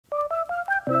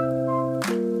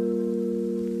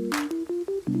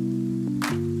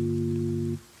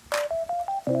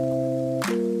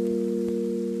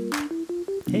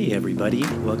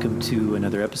everybody. Welcome to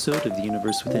another episode of the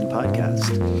Universe Within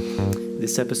podcast.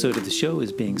 This episode of the show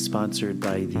is being sponsored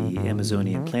by the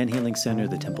Amazonian Plant Healing Center,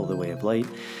 the Temple of the Way of Light.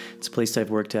 It's a place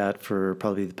I've worked at for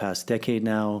probably the past decade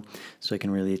now, so I can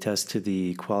really attest to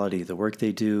the quality of the work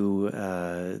they do.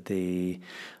 They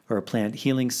are a plant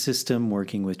healing system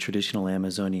working with traditional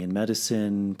Amazonian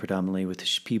medicine, predominantly with the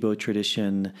Shipibo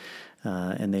tradition.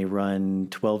 And they run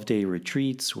 12-day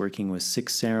retreats working with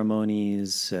 6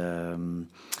 ceremonies.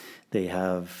 They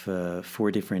have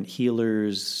 4 different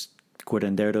healers,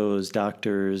 curanderos,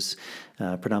 doctors,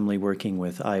 predominantly working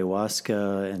with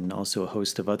ayahuasca and also a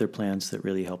host of other plants that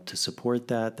really help to support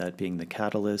that being the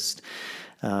catalyst.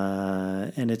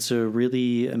 And it's a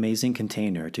really amazing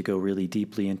container to go really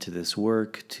deeply into this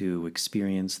work, to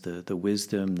experience the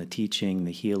wisdom, the teaching,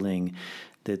 the healing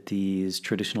that these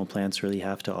traditional plants really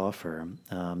have to offer.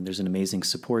 There's an amazing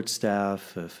support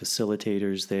staff,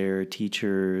 facilitators there,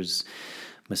 teachers,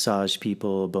 massage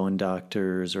people, bone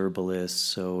doctors, herbalists.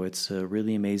 So it's a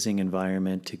really amazing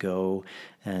environment to go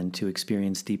and to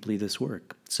experience deeply this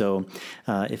work. So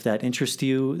if that interests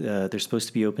you, they're supposed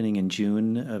to be opening in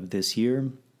June of this year.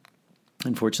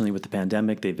 Unfortunately, with the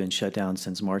pandemic, they've been shut down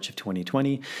since March of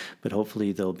 2020, but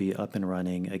hopefully they'll be up and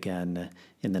running again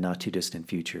in the not-too-distant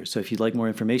future. So if you'd like more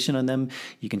information on them,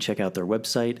 you can check out their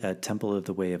website at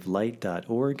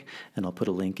templeofthewayoflight.org, and I'll put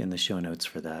a link in the show notes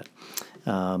for that.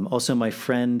 Also, my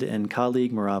friend and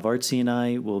colleague, Marav Artsy, and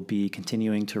I will be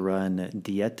continuing to run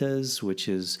dietas, which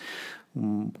is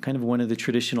kind of one of the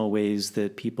traditional ways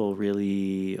that people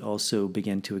really also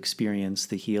begin to experience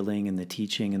the healing and the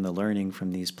teaching and the learning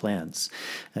from these plants.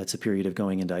 It's a period of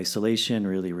going into isolation,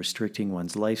 really restricting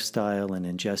one's lifestyle and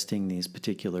ingesting these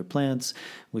particular plants,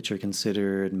 which are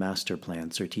considered master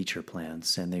plants or teacher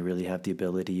plants. And they really have the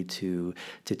ability to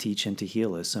teach and to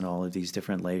heal us in all of these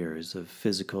different layers of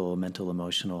physical, mental,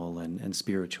 emotional, and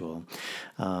spiritual.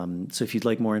 So if you'd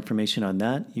like more information on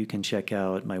that, you can check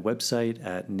out my website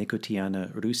at nicotianarustica.org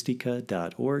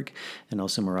and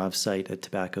also Marav's site at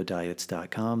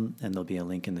tobaccodiets.com, and there'll be a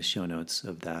link in the show notes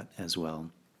of that as well.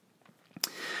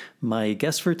 My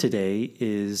guest for today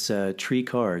is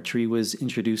Carr. Tree was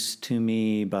introduced to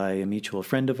me by a mutual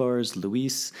friend of ours,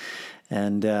 Luis,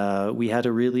 and we had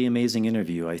a really amazing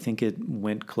interview. I think it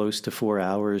went close to 4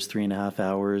 hours, 3.5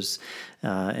 hours,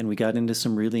 and we got into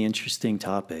some really interesting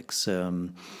topics.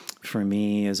 For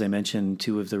me, as I mentioned,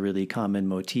 2 of the really common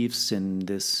motifs in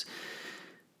this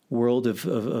world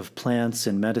of plants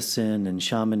and medicine and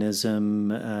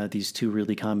shamanism, these 2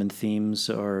 really common themes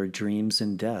are dreams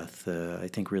and death. I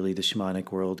think really the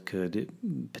shamanic world could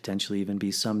potentially even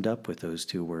be summed up with those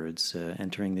 2 words,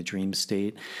 entering the dream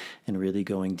state and really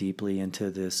going deeply into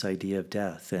this idea of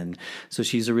death. And so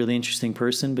she's a really interesting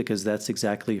person because that's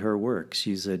exactly her work.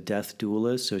 She's a death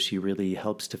doula, so she really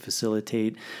helps to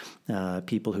facilitate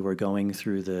people who are going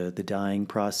through the dying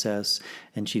process,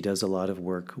 and she does a lot of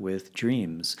work with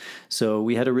dreams. So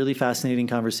we had a really fascinating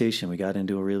conversation. We got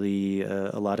into a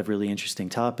lot of really interesting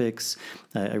topics.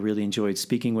 I really enjoyed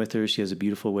speaking with her. She has a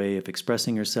beautiful way of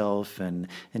expressing herself and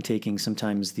taking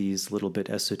sometimes these little bit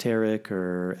esoteric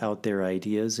or out there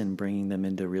ideas and bringing them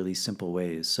into really simple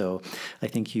ways. So I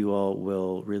think you all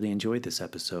will really enjoy this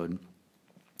episode.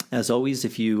 As always,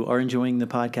 if you are enjoying the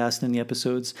podcast and the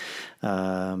episodes,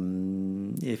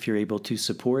 if you're able to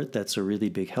support, that's a really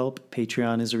big help.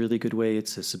 Patreon is a really good way.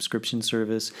 It's a subscription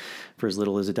service. For as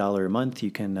little as $1 a month,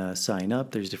 you can sign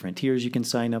up. There's different tiers you can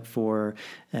sign up for,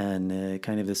 and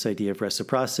kind of this idea of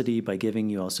reciprocity. By giving,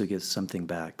 you also get something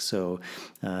back. So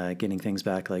getting things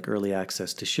back like early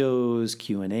access to shows,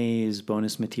 Q&As,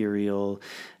 bonus material.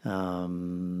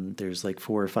 There's like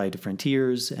 4 or 5 different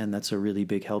tiers, and that's a really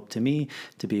big help to me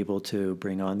to be able to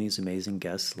bring on these amazing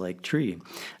guests like Tree.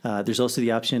 There's also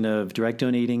the option of direct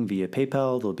donating via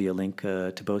PayPal. There'll be a link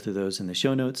to both of those in the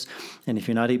show notes. And if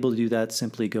you're not able to do that,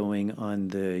 simply going on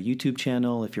the YouTube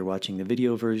channel, if you're watching the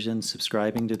video version,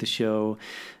 subscribing to the show,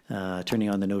 turning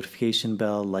on the notification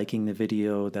bell, liking the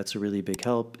video, that's a really big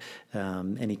help.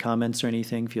 Any comments or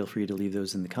anything, feel free to leave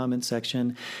those in the comments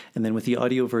section. And then with the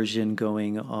audio version,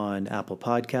 going on Apple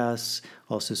Podcasts,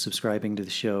 also subscribing to the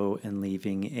show and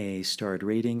leaving a starred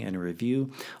rating and a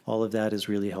review. All of that is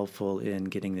really helpful in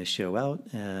getting this show out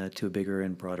to a bigger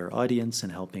and broader audience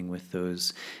and helping with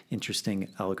those interesting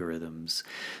algorithms.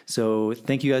 So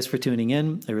thank you guys for tuning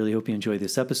in. I really hope you enjoyed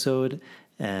this episode.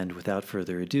 And without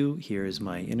further ado, here is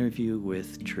my interview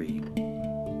with Tree.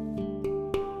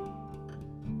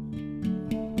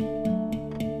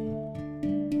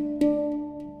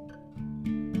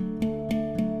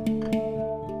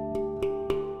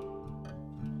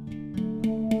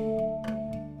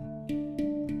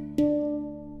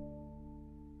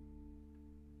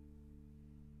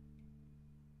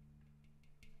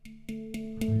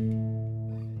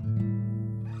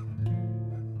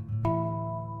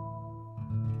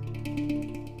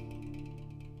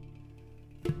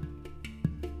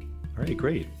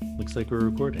 great. Looks like we're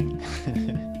recording.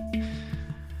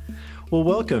 Well,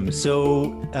 welcome. So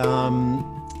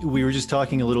we were just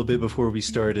talking a little bit before we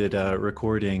started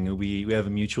recording. We have a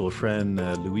mutual friend,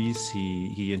 Luis.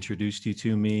 He introduced you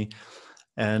to me.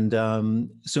 And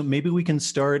so maybe we can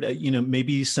start,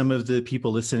 maybe some of the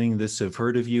people listening to this have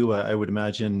heard of you. I would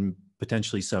imagine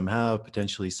potentially some have,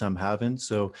 potentially some haven't.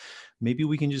 So maybe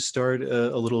we can just start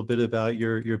a little bit about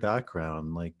your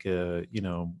background, like,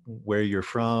 where you're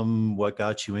from, what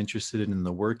got you interested in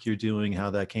the work you're doing, how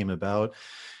that came about.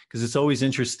 Because it's always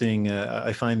interesting.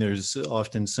 I find there's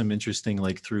often some interesting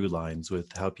through lines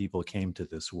with how people came to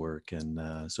this work.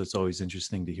 And so it's always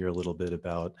interesting to hear a little bit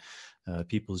about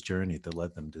people's journey that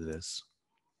led them to this.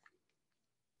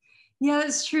 Yeah,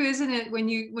 it's true, isn't it? When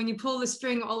you pull the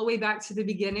string all the way back to the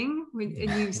beginning,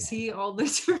 and you see all the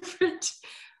different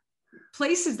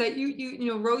places that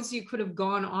you roads you could have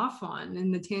gone off on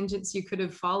and the tangents you could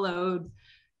have followed.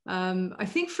 I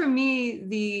think for me,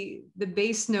 the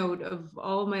base note of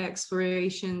all my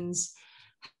explorations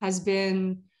has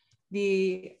been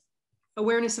the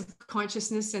awareness of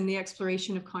consciousness and the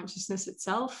exploration of consciousness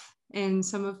itself. And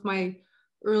some of my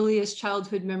earliest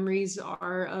childhood memories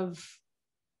are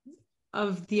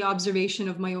of the observation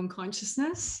of my own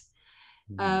consciousness,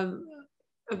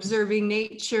 observing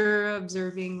nature,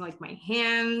 observing my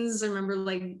hands. I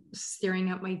remember staring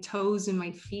at my toes and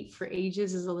my feet for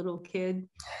ages as a little kid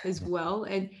as well.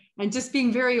 And just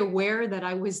being very aware that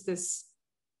I was this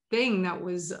thing that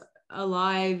was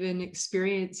alive and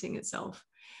experiencing itself.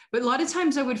 But a lot of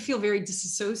times I would feel very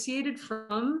disassociated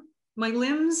from my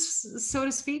limbs, so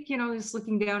to speak, just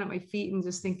looking down at my feet and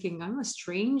just thinking, I'm a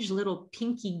strange little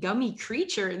pinky gummy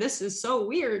creature. This is so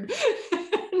weird.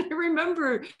 And I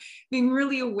remember being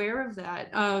really aware of that.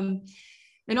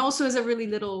 And also as a really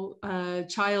little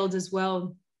child as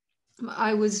well,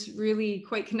 I was really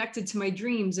quite connected to my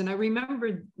dreams. And I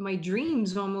remembered my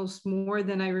dreams almost more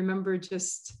than I remember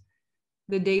just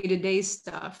the day-to-day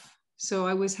stuff. So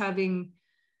I was having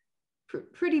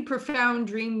pretty profound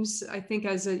dreams, I think,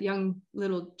 as a young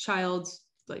little child,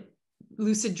 like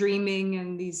lucid dreaming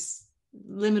and these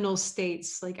liminal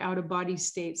states, like out-of-body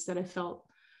states that I felt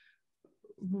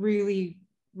really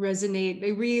resonate.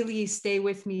 They really stay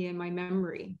with me in my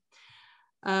memory.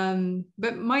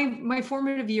 But my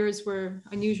formative years were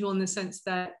unusual in the sense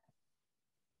that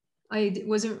I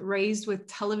wasn't raised with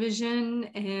television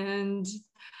and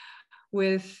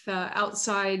with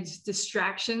outside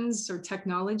distractions or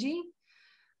technology.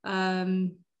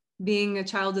 Being a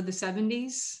child of the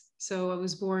 70s. So I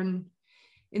was born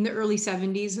in the early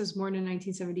 70s. I was born in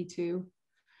 1972.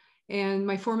 And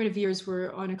my formative years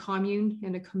were on a commune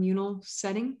in a communal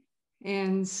setting.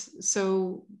 And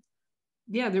so,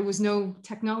 yeah, there was no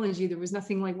technology. There was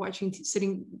nothing like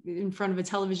sitting in front of a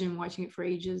television, watching it for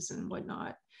ages and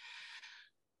whatnot,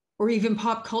 or even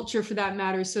pop culture for that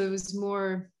matter. So it was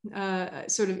more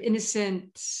sort of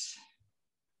innocent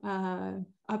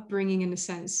upbringing in a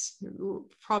sense,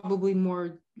 probably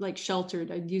more like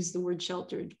sheltered. I'd use the word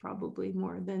sheltered probably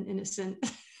more than innocent.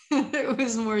 It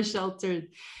was more sheltered.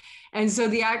 And so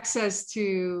the access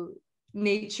to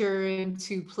nature and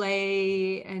to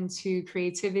play and to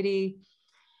creativity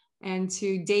and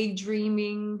to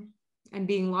daydreaming and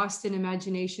being lost in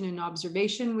imagination and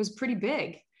observation was pretty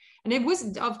big. And it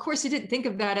was, of course, I didn't think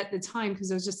of that at the time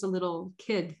because I was just a little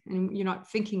kid and you're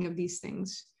not thinking of these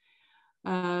things.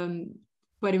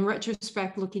 But in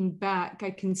retrospect, looking back,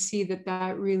 I can see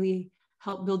that really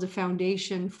helped build a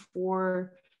foundation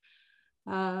for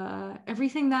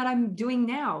everything that I'm doing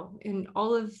now and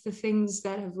all of the things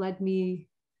that have led me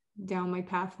down my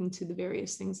path into the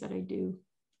various things that I do.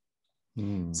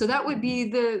 So that would be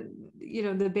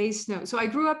the base note. So I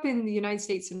grew up in the United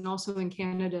States and also in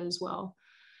Canada as well.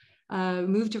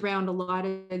 Moved around a lot.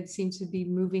 I seemed to be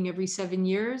moving every 7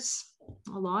 years,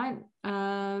 a lot,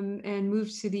 and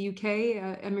moved to the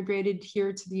UK, emigrated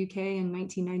here to the UK in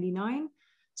 1999.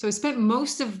 So I spent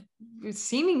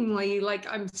seemingly like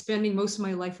I'm spending most of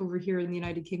my life over here in the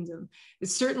United Kingdom.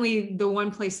 It's certainly the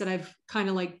one place that I've kind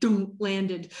of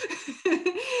landed,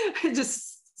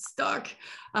 just stuck.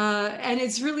 And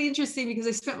it's really interesting because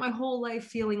I spent my whole life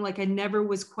feeling like I never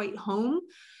was quite home.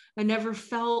 I never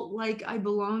felt like I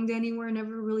belonged anywhere. I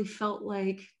never really felt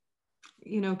like,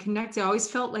 connected. I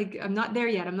always felt like I'm not there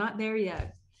yet. I'm not there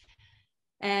yet.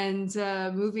 And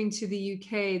moving to the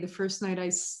UK, the first night I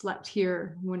slept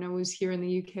here, when I was here in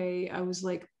the UK, I was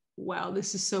like, wow,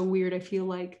 this is so weird. I feel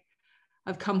like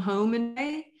I've come home in a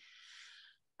way.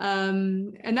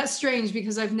 And that's strange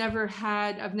because I've never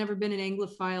been an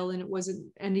Anglophile, and it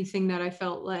wasn't anything that I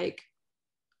felt like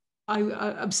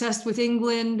obsessed with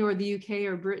England or the UK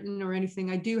or Britain or anything.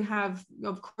 I do have,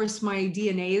 of course, my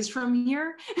DNA is from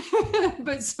here,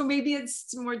 but so maybe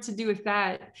it's more to do with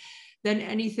that than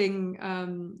anything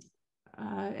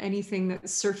anything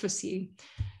that's surfacey.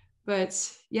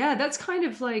 But yeah, that's kind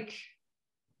of like,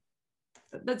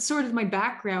 that's sort of my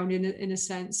background in a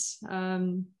sense.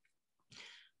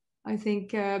 I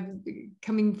think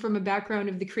coming from a background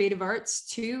of the creative arts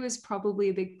too is probably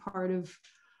a big part of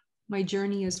my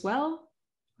journey as well,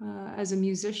 as a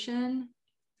musician.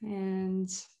 And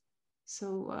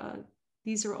so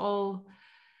these are all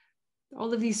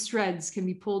of these threads can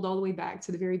be pulled all the way back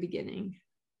to the very beginning.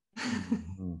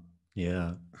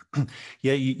 Yeah.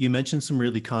 Yeah, you mentioned some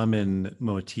really common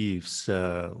motifs.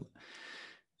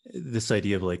 This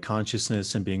idea of like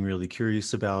consciousness and being really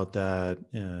curious about that,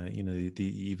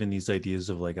 even these ideas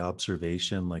of like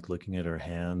observation, like looking at our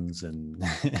hands and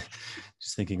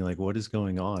just thinking like, what is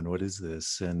going on? What is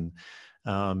this? And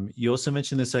you also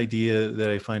mentioned this idea that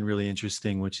I find really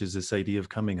interesting, which is this idea of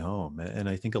coming home. And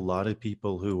I think a lot of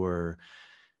people who are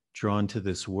drawn to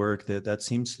this work, that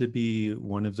seems to be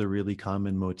one of the really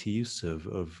common motifs of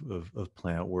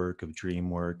plant work, of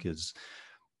dream work, is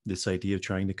this idea of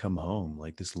trying to come home,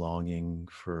 like this longing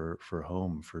for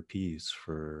home, for peace,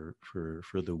 for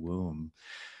the womb.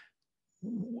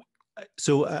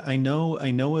 So I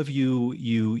know of you.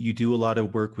 You do a lot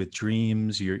of work with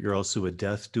dreams. You're also a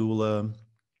death doula.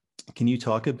 Can you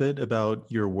talk a bit about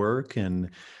your work and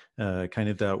kind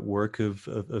of that work of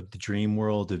the dream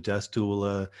world, of death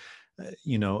doula?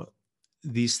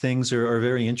 These things are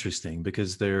very interesting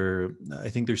because I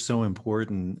think they're so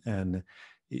important. And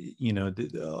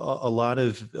a lot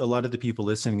of the people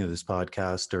listening to this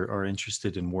podcast are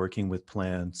interested in working with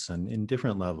plants and in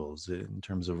different levels in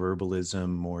terms of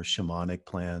herbalism or shamanic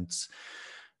plants.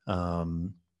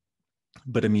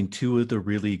 But I mean, two of the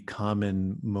really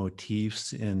common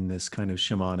motifs in this kind of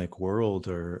shamanic world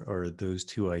are those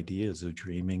two ideas of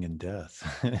dreaming and death.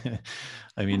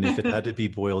 I mean, if it had to be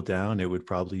boiled down, it would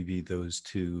probably be those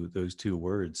two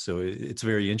words. So it's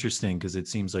very interesting because it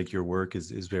seems like your work is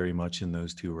very much in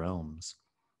those two realms.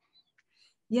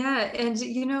 Yeah, and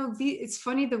it's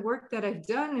funny, the work that I've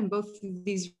done in both of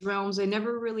these realms, I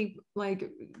never really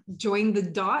like joined the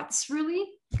dots really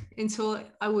until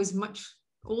I was much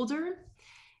older.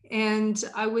 And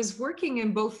I was working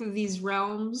in both of these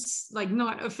realms, like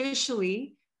not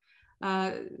officially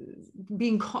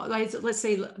being called, let's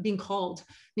say being called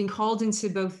into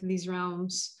both of these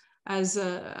realms as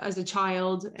a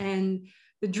child. And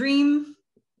the dream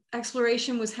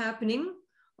exploration was happening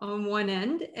on one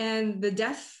end and the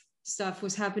death stuff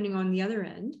was happening on the other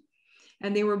end.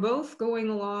 And they were both going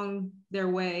along their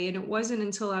way. And it wasn't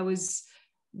until I was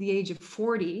the age of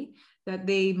 40 that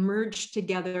they merged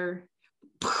together,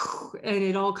 and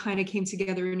it all kind of came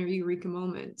together in a eureka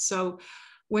moment. So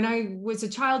when I was a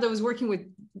child, I was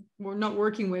not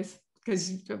working with,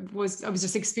 because I was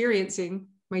just experiencing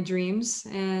my dreams,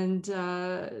 and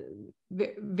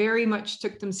very much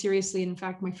took them seriously. In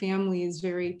fact, my family is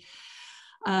very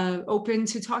open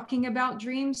to talking about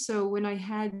dreams. So when I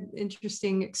had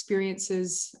interesting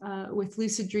experiences with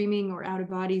lucid dreaming or out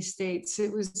of body states,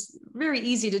 it was very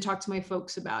easy to talk to my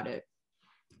folks about it.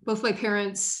 Both my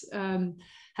parents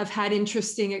have had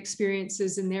interesting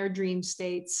experiences in their dream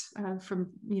states from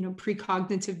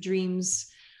precognitive dreams,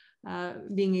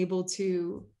 being able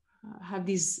to have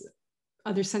these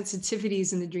other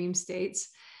sensitivities in the dream states.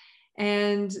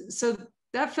 And so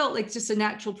that felt like just a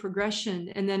natural progression.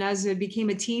 And then as I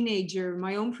became a teenager,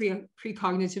 my own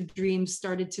precognitive dreams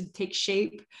started to take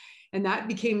shape. And that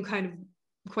became kind of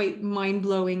quite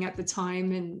mind-blowing at the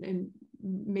time, and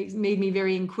made me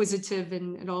very inquisitive,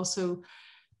 and it also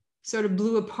sort of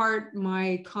blew apart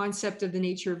my concept of the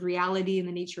nature of reality and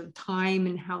the nature of time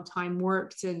and how time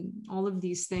worked and all of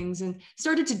these things, and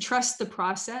started to trust the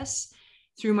process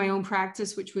through my own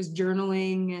practice, which was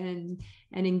journaling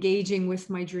and engaging with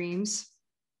my dreams.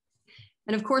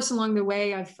 And of course, along the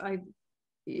way, I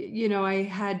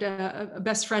had a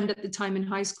best friend at the time in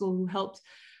high school who helped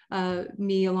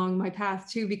me along my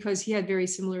path too, because he had very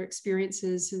similar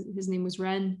experiences. His name was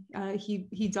Ren.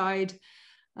 He died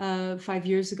 5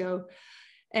 years ago.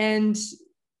 And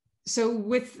so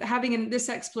with having this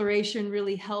exploration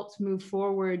really helped move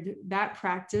forward that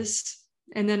practice.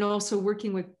 And then also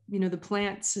working with, the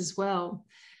plants as well.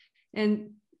 And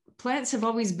plants have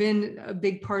always been a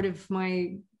big part of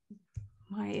my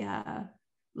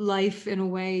life in a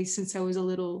way since I was a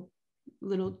little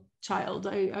child.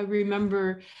 I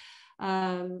remember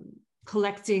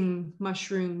collecting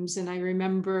mushrooms, and I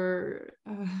remember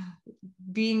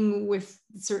being with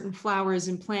certain flowers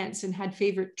and plants, and had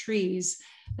favorite trees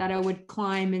that I would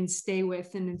climb and stay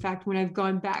with. And in fact, when I've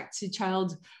gone back to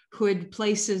childhood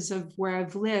places of where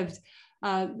I've lived,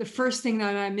 the first thing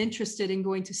that I'm interested in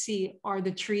going to see are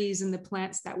the trees and the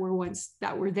plants that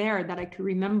were there that I could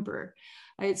remember.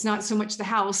 It's not so much the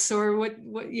house or what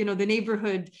the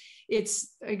neighborhood.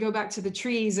 I go back to the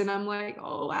trees and I'm like,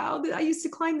 oh wow, I used to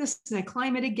climb this and I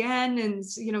climb it again. And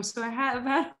so I have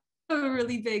had a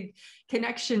really big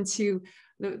connection to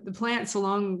the plants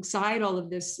alongside all of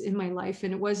this in my life.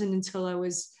 And it wasn't until I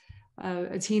was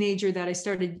a teenager that I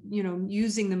started,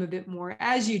 using them a bit more,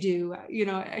 as you do,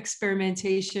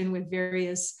 experimentation with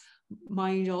various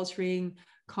mind-altering,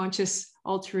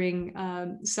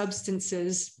 conscious-altering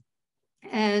substances,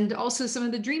 and also some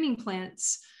of the dreaming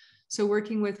plants. So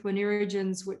working with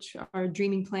oneirogens, which are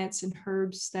dreaming plants and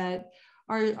herbs that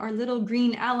are little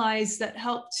green allies that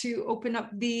help to open up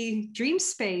the dream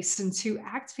space and to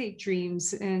activate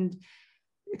dreams and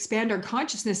expand our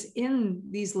consciousness in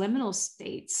these liminal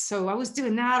states. So I was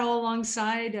doing that all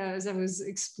alongside as I was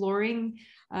exploring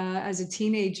as a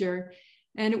teenager.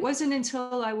 And it wasn't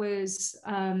until I was,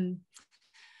 I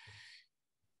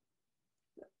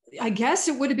guess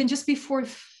it would have been just before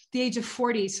the age of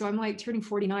 40. So I'm like turning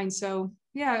 49. So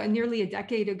yeah, nearly a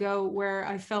decade ago, where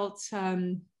I felt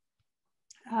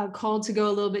called to go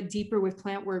a little bit deeper with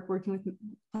plant work, working with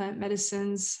plant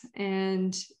medicines.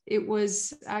 And it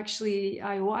was actually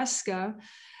ayahuasca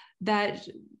that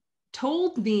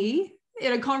told me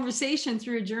in a conversation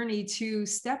through a journey to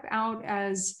step out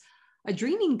as a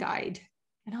dreaming guide.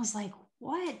 And I was like,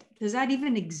 what? Does that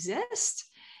even exist?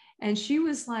 And she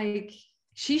was like,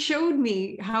 she showed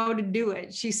me how to do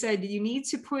it. She said, you need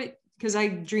to because I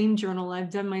dream journal. I've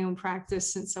done my own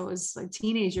practice since I was a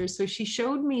teenager. So she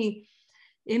showed me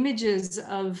images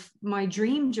of my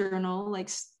dream journal,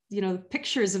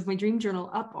 pictures of my dream journal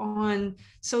up on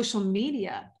social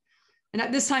media. And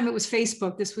at this time it was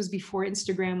Facebook. This was before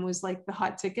Instagram was like the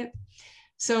hot ticket.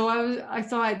 So I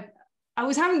thought, I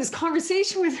was having this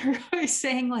conversation with her. I was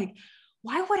saying like,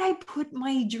 why would I put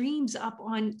my dreams up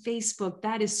on Facebook?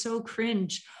 That is so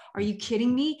cringe. Are you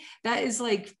kidding me? That is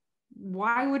like,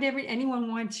 why would anyone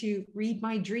want to read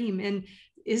my dream? And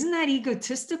isn't that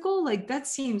egotistical? Like, that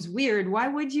seems weird. Why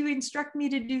would you instruct me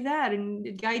to do that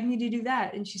and guide me to do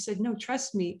that? And she said, no,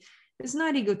 trust me, it's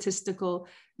not egotistical.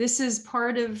 This is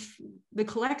part of the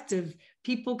collective.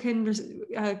 People can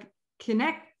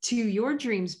connect to your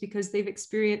dreams because they've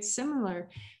experienced similar.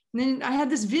 And then I had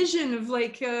this vision of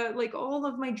like all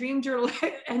of my dream journal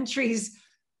entries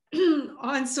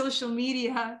on social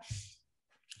media.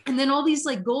 And then all these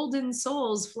like golden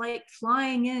souls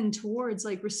flying in towards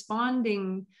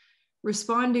responding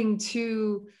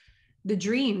to the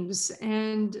dreams.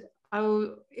 And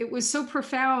it was so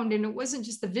profound. And it wasn't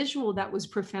just the visual that was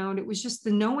profound. It was just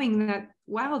the knowing that,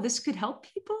 wow, this could help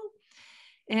people.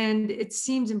 And it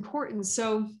seems important.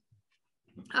 So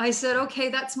I said, okay,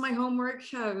 that's my homework,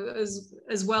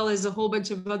 as well as a whole bunch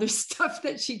of other stuff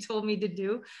that she told me to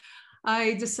do.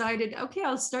 I decided, okay,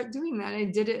 I'll start doing that. I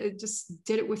did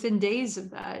it within days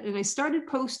of that. And I started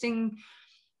posting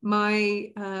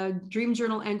my dream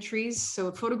journal entries. So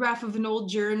a photograph of an old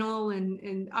journal,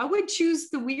 and I would choose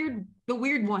the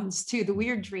weird ones too, the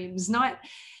weird dreams, not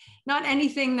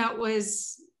anything that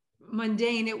was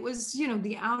mundane. It was,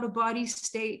 the out of body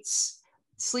states,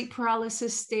 sleep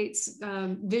paralysis states,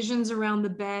 visions around the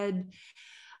bed,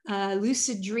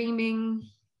 lucid dreaming,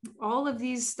 all of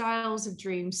these styles of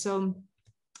dreams. So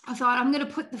I thought, I'm going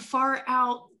to put the far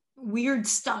out weird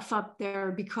stuff up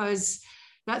there because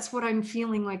that's what I'm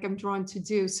feeling like I'm drawn to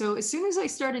do. So as soon as I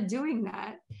started doing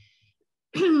that,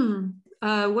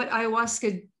 what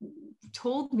ayahuasca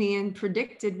told me and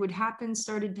predicted would happen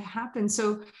started to happen.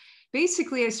 So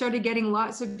basically, I started getting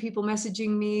lots of people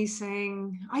messaging me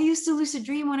saying, I used to lucid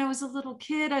dream when I was a little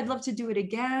kid. I'd love to do it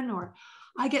again. Or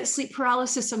I get sleep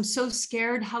paralysis. I'm so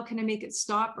scared. How can I make it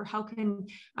stop? Or how can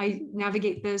I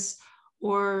navigate this?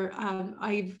 Or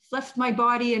I've left my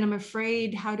body and I'm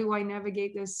afraid. How do I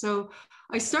navigate this? So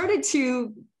I started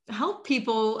to help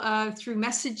people through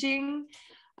messaging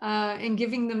and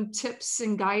giving them tips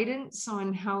and guidance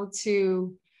on how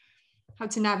to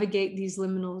navigate these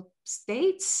liminal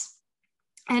states.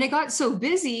 And it got so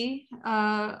busy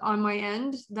on my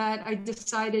end that I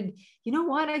decided, you know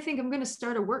what, I think I'm going to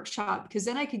start a workshop, because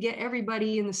then I could get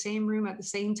everybody in the same room at the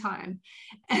same time.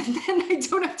 And then I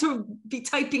don't have to be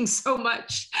typing so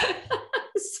much.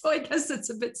 So I guess it's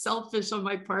a bit selfish on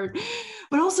my part.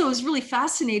 But also I was really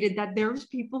fascinated that there was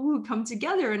people who come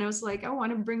together. And I was like, I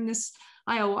want to bring this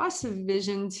ayahuasca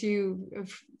vision to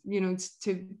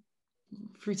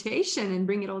fruition and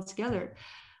bring it all together.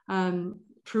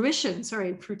 fruition.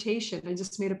 I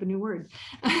just made up a new word.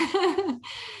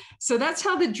 So that's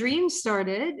how the dream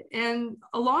started. And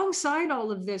alongside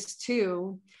all of this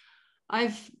too,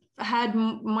 I've had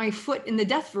my foot in the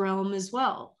death realm as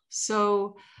well.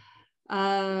 So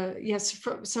yes,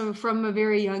 from a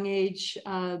very young age,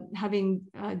 having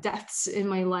deaths in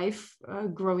my life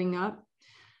growing up,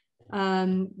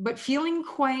 but feeling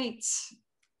quite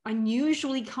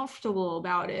unusually comfortable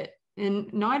about it,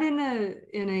 and not in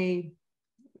a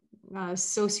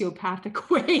sociopathic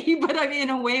way, but I mean in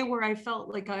a way where I felt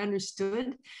like I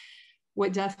understood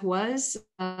what death was.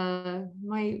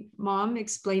 My mom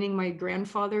explaining my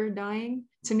grandfather dying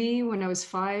to me when I was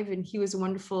 5, and he was a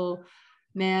wonderful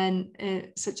man,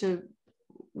 such a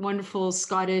wonderful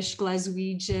Scottish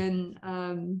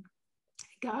Glaswegian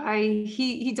guy.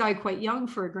 He died quite young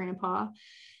for a grandpa.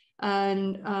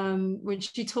 And when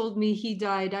she told me he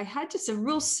died, I had just a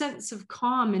real sense of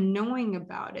calm and knowing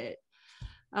about it.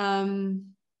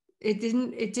 It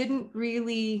didn't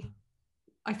really,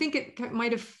 I think it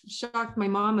might have shocked my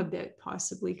mom a bit,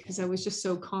 possibly, because I was just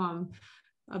so calm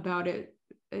about it,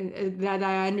 that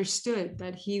I understood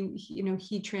that he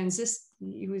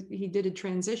did a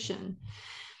transition.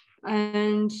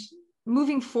 And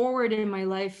moving forward in my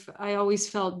life, I always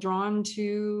felt drawn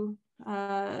to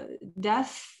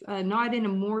death, not in a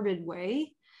morbid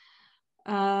way,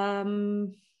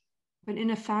 but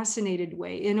in a fascinated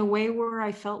way, in a way where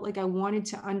I felt like I wanted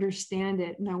to understand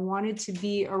it, and I wanted to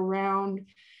be around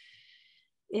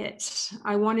it.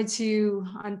 I wanted to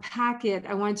unpack it.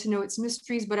 I wanted to know its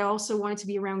mysteries, but I also wanted to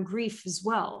be around grief as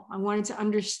well. I wanted to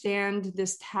understand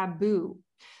this taboo.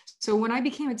 So when I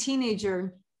became a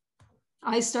teenager,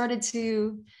 I started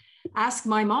to ask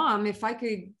my mom if I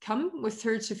could come with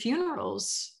her to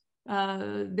funerals.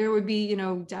 There would be,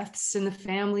 deaths in the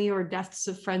family or deaths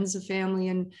of friends of family,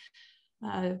 and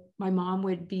my mom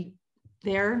would be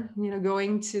there,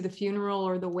 going to the funeral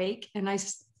or the wake. And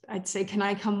I'd say, can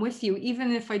I come with you?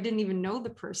 Even if I didn't even know the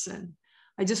person,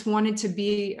 I just wanted to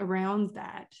be around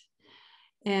that.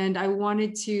 And I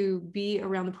wanted to be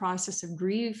around the process of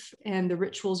grief and the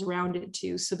rituals around it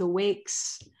too. So the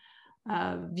wakes,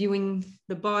 viewing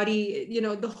the body,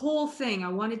 the whole thing. I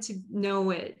wanted to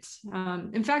know it.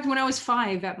 In fact, when I was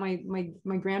 5 at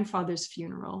my grandfather's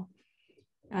funeral,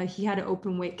 he had an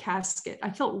open wake casket. I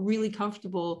felt really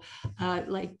comfortable,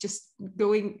 like just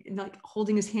going, like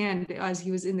holding his hand as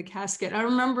he was in the casket. I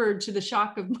remember, to the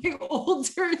shock of my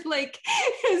older, like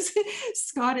his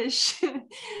Scottish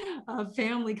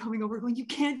family coming over, going, "You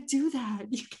can't do that.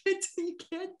 You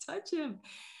can't touch him."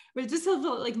 But it just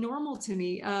felt like normal to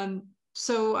me.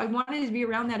 So I wanted to be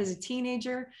around that as a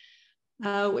teenager,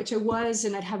 which I was,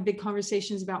 and I'd have big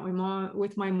conversations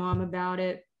with my mom about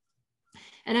it.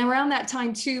 And around that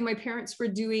time too, my parents were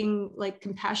doing like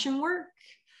compassion work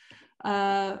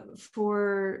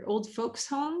for old folks'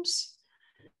 homes.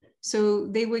 So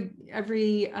they would,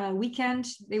 every weekend,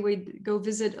 they would go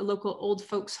visit a local old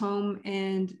folks' home,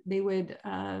 and they would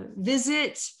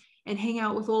visit and hang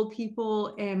out with old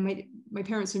people. And my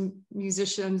parents are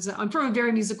musicians. I'm from a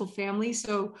very musical family,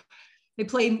 so they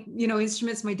play,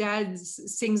 instruments. My dad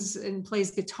sings and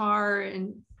plays guitar,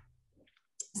 and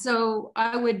so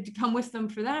I would come with them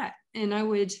for that, and I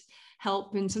would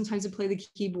help, and sometimes I play the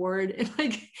keyboard, and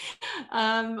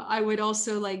I would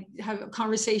also have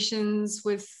conversations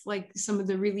with some of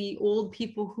the really old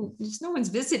people who just no one's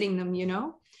visiting them,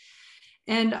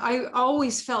 And I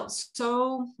always felt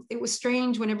it was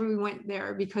strange whenever we went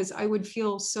there, because I would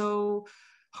feel so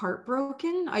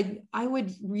heartbroken. I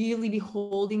would really be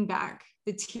holding back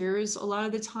the tears a lot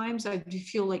of the times. I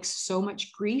feel like so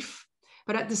much grief,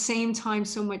 but at the same time,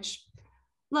 so much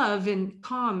love and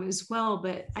calm as well.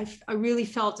 But I really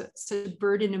felt such a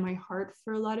burden in my heart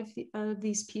for a lot of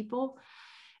these people.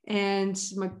 And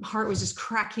my heart was just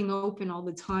cracking open all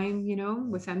the time,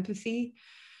 with empathy.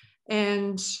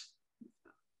 And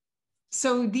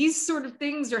so these sort of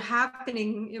things are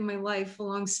happening in my life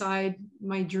alongside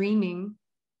my dreaming.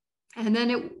 And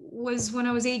then it was when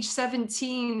I was age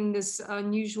 17, this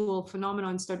unusual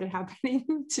phenomenon started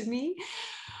happening to me,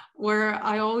 where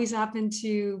I always happened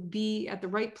to be at the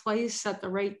right place at the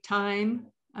right time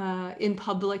in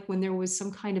public when there was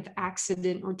some kind of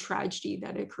accident or tragedy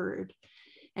that occurred.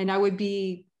 And I would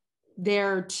be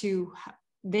there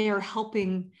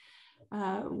helping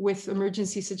with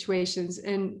emergency situations.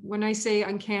 And when I say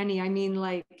uncanny, I mean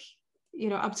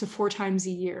up to 4 times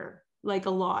a year, like a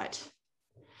lot.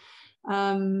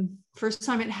 First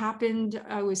time it happened,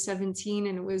 I was 17,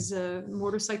 and it was a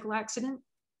motorcycle accident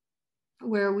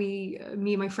where me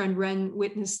and my friend Ren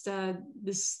witnessed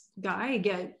this guy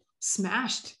get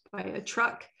smashed by a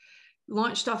truck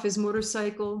launched off his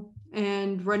motorcycle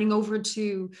and running over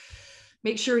to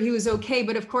make sure he was okay.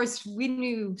 But of course, we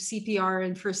knew CPR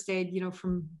and first aid,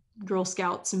 from Girl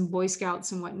Scouts and Boy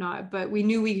Scouts and whatnot, but we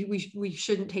knew we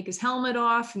shouldn't take his helmet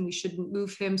off and we shouldn't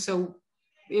move him. So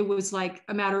it was like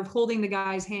a matter of holding the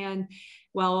guy's hand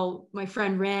while my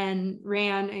friend ran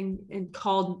and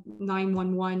called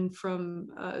 911 from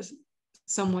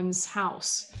someone's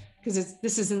house, because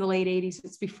this is in the late 80s.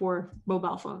 It's before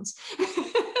mobile phones.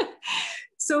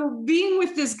 So being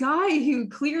with this guy who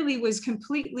clearly was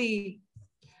completely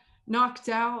knocked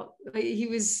out, he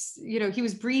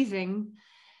was breathing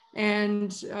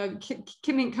and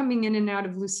coming in and out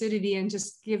of lucidity, and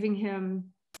just giving him,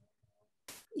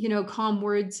 calm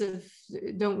words of,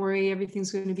 don't worry,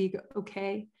 everything's going to be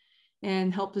okay,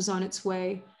 and help is on its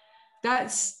way.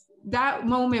 That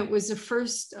moment was the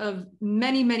first of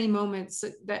many, many moments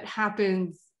that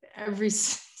happened every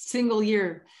single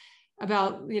year,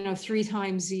 about 3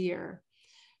 times a year,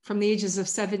 from the ages of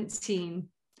 17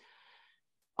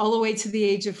 all the way to the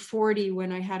age of 40,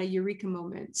 when I had a eureka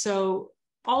moment. So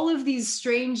all of these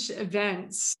strange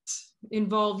events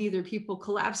involved either people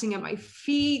collapsing at my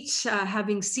feet,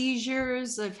 having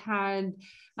seizures. I've had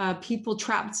people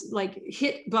trapped, like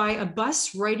hit by a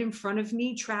bus right in front of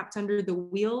me, trapped under the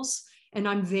wheels. And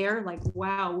I'm there like,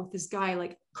 wow, with this guy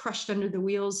like crushed under the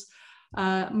wheels.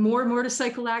 More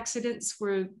motorcycle accidents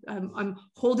where I'm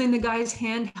holding the guy's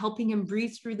hand, helping him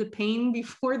breathe through the pain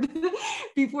before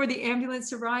the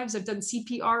ambulance arrives. I've done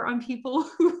CPR on people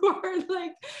who are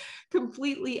like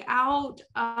completely out,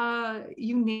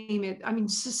 you name it. I mean,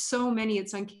 just so many,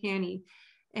 it's uncanny.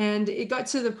 And it got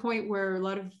to the point where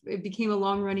it became a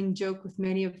long running joke with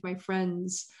many of my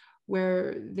friends,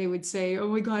 where they would say, oh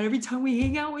my God, every time we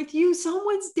hang out with you,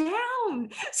 someone's down,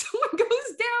 someone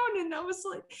goes down. And I was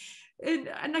like,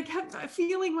 and I kept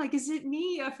feeling like, is it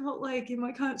me? I felt like, am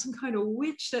I some kind of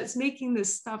witch that's making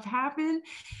this stuff happen?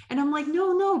 And I'm like,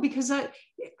 no, because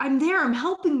I'm there, I'm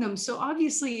helping them. So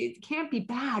obviously it can't be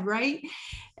bad, right?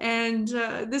 And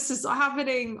this is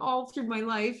happening all through my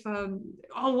life.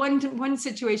 One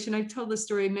situation, I tell the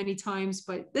story many times,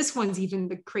 but this one's even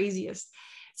the craziest.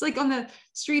 It's like on the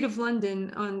street of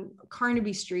London, on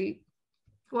Carnaby Street,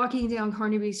 walking down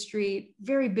Carnaby Street,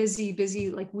 very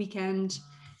busy, like weekend.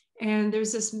 And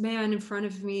there's this man in front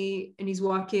of me, and he's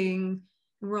walking,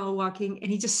 and we're all walking,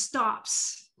 and he just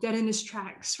stops dead in his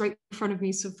tracks right in front of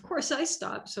me. So of course I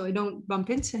stop so I don't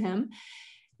bump into him.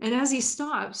 And as he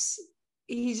stops,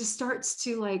 he just starts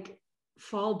to like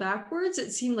fall backwards.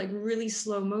 It seemed like really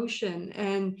slow motion.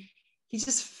 And he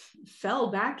just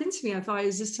fell back into me. I thought,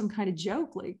 is this some kind of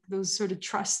joke? Like those sort of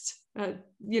trust,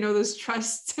 those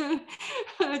trust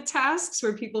tasks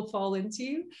where people fall into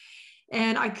you.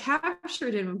 And I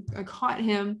captured him, I caught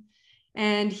him,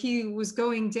 and he was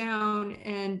going down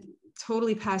and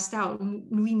totally passed out. And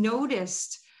we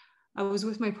noticed, I was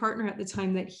with my partner at the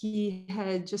time, that he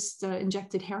had just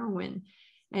injected heroin,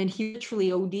 and he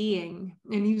literally ODing,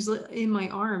 and he was in my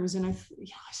arms. And I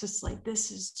was just like,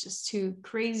 this is just too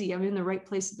crazy. I'm in the right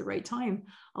place at the right time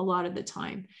a lot of the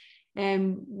time.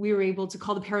 And we were able to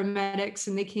call the paramedics,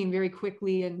 and they came very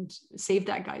quickly and saved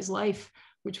that guy's life,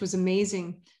 which was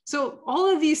amazing. So all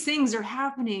of these things are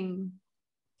happening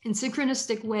in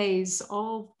synchronistic ways,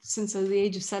 all since the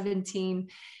age of 17.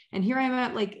 And here I'm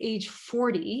at like age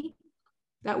 40.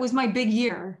 That was my big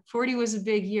year. 40 was a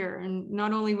big year. And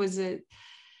not only was it,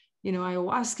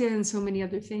 ayahuasca and so many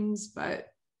other things, but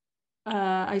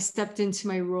I stepped into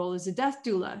my role as a death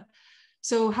doula.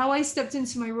 So how I stepped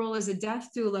into my role as a death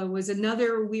doula was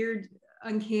another weird,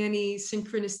 uncanny,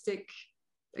 synchronistic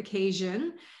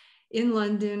occasion in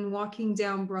London, walking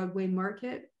down Broadway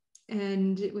Market.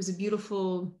 And it was a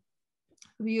beautiful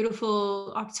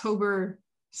October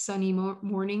sunny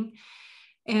morning.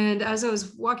 And as I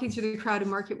was walking through the crowded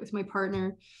market with my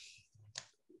partner,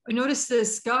 I noticed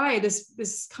this guy,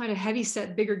 this kind of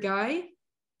heavyset, bigger guy.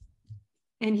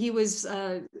 And he was,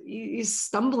 he's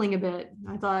stumbling a bit.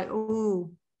 I thought,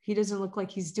 oh, he doesn't look like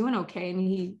he's doing okay. And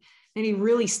he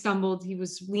really stumbled. He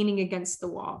was leaning against the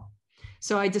wall.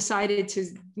 So I decided to,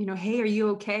 hey, are you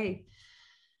okay?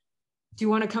 Do you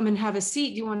want to come and have a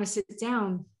seat? Do you want to sit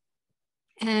down?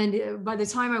 And by the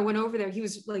time I went over there, he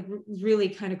was like really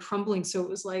kind of crumbling. So it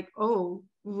was like, oh,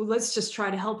 well, let's just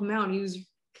try to help him out. And he was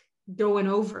going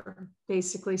over,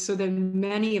 basically. So then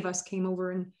many of us came over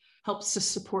and helped to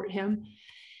support him.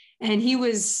 And he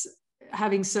was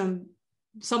having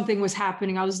something was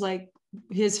happening. I was like,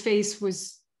 his face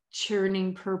was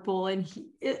churning purple. And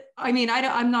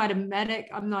I'm not a medic,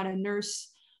 I'm not a nurse,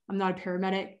 I'm not a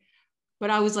paramedic, but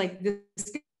I was like,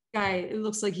 this guy, it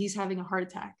looks like he's having a heart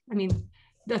attack. I mean,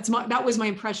 that was my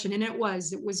impression. And it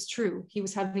was true. He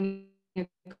was having a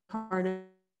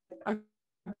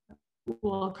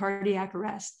cardiac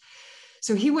arrest.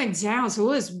 So he went down. So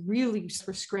it was really,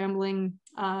 we're scrambling,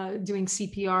 doing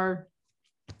CPR,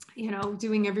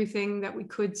 doing everything that we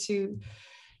could to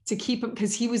keep him,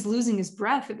 because he was losing his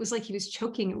breath. It was like he was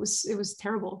choking. It was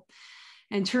terrible,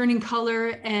 and turning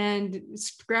color and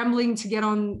scrambling to get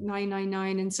on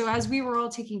 999. And so as we were all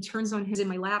taking turns on his, in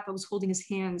my lap, I was holding his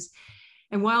hands.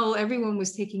 And while everyone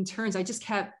was taking turns, I just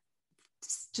kept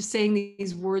saying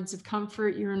these words of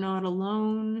comfort. You're not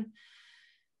alone.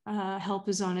 Help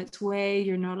is on its way.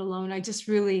 You're not alone. I just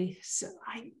really,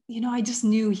 I just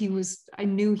knew I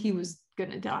knew he was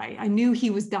going to die. I knew he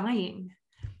was dying.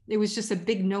 It was just a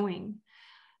big knowing.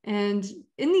 And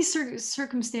in these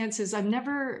circumstances, I've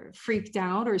never freaked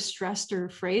out or stressed or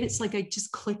afraid. It's like I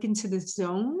just click into the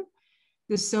zone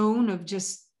of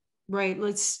just, right,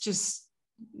 let's just,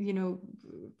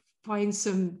 find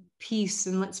some peace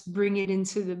and let's bring it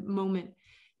into the moment.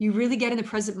 You really get in the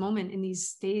present moment in these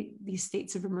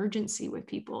states of emergency with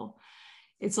people.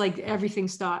 It's like everything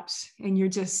stops and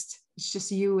it's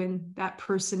just you and that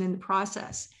person in the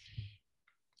process.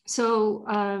 So,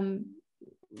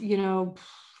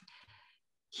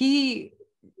 he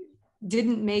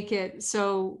didn't make it.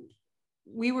 So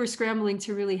we were scrambling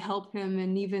to really help him.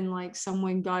 And even like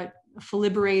someone got a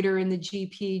defibrillator in the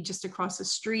GP just across the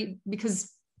street,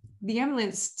 because the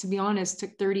ambulance, to be honest,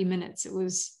 took 30 minutes. It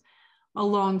was a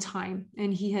long time,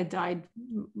 and he had died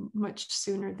much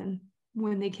sooner than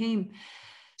when they came.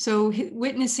 So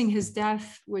witnessing his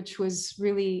death, which was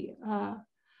really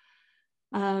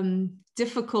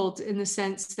difficult in the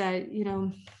sense that,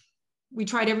 we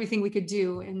tried everything we could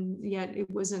do, and yet it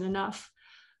wasn't enough.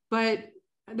 But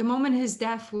the moment his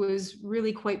death was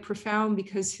really quite profound,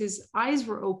 because his eyes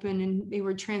were open and they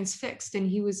were transfixed, and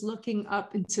he was looking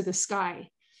up into the sky.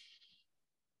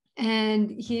 And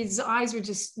his eyes were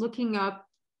just looking up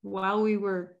while we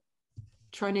were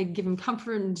trying to give him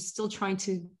comfort and still trying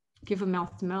to give him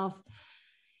mouth to mouth.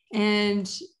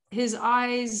 And his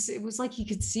eyes, it was like he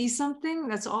could see something.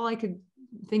 That's all I could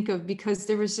think of, because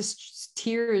there was just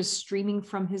tears streaming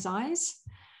from his eyes,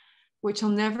 which I'll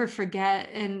never forget.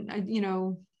 And,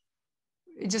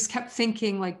 it just kept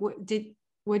thinking, like, what did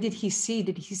he see?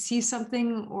 Did he see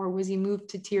something, or was he moved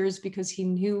to tears because he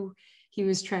knew he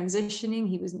was transitioning?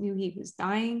 Knew he was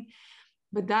dying.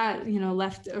 But that,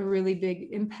 left a really big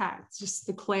impact, just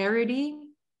the clarity.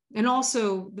 And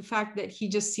also the fact that he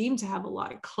just seemed to have a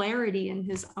lot of clarity in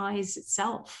his eyes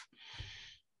itself.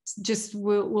 Just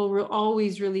will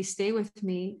always really stay with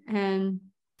me. And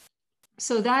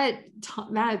so that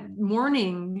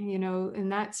morning, in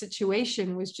that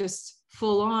situation was just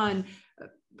full on.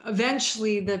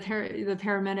 Eventually the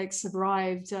paramedics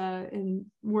arrived and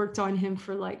worked on him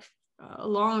for like a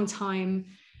long time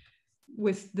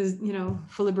with the,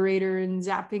 defibrillator and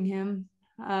zapping him,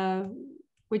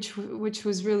 which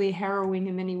was really harrowing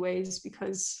in many ways,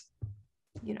 because,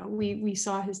 we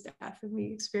saw his death and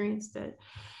we experienced it.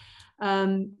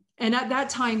 And at that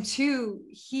time too,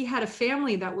 he had a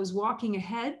family that was walking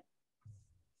ahead,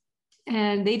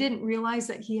 and they didn't realize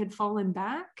that he had fallen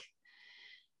back.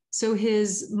 So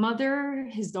his mother,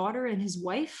 his daughter, and his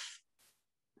wife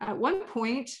at one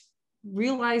point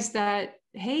realized that,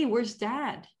 hey, where's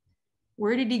Dad?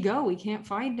 Where did he go? We can't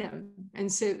find him.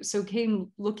 And so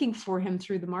came looking for him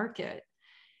through the market,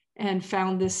 and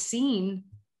found this scene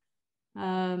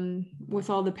with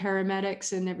all the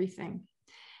paramedics and everything.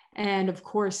 And of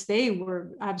course, they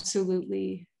were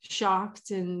absolutely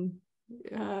shocked and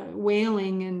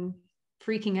wailing and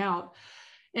freaking out.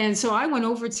 And so I went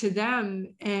over to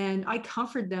them and I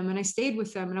comforted them, and I stayed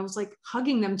with them, and I was like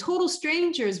hugging them, total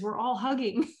strangers. We're all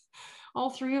hugging, all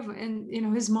three of them.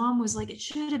 And, his mom was like, it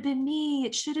should have been me.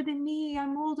 It should have been me.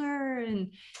 I'm older. And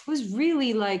it was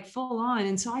really like full on.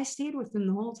 And so I stayed with them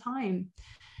the whole time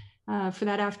for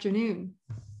that afternoon.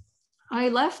 I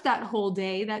left that whole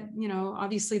day. That,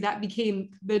 obviously that became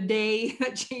the day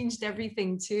that changed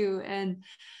everything too. And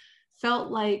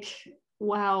felt like,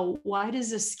 wow, why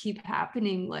does this keep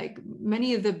happening? Like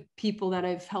many of the people that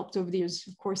I've helped over the years,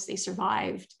 of course, they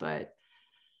survived, but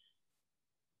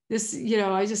this,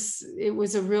 it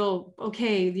was a real,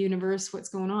 okay, the universe, what's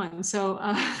going on? So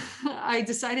I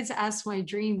decided to ask my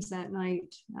dreams that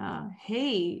night,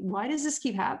 hey, why does this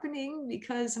keep happening?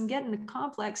 Because I'm getting a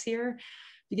complex here,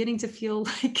 beginning to feel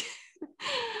like,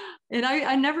 and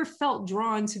I never felt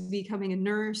drawn to becoming a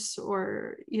nurse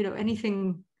or,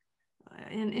 anything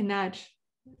in that,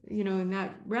 in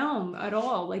that realm at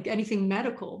all, like anything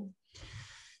medical.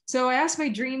 So I asked my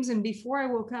dreams, and before I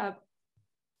woke up,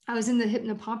 I was in the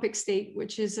hypnopompic state,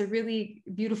 which is a really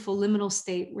beautiful liminal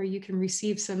state where you can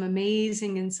receive some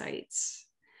amazing insights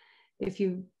if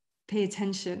you pay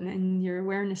attention and your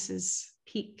awareness is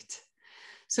peaked.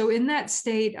 So in that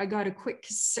state, I got a quick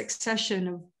succession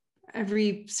of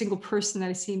every single person that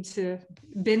I seemed to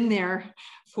been there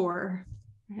for,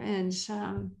 and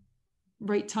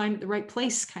right time at the right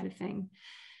place kind of thing.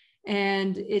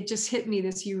 And it just hit me,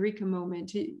 this eureka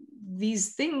moment.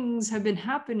 These things have been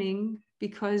happening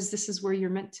because this is where you're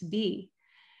meant to be.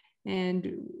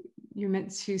 And you're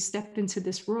meant to step into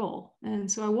this role.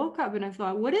 And so I woke up and I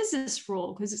thought, what is this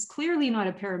role? Because it's clearly not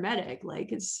a paramedic.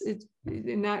 Like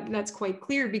and that's quite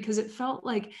clear, because it felt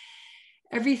like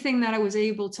everything that I was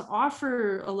able to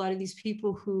offer a lot of these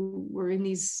people who were in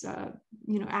these,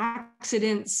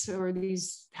 accidents or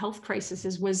these health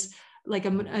crises was like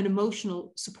an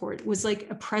emotional support. It was like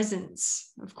a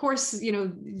presence. Of course,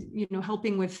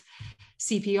 helping with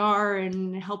CPR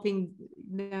and helping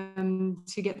them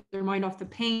to get their mind off the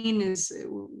pain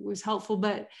was helpful.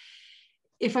 But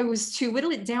if I was to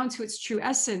whittle it down to its true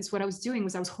essence, what I was doing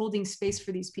was I was holding space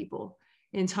for these people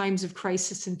in times of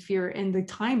crisis and fear, and the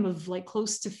time of like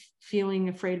close to feeling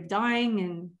afraid of dying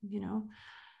and,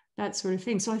 that sort of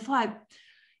thing. So I thought,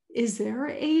 is there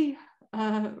a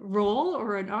role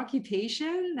or an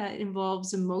occupation that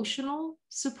involves emotional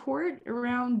support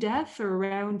around death or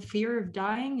around fear of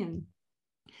dying? And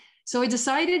so I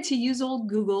decided to use old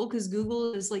Google, because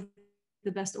Google is like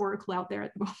the best oracle out there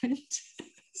at the moment.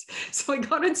 So I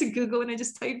got into Google and I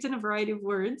just typed in a variety of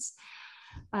words,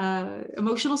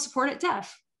 emotional support at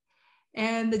death.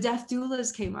 And the death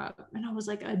doulas came up. And I was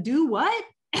like, a do what?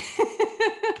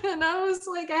 And I was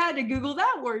like, I had to Google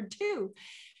that word too.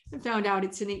 I found out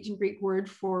it's an ancient Greek word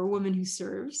for woman who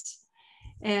serves.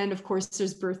 And of course,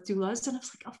 there's birth doulas. And I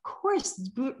was like, of course,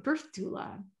 birth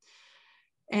doula.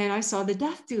 And I saw the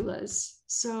death doulas.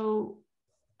 So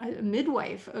a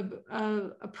midwife,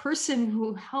 a person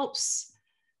who helps,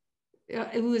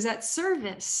 who is at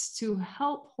service to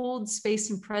help hold space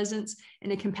and presence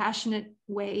in a compassionate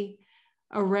way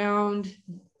around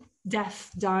death,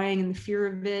 dying, and the fear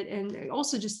of it, and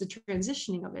also just the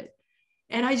transitioning of it.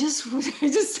 And I just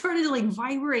started to like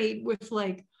vibrate with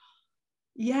like,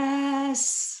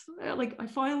 yes, like I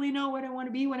finally know what I want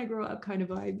to be when I grow up kind of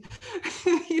vibe,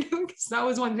 because that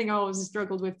was one thing I always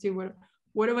struggled with too.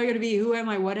 What am I going to be? Who am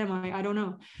I? What am I? I don't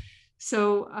know.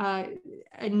 So I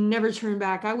never turned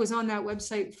back. I was on that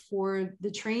website for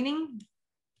the training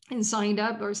and signed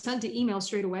up, or sent an email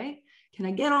straight away. Can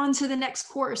I get on to the next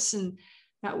course? And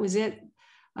that was it.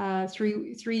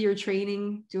 3-year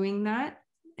training doing that.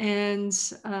 And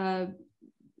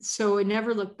so I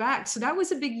never looked back. So that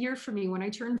was a big year for me when I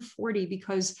turned 40,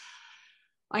 because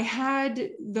I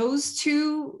had those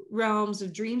two realms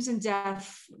of dreams and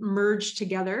death merged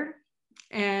together.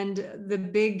 And the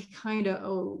big kind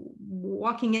of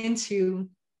walking into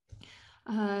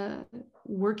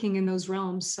working in those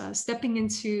realms, stepping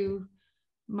into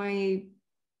my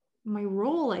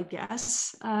role, I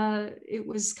guess. It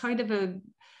was kind of a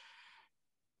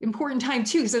important time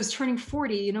too, because I was turning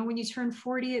 40. When you turn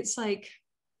 40, it's like,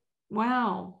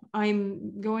 wow,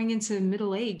 I'm going into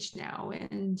middle age now.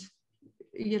 And,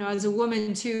 as a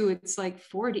woman too, it's like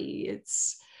 40.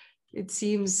 It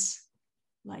seems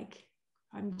like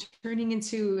I'm turning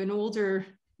into an older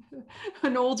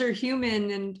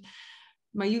human, and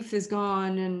my youth is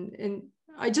gone. And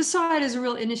I just saw it as a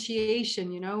real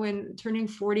initiation, and turning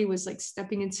 40 was like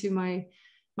stepping into my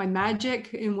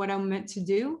magic in what I'm meant to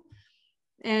do.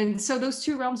 And so those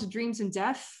two realms of dreams and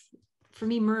death for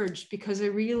me merged, because I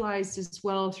realized as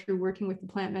well through working with the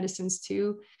plant medicines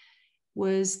too,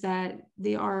 was that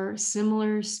they are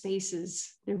similar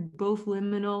spaces. They're both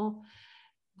liminal.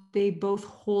 They both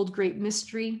hold great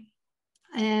mystery,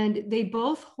 and they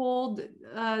both hold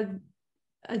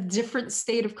a different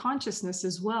state of consciousness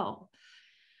as well.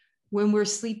 When we're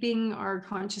sleeping, our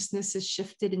consciousness is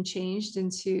shifted and changed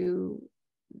into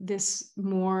this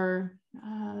more,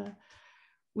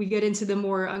 we get into the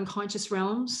more unconscious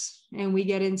realms, and we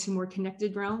get into more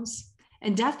connected realms.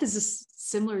 And death is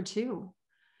similar too.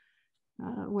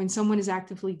 When someone is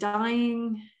actively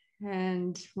dying,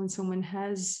 and when someone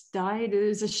has died,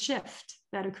 there's a shift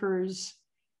that occurs.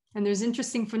 And there's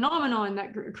interesting phenomenon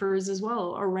that occurs as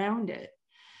well around it.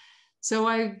 So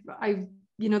I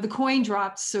the coin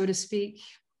dropped, so to speak.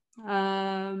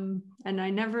 And I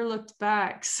never looked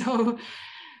back. So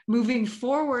moving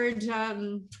forward,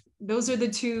 those are the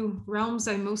two realms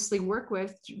I mostly work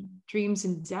with, dreams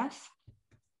and death,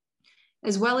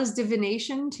 as well as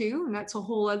divination too. And that's a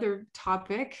whole other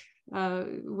topic,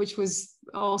 which was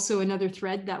also another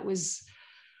thread that was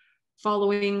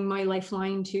following my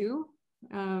lifeline too.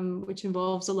 which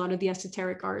involves a lot of the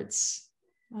esoteric arts,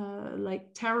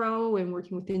 like tarot and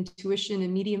working with intuition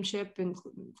and mediumship and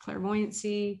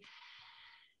clairvoyancy.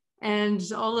 And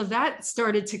all of that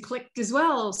started to click as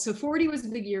well. So 40 was a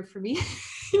big year for me.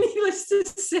 Needless to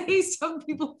say, some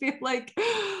people feel like,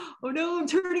 oh no, I'm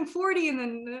turning 40.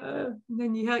 And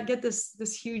then you get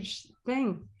this huge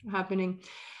thing happening.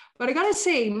 But I gotta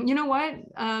say, you know what?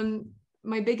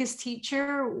 My biggest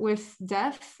teacher with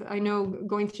death, I know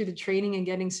going through the training and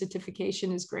getting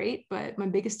certification is great, but my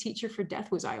biggest teacher for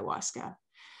death was ayahuasca.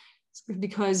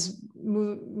 Because,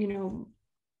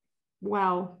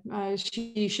 wow,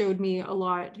 she showed me a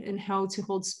lot in how to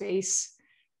hold space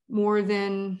more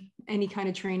than any kind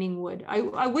of training would.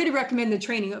 I would recommend the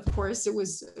training, of course.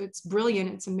 It's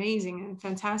brilliant, it's amazing and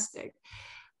fantastic.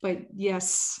 But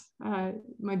yes,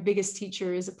 my biggest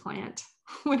teacher is a plant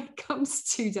when it comes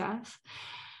to death.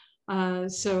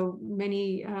 So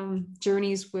many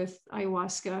journeys with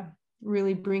ayahuasca,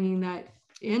 really bringing that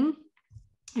in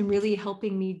and really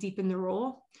helping me deepen the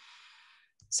role.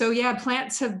 So yeah,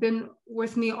 plants have been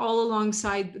with me all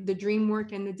alongside the dream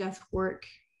work and the death work.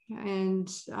 And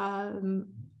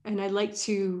I'd like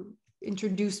to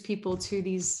introduce people to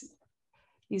these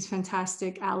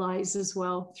fantastic allies as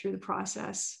well through the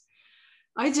process.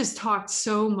 I just talked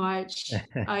so much.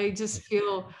 I just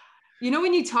feel,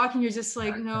 when you talk and you're just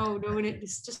like, no,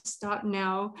 just stop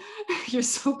now. You're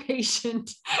so patient.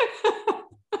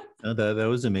 Oh, that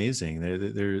was amazing.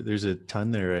 There's a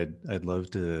ton there I'd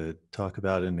love to talk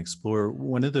about and explore.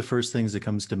 One of the first things that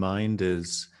comes to mind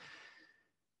is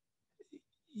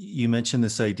you mentioned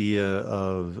this idea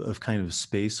of kind of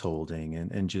space holding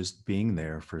and just being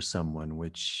there for someone,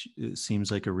 which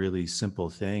seems like a really simple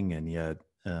thing. And yet,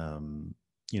 in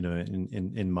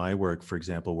my work, for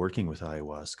example, working with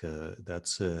ayahuasca,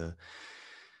 that's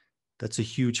a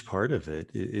huge part of it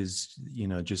is,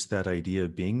 just that idea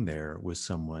of being there with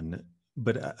someone.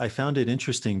 But I found it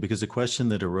interesting because the question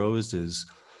that arose is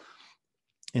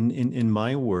in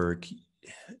my work,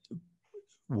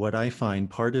 what I find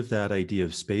part of that idea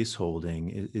of space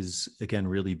holding is again,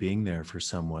 really being there for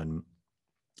someone.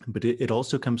 But it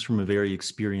also comes from a very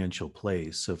experiential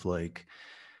place of like,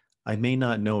 I may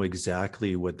not know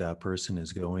exactly what that person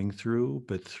is going through,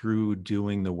 but through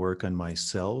doing the work on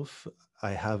myself,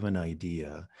 I have an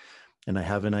idea. And I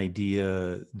have an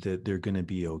idea that they're going to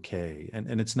be okay.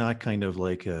 And it's not kind of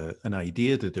like an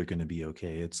idea that they're going to be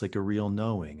okay. It's like a real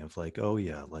knowing of like, oh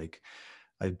yeah, like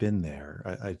I've been there.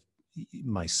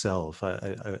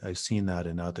 I've seen that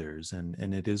in others,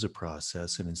 and it is a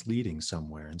process and it's leading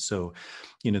somewhere. And so,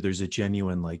 there's a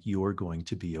genuine, like, you're going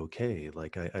to be okay.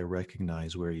 Like I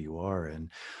recognize where you are. And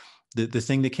the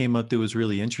thing that came up that was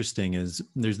really interesting is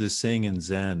there's this saying in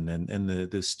Zen, and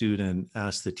the student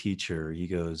asked the teacher, he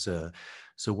goes,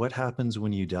 so what happens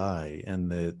when you die? And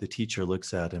the teacher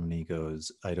looks at him and he goes,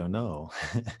 I don't know.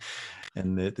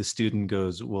 And the student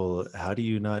goes, well, how do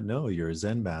you not know? You're a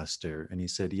Zen master. And he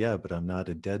said, yeah, but I'm not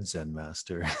a dead Zen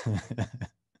master.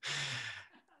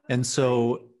 And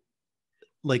so,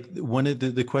 like, one of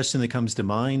the question that comes to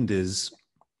mind is,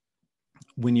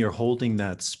 when you're holding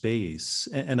that space,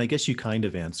 and I guess you kind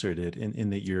of answered it in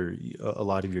that a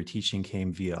lot of your teaching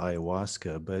came via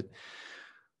ayahuasca, but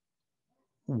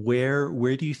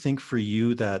where do you think for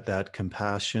you that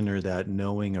compassion or that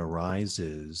knowing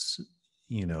arises,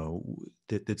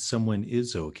 that someone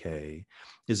is okay?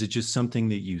 Is it just something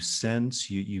that you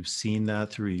sense? You've seen that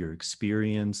through your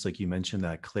experience, like you mentioned,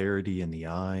 that clarity in the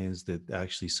eyes, that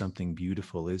actually something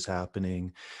beautiful is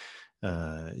happening?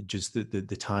 Just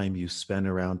the time you spend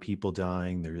around people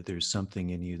dying, there's something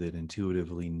in you that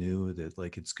intuitively knew that,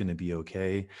 like, it's going to be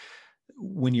okay.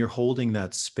 When you're holding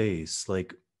that space,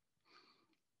 like,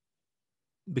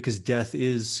 because death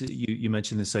is, you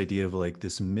mentioned this idea of like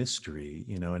this mystery,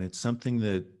 and it's something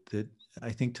that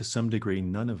I think to some degree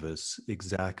none of us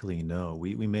exactly know.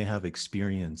 We may have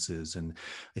experiences, and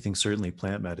I think certainly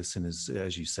plant medicine is,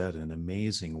 as you said, an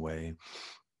amazing way.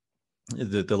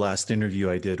 The last interview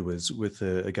I did was with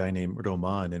a guy named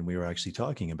Roman, and we were actually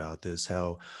talking about this,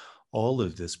 how all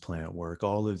of this plant work,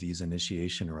 all of these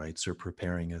initiation rites are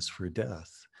preparing us for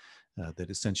death, that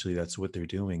essentially that's what they're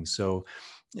doing. So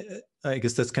I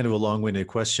guess that's kind of a long-winded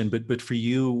question, but for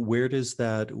you, where does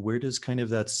kind of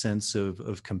that sense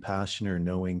of compassion or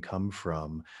knowing come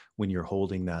from when you're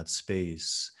holding that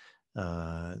space,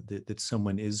 that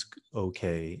someone is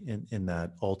okay in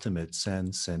that ultimate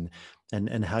sense, and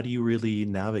how do you really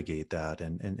navigate that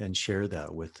and share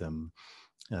that with them?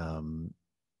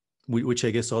 Which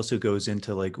I guess also goes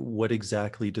into like, what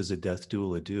exactly does a death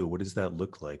doula do? What does that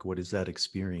look like? What is that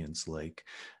experience like?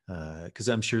 Because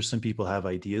I'm sure some people have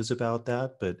ideas about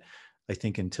that, but I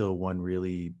think until one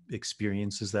really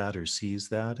experiences that or sees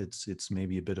that, it's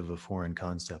maybe a bit of a foreign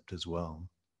concept as well.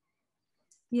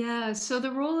 Yeah, so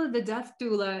the role of the death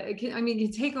doula, it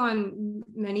can take on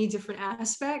many different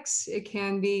aspects. It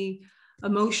can be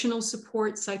emotional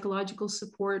support, psychological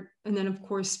support, and then of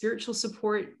course spiritual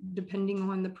support, depending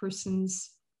on the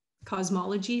person's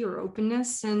cosmology or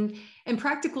openness, and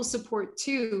practical support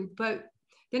too. But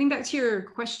getting back to your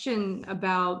question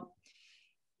about,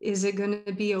 is it going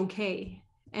to be okay,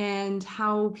 and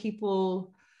how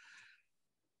people,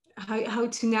 how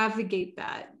to navigate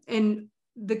that, and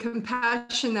the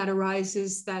compassion that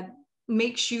arises that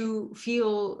makes you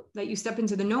feel that you step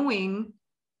into the knowing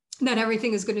that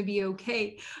everything is going to be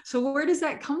okay. So where does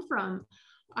that come from?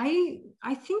 I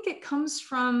think it comes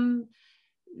from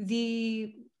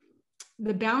the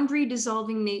boundary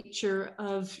dissolving nature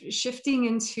of shifting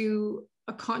into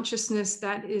a consciousness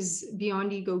that is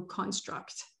beyond ego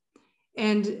construct.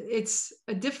 And it's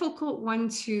a difficult one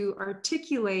to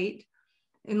articulate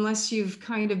unless you've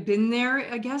kind of been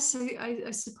there, I guess,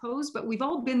 I suppose, but we've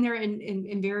all been there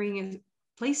in varying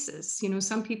places. You know,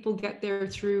 some people get there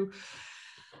through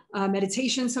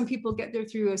meditation, some people get there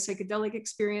through a psychedelic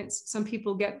experience, some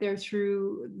people get there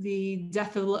through the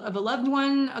death of a loved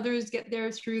one, others get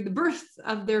there through the birth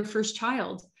of their first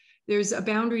child. There's a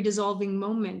boundary dissolving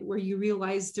moment where you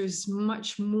realize there's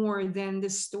much more than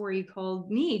this story called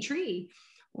me, Tree,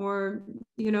 or,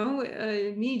 you know,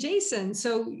 me, Jason.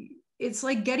 So it's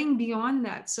like getting beyond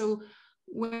that. So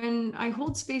when I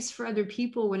hold space for other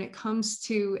people, when it comes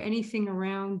to anything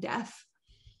around death,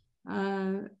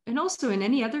 and also in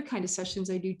any other kind of sessions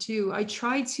I do too, I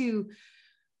try to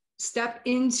step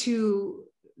into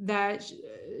that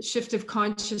shift of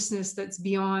consciousness that's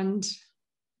beyond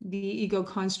the ego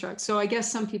construct. So I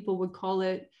guess some people would call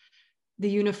it the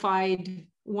unified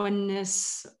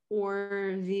oneness,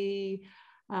 or the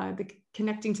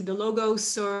connecting to the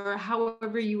logos, or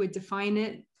however you would define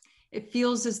it. It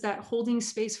feels as that holding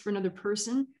space for another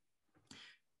person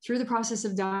through the process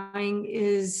of dying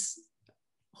is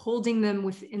holding them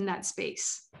within that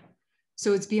space.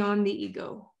 So it's beyond the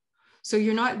ego. So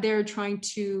you're not there trying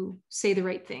to say the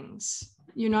right things.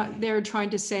 You're not there trying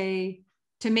to say,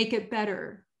 to make it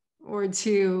better, or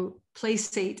to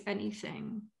placate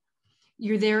anything.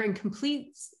 You're there in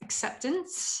complete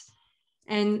acceptance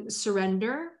and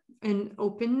surrender and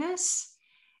openness.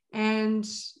 And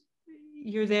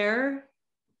you're there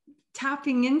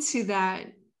tapping into that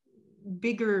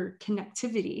bigger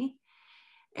connectivity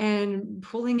and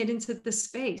pulling it into the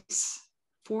space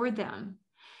for them.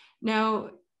 Now,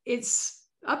 it's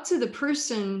up to the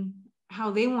person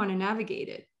how they want to navigate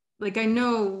it. Like, I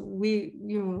know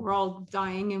we're all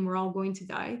dying and we're all going to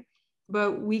die,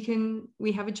 but we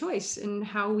have a choice in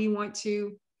how we want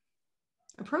to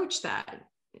approach that.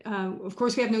 Of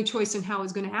course, we have no choice in how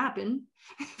it's going to happen.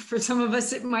 For some of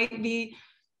us, it might be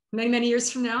many, many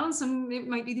years from now. Some, it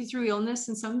might be through illness,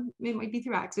 and some, it might be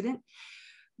through accident.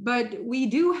 But we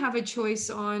do have a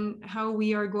choice on how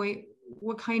we are going,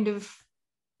 what kind of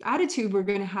attitude we're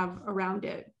going to have around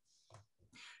it.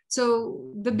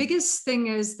 So the biggest thing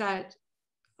is that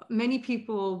many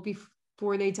people,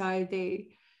 before they die, they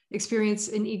experience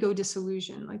an ego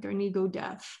dissolution, like an ego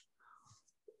death.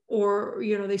 Or,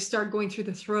 you know, they start going through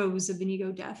the throes of an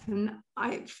ego death. And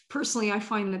I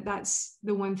find that that's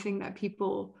the one thing that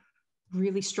people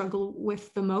really struggle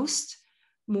with the most,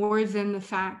 more than the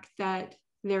fact that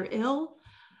they're ill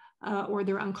or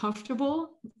they're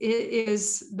uncomfortable. It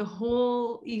is the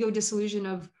whole ego dissolution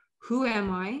of, who am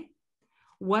I?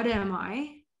 What am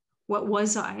I? What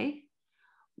was I?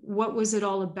 What was it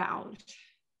all about?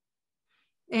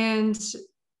 And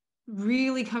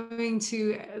really coming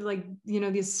to, like, you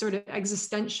know, this sort of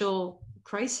existential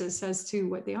crisis as to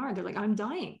what they are. They're like, I'm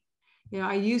dying. You know,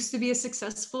 I used to be a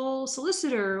successful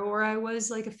solicitor, or I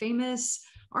was like a famous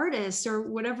artist, or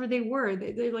whatever they were.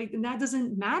 They're like, and that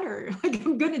doesn't matter. Like,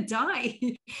 I'm gonna die.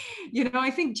 You know, I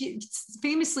think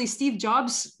famously Steve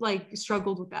Jobs like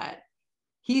struggled with that.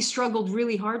 He struggled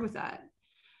really hard with that.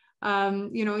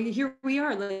 You know, here we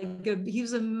are, like he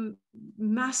was a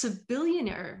massive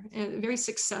billionaire, very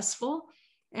successful,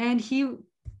 and he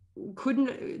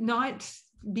couldn't not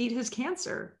beat his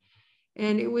cancer.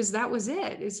 And that was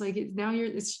it. It's like, now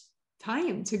it's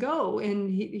time to go. And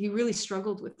he really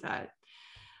struggled with that.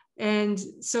 And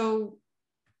so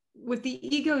with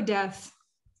the ego death,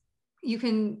 you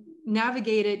can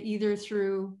navigate it either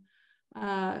through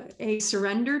a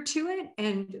surrender to it,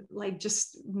 and like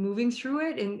just moving through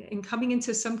it, and coming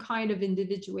into some kind of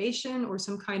individuation or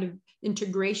some kind of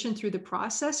integration through the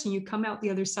process, and you come out the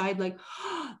other side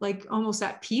like almost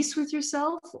at peace with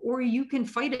yourself, or you can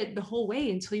fight it the whole way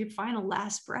until your final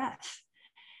last breath.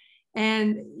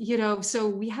 And so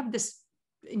we have this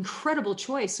incredible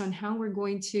choice on how we're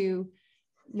going to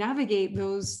navigate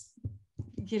those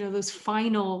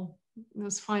final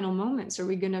moments. Are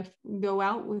we going to go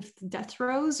out with death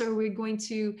throes, or are we going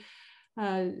to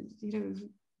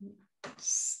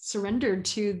surrender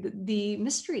to the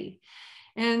mystery?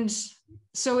 And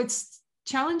so it's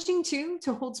challenging too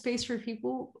to hold space for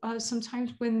people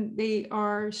sometimes when they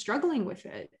are struggling with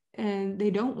it and they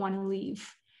don't want to leave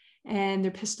and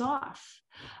they're pissed off.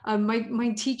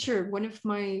 My teacher, one of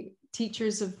my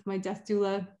teachers of my death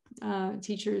doula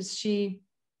teachers, she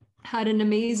had an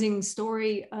amazing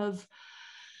story of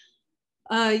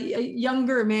a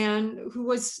younger man who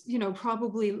was,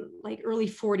 probably like early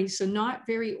 40s, so not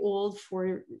very old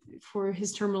for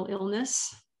his terminal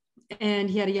illness. And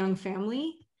he had a young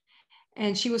family.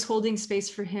 And she was holding space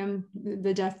for him,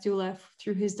 the death doula,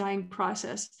 through his dying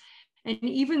process. And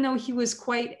even though he was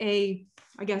quite a,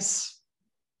 I guess,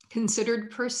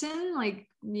 considered person, like,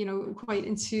 quite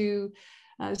into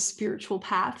spiritual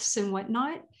paths and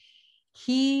whatnot,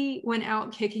 he went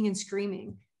out kicking and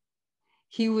screaming.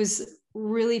 He was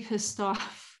really pissed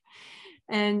off.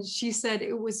 And she said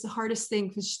it was the hardest thing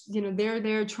because, they're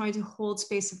there trying to hold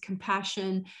space of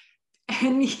compassion.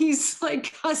 And he's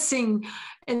like cussing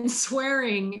and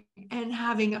swearing and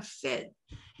having a fit,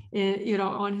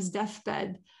 on his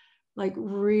deathbed, like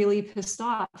really pissed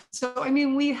off. So, I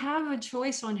mean, we have a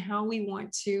choice on how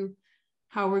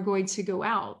we're going to go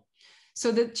out.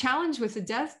 So the challenge with the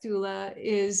death doula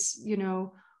is,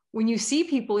 when you see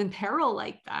people in peril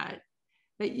like that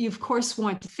you of course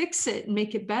want to fix it and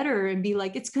make it better and be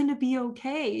like, it's going to be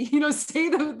okay.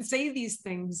 Say these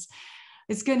things.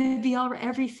 It's going to be all right.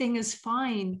 Everything is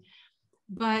fine.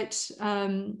 But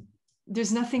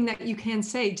there's nothing that you can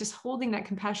say. Just holding that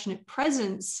compassionate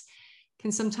presence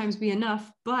can sometimes be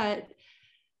enough. But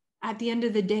at the end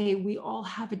of the day, we all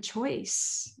have a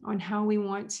choice on how we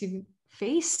want to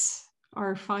face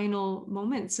our final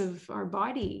moments of our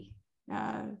body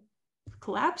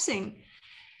collapsing.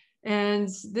 And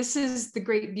this is the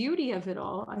great beauty of it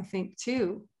all, I think,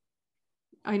 too.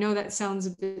 I know that sounds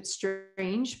a bit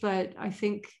strange, but I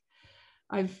think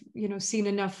I've, seen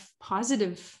enough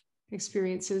positive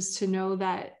experiences to know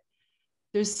that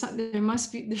it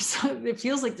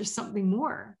feels like there's something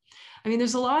more. I mean,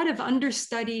 there's a lot of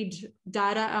understudied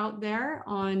data out there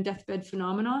on deathbed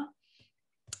phenomena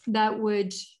that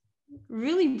would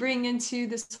really bring into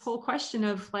this whole question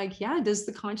of like, does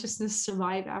the consciousness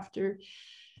survive after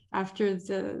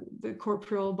the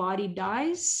corporeal body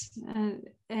dies?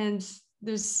 And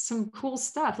there's some cool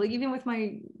stuff, like even with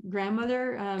my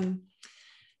grandmother,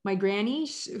 my granny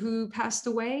who passed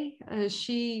away,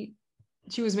 she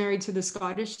was married to the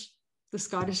Scottish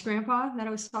grandpa that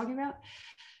I was talking about.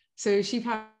 So she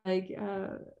passed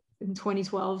in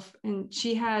 2012, and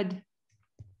she had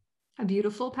a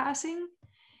beautiful passing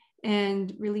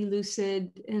and really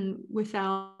lucid and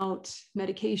without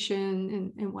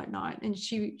medication and whatnot. And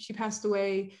she passed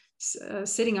away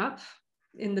sitting up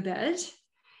in the bed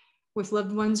with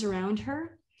loved ones around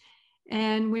her.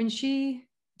 And when she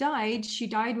died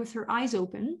with her eyes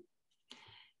open,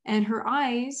 and her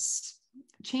eyes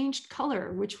changed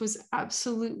color, which was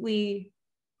absolutely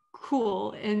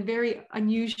cool and very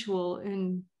unusual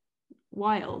and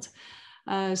wild.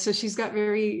 So she's got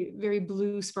very, very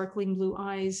blue, sparkling blue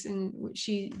eyes, and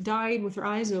she died with her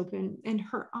eyes open, and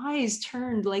her eyes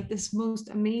turned like this most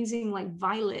amazing, like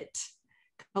violet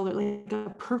color, like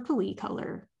a purpley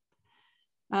color.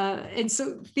 And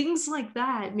so things like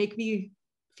that make me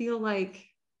feel like,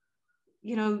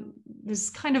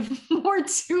 there's kind of more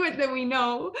to it than we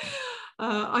know.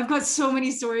 I've got so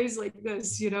many stories like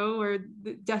this, or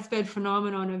the deathbed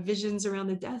phenomenon of visions around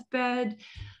the deathbed.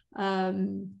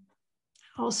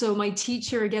 Also, my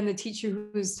teacher, again, the teacher who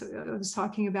I was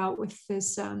talking about with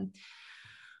this,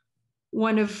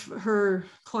 one of her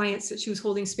clients that she was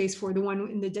holding space for, the one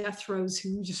in the death throes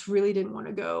who just really didn't want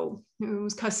to go, who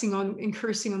was cussing and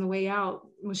cursing on the way out.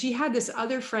 Well, she had this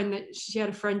other friend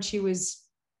she was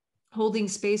holding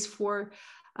space for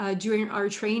during our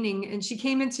training. And she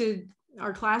came into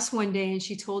our class one day and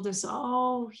she told us,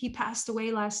 oh, he passed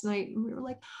away last night. And we were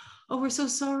like, oh, we're so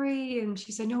sorry. And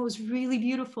she said, no, it was really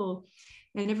beautiful.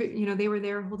 And they were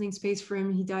there holding space for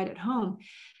him. He died at home.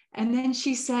 And then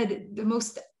she said the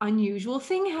most unusual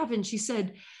thing happened. She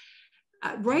said,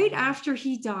 right after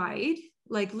he died,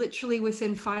 like literally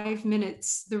within 5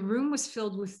 minutes, the room was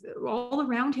filled with, all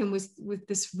around him was with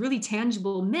this really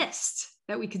tangible mist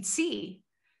that we could see.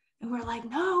 And we're like,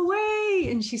 no way.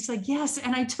 And she's like, yes.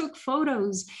 And I took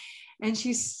photos, and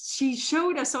she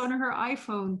showed us on her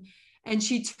iPhone, and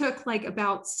she took like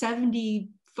about 70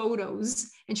 photos.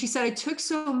 And she said, I took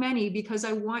so many because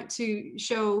I want to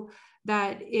show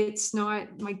that it's not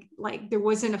like there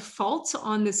wasn't a fault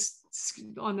on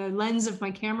the lens of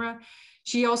my camera.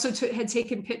 She also had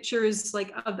taken pictures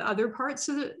like of the other parts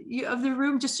of the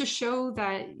room, just to show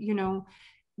that,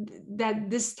 that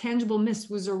this tangible mist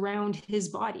was around his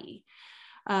body,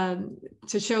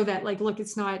 to show that, like, look,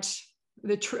 it's not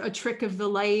a trick of the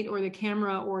light or the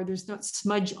camera, or there's not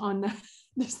smudge on the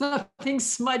there's nothing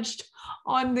smudged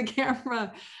on the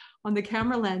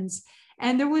camera lens.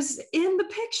 And there was, in the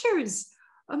pictures,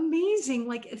 amazing,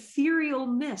 like, ethereal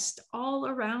mist all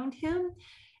around him,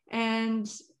 and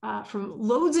from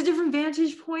loads of different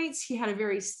vantage points. He had a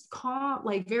very calm,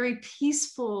 like very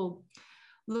peaceful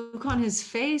look on his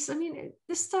face. I mean,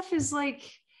 this stuff is like,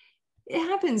 it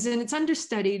happens, and it's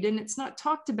understudied, and it's not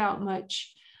talked about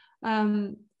much,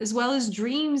 as well as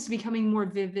dreams becoming more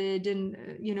vivid, and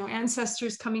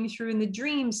ancestors coming through in the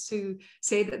dreams to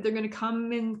say that they're going to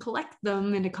come and collect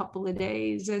them in a couple of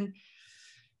days, and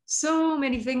so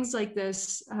many things like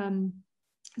this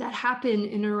that happen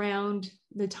in around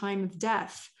the time of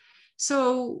death.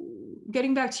 So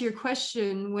getting back to your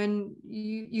question, when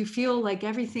you feel like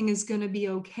everything is going to be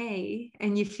okay,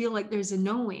 and you feel like there's a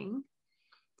knowing,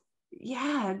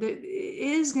 yeah, it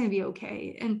is going to be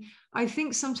okay. And I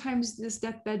think sometimes this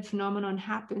deathbed phenomenon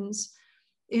happens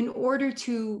in order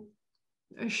to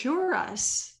assure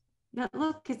us that,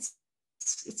 look, it's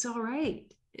all right.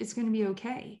 It's going to be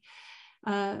okay.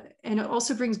 And it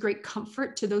also brings great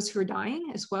comfort to those who are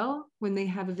dying as well, when they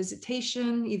have a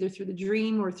visitation, either through the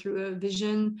dream or through a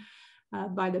vision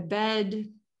by the bed.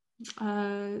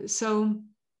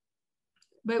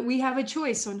 But we have a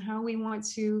choice on how we want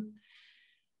to.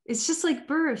 It's just like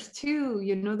birth too,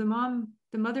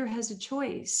 the mother has a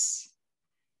choice.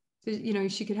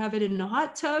 She could have it in a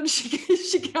hot tub.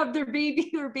 She could have their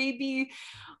baby,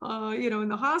 in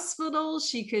the hospital.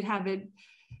 She could have it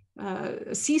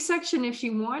a C-section if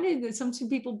she wanted. Some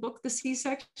people book the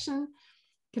C-section.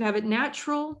 Could have it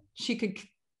natural. She could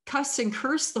cuss and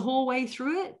curse the whole way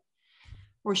through it,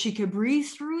 or she could breathe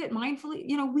through it mindfully.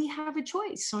 We have a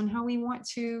choice on how we want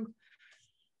to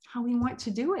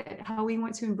do it, how we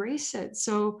want to embrace it.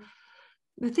 So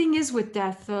the thing is with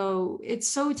death, though, it's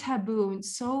so taboo and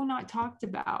so not talked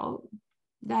about,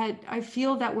 that I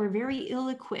feel that we're very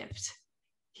ill-equipped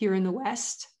here in the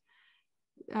West.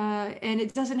 And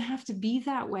it doesn't have to be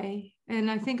that way.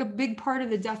 And I think a big part of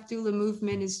the death doula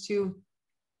movement is to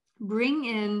bring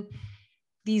in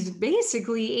these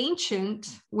basically ancient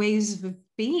ways of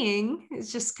being.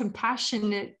 It's just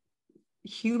compassionate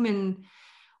human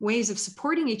ways of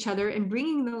supporting each other, and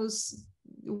bringing those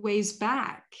ways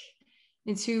back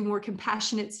into more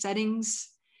compassionate settings,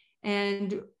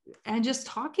 and just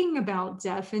talking about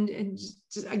death, and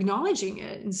just acknowledging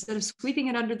it instead of sweeping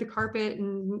it under the carpet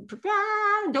and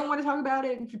don't want to talk about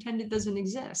it and pretend it doesn't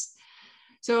exist.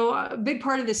 So a big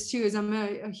part of this too is I'm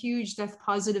a huge death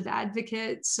positive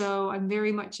advocate. So I'm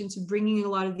very much into bringing a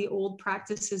lot of the old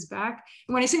practices back.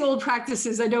 And when I say old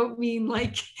practices, I don't mean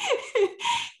like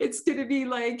it's going to be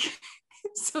like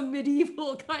some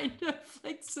medieval kind of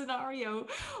like scenario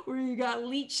where you got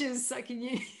leeches sucking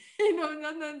you,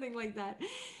 nothing like that.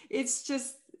 It's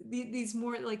just these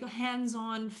more like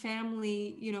hands-on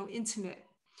family, intimate,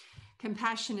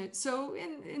 compassionate. So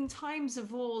in times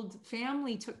of old,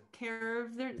 family took care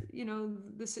of their,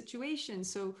 the situation.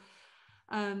 So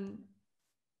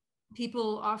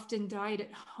people often died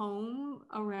at home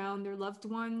around their loved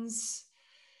ones.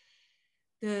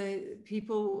 The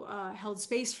people held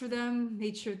space for them,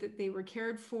 made sure that they were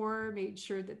cared for, made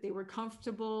sure that they were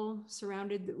comfortable,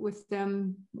 surrounded with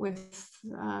them with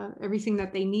everything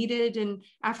that they needed. And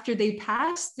after they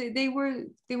passed, they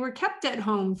were kept at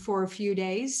home for a few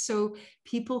days so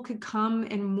people could come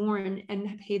and mourn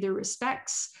and pay their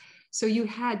respects. So you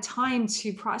had time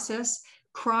to process,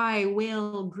 cry,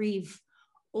 wail, grieve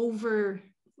over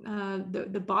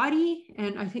the body.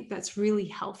 And I think that's really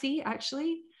healthy,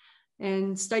 actually.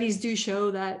 And studies do show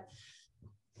that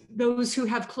those who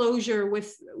have closure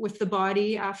with the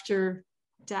body after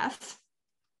death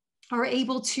are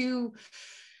able to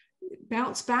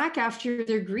bounce back after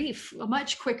their grief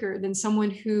much quicker than someone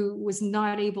who was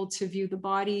not able to view the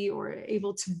body or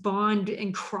able to bond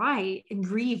and cry and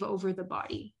grieve over the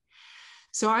body.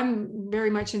 So I'm very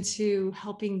much into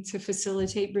helping to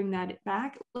facilitate, bring that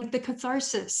back, like the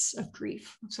catharsis of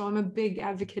grief. So I'm a big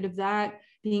advocate of that,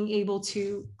 being able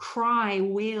to cry,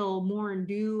 wail, mourn,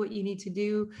 do what you need to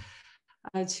do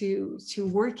to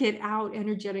work it out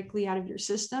energetically out of your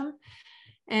system.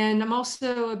 And I'm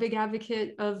also a big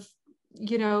advocate of,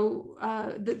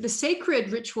 the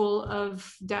sacred ritual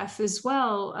of death as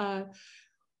well,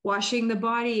 washing the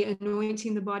body,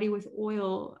 anointing the body with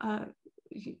oil,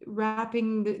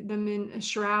 wrapping them in a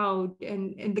shroud,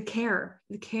 and the care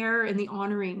and the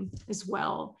honoring as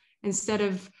well, instead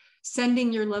of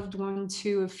sending your loved one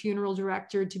to a funeral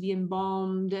director to be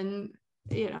embalmed and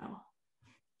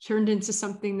turned into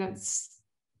something that's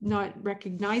not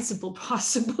recognizable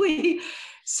possibly.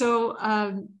 So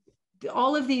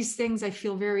all of these things I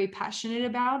feel very passionate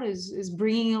about is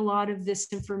bringing a lot of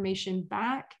this information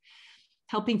back,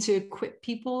 helping to equip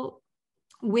people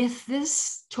with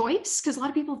this choice, because a lot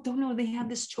of people don't know they have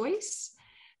this choice,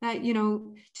 that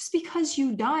just because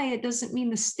you die, it doesn't mean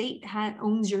the state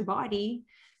owns your body,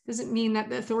 doesn't mean that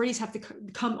the authorities have to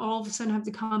come all of a sudden have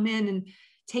to come in and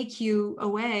take you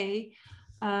away.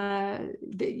 That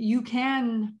you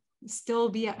can still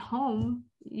be at home.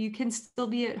 You can still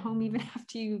be at home even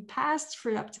after you passed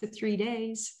for up to 3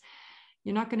 days.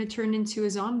 You're not going to turn into a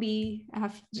zombie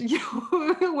after,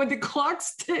 when the clock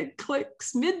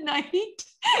clicks midnight.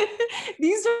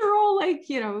 These are all like,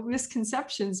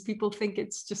 misconceptions. People think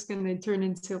it's just going to turn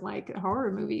into like a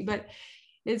horror movie, but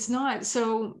it's not.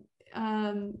 So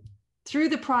through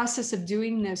the process of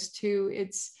doing this too,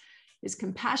 it's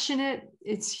compassionate,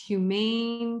 it's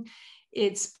humane,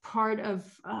 it's part of,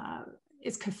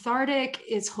 it's cathartic,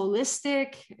 it's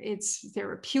holistic, it's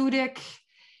therapeutic,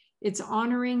 it's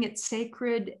honoring, it's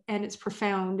sacred, and it's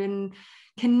profound. And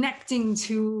connecting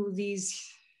to these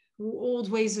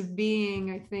old ways of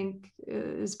being, I think,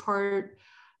 is part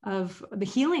of the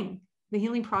healing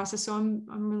process. So I'm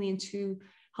really into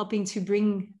helping to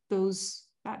bring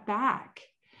that back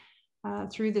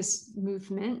through this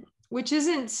movement, which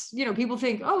isn't, people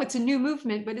think, oh, it's a new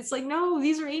movement, but it's like, no,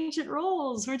 these are ancient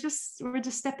roles. We're just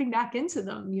stepping back into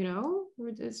them,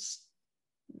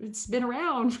 it's been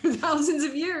around for thousands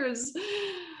of years.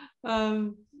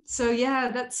 So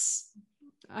yeah,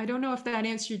 I don't know if that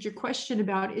answered your question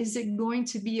about, is it going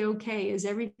to be okay? Is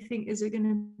it going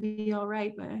to be all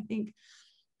right? But I think,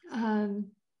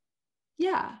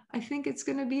 yeah, I think it's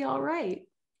going to be all right.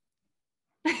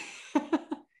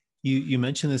 You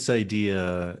mentioned this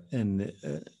idea, and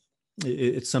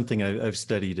it's something I've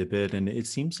studied a bit, and it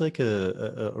seems like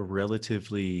a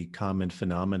relatively common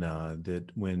phenomena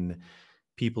that when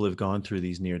people have gone through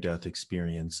these near-death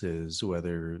experiences,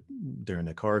 whether they're in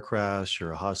a car crash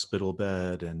or a hospital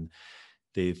bed, and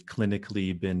they've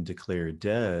clinically been declared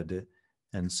dead,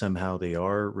 and somehow they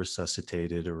are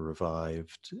resuscitated or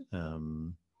revived.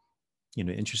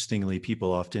 Interestingly,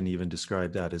 people often even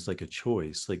describe that as like a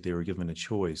choice, like they were given a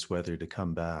choice whether to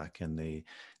come back, and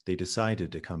they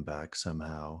decided to come back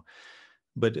somehow.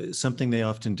 But something they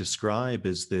often describe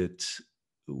is that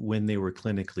when they were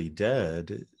clinically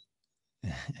dead,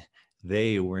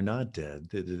 they were not dead.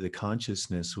 The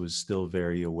consciousness was still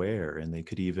very aware, and they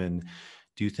could even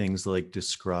do things like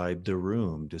describe the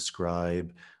room,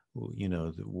 describe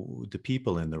the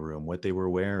people in the room, what they were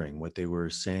wearing, what they were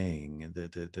saying,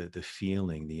 the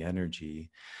feeling, the energy.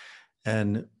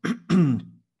 And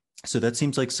so that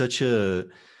seems like such a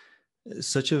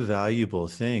valuable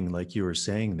thing, like you were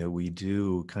saying, that we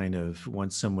do kind of,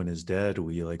 once someone is dead,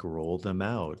 we like roll them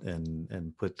out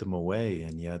and put them away,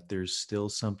 and yet there's still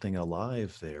something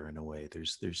alive there in a way.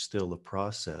 There's still a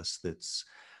process that's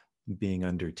being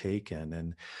undertaken.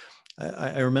 And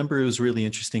I remember it was really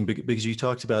interesting because you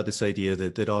talked about this idea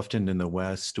that often in the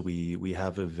West we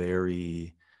have a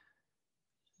very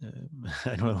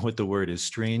I don't know what the word is,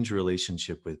 strange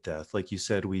relationship with death. Like you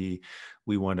said, we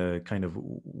want to kind of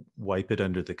wipe it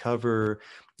under the cover.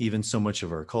 Even so much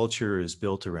of our culture is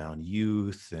built around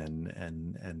youth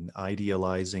and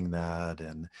idealizing that.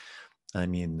 And I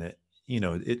mean,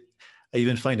 I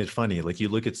even find it funny, like you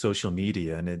look at social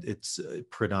media and it's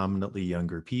predominantly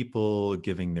younger people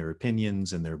giving their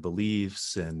opinions and their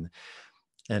beliefs. And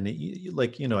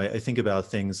I think about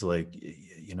things like,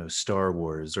 Star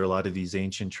Wars or a lot of these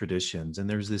ancient traditions. And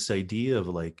there's this idea of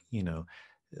like,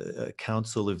 a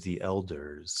council of the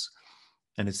elders.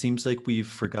 And it seems like we've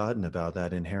forgotten about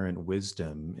that inherent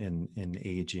wisdom in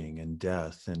aging and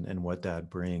death and what that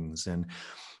brings. And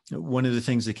one of the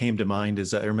things that came to mind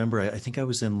is I remember, I think I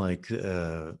was in like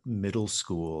middle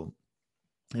school,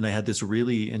 and I had this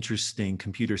really interesting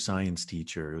computer science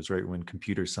teacher. It was right when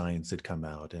computer science had come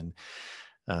out. And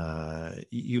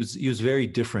He was very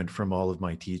different from all of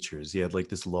my teachers. He had like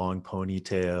this long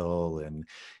ponytail, and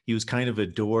he was kind of a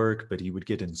dork, but he would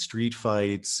get in street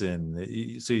fights, and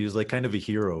so he was like kind of a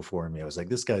hero for me. I was like,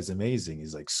 this guy's amazing.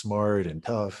 He's like smart and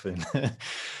tough, and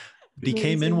but he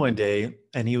came in Amazing. one day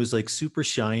and he was like super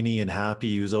shiny and happy.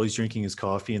 He was always drinking his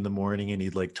coffee in the morning, and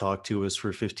he'd like talk to us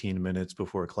for 15 minutes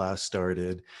before class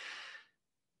started.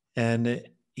 And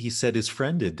he said his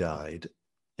friend had died.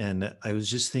 And I was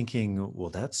just thinking, well,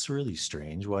 that's really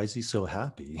strange. Why is he so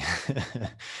happy?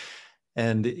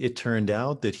 And it turned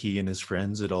out that he and his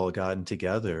friends had all gotten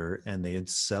together and they had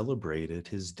celebrated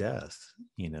his death.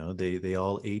 You know, they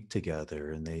all ate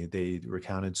together, and they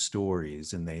recounted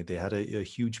stories, and they had a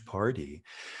huge party.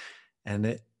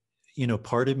 And you know,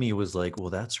 part of me was like, well,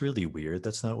 that's really weird.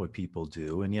 That's not what people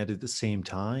do. And yet at the same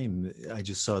time, I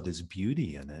just saw this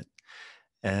beauty in it.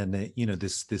 And you know,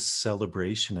 this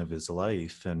celebration of his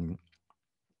life. And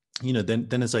you know,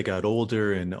 then as I got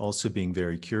older, and also being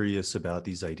very curious about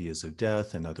these ideas of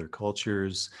death and other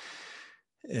cultures,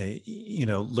 you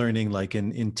know, learning like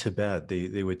in Tibet,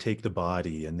 they would take the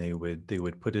body and they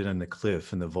would put it on the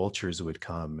cliff, and the vultures would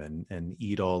come and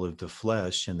eat all of the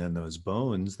flesh, and then those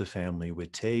bones the family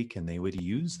would take and they would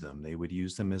use them. They would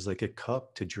use them as like a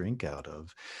cup to drink out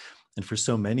of. And for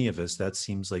so many of us, that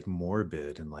seems like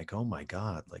morbid and like, oh my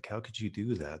God, like how could you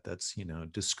do that? That's, you know,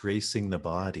 disgracing the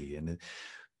body. And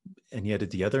yet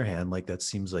at the other hand, like that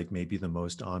seems like maybe the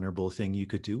most honorable thing you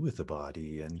could do with the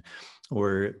body. And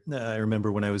or I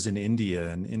remember when I was in India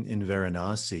and in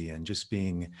Varanasi, and just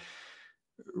being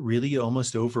really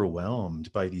almost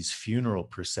overwhelmed by these funeral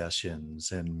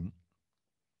processions. And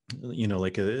you know,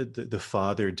 like the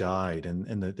father died,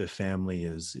 and the family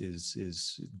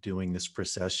is doing this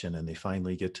procession, and they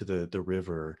finally get to the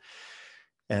river,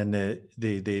 and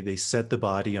they set the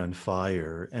body on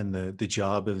fire, and the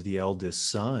job of the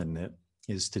eldest son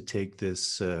is to take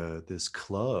this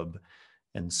club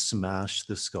and smash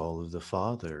the skull of the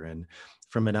father. And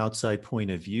from an outside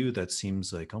point of view, that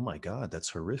seems like, oh my God, that's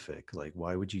horrific. Like,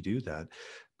 why would you do that?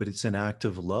 But it's an act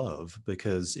of love,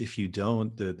 because if you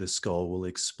don't, the skull will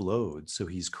explode. So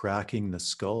he's cracking the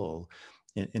skull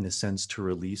in a sense to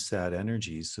release that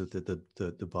energy, so that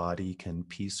the body can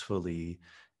peacefully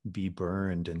be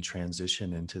burned and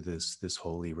transition into this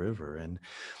holy river. And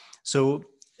so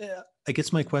I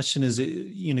guess my question is,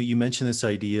 you know, you mentioned this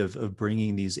idea of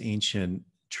bringing these ancient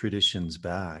traditions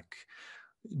back.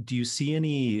 Do you see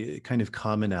any kind of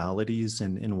commonalities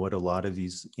in what a lot of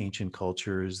these ancient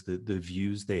cultures, the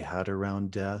views they had around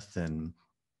death, and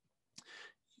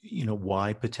you know,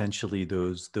 why potentially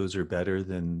those are better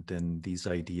than these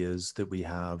ideas that we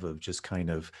have of just kind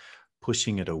of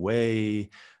pushing it away,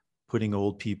 putting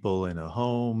old people in a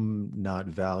home, not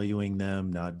valuing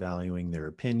them, not valuing their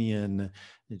opinion,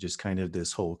 just kind of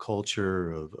this whole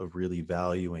culture of really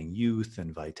valuing youth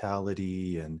and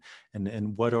vitality, and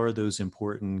what are those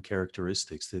important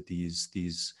characteristics that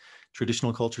these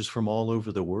traditional cultures from all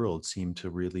over the world seem to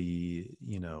really,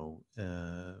 you know,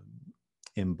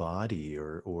 embody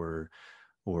or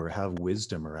have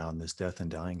wisdom around this death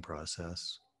and dying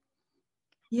process?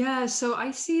 Yeah, so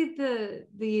I see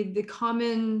the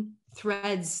common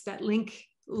threads that link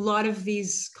a lot of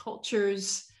these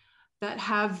cultures that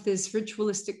have this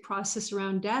ritualistic process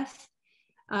around death.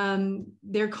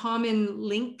 Their common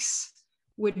links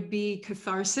would be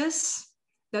catharsis,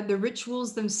 that the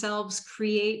rituals themselves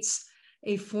creates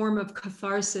a form of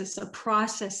catharsis, a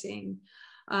processing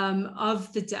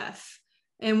of the death.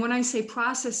 And when I say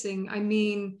processing, I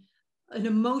mean an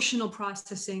emotional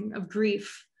processing of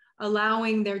grief,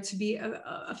 allowing there to be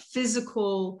a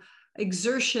physical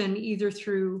exertion, either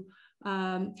through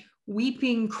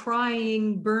weeping,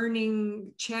 crying,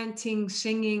 burning, chanting,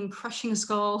 singing, crushing a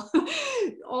skull.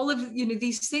 All of, you know,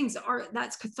 these things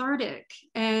that's cathartic,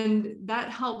 and that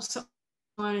helps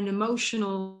on an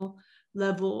emotional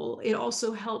level. It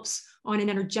also helps on an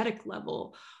energetic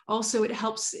level. Also, it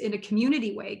helps in a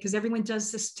community way, because everyone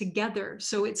does this together.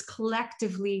 So it's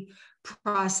collectively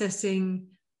processing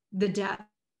the death,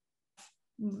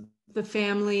 the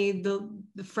family,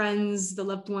 the friends, the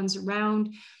loved ones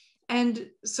around. And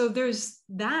so there's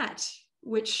that,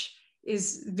 which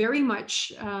is very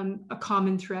much a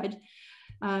common thread.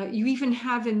 You even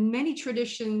have in many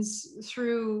traditions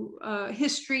through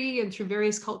history and through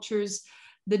various cultures,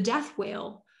 the death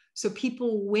wail. So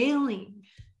people wailing,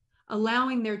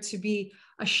 allowing there to be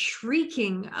a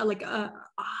shrieking, like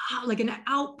an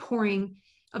outpouring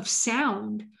of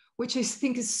sound, which I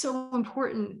think is so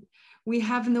important. We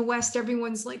have in the West,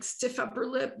 everyone's like stiff upper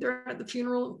lip. They're at the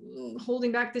funeral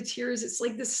holding back the tears. It's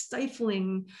like this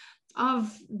stifling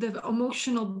of the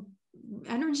emotional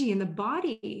energy in the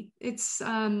body. It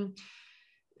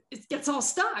gets all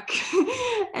stuck.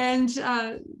 And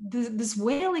this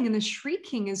wailing and the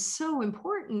shrieking is so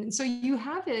important. And so you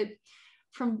have it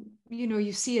from,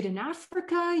 you see it in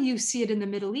Africa, you see it in the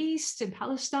Middle East, in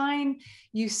Palestine,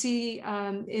 you see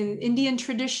in Indian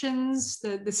traditions,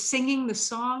 the singing, the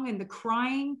song, and the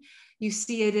crying. You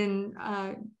see it in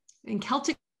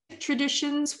Celtic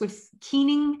traditions with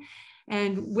keening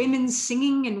and women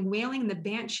singing and wailing, and the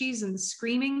banshees and the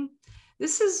screaming.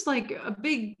 This is like a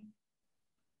big,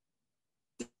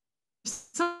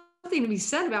 something to be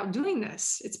said about doing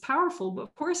this. It's powerful, but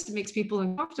of course it makes people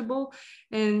uncomfortable,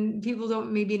 and people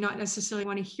don't maybe not necessarily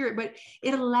want to hear it, but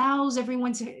it allows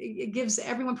everyone it gives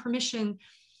everyone permission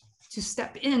to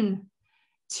step in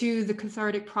to the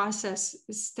cathartic process,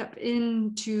 step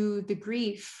into the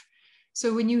grief.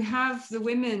 So when you have the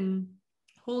women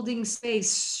holding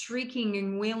space, shrieking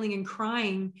and wailing and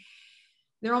crying,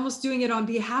 they're almost doing it on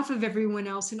behalf of everyone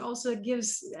else, and also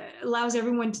allows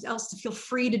everyone else to feel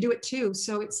free to do it too.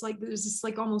 So it's like there's this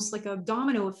like almost like a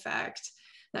domino effect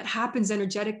that happens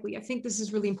energetically. I think this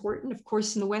is really important. Of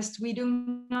course, in the West, we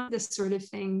do not this sort of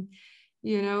thing.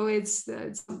 It's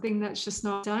something that's just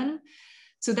not done.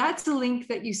 So that's the link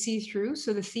that you see through.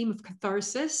 So the theme of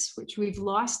catharsis, which we've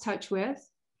lost touch with.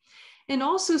 And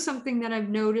also something that I've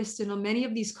noticed in many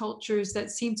of these cultures that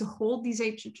seem to hold these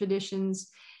ancient traditions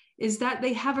is that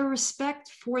they have a respect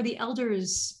for the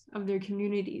elders of their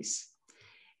communities.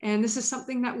 And this is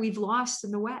something that we've lost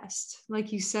in the West.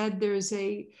 Like you said, there's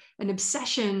an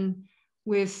obsession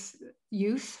with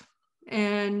youth,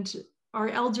 and our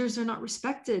elders are not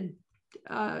respected.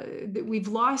 That we've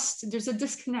lost, there's a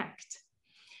disconnect.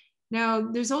 Now,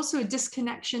 there's also a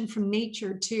disconnection from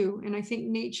nature too. And I think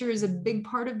nature is a big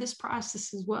part of this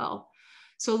process as well.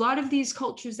 So a lot of these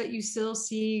cultures that you still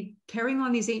see carrying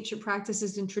on these ancient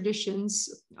practices and traditions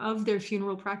of their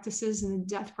funeral practices and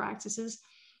death practices,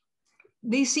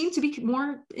 they seem to be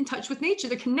more in touch with nature.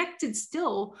 They're connected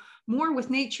still more with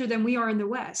nature than we are in the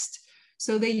West.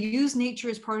 So they use nature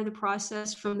as part of the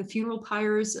process, from the funeral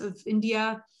pyres of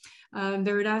India,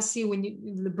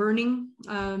 Varanasi, the burning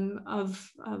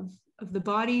of the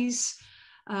bodies,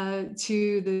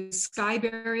 to the sky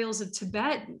burials of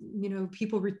Tibet,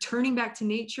 people returning back to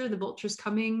nature, the vultures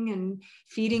coming and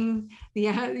feeding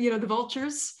the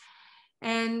vultures,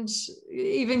 and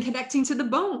even connecting to the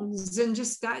bones, and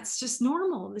that's just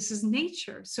normal. This is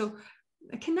nature. So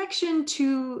a connection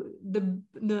to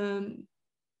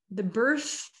the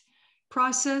birth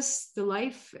process, the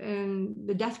life and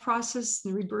the death process,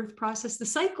 the rebirth process, the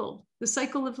cycle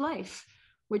of life,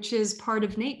 which is part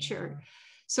of nature.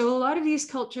 So a lot of these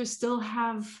cultures still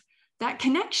have that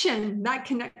connection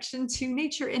to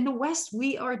nature. In the West,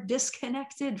 we are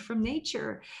disconnected from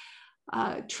nature,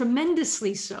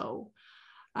 tremendously so.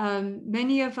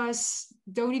 Many of us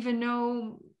don't even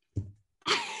know,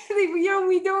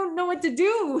 we don't know what to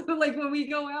do. Like when we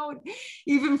go out,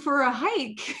 even for a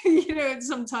hike,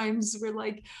 sometimes we're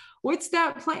like, what's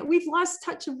that plant? We've lost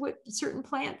touch of what certain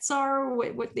plants are,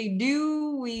 what they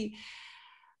do.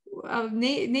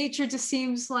 Nature just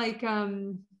seems like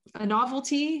a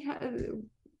novelty.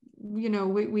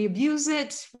 We abuse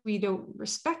it. We don't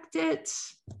respect it.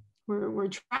 We're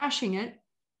trashing it.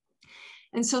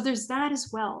 And so there's that as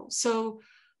well. So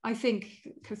I think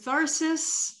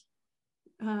catharsis,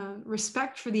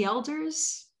 respect for the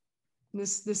elders,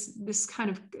 this kind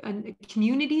of a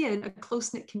community, and a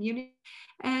close-knit community,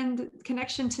 and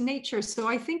connection to nature. So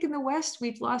I think in the West,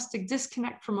 we've lost a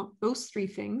disconnect from those three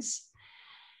things.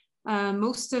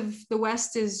 Most of the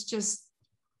West is just,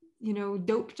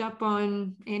 doped up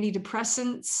on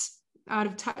antidepressants, out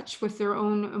of touch with their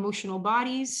own emotional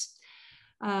bodies,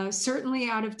 certainly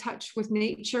out of touch with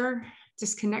nature,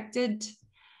 disconnected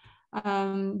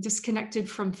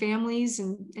from families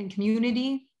and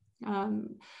community.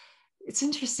 It's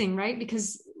interesting, right?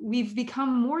 Because we've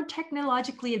become more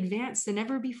technologically advanced than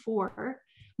ever before,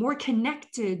 more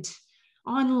connected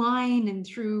online and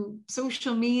through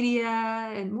social media,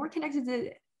 and more connected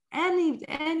to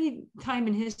any time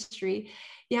in history,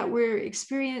 yet we're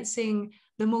experiencing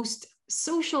the most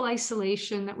social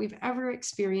isolation that we've ever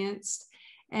experienced,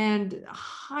 and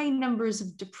high numbers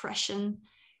of depression.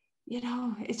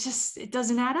 It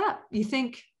doesn't add up. You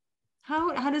think,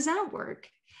 how does that work?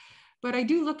 But I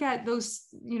do look at those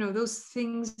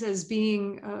things as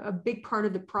being a big part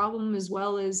of the problem, as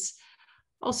well as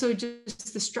also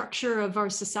just the structure of our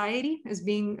society as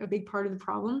being a big part of the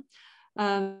problem.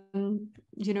 A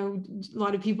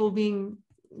lot of people being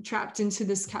trapped into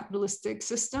this capitalistic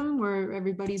system where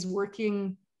everybody's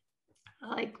working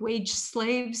like wage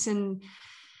slaves, and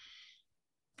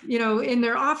in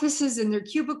their offices, in their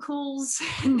cubicles,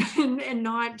 and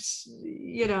not,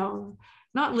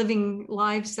 not living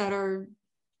lives that are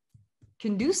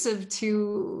conducive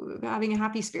to having a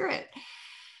happy spirit.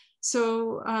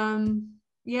 So,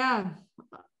 yeah,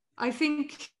 I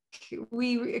think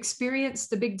we experienced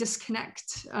the big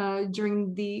disconnect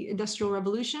during the Industrial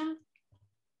Revolution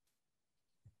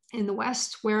in the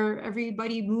West, where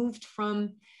everybody moved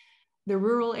from the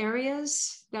rural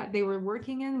areas that they were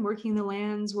working in, working the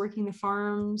lands, working the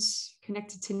farms,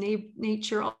 connected to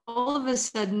nature, all of a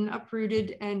sudden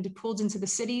uprooted and pulled into the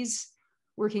cities,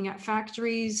 working at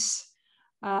factories,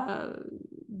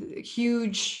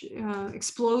 huge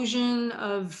explosion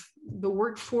of the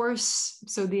workforce.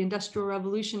 So the Industrial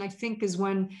Revolution, I think, is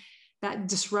when that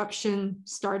disruption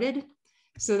started.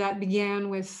 So that began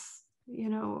with,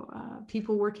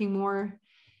 people working more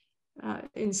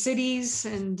in cities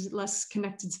and less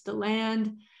connected to the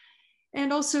land,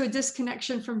 and also a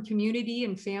disconnection from community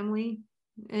and family.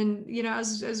 And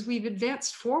as we've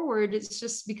advanced forward, it's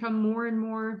just become more and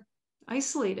more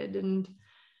isolated. And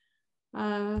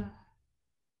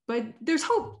but there's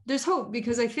hope,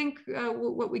 because I think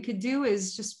what we could do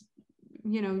is just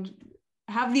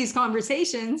have these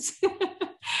conversations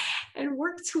and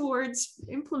work towards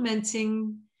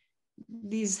implementing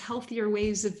these healthier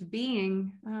ways of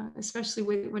being, especially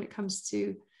when it comes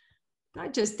to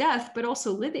not just death, but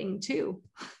also living too,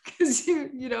 because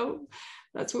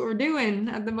that's what we're doing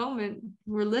at the moment.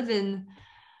 We're living.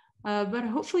 But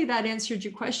hopefully that answered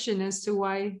your question as to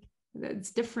why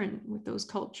it's different with those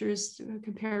cultures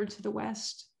compared to the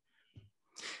West.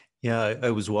 Yeah, I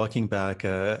was walking back.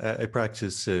 I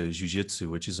practice jiu-jitsu,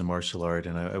 which is a martial art,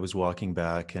 and I was walking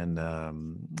back, and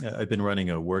I've been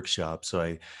running a workshop, so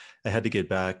I had to get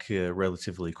back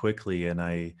relatively quickly. And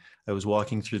I was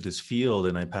walking through this field,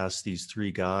 and I passed these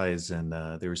three guys, and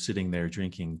they were sitting there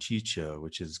drinking chicha,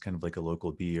 which is kind of like a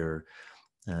local beer,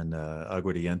 and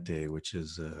aguardiente, which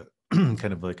is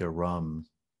kind of like a rum.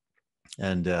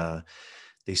 And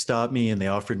they stopped me and they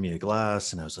offered me a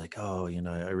glass, and I was like, oh,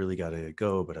 I really got to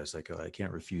go. But I was like, oh, I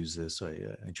can't refuse this. So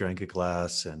I drank a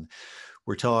glass, and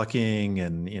we're talking,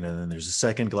 and, then there's a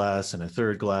second glass and a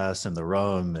third glass and the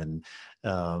rum. And,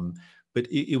 but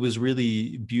it was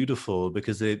really beautiful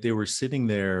because they were sitting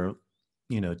there,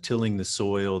 tilling the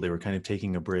soil. They were kind of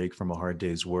taking a break from a hard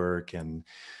day's work, and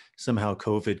somehow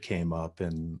COVID came up,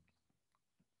 and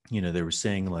they were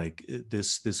saying like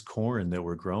this corn that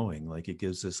we're growing, like it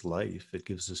gives us life, it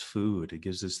gives us food, it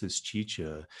gives us this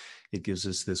chicha, it gives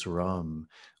us this rum.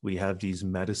 We have these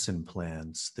medicine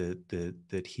plants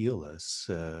that heal us.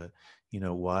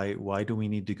 Why do we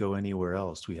need to go anywhere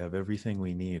else? We have everything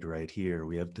we need right here.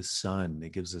 We have the sun,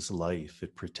 it gives us life,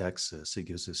 it protects us, it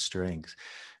gives us strength.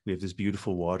 We have this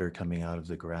beautiful water coming out of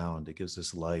the ground, it gives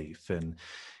us life. And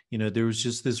there was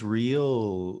just this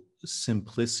real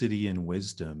simplicity and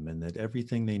wisdom, and that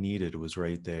everything they needed was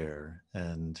right there.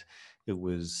 And it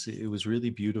was really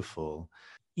beautiful.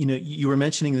 You were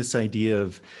mentioning this idea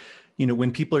of,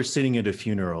 when people are sitting at a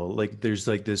funeral, like there's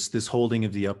like this holding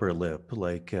of the upper lip,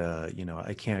 like,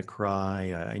 I can't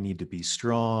cry, I need to be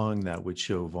strong. That would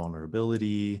show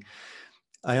vulnerability.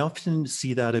 I often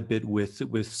see that a bit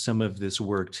with some of this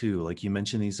work too. Like you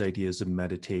mentioned these ideas of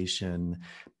meditation,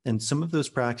 and some of those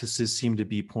practices seem to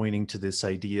be pointing to this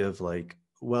idea of like,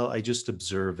 well, I just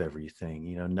observe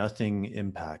everything, nothing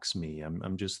impacts me.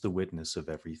 I'm just the witness of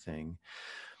everything.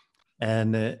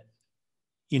 And,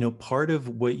 part of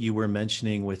what you were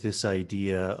mentioning with this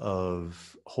idea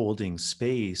of holding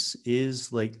space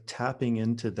is like tapping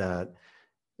into that,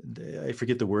 I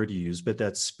forget the word you use, but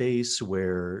that space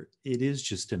where it is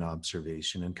just an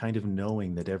observation and kind of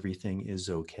knowing that everything is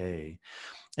okay.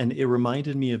 And it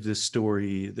reminded me of this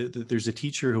story. There's a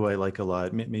teacher who I like a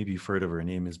lot. Maybe you've heard of her. Her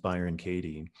name is Byron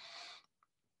Katie.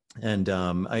 And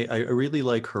I really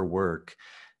like her work.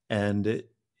 And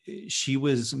she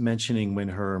was mentioning when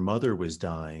her mother was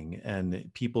dying, and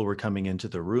people were coming into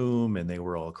the room and they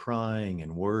were all crying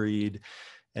and worried.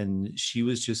 And she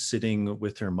was just sitting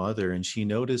with her mother, and she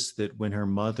noticed that when her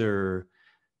mother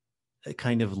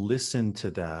kind of listened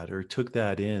to that or took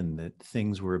that in, that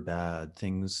things were bad,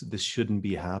 this shouldn't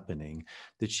be happening,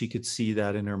 that she could see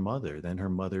that in her mother. Then her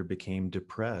mother became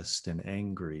depressed and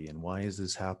angry, and why is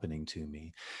this happening to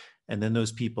me? And then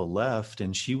those people left,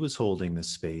 and she was holding the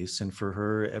space, and for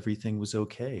her, everything was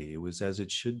okay. It was as it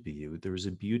should be. There was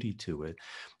a beauty to it.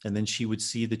 And then she would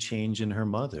see the change in her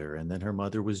mother, and then her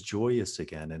mother was joyous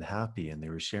again and happy, and they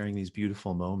were sharing these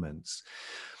beautiful moments.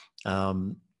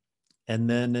 And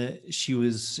then she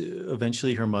was,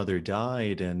 eventually her mother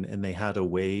died, and they had a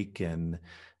wake, and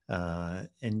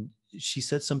she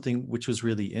said something which was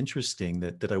really interesting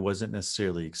that I wasn't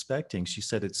necessarily expecting. She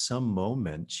said at some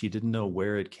moment, she didn't know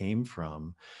where it came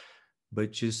from,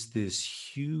 but just this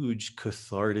huge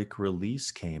cathartic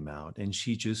release came out, and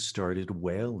she just started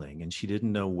wailing, and she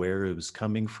didn't know where it was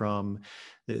coming from.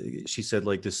 She said,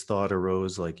 like, this thought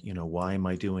arose, like, why am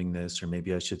I doing this? Or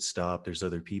maybe I should stop. There's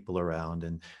other people around.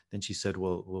 And then she said,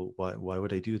 well, why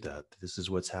would I do that? This is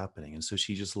what's happening. And so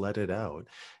she just let it out.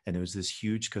 And it was this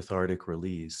huge cathartic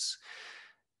release.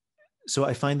 So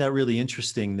I find that really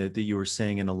interesting that you were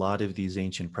saying in a lot of these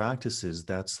ancient practices,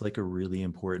 that's like a really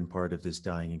important part of this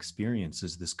dying experience,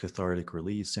 is this cathartic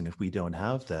release. And if we don't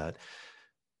have that,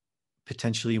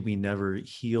 potentially we never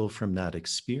heal from that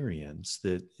experience,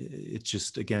 that it's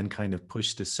just, again, kind of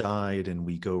pushed aside, and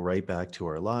we go right back to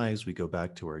our lives. We go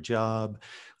back to our job.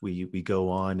 We go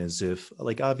on as if,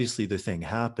 like, obviously the thing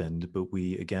happened, but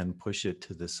we, again, push it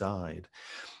to the side.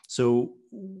 So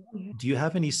do you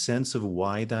have any sense of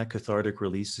why that cathartic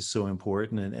release is so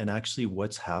important, and actually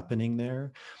what's happening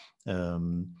there?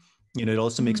 It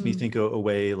also makes me think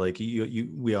away, like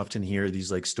we often hear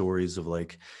these like stories of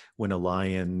like when a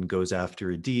lion goes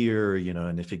after a deer,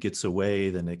 and if it gets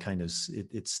away, then it kind of,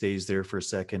 it stays there for a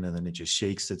second, and then it just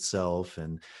shakes itself,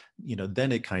 and,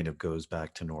 then it kind of goes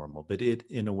back to normal. But it,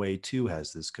 in a way too,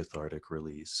 has this cathartic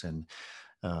release. And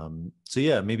so,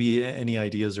 yeah, maybe any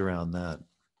ideas around that?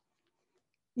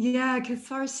 Yeah,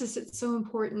 catharsis, it's so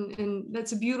important. And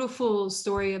that's a beautiful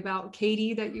story about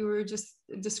Katie that you were just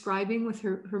describing with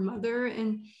her mother,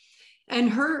 and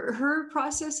her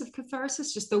process of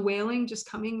catharsis, just the wailing just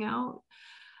coming out.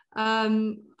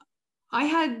 I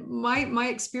had my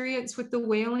experience with the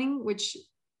wailing, which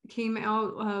came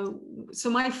out. So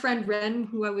my friend Ren,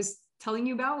 who I was telling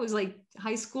you about, was like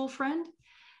high school friend,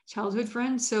 childhood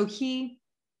friend. So he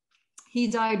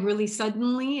died really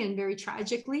suddenly and very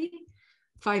tragically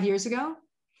 5 years ago.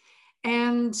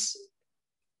 And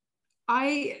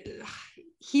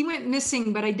he went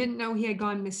missing, but I didn't know he had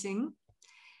gone missing.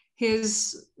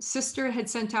 His sister had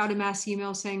sent out a mass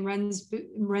email saying,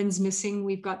 Ren's missing.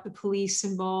 We've got the police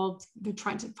involved. They're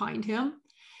trying to find him.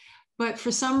 But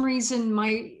for some reason,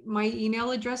 my email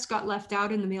address got left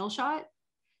out in the mail shot.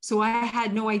 So I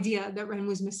had no idea that Ren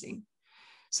was missing.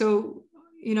 So,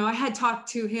 I had talked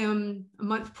to him a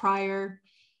month prior.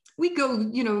 We go,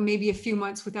 maybe a few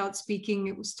months without speaking.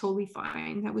 It was totally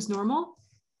fine. That was normal.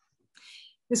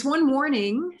 This one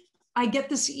morning, I get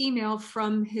this email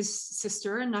from his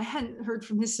sister, and I hadn't heard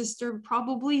from his sister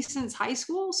probably since high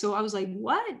school. So I was like,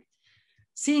 what?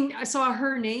 I saw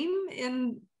her name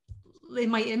in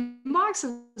my inbox.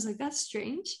 I was like, that's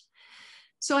strange.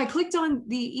 So I clicked on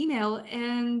the email,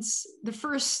 and the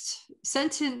first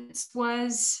sentence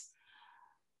was,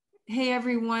 hey,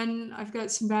 everyone, I've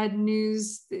got some bad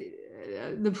news.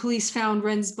 The police found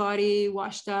Ren's body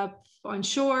washed up on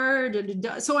shore. Da, da,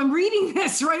 da. So I'm reading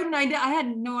this, right? And I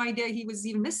had no idea he was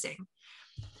even missing.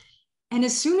 And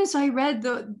as soon as I read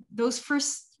those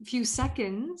first few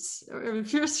seconds, or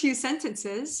first few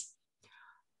sentences,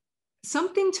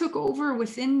 something took over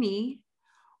within me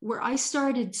where I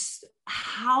started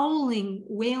howling,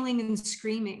 wailing, and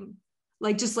screaming.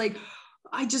 I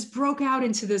just broke out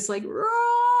into this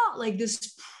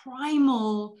this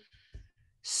primal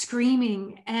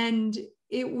screaming. And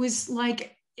it was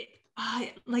like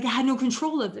I had no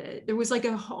control of it. There was like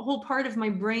a whole part of my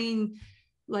brain,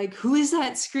 like, who is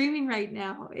that screaming right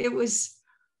now? I was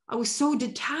so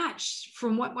detached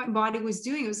from what my body was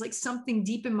doing. It was like something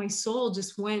deep in my soul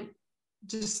just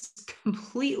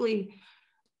completely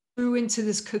threw into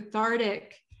this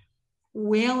cathartic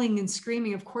wailing and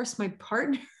screaming. Of course, my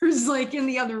partner's like in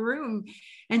the other room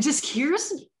and just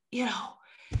hears,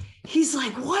 he's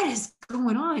like, what is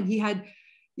going on? He had,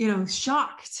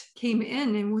 shocked, came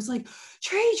in and was like,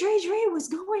 Trey, what's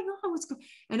going on?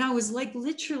 And I was like,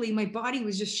 literally, my body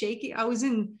was just shaking. I was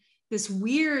in this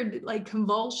weird, like,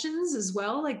 convulsions as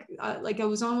well. Like I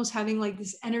was almost having like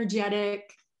this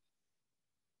energetic,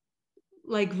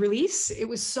 like, release. It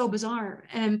was so bizarre.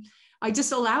 And I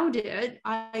just allowed it.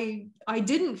 I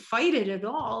didn't fight it at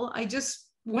all. I just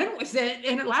went with it,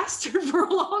 and it lasted for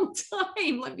a long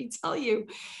time, let me tell you.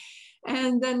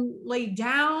 And then laid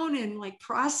down and like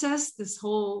processed this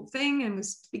whole thing and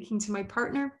was speaking to my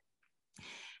partner.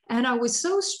 And I was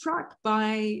so struck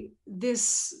by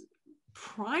this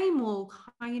primal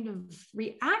kind of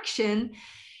reaction.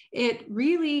 It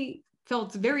really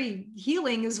felt very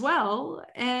healing as well.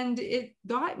 And it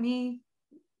got me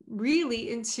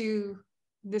really into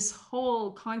this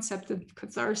whole concept of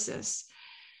catharsis.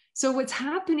 So what's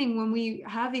happening when we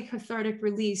have a cathartic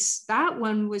release, that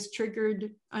one was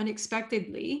triggered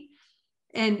unexpectedly.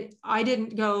 And I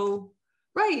didn't go,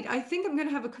 Right. I think I'm going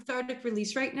to have a cathartic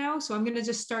release right now. So I'm going to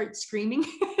just start screaming.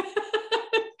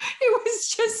 It was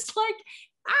just like,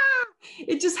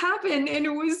 it just happened. And it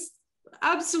was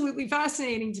absolutely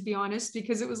fascinating, to be honest,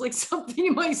 because it was like something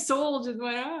in my soul just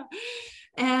went,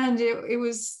 And it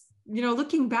was,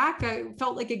 looking back, I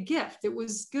felt like a gift. It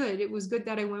was good. It was good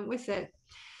that I went with it.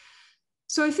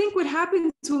 So I think what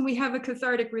happens when we have a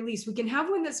cathartic release, we can have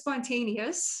one that's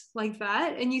spontaneous like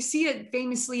that. And you see it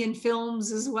famously in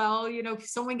films as well.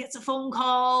 Someone gets a phone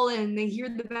call and they hear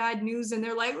the bad news and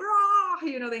they're like, rah,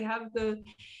 they have the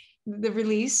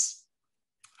release.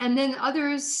 And then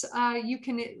others, you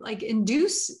can like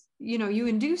induce, you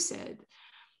induce it.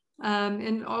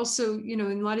 And also, in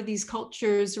a lot of these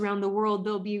cultures around the world,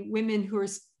 there'll be women who are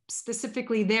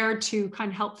specifically there to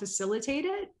kind of help facilitate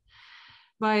it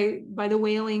by the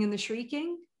wailing and the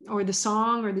shrieking or the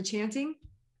song or the chanting.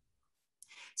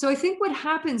 So I think what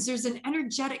happens, there's an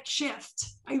energetic shift.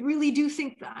 I really do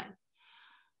think that.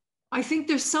 I think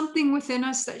there's something within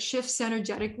us that shifts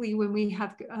energetically when we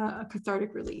have a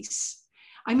cathartic release.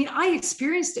 I mean, I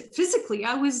experienced it physically.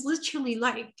 I was literally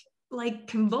like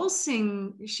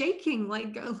convulsing, shaking,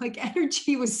 like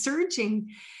energy was surging.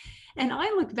 And I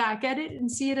look back at it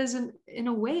and see it as in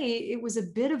a way, it was a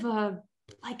bit of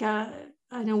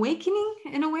an awakening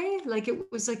in a way. Like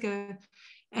it was like a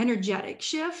energetic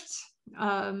shift,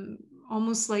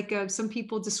 almost like some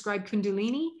people describe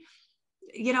Kundalini.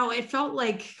 It felt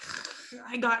like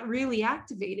I got really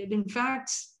activated. In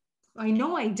fact, I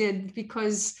know I did,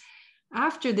 because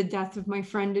after the death of my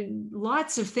friend,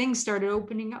 lots of things started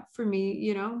opening up for me,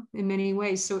 in many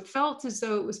ways. So it felt as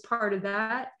though it was part of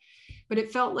that, but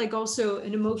it felt like also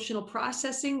an emotional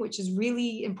processing, which is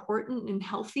really important and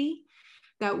healthy,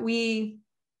 that we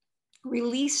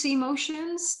release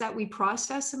emotions, that we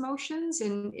process emotions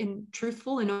in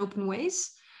truthful and open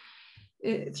ways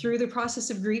through the process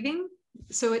of grieving.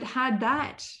 So it had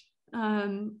that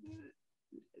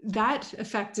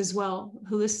effect as well,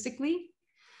 holistically.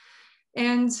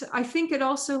 And I think it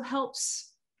also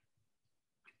helps,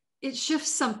 it shifts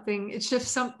something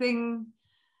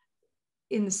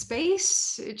in the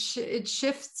space, it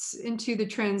shifts into the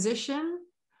transition.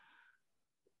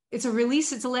 It's a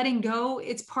release, it's a letting go,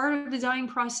 it's part of the dying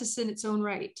process in its own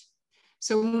right.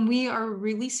 So when we are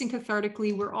releasing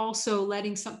cathartically, we're also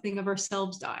letting something of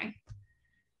ourselves die.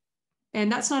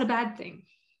 And that's not a bad thing.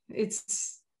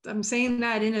 I'm saying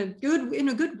that in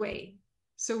a good way.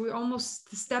 So we're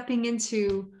almost stepping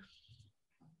into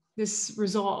this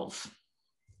resolve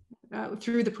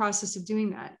through the process of doing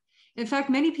that. In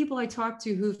fact, many people I talked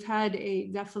to who've had a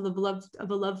death of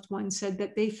a loved one said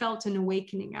that they felt an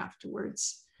awakening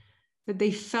afterwards, that they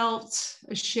felt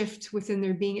a shift within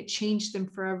their being. It changed them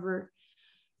forever.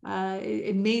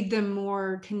 It made them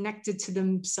more connected to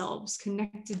themselves,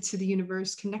 connected to the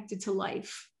universe, connected to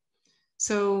life.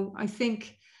 So I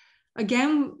think,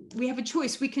 again, we have a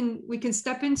choice. We can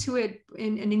step into it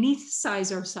and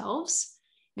anesthetize ourselves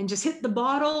and just hit the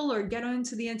bottle or get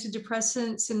onto the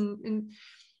antidepressants and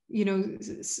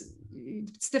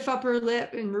stiff upper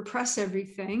lip and repress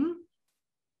everything.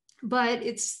 But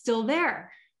it's still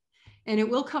there, and it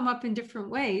will come up in different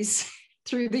ways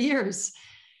through the years.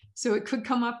 So it could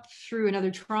come up through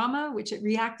another trauma, which it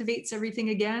reactivates everything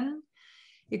again.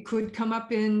 It could come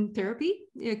up in therapy.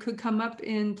 It could come up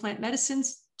in plant medicine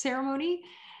ceremony.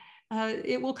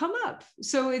 It will come up.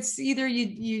 So it's either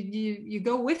you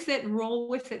go with it and roll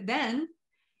with it then,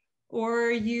 or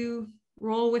you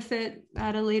roll with it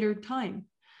at a later time.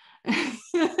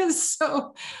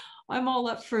 So I'm all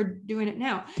up for doing it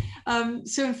now.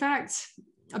 So in fact,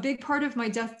 a big part of my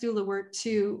death doula work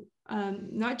too,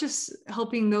 not just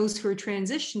helping those who are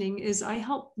transitioning, is I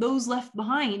help those left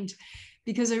behind,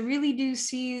 because I really do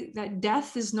see that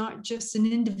death is not just an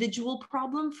individual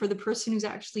problem for the person who's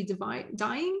actually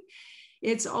dying.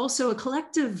 It's also a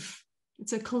collective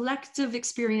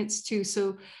experience too.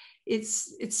 So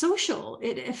it's social.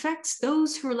 It affects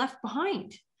those who are left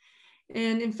behind.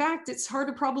 And in fact, it's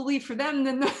harder probably for them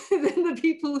than the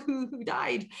people who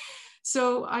died.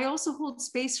 So I also hold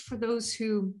space for those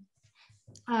who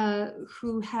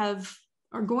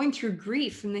are going through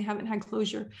grief and they haven't had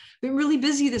closure. Been really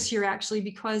busy this year, actually,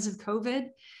 because of COVID.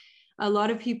 A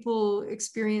lot of people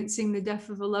experiencing the death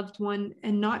of a loved one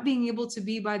and not being able to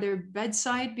be by their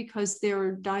bedside because they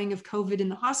were dying of COVID in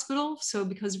the hospital. So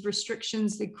because of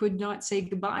restrictions, they could not say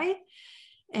goodbye.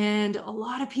 And a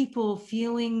lot of people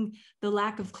feeling the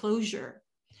lack of closure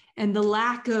and the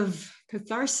lack of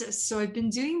catharsis. So I've been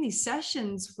doing these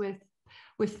sessions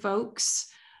with folks,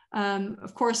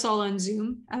 of course, all on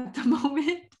Zoom at the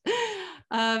moment,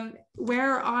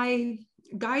 where I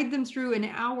guide them through an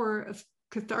hour of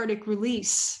cathartic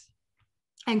release.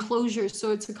 and closure.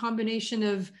 So it's a combination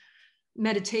of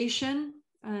meditation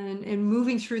and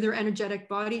moving through their energetic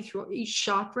body through each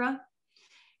chakra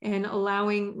and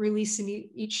allowing release in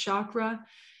each chakra,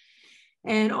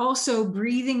 and also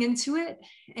breathing into it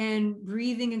and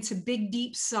breathing into big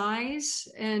deep sighs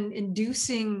and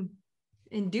inducing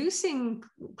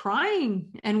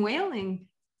crying and wailing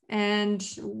and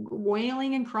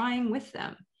crying with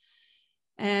them,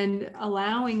 and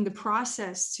allowing the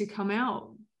process to come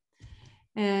out.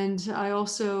 And I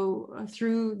also,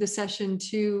 through the session,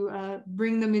 to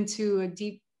bring them into a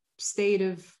deep state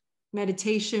of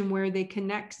meditation where they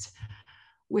connect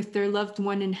with their loved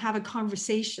one and have a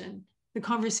conversation, the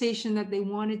conversation that they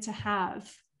wanted to have,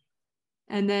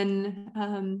 and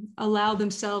then allow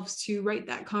themselves to write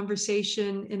that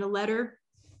conversation in a letter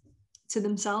to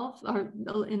themselves, or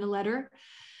in a letter.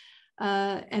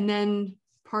 And then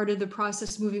part of the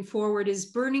process moving forward is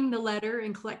burning the letter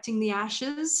and collecting the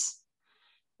ashes.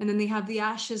 And then they have the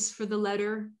ashes for the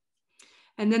letter.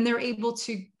 And then they're able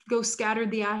to go scatter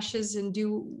the ashes and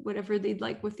do whatever they'd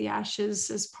like with the ashes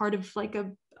as part of like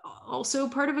also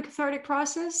part of a cathartic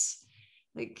process,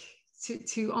 like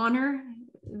to honor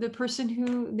the person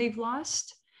who they've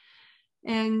lost.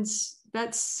 And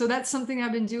that's something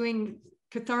I've been doing,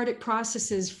 cathartic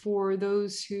processes for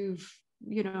those who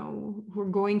are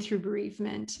going through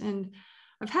bereavement. And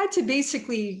I've had to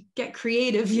basically get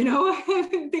creative, I've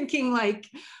been thinking like,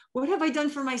 what have I done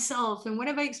for myself? And what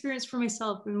have I experienced for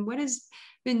myself? And what has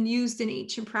been used in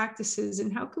ancient practices?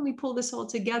 And how can we pull this all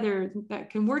together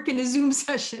that can work in a Zoom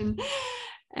session?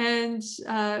 And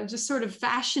just sort of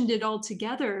fashioned it all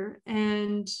together.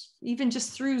 And even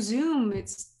just through Zoom,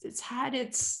 it's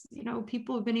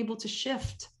people have been able to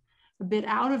shift a bit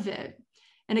out of it.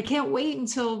 And I can't wait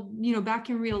until, back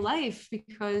in real life,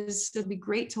 because it'd be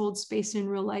great to hold space in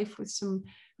real life with some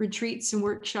retreats and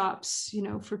workshops,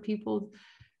 for people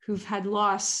who've had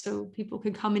loss, so people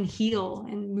could come and heal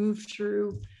and move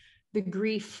through the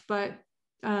grief. But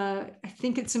I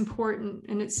think it's important,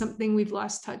 and it's something we've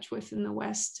lost touch with in the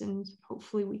West, and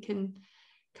hopefully we can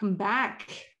come back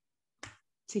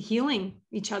to healing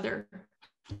each other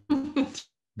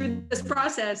through this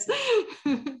process.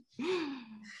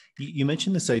 You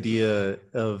mentioned this idea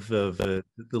of the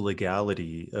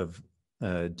legality of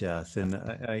death, and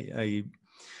I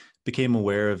became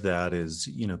aware of that as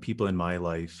people in my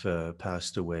life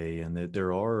passed away, and that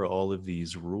there are all of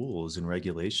these rules and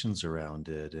regulations around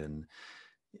it. And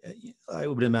I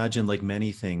would imagine, like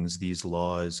many things, these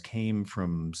laws came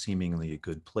from seemingly a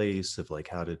good place of like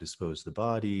how to dispose the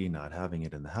body, not having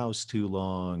it in the house too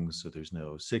long, so there's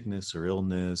no sickness or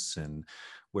illness, and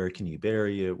where can you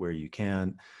bury it, where you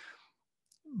can't.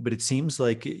 But it seems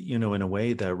like, in a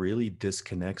way that really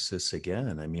disconnects us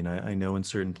again. I mean, I know in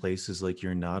certain places, like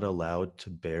you're not allowed to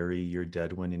bury your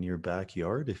dead one in your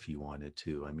backyard if you wanted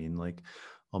to. I mean, like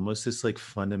almost this like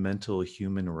fundamental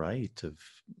human right of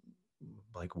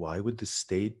like, why would the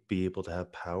state be able to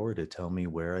have power to tell me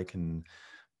where I can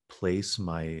place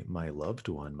my loved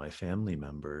one, my family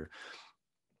member?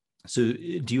 So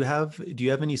do you have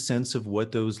any sense of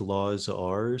what those laws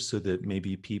are, so that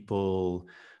maybe people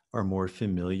are more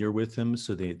familiar with them,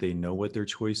 so they know what their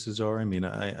choices are? I mean,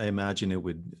 I imagine it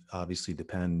would obviously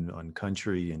depend on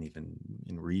country and even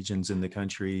in regions in the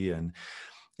country. And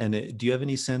do you have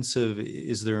any sense of,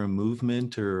 is there a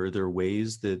movement, or are there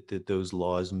ways that those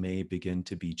laws may begin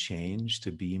to be changed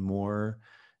to be more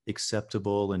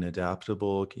acceptable and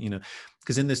adaptable?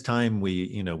 Because in this time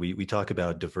we talk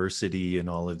about diversity and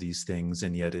all of these things,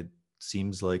 and yet it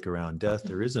seems like around death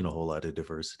there isn't a whole lot of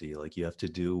diversity. Like you have to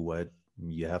do what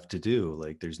you have to do.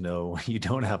 Like you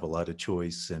don't have a lot of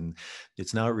choice, and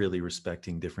it's not really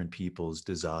respecting different people's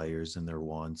desires and their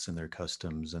wants and their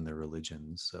customs and their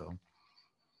religions. So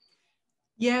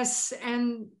yes,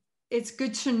 and it's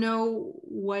good to know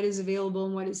what is available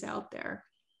and what is out there.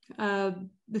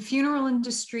 The funeral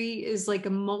industry is like a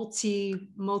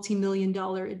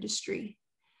multi-million-dollar industry.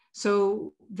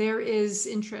 So there is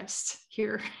interest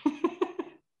here.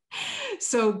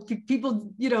 So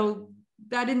people,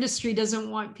 that industry doesn't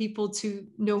want people to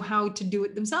know how to do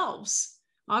it themselves,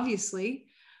 obviously.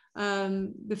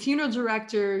 The funeral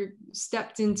director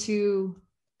stepped into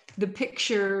the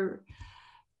picture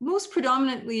most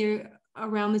predominantly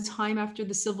around the time after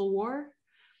the Civil War.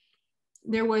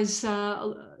 There was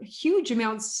huge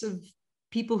amounts of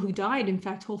people who died. In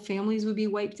fact, whole families would be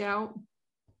wiped out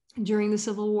during the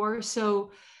Civil War.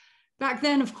 So back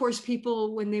then, of course,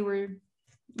 people, when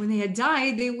they had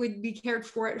died, they would be cared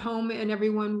for at home, and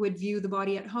everyone would view the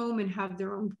body at home and have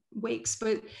their own wakes.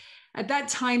 But at that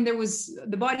time,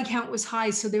 the body count was high.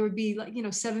 So there would be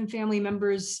 7 family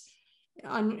members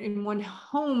in one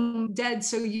home dead,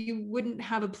 so you wouldn't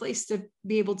have a place to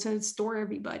be able to store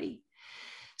everybody.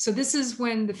 So this is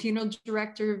when the funeral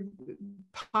director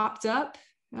popped up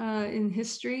in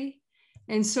history,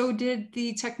 and so did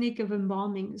the technique of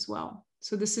embalming as well.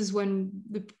 So this is when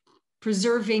the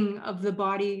preserving of the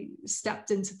body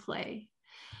stepped into play,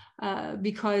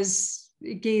 because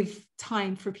it gave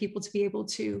time for people to be able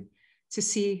to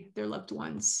see their loved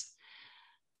ones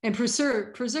and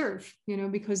preserve,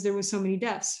 because there were so many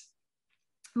deaths.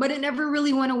 But it never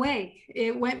really went away.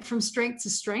 It went from strength to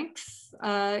strength.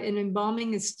 And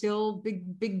embalming is still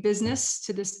big business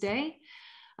to this day.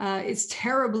 It's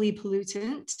terribly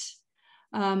pollutant,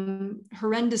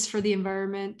 horrendous for the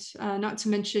environment, not to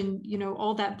mention,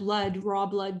 all that blood, raw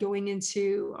blood going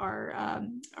into our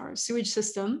sewage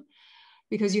system,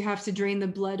 because you have to drain the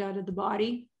blood out of the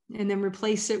body and then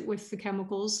replace it with the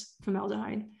chemicals,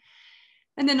 formaldehyde.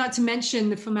 And then not to mention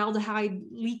the formaldehyde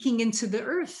leaking into the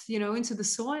earth, into the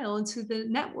soil, into the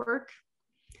network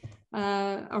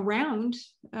around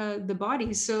the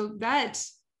body. So that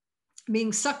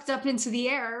being sucked up into the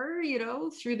air,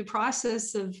 through the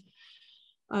process of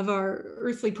our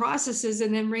earthly processes,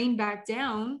 and then rained back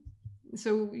down.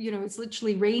 So, it's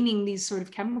literally raining these sort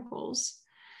of chemicals.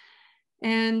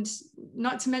 And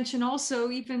not to mention also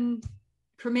even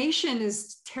cremation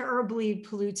is terribly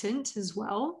pollutant as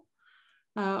well.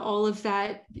 All of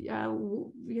that,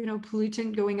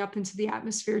 pollutant going up into the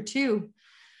atmosphere too.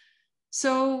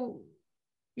 So,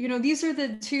 these are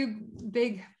the two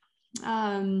big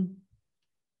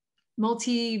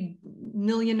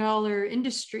multi-million-dollar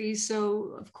industries.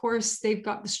 So, of course, they've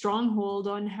got the stronghold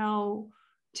on how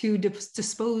to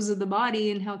dispose of the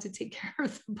body and how to take care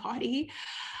of the body.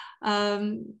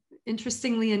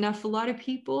 Interestingly enough, a lot of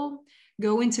people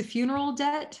go into funeral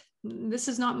debt. This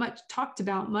is not much talked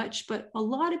about much, but a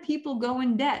lot of people go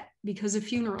in debt because of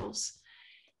funerals,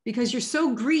 because you're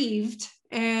so grieved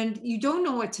and you don't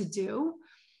know what to do.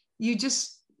 You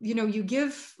just, you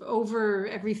give over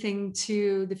everything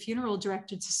to the funeral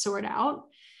director to sort out.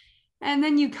 And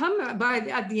then you come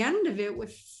at the end of it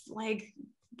with like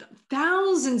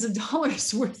thousands of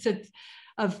dollars worth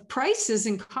of prices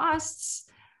and costs,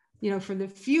 for the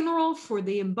funeral, for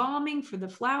the embalming, for the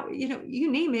flower,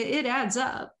 you name it, it adds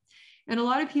up. And a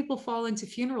lot of people fall into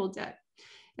funeral debt.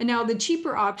 And now the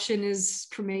cheaper option is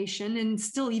cremation. And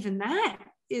still even that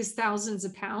is thousands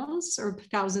of pounds or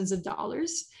thousands of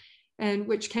dollars. And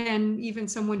which can, even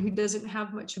someone who doesn't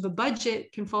have much of a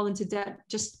budget can fall into debt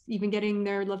just even getting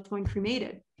their loved one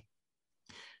cremated.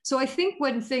 So I think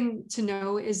one thing to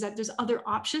know is that there's other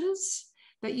options,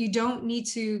 that you don't need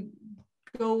to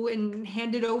go and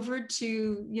hand it over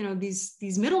to,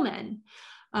 these middlemen.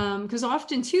 Because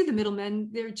often too, the middlemen,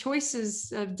 their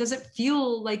choices doesn't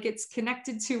feel like it's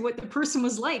connected to what the person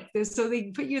was like. So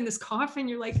they put you in this coffin,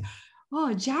 you're like,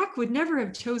 oh, Jack would never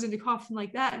have chosen to coffin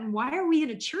like that. And why are we in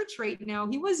a church right now?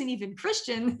 He wasn't even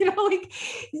Christian.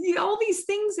 All these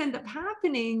things end up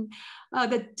happening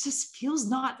that just feels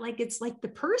not like it's like the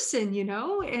person,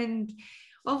 and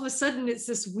all of a sudden it's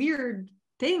this weird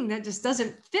thing that just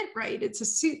doesn't fit right. It's a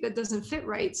suit that doesn't fit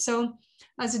right. So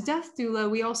as a death doula,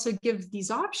 we also give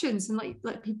these options and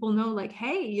let people know, like,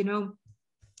 hey, you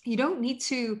don't need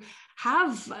to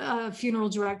have a funeral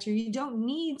director. You don't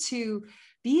need to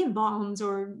be embalmed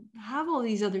or have all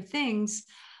these other things.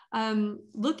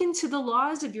 Look into the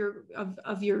laws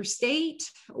of your state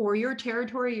or your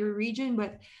territory, your region,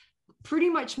 but pretty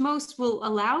much most will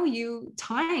allow you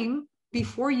time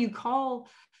before you call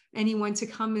anyone to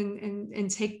come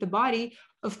and take the body.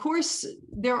 Of course,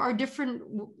 there are different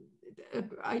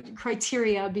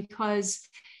criteria, because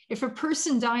if a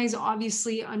person dies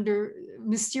obviously under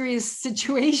mysterious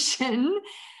situation,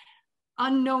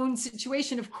 unknown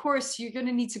situation, of course you're going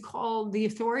to need to call the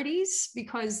authorities,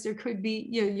 because there could be,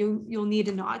 you'll need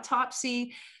an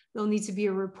autopsy, there'll need to be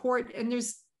a report, and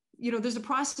there's a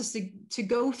process to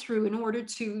go through in order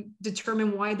to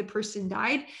determine why the person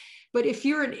died. But if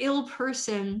you're an ill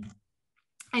person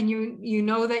and you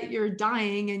know that you're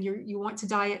dying and you want to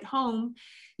die at home,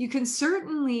 you can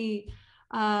certainly,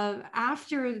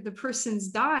 after the person's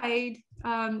died,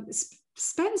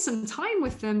 spend some time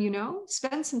with them,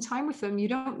 spend some time with them. You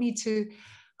don't need to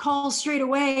call straight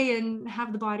away and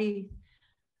have the body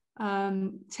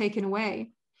taken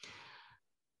away.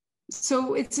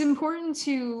 So it's important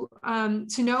to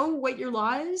know what your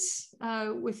law is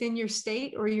within your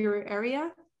state or your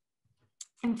area,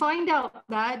 and find out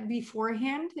that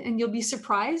beforehand, and you'll be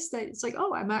surprised that it's like,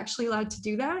 oh, I'm actually allowed to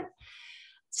do that.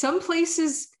 Some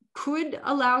places could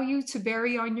allow you to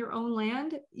bury on your own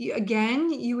land.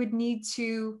 You would need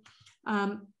to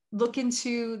look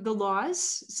into the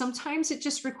laws. Sometimes it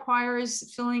just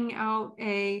requires filling out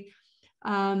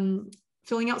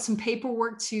some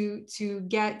paperwork to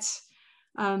get.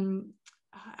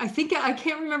 I think, I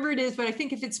can't remember it is, but I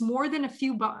think if it's more than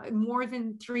more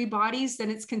than 3 bodies, then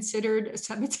it's considered a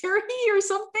cemetery or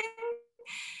something.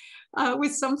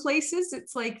 With some places,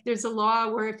 it's like there's a law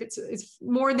where if it's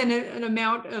more than an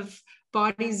amount of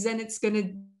bodies, then it's going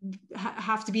to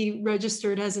have to be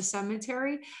registered as a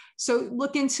cemetery. So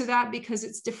look into that, because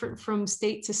it's different from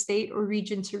state to state or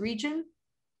region to region.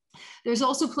 There's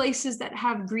also places that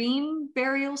have green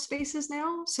burial spaces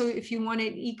now. So if you want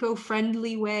an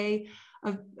eco-friendly way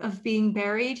of being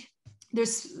buried,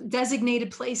 there's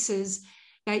designated places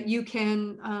that you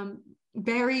can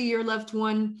bury your loved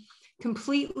one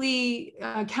completely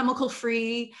chemical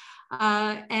free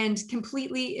and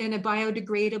completely in a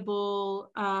biodegradable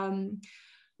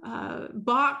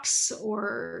box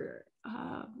or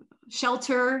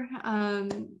shelter.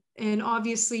 And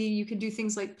obviously you can do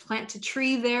things like plant a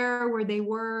tree there where they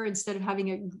were, instead of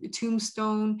having a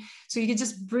tombstone. So you can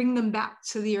just bring them back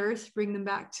to the earth, bring them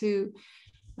back to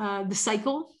the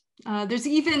cycle. There's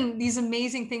even these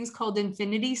amazing things called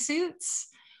infinity suits,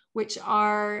 which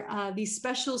are these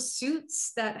special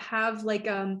suits that have like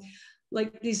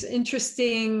these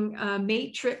interesting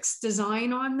matrix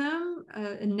design on them,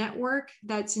 a network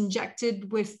that's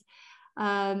injected with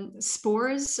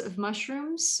spores of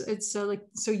mushrooms. It's so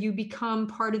you become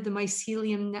part of the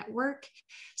mycelium network.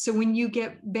 So when you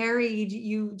get buried,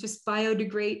 you just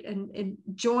biodegrade and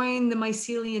join the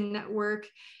mycelium network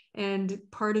and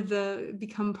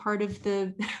become part of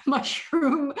the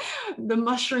mushroom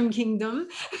kingdom.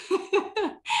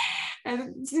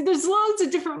 And there's loads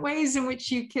of different ways in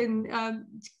which you can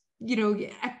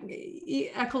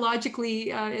ecologically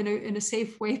in a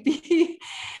safe way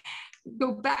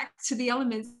go back to the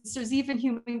elements. There's even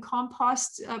human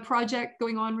compost project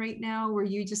going on right now, where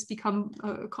you just become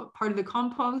part of the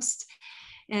compost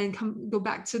and go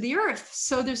back to the earth.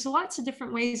 So there's lots of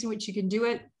different ways in which you can do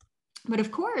it. But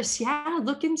of course,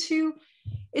 look into,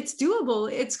 it's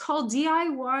doable. It's called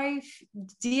DIY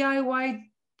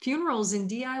funerals and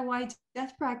DIY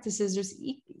death practices. There's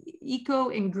eco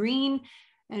and green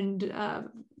and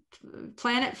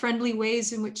planet-friendly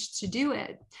ways in which to do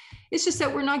it. It's just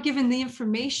that we're not given the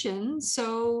information,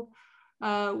 so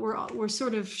we're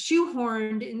sort of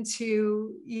shoehorned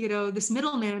into this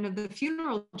middleman of the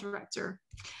funeral director,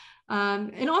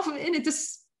 and it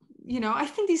just I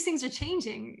think these things are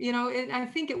changing. And I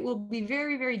think it will be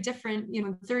very, very different.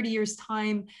 In 30 years'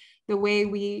 time, the way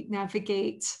we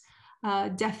navigate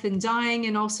death and dying,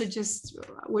 and also just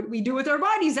what we do with our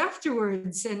bodies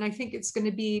afterwards. And I think it's going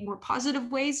to be more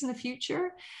positive ways in the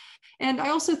future. And I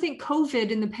also think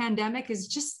COVID and the pandemic is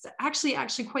just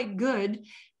actually quite good,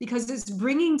 because it's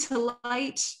bringing to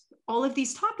light all of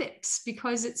these topics,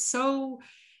 because it's so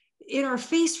in our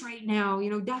face right now.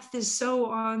 Death is so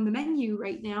on the menu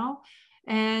right now,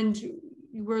 and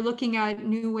we're looking at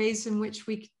new ways in which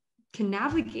we can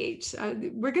navigate.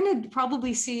 We're going to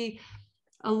probably see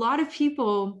a lot of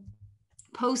people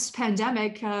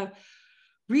post-pandemic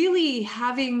really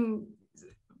having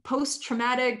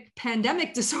post-traumatic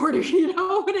pandemic disorder, you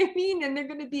know what I mean? And they're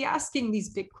going to be asking these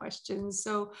big questions.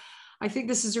 So I think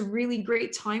this is a really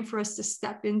great time for us to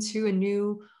step into a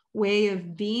new way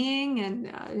of being and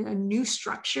a new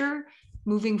structure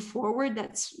moving forward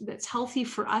that's healthy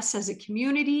for us as a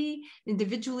community,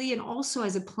 individually, and also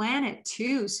as a planet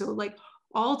too. So like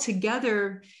all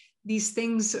together, these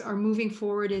things are moving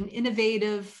forward in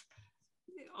innovative,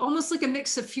 almost like a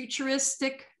mix of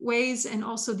futuristic ways and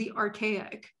also the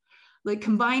archaic, like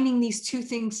combining these two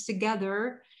things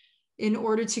together in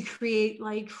order to create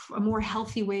like a more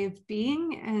healthy way of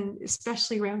being, and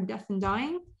especially around death and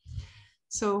dying.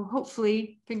 So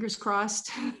hopefully, fingers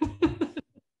crossed.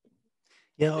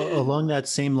 Yeah, along that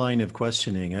same line of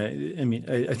questioning,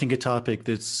 I think a topic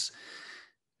that's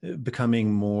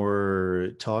becoming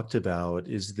more talked about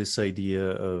is this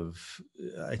idea of,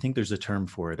 I think there's a term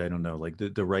for it, I don't know, like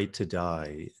the right to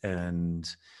die. And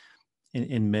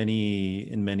in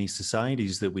many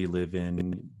societies that we live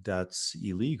in, that's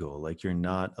illegal. Like you're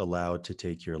not allowed to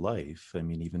take your life. I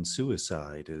mean, even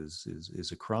suicide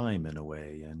is a crime in a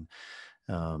way. And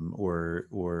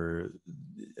or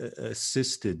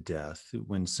assisted death,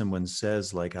 when someone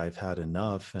says like, I've had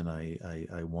enough and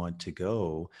I want to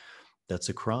go, that's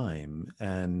a crime.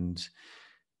 And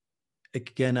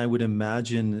again, I would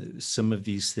imagine some of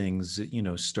these things,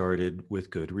 started with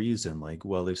good reason. Like,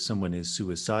 well, if someone is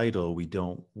suicidal, we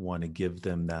don't want to give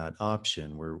them that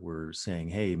option. We're saying,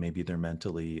 hey, maybe they're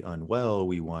mentally unwell,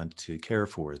 we want to care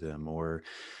for them. Or,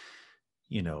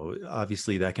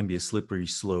 obviously that can be a slippery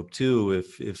slope too.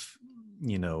 If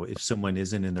someone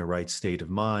isn't in the right state of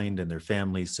mind and their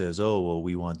family says, oh, well,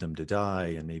 we want them to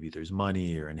die, and maybe there's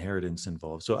money or inheritance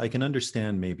involved. So I can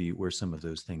understand maybe where some of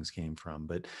those things came from,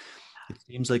 but it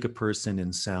seems like a person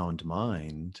in sound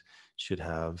mind should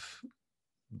have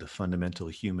the fundamental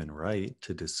human right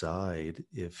to decide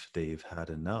if they've had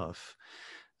enough.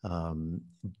 Um,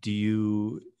 do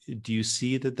you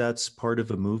see that that's part of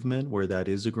a movement, where that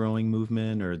is a growing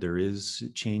movement, or there is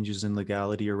changes in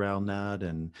legality around that,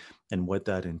 and what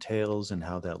that entails and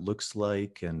how that looks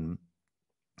like? And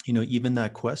even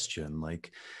that question,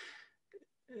 like,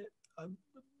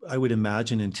 I would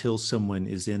imagine until someone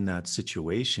is in that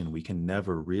situation, we can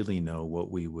never really know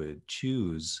what we would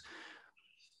choose.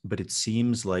 But it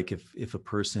seems like if a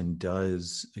person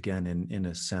does, again, in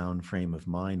a sound frame of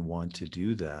mind, want to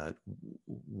do that,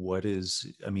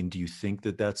 do you think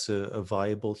that that's a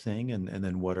viable thing? And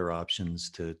then what are options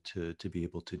to be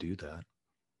able to do that?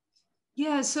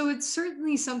 Yeah, so it's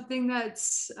certainly something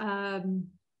that's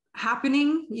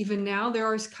happening even now. There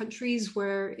are countries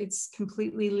where it's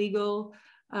completely legal.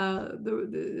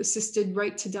 The assisted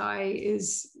right to die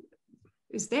is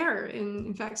there. And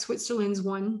in fact, Switzerland's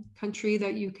one country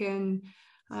that you can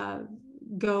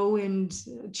go and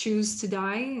choose to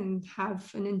die and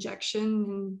have an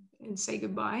injection and say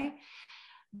goodbye.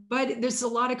 But there's a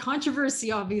lot of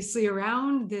controversy, obviously,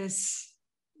 around this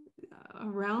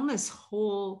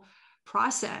whole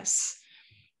process.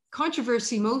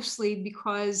 Controversy mostly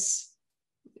because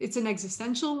it's an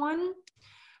existential one,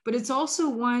 but it's also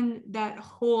one that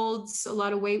holds a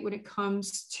lot of weight when it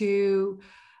comes to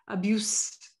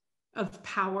abuse of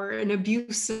power and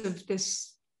abuse of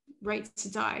this right to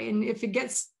die. And if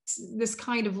this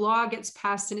kind of law gets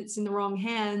passed and it's in the wrong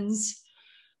hands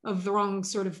of the wrong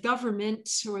sort of government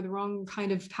or the wrong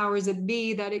kind of powers that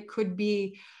be, that it could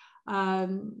be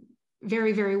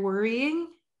very, very worrying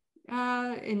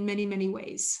in many, many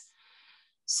ways.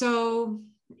 So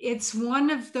it's one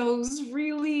of those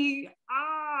really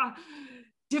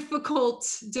difficult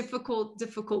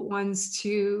ones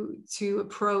to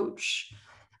approach.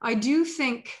 I do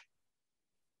think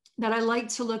that I like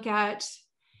to look at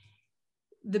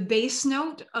the base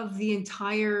note of the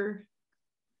entire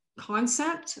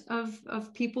concept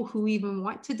of people who even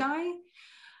want to die,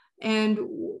 and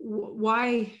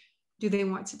why do they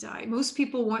want to die? Most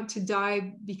people want to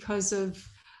die because of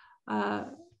a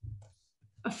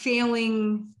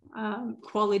failing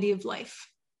quality of life.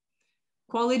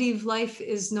 Quality of life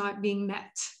is not being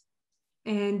met,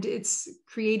 and it's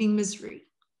creating misery.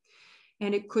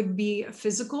 And it could be a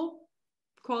physical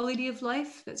quality of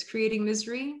life that's creating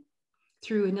misery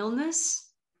through an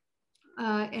illness.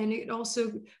 And it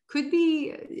also could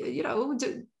be,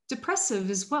 depressive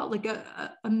as well, like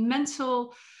a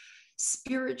mental,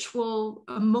 spiritual,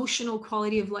 emotional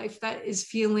quality of life that is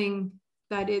feeling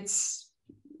that it's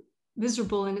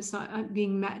miserable and it's not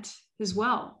being met as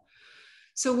well.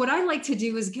 So what I like to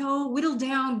do is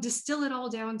distill it all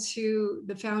down to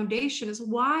the foundation is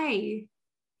why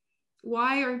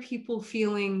are people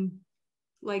feeling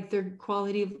like their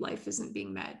quality of life isn't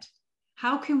being met?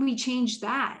 How can we change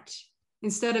that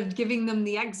instead of giving them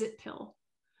the exit pill?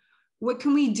 What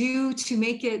can we do to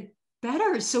make it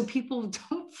better so people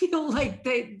don't feel like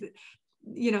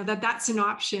that's an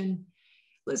option?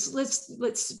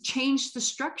 Let's change the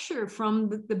structure from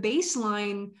the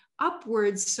baseline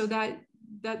upwards so that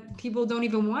people don't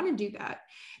even want to do that.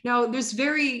 Now, there's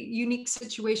very unique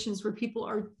situations where people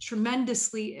are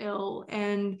tremendously ill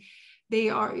and they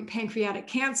are pancreatic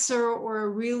cancer or a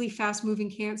really fast moving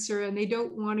cancer, and they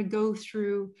don't want to go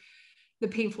through the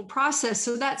painful process.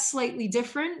 So that's slightly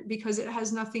different because it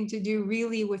has nothing to do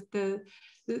really with a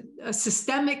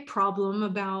systemic problem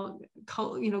about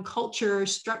culture,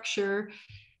 structure,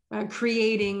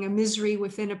 creating a misery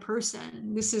within a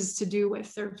person. This is to do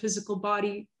with their physical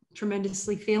body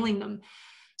tremendously failing them.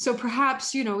 So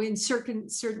perhaps, in certain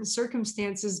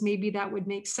circumstances, maybe that would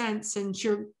make sense. And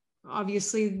sure,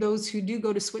 obviously, those who do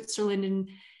go to Switzerland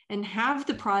and have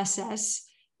the process,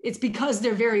 it's because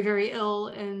they're very, very ill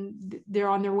and they're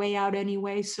on their way out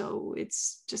anyway. So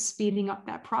it's just speeding up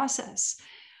that process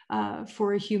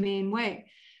for a humane way.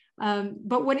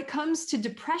 But when it comes to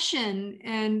depression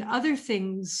and other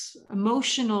things,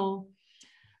 emotional,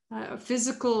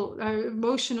 physical,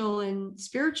 emotional, and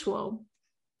spiritual,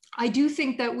 I do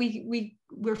think that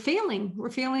we're failing. We're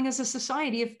failing as a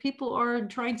society. If people are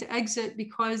trying to exit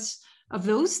because of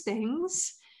those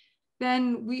things,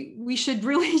 then we should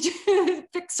really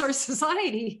fix our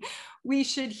society. We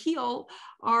should heal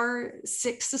our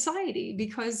sick society,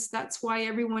 because that's why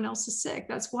everyone else is sick.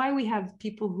 That's why we have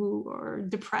people who are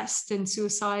depressed and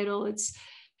suicidal. It's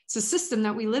a system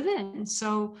that we live in.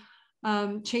 So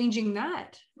changing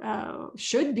that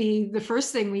should be the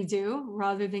first thing we do,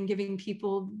 rather than giving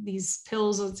people these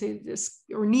pills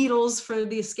or needles for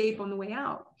the escape on the way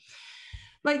out.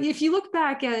 But if you look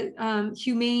back at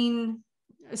humane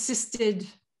assisted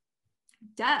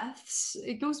deaths,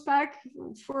 it goes back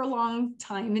for a long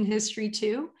time in history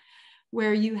too,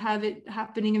 where you have it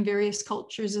happening in various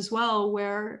cultures as well,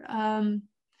 where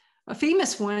a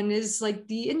famous one is like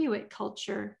the Inuit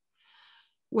culture,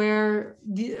 where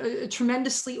a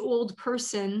tremendously old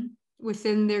person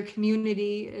within their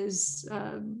community is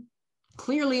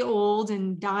clearly old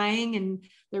and dying, and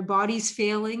their body's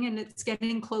failing, and it's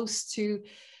getting close to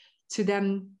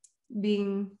them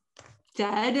being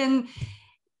dead,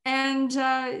 and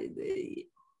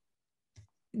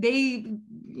they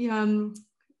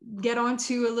get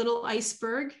onto a little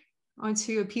iceberg,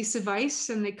 onto a piece of ice,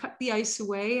 and they cut the ice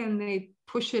away and they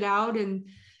push it out and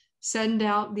send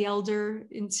out the elder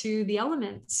into the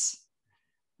elements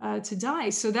to die.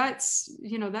 So that's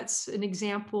an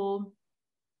example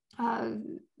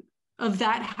of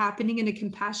that happening in a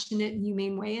compassionate and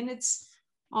humane way, and it's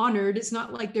honored. It's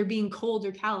not like they're being cold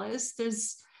or callous.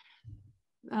 There's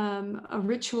a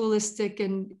ritualistic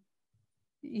and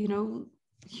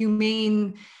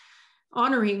humane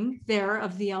honoring there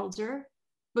of the elder,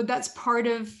 but that's part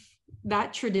of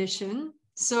that tradition.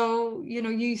 So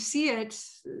you see it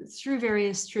through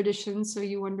various traditions. So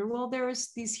you wonder, well,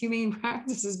 there's these humane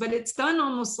practices, but it's done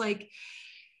almost like,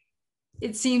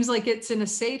 it seems like it's in a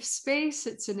safe space,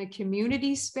 it's in a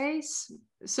community space.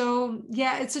 So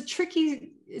yeah, it's a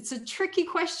tricky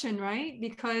question, right?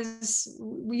 Because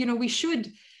we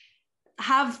should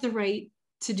have the right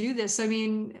to do this. I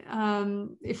mean,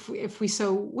 if we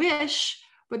so wish,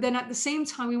 but then at the same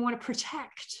time, we want to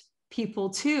protect people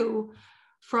too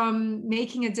from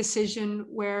making a decision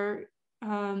where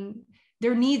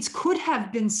their needs could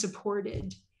have been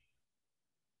supported,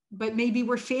 but maybe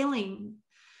we're failing.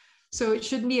 So it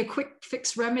shouldn't be a quick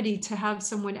fix remedy to have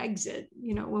someone exit,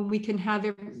 when we can have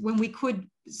it, when we could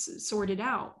sort it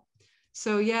out.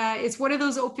 So yeah, it's one of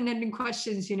those open-ended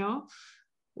questions,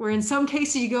 where in some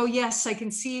cases you go, yes, I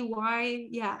can see why,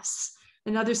 yes.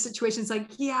 In other situations,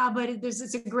 like, yeah, but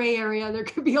it's a gray area. There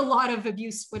could be a lot of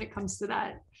abuse when it comes to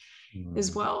that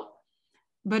as well.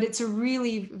 But it's a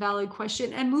really valid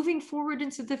question. And moving forward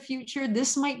into the future,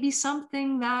 this might be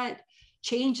something that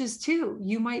changes too.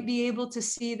 You might be able to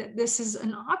see that this is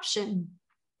an option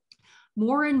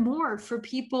more and more for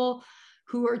people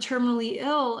who are terminally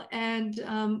ill and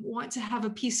want to have a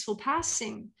peaceful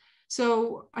passing.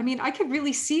 So, I mean, I could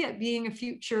really see it being a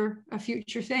future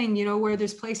thing, where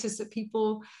there's places that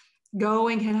people go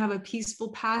and can have a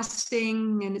peaceful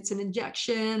passing, and it's an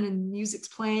injection and music's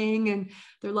playing and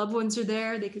their loved ones are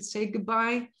there. They could say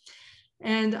goodbye.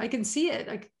 And I can see it.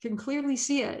 I can clearly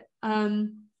see it.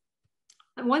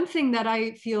 One thing that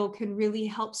I feel can really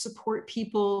help support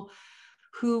people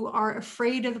who are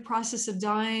afraid of the process of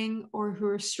dying, or who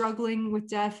are struggling with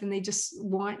death and they just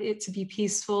want it to be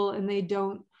peaceful and they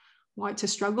don't want to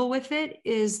struggle with it,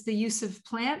 is the use of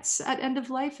plants at end of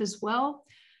life as well,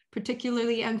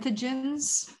 particularly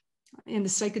entheogens and the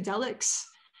psychedelics,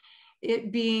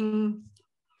 it being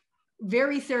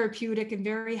very therapeutic and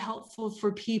very helpful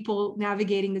for people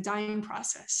navigating the dying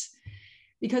process.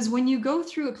 Because when you go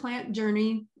through a plant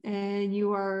journey and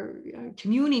you are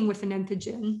communing with an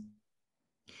entheogen,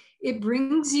 it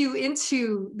brings you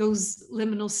into those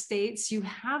liminal states. You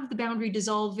have the boundary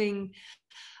dissolving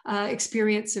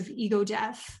experience of ego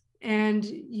death, and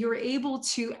you're able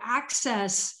to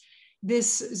access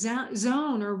this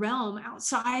zone or realm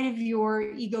outside of your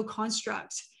ego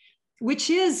construct, which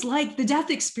is like the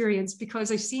death experience,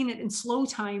 because I've seen it in slow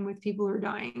time with people who are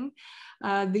dying,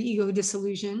 the ego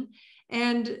dissolution.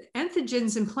 And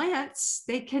entheogens and plants,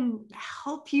 they can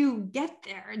help you get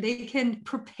there. They can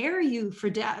prepare you for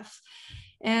death.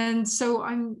 And so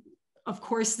of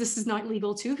course, this is not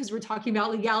legal too, because we're talking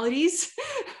about legalities.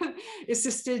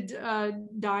 Assisted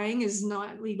dying is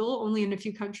not legal, only in a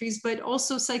few countries, but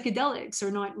also psychedelics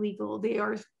are not legal. They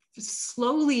are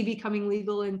slowly becoming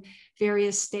legal in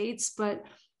various states, but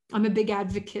I'm a big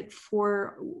advocate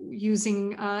for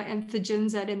using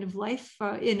entheogens at end of life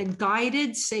in a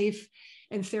guided, safe,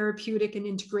 and therapeutic and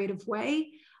integrative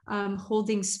way,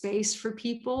 holding space for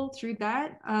people through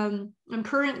that. I'm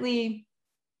currently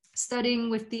studying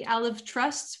with the Olive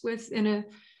Trust in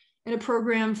a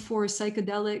program for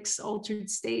psychedelics, altered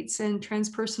states, and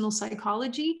transpersonal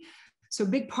psychology. So a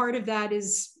big part of that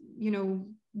is,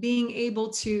 being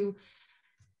able to,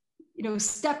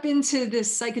 step into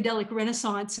this psychedelic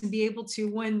renaissance and be able to,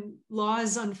 when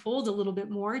laws unfold a little bit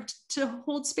more, to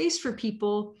hold space for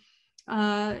people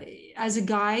as a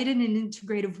guide and in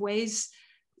integrative ways,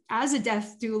 as a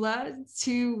death doula,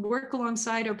 to work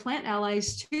alongside our plant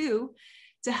allies too,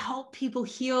 to help people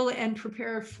heal and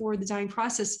prepare for the dying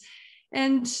process.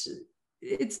 And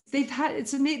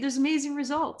there's amazing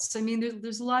results. I mean,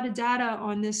 there's a lot of data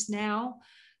on this now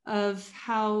of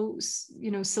how,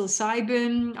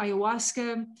 psilocybin,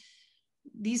 ayahuasca,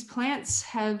 these plants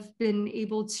have been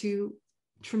able to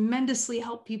tremendously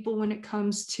help people when it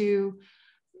comes to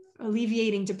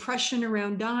alleviating depression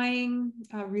around dying,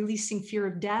 releasing fear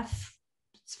of death.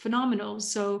 It's phenomenal.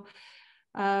 So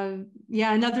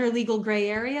another legal gray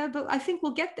area, but I think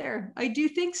we'll get there. I do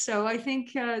think so. I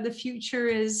think the future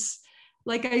is,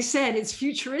 like I said, it's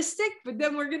futuristic, but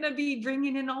then we're going to be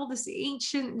bringing in all this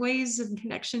ancient ways of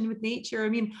connection with nature. I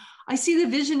mean, I see the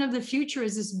vision of the future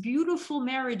as this beautiful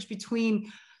marriage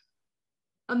between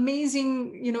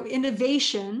amazing,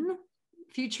 innovation,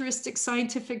 futuristic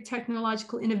scientific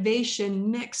technological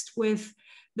innovation mixed with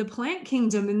the plant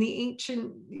kingdom and the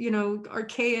ancient,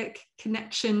 archaic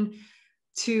connection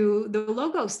to the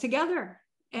logos together,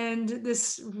 and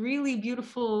this really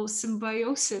beautiful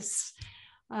symbiosis,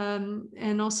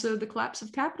 and also the collapse of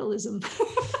capitalism.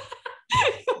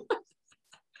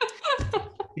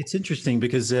 It's interesting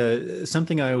because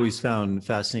something I always found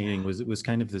fascinating was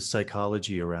kind of the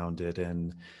psychology around it.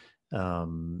 And,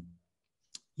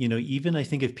 even I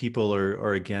think if people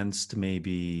are against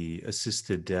maybe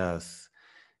assisted death,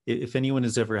 if anyone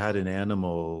has ever had an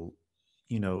animal,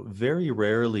 very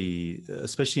rarely,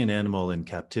 especially an animal in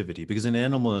captivity, because an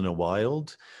animal in a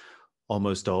wild,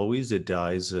 almost always it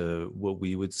dies what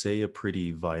we would say a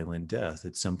pretty violent death.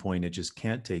 At some point, it just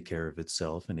can't take care of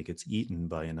itself and it gets eaten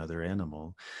by another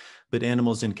animal. But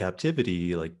animals in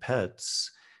captivity, like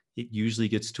pets, it usually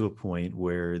gets to a point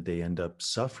where they end up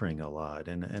suffering a lot.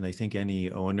 And I think any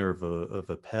owner of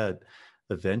a pet,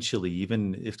 eventually,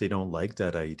 even if they don't like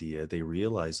that idea, they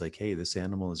realize like, hey, this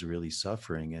animal is really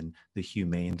suffering, and the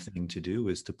humane thing to do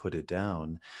is to put it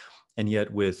down. And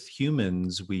yet with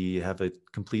humans, we have a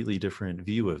completely different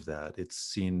view of that. It's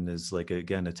seen as like,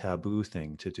 again, a taboo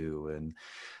thing to do. And,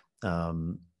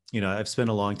 I've spent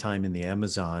a long time in the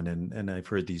Amazon, and I've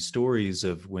heard these stories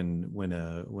of when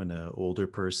a older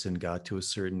person got to a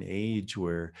certain age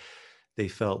where they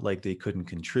felt like they couldn't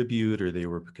contribute or they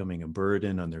were becoming a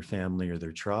burden on their family or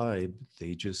their tribe,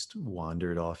 they just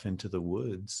wandered off into the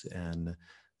woods and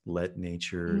let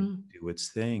nature do its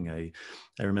thing. I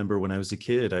remember when I was a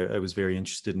kid, I was very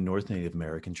interested in North Native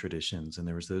American traditions, and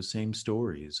there was those same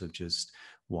stories of just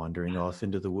wandering off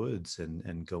into the woods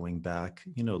and going back,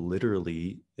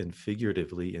 literally and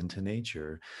figuratively into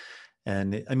nature.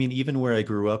 And I mean, even where I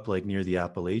grew up, like near the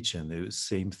Appalachian, it was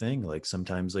the same thing. Like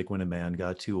sometimes, like when a man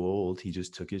got too old, he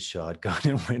just took his shotgun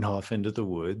and went off into the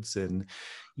woods. And,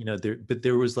 but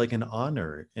there was like an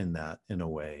honor in that, in a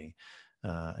way.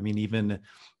 I mean, even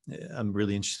I'm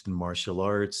really interested in martial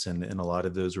arts, and a lot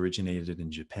of those originated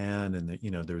in Japan. And,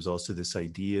 there was also this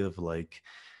idea of like,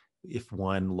 if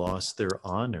one lost their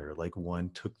honor, like one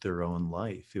took their own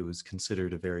life, it was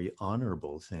considered a very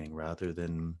honorable thing rather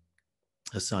than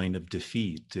a sign of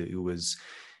defeat. It was,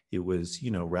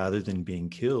 rather than being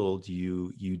killed,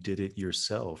 you did it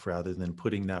yourself. Rather than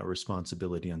putting that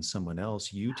responsibility on someone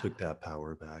else, you took that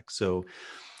power back. So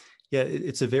yeah,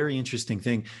 it's a very interesting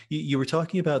thing. You were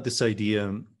talking about this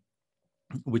idea,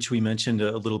 which we mentioned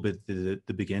a little bit at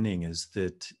the beginning, is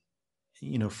that,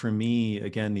 for me,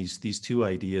 again, these two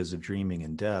ideas of dreaming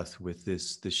and death with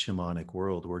this shamanic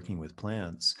world working with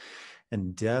plants.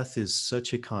 And death is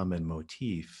such a common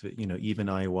motif. Even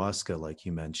ayahuasca, like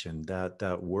you mentioned,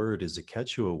 that word is a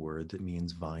Quechua word that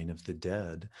means vine of the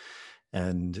dead.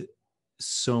 And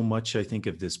so much, I think,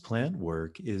 of this plant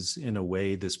work is, in a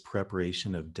way, this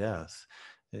preparation of death,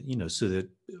 so that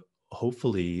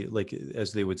hopefully, like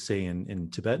as they would say in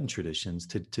Tibetan traditions,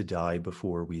 to die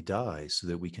before we die, so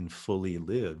that we can fully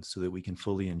live, so that we can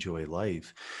fully enjoy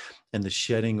life. And the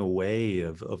shedding away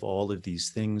of all of these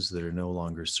things that are no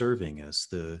longer serving us,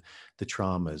 the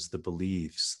traumas, the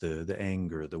beliefs, the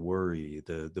anger, the worry,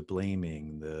 the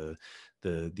blaming,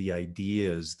 the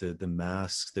ideas, the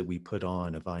masks that we put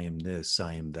on of I am this,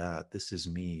 I am that, this is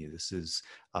me, this is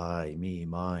I, me,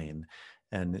 mine,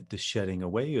 and the shedding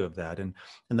away of that. And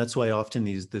that's why often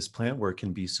this plant work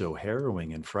can be so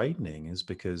harrowing and frightening, is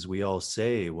because we all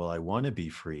say, well, I want to be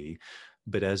free,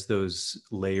 But as those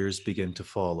layers begin to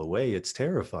fall away, it's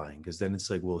terrifying, because then it's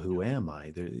like, well, who am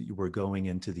I? We're going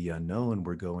into the unknown.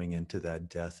 We're going into that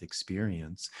death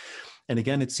experience. And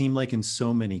again, it seemed like in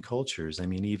so many cultures, I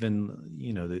mean, even,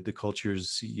 the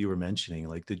cultures you were mentioning,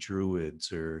 like the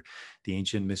Druids or the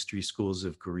ancient mystery schools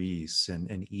of Greece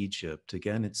and Egypt,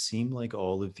 again, it seemed like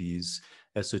all of these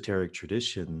esoteric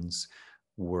traditions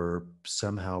were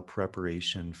somehow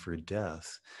preparation for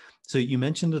death. So you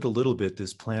mentioned it a little bit,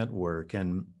 this plant work,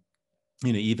 and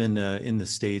even in the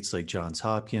States, like Johns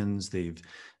Hopkins, they've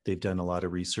done a lot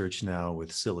of research now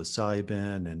with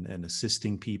psilocybin and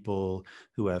assisting people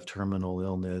who have terminal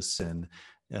illness. And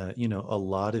a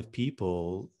lot of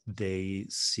people, they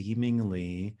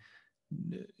seemingly,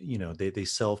 they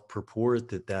self-purport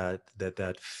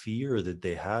that fear that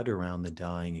they had around the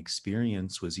dying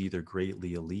experience was either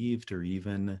greatly alleviated or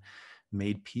even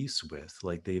made peace with.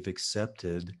 Like they've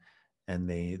accepted, and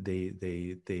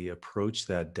they approach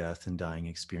that death and dying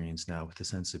experience now with a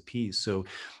sense of peace. So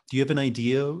do you have an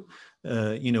idea,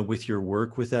 with your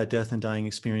work with that death and dying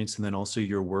experience, and then also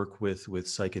your work with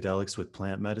psychedelics, with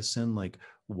plant medicine, like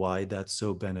why that's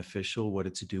so beneficial, what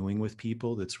it's doing with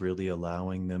people that's really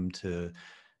allowing them to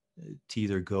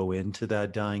either go into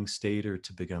that dying state or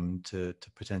to become to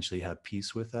potentially have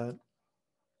peace with that?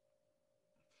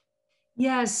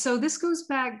 Yes, so this goes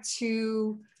back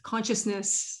to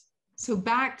consciousness. So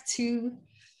back to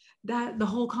that, the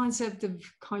whole concept of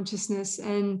consciousness,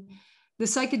 and the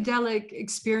psychedelic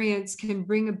experience can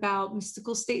bring about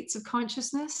mystical states of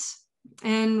consciousness.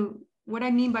 And what I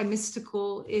mean by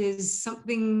mystical is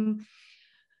something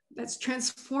that's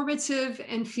transformative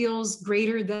and feels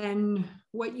greater than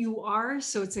what you are.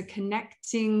 So it's a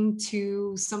connecting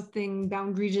to something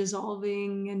boundary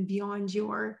dissolving and beyond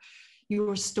your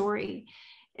story.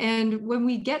 And when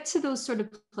we get to those sort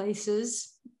of places,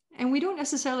 and we don't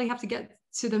necessarily have to get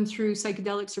to them through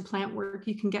psychedelics or plant work,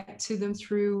 you can get to them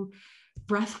through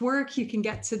breath work, you can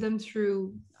get to them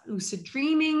through lucid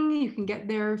dreaming, you can get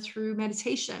there through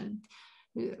meditation.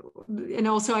 And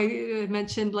also I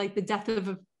mentioned like the death of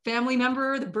a family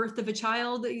member, the birth of a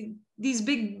child, these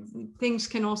big things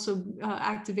can also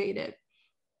activate it.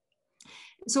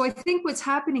 So I think what's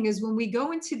happening is when we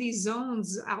go into these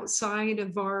zones outside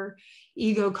of our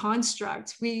ego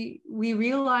construct, we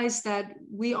realize that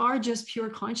we are just pure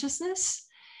consciousness,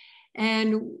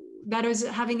 and that is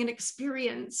having an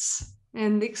experience.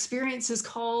 And the experience is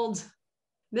called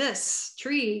this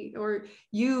tree, or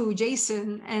you,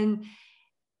 Jason. And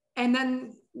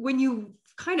then when you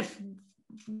kind of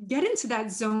get into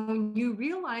that zone, you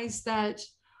realize that,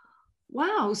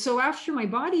 wow, so after my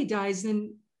body dies,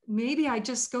 then maybe I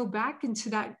just go back into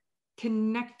that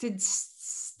connected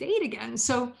state again.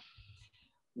 So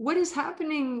what is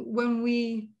happening when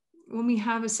we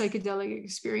have a psychedelic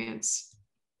experience?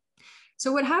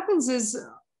 So what happens is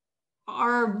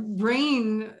our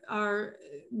brain,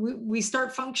 we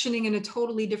start functioning in a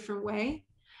totally different way.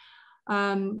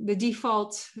 The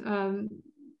default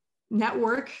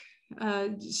network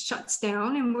shuts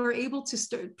down, and we're able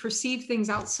to perceive things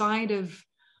outside of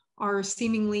our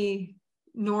seemingly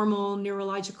normal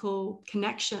neurological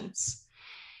connections.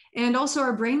 And also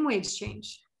our brain waves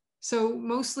change. So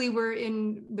mostly we're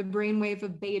in the brainwave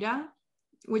of beta,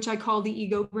 which I call the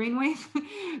ego brainwave,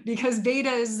 because beta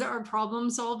is our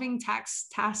problem-solving,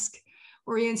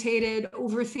 task-orientated,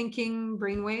 overthinking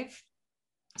brainwave.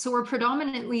 So we're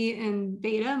predominantly in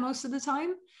beta most of the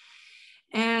time.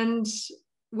 And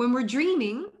when we're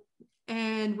dreaming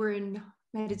and we're in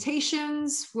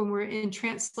meditations, when we're in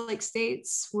trance-like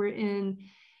states, we're in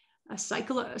a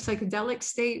psychedelic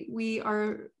state, we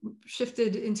are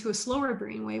shifted into a slower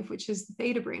brainwave, which is the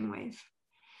theta brainwave.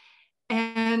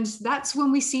 And that's when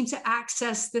we seem to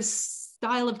access this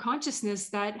style of consciousness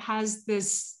that has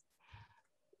this,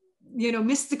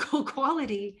 mystical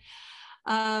quality.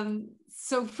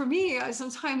 So for me,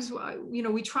 sometimes,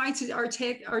 we try to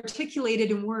articulate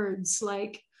it in words,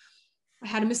 like, I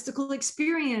had a mystical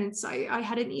experience. I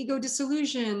had an ego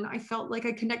dissolution. I felt like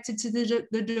I connected to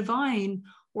the divine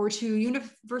or to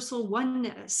universal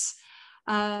oneness.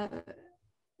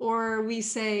 Or we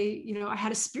say, I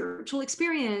had a spiritual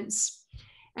experience.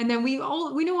 And then we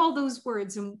know all those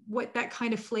words and what that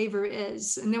kind of flavor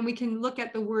is. And then we can look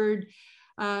at the word.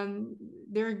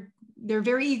 They're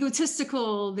very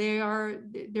egotistical.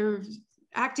 They're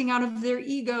acting out of their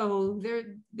ego.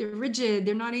 They're rigid.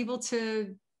 They're not able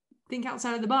to think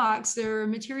outside of the box. They're a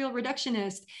material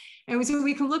reductionist. And so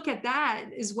we can look at that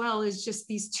as well as just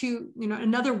these two,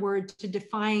 another word to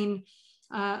define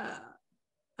a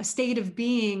state of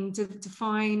being, to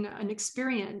define an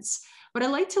experience. But I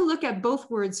like to look at both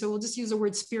words. So we'll just use the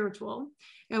word spiritual,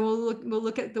 and we'll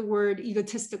look at the word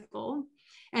egotistical.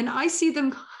 And I see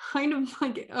them kind of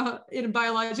like in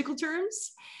biological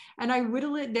terms. And I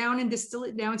whittle it down and distill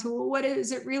it down to, well, what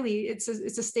is it really? It's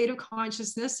a state of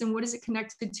consciousness. And what is it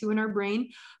connected to in our brain?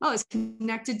 Oh, it's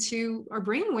connected to our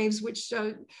brain waves, which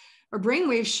our brain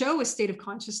waves show a state of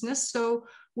consciousness. So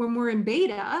when we're in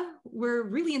beta, we're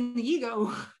really in the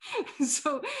ego.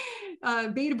 So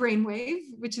beta brainwave,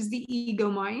 which is the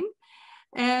ego mind,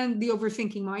 and the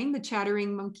overthinking mind, the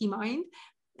chattering monkey mind.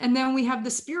 And then we have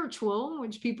the spiritual,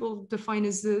 which people define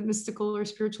as the mystical or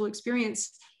spiritual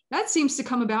experience. That seems to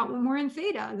come about when we're in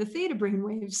theta, the theta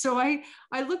brainwave. So I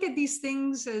look at these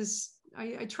things as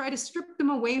I try to strip them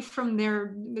away from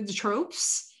the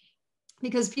tropes,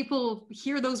 because people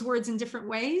hear those words in different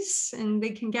ways and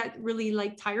they can get really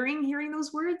like tiring hearing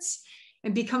those words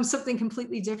and become something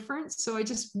completely different. So I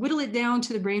just whittle it down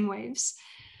to the brainwaves.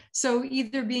 So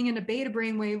either being in a beta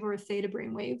brainwave or a theta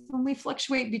brainwave, and we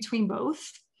fluctuate between both.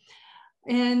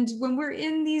 And when we're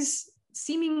in these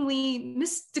seemingly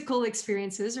mystical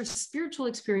experiences or spiritual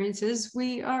experiences,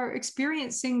 we are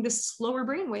experiencing this slower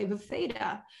brainwave of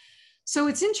theta. So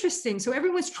it's interesting. So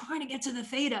everyone's trying to get to the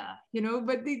theta,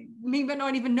 but they may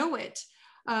not even know it.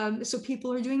 So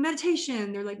people are doing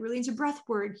meditation. They're like really into breath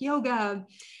work, yoga,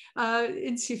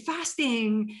 into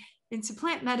fasting, into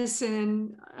plant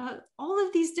medicine, all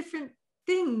of these different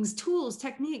things, tools,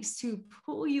 techniques to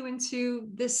pull you into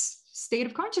this state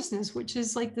of consciousness, which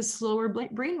is like the slower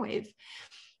brainwave.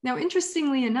 Now,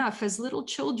 interestingly enough, as little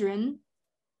children,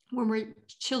 when we're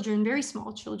children, very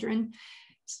small children,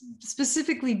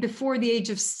 specifically before the age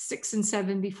of 6 and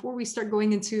 7, before we start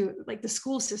going into like the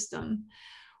school system,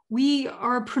 we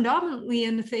are predominantly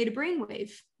in the theta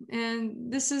brainwave.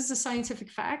 And this is a scientific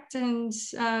fact, and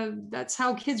that's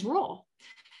how kids roll.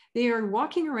 They are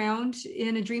walking around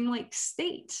in a dreamlike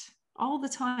state all the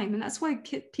time. And that's why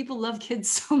people love kids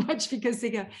so much, because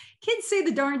kids say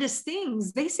the darndest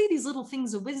things. They say these little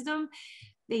things of wisdom.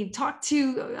 They talk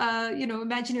to,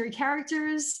 imaginary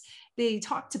characters. They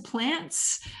talk to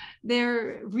plants.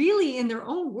 They're really in their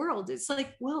own world. It's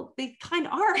like, well, they kind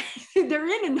of are. They're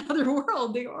in another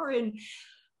world. They are in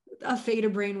a theta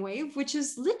brainwave, which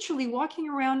is literally walking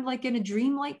around like in a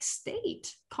dreamlike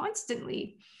state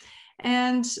constantly.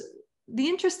 And the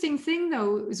interesting thing,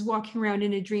 though, is walking around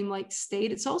in a dreamlike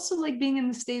state. It's also like being in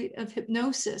the state of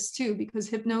hypnosis, too, because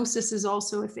hypnosis is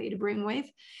also a theta brainwave.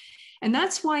 And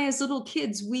that's why as little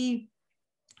kids,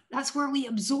 that's where we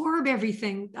absorb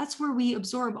everything. That's where we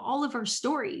absorb all of our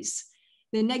stories,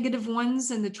 the negative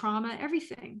ones and the trauma,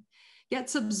 everything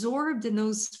gets absorbed in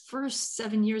those first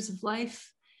 7 years of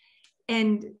life.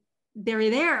 And they're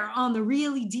there on the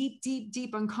really deep, deep,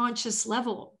 deep unconscious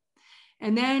level.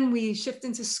 And then we shift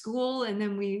into school, and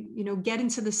then we, get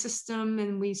into the system,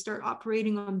 and we start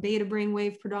operating on beta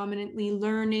brainwave predominantly,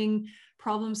 learning,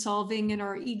 problem solving, and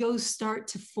our egos start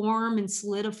to form and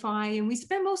solidify. And we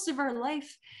spend most of our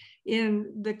life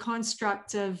in the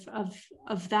construct of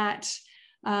that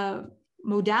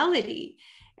modality.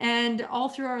 And all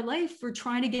through our life, we're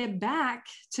trying to get back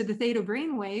to the theta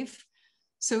brainwave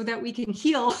so that we can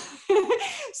heal,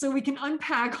 so we can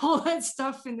unpack all that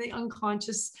stuff in the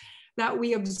unconscious that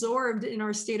we absorbed in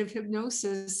our state of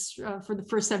hypnosis for the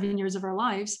first 7 years of our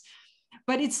lives.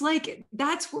 But it's like,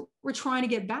 that's what we're trying to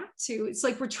get back to. It's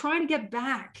like we're trying to get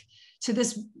back to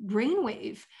this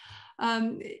brainwave,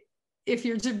 if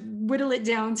you're to whittle it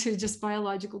down to just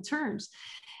biological terms.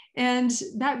 And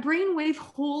that brainwave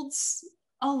holds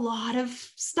a lot of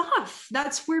stuff.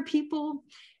 That's where people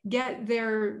get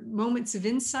their moments of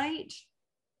insight.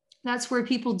 That's where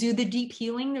people do the deep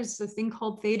healing. There's a thing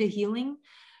called theta healing.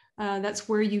 That's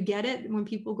where you get it when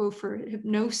people go for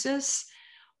hypnosis.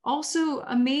 Also,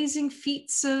 amazing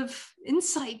feats of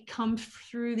insight come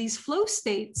through these flow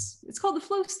states. It's called the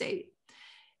flow state,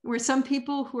 where some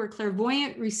people who are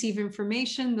clairvoyant receive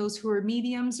information. Those who are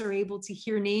mediums are able to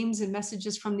hear names and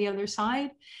messages from the other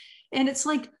side. And it's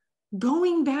like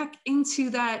going back into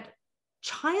that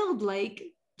childlike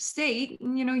state.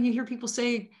 You hear people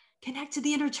say, connect to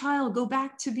the inner child, go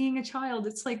back to being a child.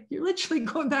 It's like you're literally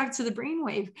going back to the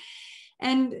brainwave.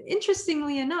 And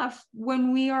interestingly enough,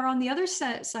 when we are on the other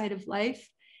side of life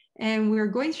and we're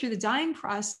going through the dying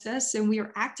process and we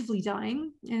are actively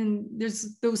dying, and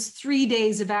there's those 3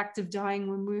 days of active dying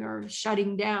when we are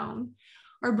shutting down,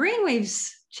 our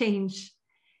brainwaves change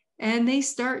and they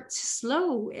start to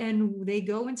slow and they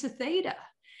go into theta.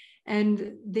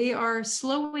 And they are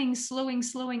slowing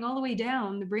all the way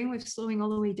down, the brainwave slowing all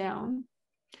the way down,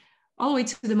 all the way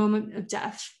to the moment of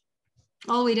death,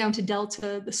 all the way down to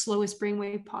delta, the slowest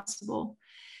brainwave possible.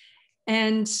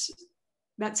 And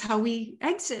that's how we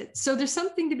exit. So there's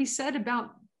something to be said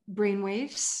about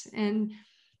brainwaves and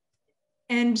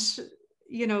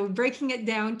breaking it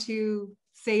down to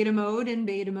theta mode and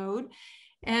beta mode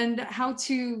and how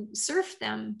to surf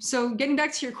them. So getting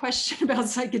back to your question about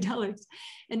psychedelics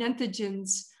and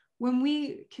entheogens, when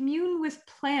we commune with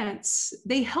plants,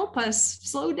 they help us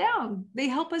slow down. They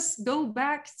help us go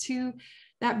back to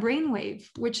that brainwave,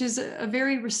 which is a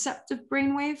very receptive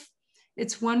brainwave.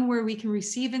 It's one where we can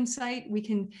receive insight.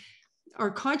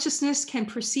 Our consciousness can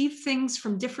perceive things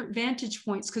from different vantage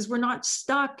points because we're not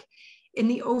stuck in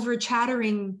the over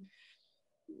chattering,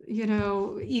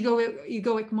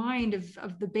 egoic mind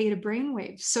of the beta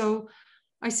brainwave. So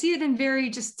I see it in very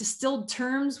just distilled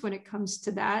terms when it comes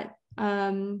to that.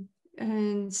 And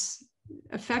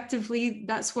effectively,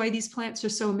 that's why these plants are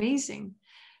so amazing.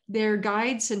 They're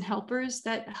guides and helpers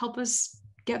that help us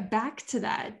get back to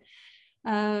that.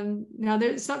 Now,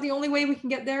 it's not the only way we can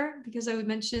get there, because I would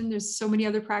mention there's so many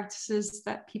other practices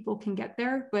that people can get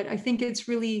there, but I think it's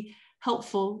really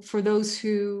helpful for those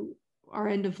who are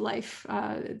end of life,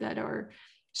 that are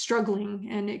struggling,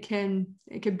 and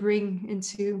it could bring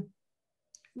into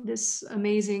this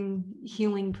amazing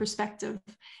healing perspective.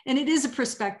 And it is a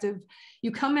perspective.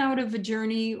 You come out of a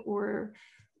journey or,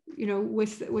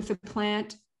 with a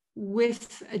plant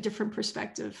with a different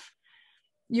perspective.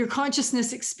 Your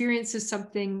consciousness experiences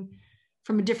something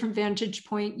from a different vantage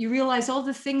point. You realize all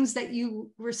the things that you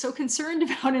were so concerned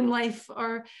about in life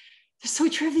they're so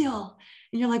trivial.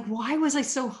 And you're like, why was I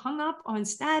so hung up on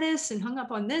status and hung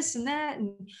up on this and that?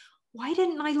 And why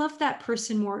didn't I love that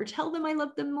person more or tell them I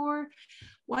love them more?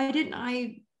 Why didn't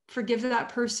I forgive that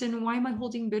person? Why am I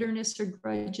holding bitterness or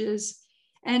grudges?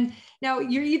 And now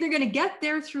you're either going to get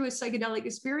there through a psychedelic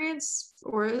experience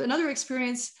or another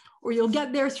experience, or you'll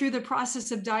get there through the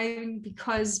process of dying,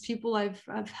 because people I've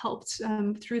helped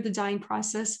through the dying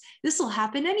process. This will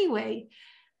happen anyway.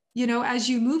 As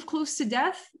you move close to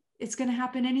death, it's going to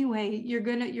happen anyway. Your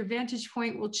vantage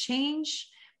point will change,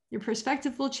 your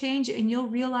perspective will change, and you'll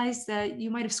realize that you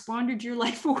might have squandered your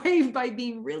life away by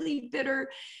being really bitter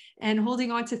and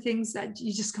holding on to things that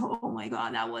you just go, oh my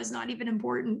God, that was not even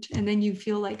important. And then you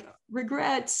feel like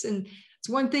regrets. And it's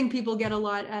one thing people get a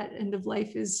lot at end of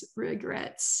life is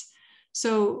regrets.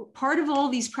 So part of all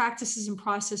these practices and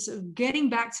process of getting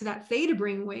back to that theta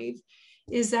brainwave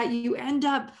is that you end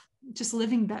up just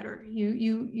living better.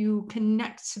 You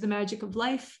connect to the magic of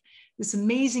life. This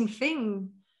amazing thing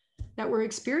that we're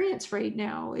experiencing right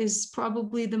now is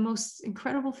probably the most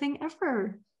incredible thing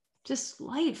ever. Just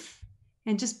life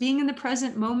and just being in the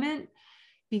present moment,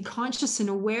 being conscious and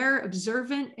aware,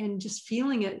 observant, and just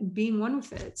feeling it and being one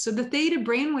with it. So the theta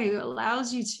brainwave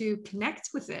allows you to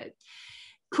connect with it.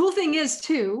 Cool thing is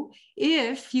too,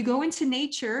 if you go into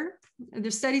nature,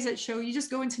 there's studies that show you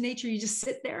just go into nature, you just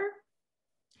sit there,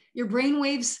 your brain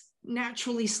waves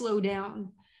naturally slow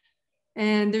down.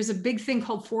 And there's a big thing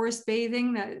called forest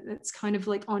bathing that's kind of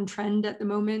like on trend at the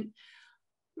moment,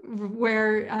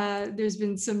 where there's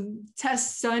been some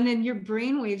tests done and your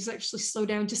brain waves actually slow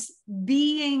down just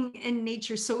being in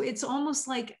nature. So it's almost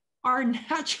like our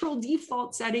natural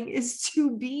default setting is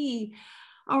to be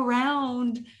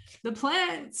around the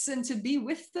plants and to be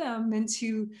with them and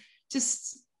to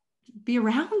just be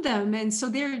around them. And so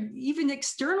they're even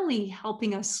externally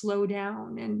helping us slow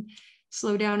down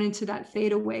into that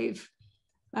theta wave.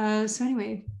 So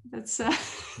anyway, that's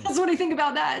what I think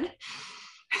about that.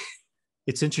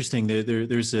 It's interesting.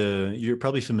 You're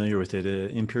probably familiar with it,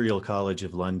 Imperial College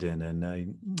of London, and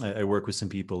I work with some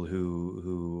people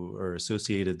who are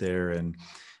associated there. And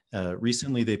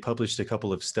recently, they published a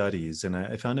couple of studies, and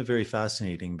I found it very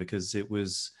fascinating because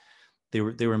they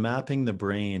were mapping the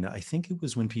brain. I think it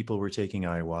was when people were taking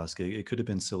ayahuasca. It could have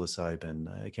been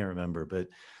psilocybin. I can't remember, but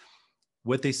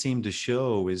what they seemed to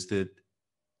show is that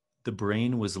the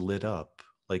brain was lit up.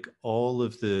 Like all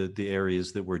of the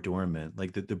areas that were dormant,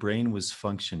 like the brain was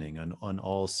functioning on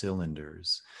all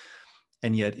cylinders.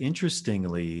 And yet,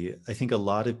 interestingly, I think a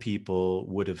lot of people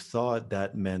would have thought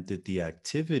that meant that the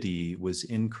activity was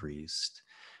increased.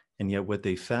 And yet what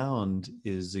they found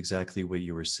is exactly what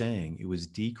you were saying. It was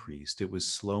decreased. It was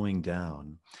slowing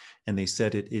down. And they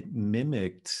said it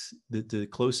mimicked, the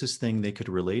closest thing they could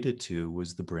relate it to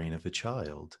was the brain of a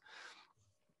child.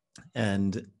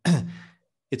 And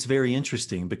it's very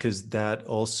interesting because that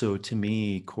also, to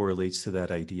me, correlates to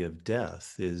that idea of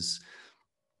death is,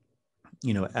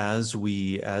 as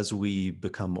we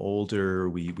become older,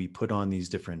 we put on these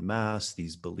different masks,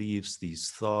 these beliefs, these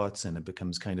thoughts, and it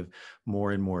becomes kind of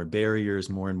more and more barriers,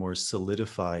 more and more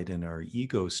solidified in our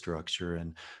ego structure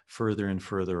and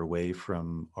further away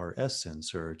from our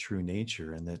essence or our true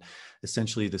nature. And that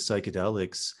essentially the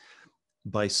psychedelics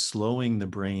by slowing the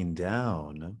brain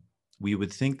down, we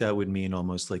would think that would mean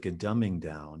almost like a dumbing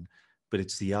down, but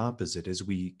it's the opposite. As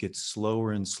we get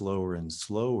slower and slower and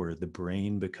slower, the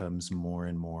brain becomes more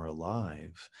and more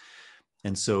alive.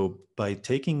 And so by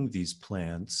taking these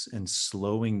plants and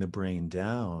slowing the brain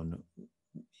down,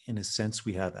 in a sense,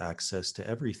 we have access to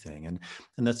everything. And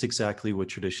that's exactly what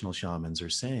traditional shamans are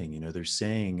saying. They're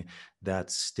saying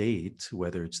that state,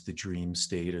 whether it's the dream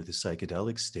state or the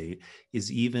psychedelic state,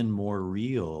 is even more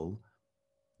real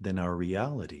than our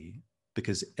reality,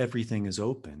 because everything is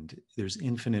opened. There's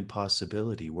infinite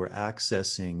possibility. We're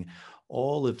accessing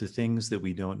all of the things that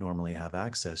we don't normally have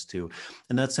access to.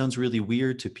 And that sounds really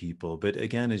weird to people. But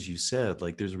again, as you said,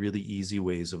 like there's really easy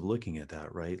ways of looking at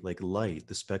that, right? Like light,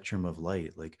 the spectrum of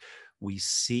light, like we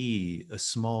see a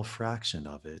small fraction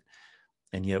of it.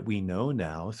 And yet we know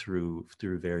now through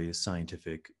various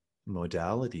scientific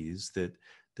modalities that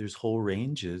there's whole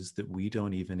ranges that we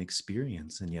don't even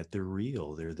experience, and yet they're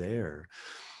real, they're there.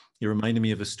 It reminded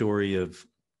me of a story of,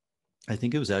 I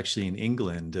think it was actually in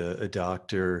England, a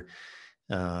doctor,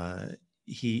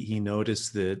 he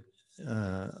noticed that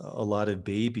a lot of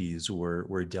babies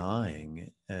were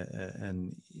dying,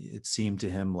 and it seemed to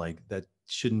him like that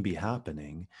shouldn't be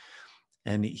happening.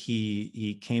 And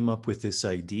he came up with this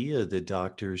idea that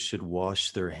doctors should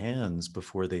wash their hands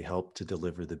before they help to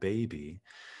deliver the baby.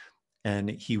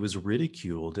 And he was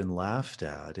ridiculed and laughed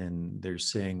at. And they're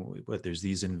saying, what, there's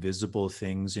these invisible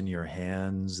things in your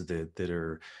hands that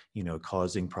are,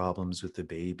 causing problems with the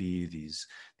baby,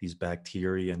 these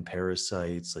bacteria and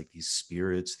parasites, like these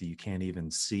spirits that you can't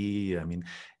even see. I mean,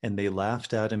 and they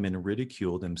laughed at him and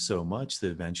ridiculed him so much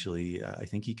that eventually I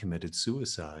think he committed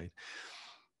suicide.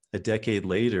 A decade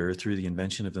later, through the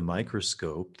invention of the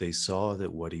microscope, they saw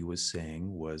that what he was saying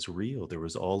was real. There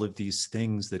was all of these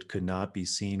things that could not be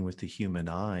seen with the human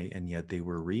eye, and yet they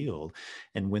were real.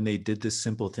 And when they did this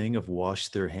simple thing of wash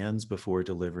their hands before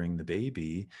delivering the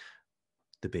baby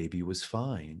was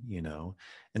fine.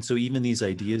 And so even these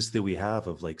ideas that we have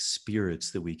of like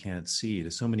spirits that we can't see,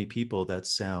 to so many people, that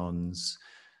sounds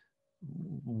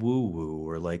woo-woo,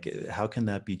 or like, how can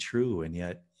that be true? And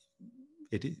yet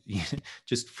it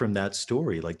just from that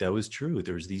story, like that was true.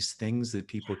 There's these things that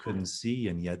people couldn't see,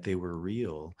 and yet they were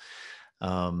real.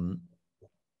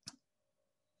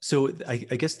 So I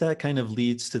guess that kind of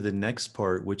leads to the next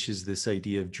part, which is this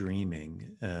idea of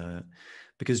dreaming,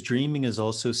 because dreaming is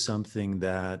also something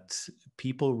that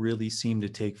people really seem to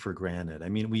take for granted. I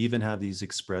mean, we even have these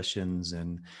expressions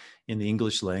in the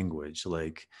English language,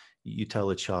 like you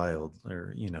tell a child,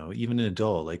 or even an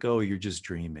adult, like, oh, you're just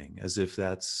dreaming, as if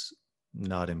that's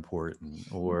not important.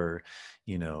 Or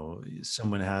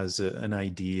someone has an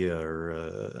idea or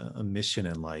a mission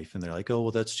in life, and they're like, oh,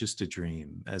 well, that's just a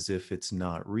dream, as if it's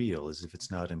not real, as if it's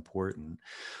not important.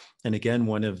 And again,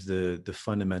 one of the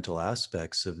fundamental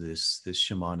aspects of this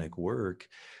shamanic work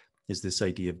is this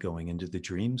idea of going into the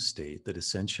dream state, that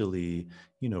essentially,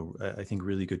 I think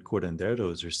really good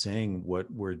curanderos are saying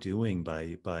what we're doing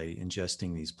by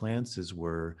ingesting these plants is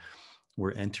we're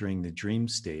entering the dream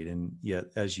state. And yet,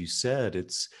 as you said,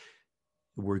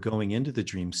 we're going into the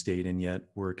dream state, and yet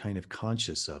we're kind of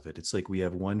conscious of it. It's like we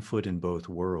have one foot in both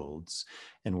worlds,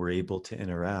 and we're able to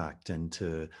interact and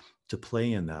to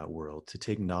play in that world, to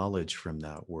take knowledge from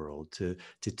that world, to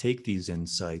take these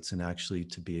insights and actually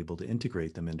to be able to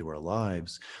integrate them into our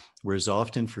lives. Whereas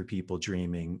often for people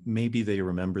dreaming, maybe they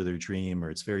remember their dream, or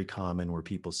it's very common where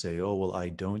people say, oh, well, I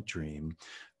don't dream,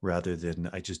 rather than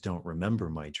I just don't remember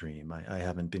my dream. I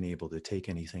haven't been able to take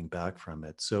anything back from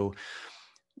it. So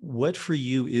what for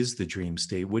you is the dream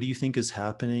state? What do you think is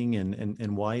happening,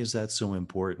 and why is that so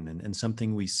important, and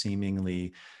something we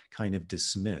seemingly kind of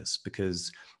dismiss?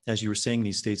 Because as you were saying,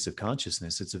 these states of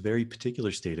consciousness, it's a very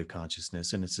particular state of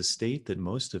consciousness, and it's a state that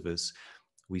most of us,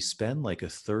 we spend like a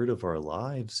third of our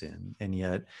lives in, and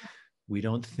yet we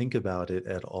don't think about it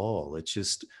at all.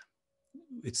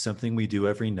 It's something we do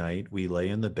every night. We lay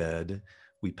in the bed,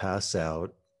 we pass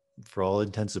out. For all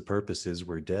intents and purposes,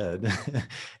 we're dead.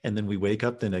 And then we wake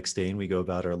up the next day and we go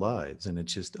about our lives. And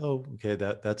it's just, oh, okay,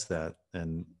 that's that.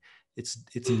 And it's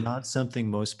not something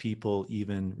most people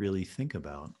even really think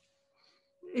about.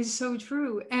 Is so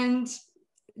true. And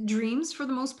dreams, for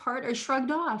the most part, are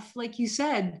shrugged off. Like you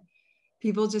said,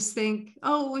 people just think,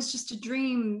 oh, it was just a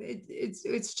dream.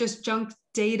 It's just junk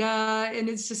data, and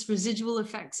it's just residual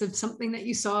effects of something that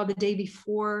you saw the day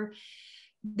before.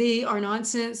 They are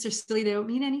nonsense. They're silly. They don't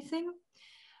mean anything.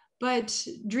 But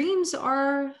dreams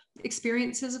are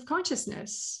experiences of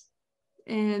consciousness,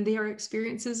 and they are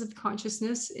experiences of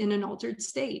consciousness in an altered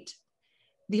state.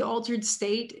 The altered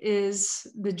state is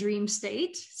the dream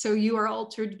state. So you are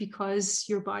altered because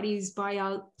your body's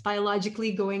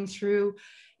biologically going through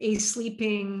a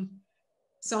sleeping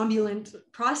somnolent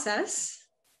process,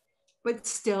 but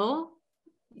still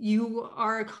you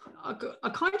are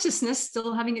a consciousness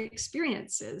still having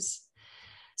experiences.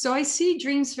 So I see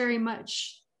dreams very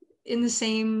much in the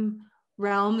same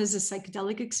realm as a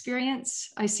psychedelic experience.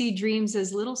 I see dreams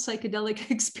as little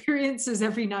psychedelic experiences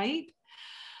every night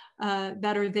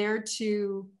that are there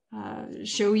to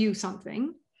show you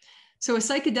something. So a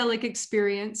psychedelic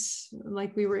experience,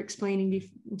 like we were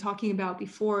talking about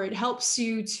before, it helps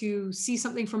you to see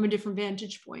something from a different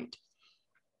vantage point.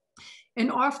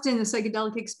 And often a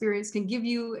psychedelic experience can give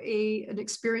you an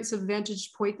experience of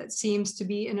vantage point that seems to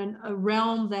be in a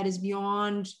realm that is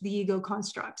beyond the ego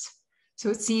constructs. So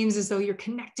it seems as though you're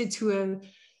connected to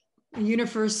a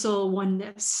universal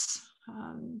oneness,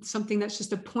 something that's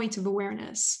just a point of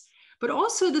awareness. But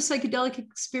also the psychedelic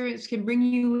experience can bring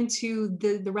you into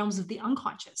the realms of the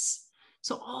unconscious.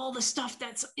 So all the stuff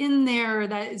that's in there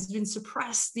that has been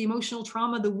suppressed, the emotional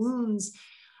trauma, the wounds,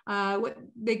 what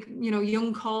they,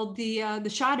 Jung called the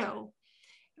shadow,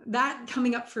 that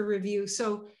coming up for review.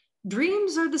 So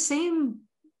dreams are the same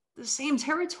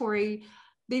territory.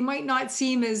 They might not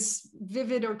seem as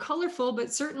vivid or colorful,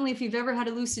 but certainly if you've ever had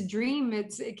a lucid dream,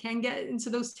 it can get into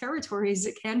those territories.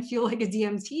 It can feel like a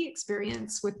DMT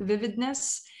experience with the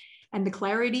vividness and the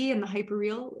clarity and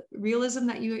the realism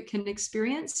that you can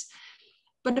experience.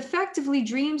 But effectively,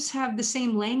 dreams have the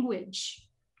same language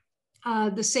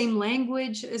as the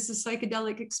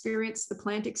psychedelic experience, the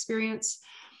plant experience.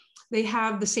 They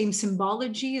have the same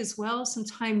symbology as well,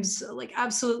 sometimes like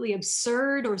absolutely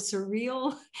absurd or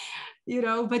surreal,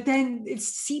 but then it's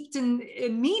seeped in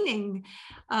meaning.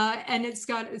 And it's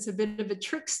a bit of a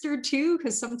trickster too,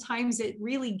 because sometimes it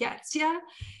really gets you.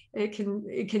 It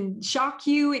can shock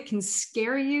you, it can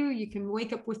scare you, you can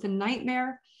wake up with a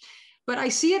nightmare. But I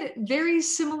see it very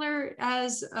similar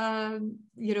as,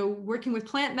 working with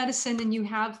plant medicine, and you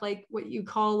have like what you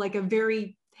call like a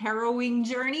very harrowing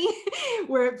journey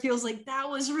where it feels like that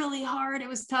was really hard. It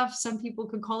was tough. Some people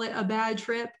could call it a bad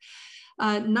trip.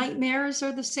 Nightmares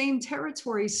are the same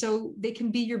territory. So they can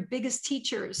be your biggest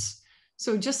teachers.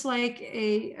 So just like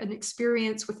an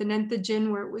experience with an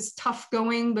entheogen where it was tough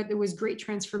going, but there was great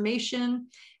transformation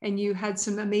and you had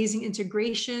some amazing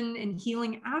integration and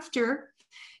healing after,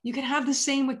 you can have the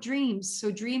same with dreams. So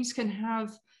dreams can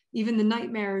have even the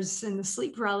nightmares and the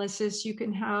sleep paralysis. You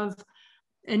can have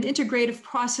an integrative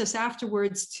process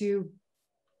afterwards to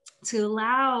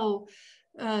allow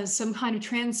some kind of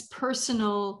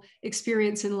transpersonal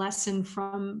experience and lesson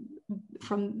from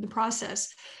the process.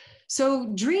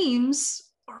 So dreams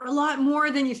are a lot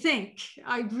more than you think.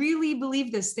 I really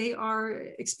believe this. They are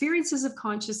experiences of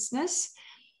consciousness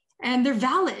and they're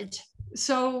valid.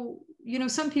 So,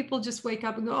 some people just wake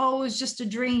up and go, oh, it was just a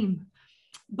dream.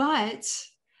 But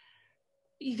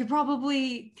you could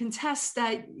probably contest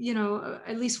that,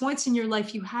 at least once in your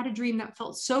life, you had a dream that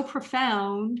felt so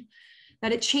profound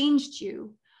that it changed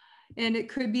you. And it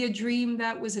could be a dream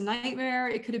that was a nightmare.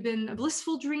 It could have been a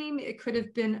blissful dream. It could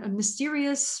have been a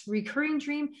mysterious, recurring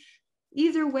dream.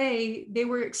 Either way, they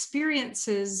were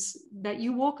experiences that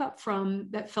you woke up from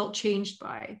that felt changed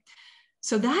by.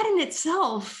 So that in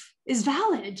itself is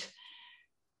valid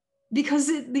because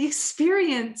the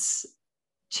experience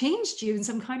changed you in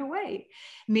some kind of way,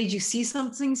 made you see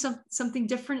something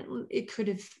different. It could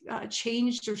have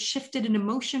changed or shifted an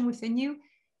emotion within you.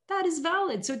 That is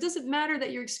valid. So it doesn't matter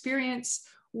that your experience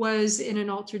was in an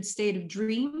altered state of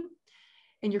dream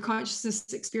and your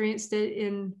consciousness experienced it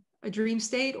in a dream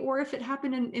state, or if it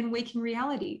happened in waking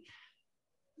reality.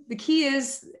 The key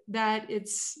is that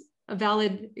it's a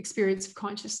valid experience of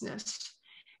consciousness.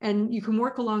 And you can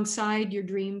work alongside your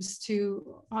dreams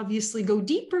to obviously go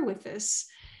deeper with this.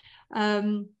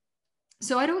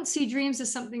 So I don't see dreams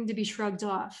as something to be shrugged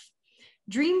off.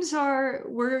 Dreams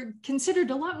were considered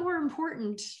a lot more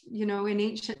important, in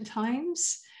ancient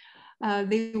times.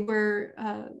 There were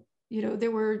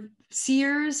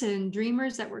seers and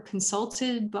dreamers that were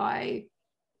consulted by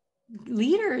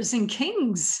leaders and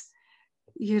kings,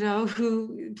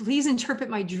 who please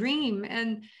interpret my dream.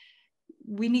 And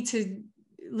we need to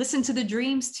listen to the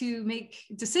dreams to make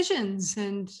decisions.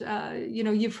 And,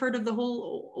 you've heard of the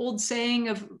whole old saying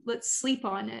of let's sleep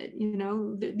on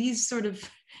it. These sort of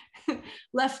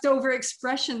leftover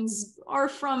expressions are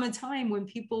from a time when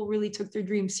people really took their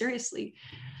dreams seriously.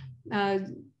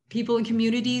 People in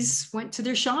communities went to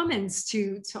their shamans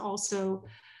to also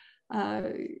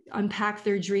unpack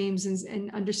their dreams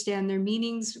and understand their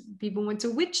meanings. People went to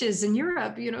witches in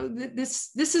Europe.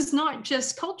 This is not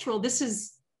just cultural. This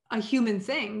is a human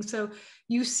thing. So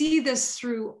you see this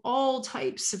through all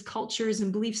types of cultures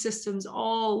and belief systems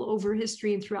all over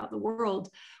history and throughout the world.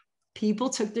 People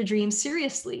took their dreams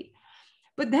seriously.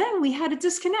 But then we had a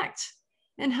disconnect.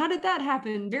 And how did that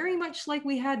happen? Very much like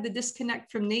we had the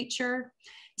disconnect from nature,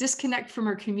 disconnect from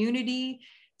our community,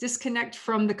 disconnect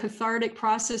from the cathartic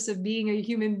process of being a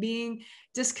human being,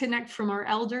 disconnect from our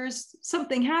elders.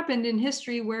 Something happened in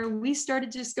history where we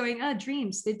started just going,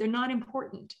 dreams, they're not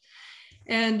important.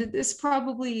 And this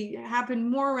probably happened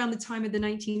more around the time of the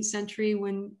 19th century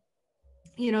when,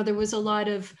 there was a lot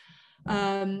of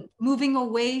moving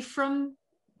away from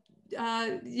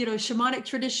shamanic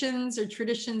traditions or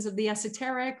traditions of the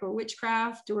esoteric or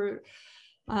witchcraft or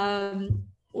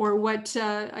what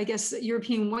I guess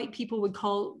European white people would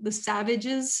call the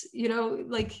savages,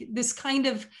 like this kind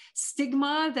of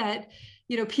stigma that,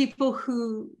 people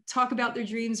who talk about their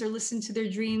dreams or listen to their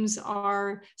dreams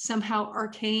are somehow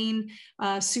arcane,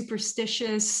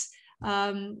 superstitious,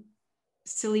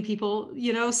 silly people,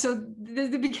 so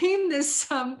there became this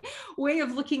way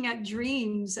of looking at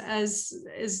dreams as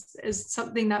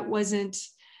something that wasn't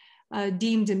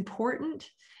deemed important.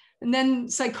 And then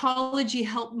psychology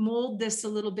helped mold this a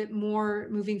little bit more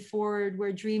moving forward,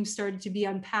 where dreams started to be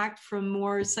unpacked from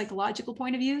more psychological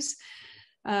point of views,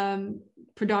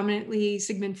 predominantly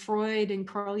Sigmund Freud and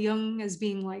Carl Jung as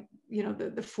being like,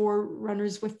 the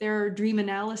forerunners with their dream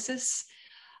analysis.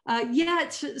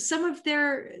 Yet some of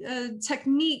their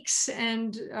techniques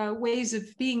and ways of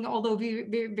being, although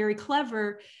very, very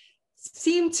clever,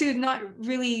 seem to not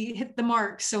really hit the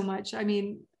mark so much. I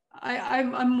mean,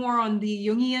 I'm more on the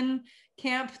Jungian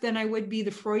camp than I would be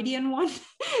the Freudian one,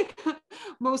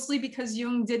 mostly because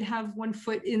Jung did have one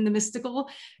foot in the mystical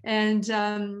and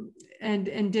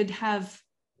did have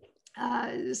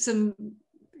some,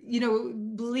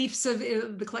 beliefs of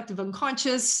the collective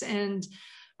unconscious and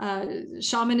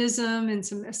shamanism and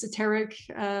some esoteric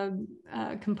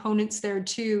components there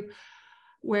too.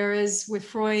 Whereas with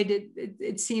Freud,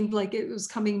 it seemed like it was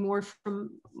coming more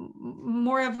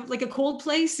of like a cold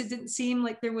place. It didn't seem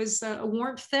like there was a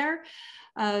warmth there.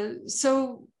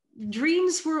 So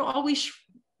dreams were always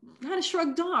kind of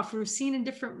shrugged off or seen in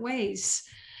different ways.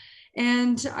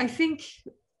 And I think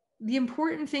the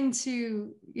important thing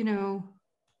to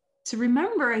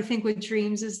remember, I think, with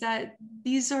dreams is that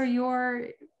these are your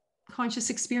conscious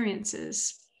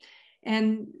experiences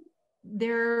and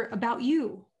they're about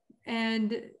you.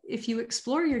 And if you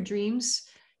explore your dreams,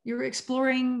 you're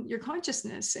exploring your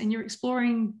consciousness and you're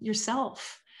exploring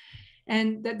yourself.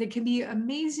 And that there can be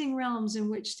amazing realms in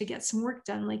which to get some work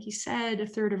done. Like you said, a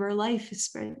third of our life is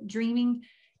spent dreaming.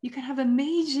 You can have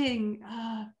amazing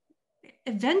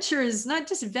adventures, not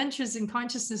just adventures in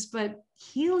consciousness, but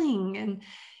healing and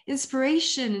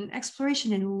inspiration and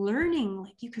exploration and learning.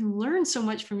 Like you can learn so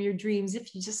much from your dreams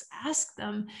if you just ask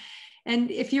them.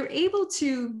 And if you're able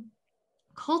to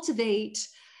cultivate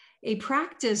a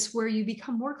practice where you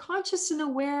become more conscious and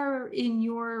aware in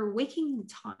your waking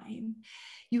time,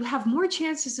 you have more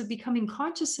chances of becoming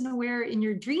conscious and aware in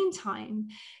your dream time,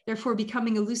 therefore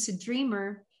becoming a lucid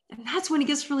dreamer. And that's when it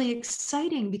gets really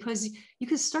exciting, because you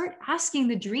can start asking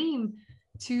the dream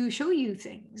to show you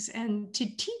things and to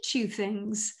teach you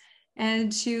things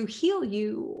and to heal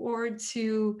you or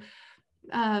to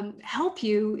help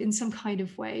you in some kind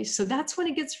of way. So that's when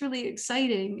it gets really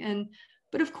exciting.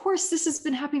 But of course, this has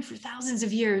been happening for thousands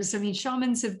of years. I mean,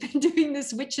 shamans have been doing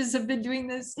this, witches have been doing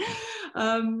this,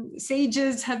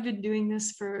 sages have been doing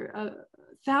this for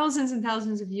thousands and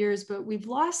thousands of years, but we've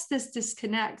lost this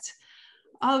disconnect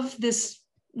of this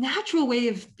natural way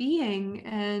of being.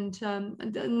 And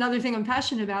another thing I'm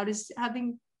passionate about is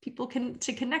having people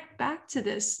to connect back to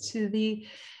this, to the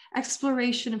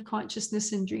exploration of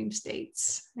consciousness in dream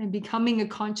states and becoming a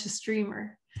conscious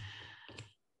dreamer.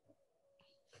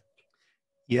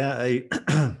 Yeah, I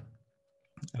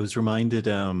was reminded,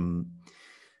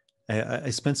 I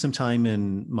spent some time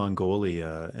in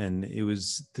Mongolia, and it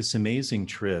was this amazing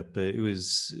trip. I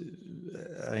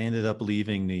ended up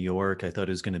leaving New York. I thought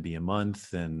it was going to be a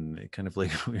month, and it kind of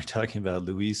like we were talking about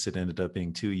Luis, it ended up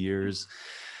being 2 years.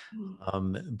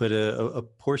 But a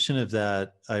portion of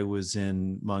that, I was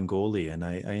in Mongolia, and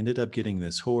I ended up getting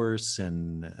this horse,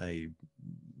 and I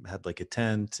had like a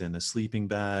tent and a sleeping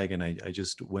bag, and I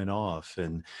just went off.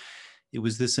 And it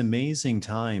was this amazing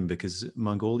time, because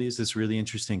Mongolia is this really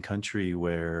interesting country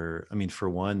where, I mean, for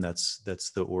one, that's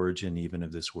the origin even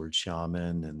of this word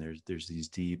shaman, and there's these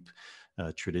deep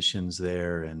traditions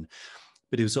there.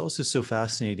 But it was also so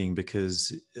fascinating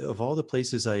because of all the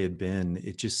places I had been,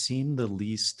 it just seemed the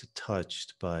least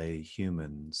touched by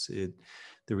humans.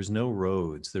 There was no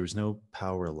roads, there was no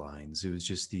power lines. It was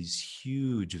just these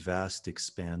huge, vast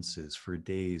expanses for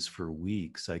days, for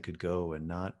weeks. I could go and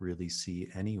not really see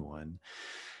anyone.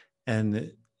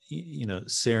 And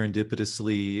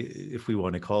serendipitously, if we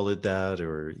want to call it that,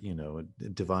 or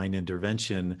divine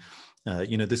intervention,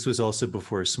 this was also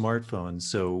before smartphones.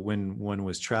 So when one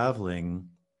was traveling,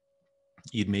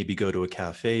 you'd maybe go to a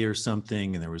cafe or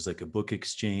something, and there was like a book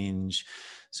exchange.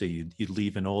 So you'd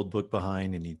leave an old book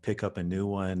behind and you'd pick up a new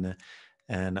one.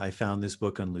 And I found this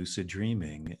book on lucid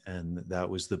dreaming, and that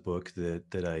was the book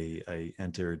that I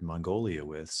entered Mongolia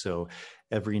with. So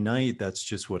every night, that's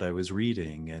just what I was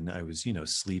reading, and I was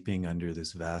sleeping under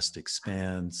this vast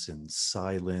expanse and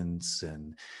silence,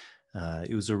 and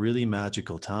it was a really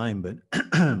magical time. But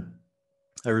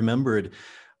I remembered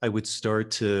I would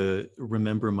start to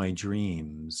remember my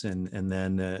dreams. And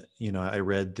then, I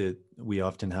read that we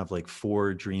often have like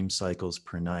 4 dream cycles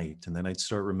per night. And then I'd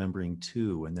start remembering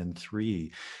 2 and then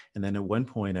 3. And then at one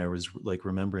point I was like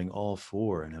remembering all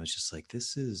 4. And I was just like,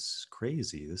 this is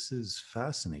crazy. This is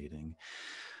fascinating.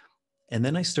 And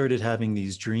then I started having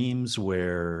these dreams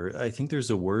where I think there's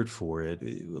a word for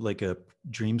it, like a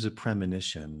dreams of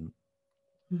premonition.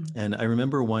 And I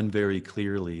remember one very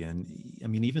clearly. And I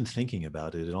mean, even thinking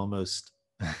about it, it almost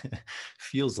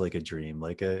feels like a dream.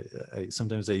 Like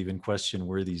sometimes I even question,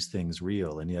 were these things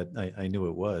real? And yet I knew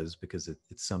it was, because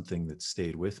it's something that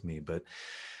stayed with me. But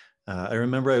I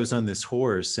remember I was on this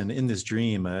horse, and in this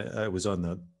dream, I was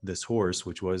on this horse,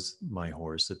 which was my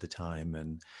horse at the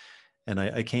time. And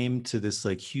I came to this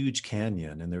like huge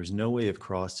canyon, and there was no way of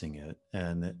crossing it.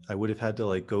 And I would have had to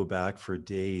like go back for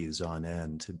days on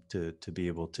end to be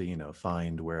able to,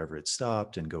 find wherever it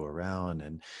stopped and go around.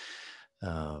 And,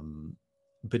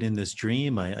 but in this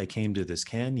dream, I came to this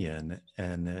canyon,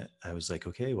 and I was like,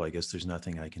 okay, well, I guess there's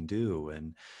nothing I can do.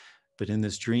 But in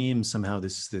this dream, somehow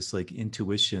this like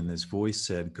intuition, this voice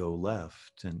said, go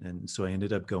left. And so I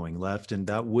ended up going left. And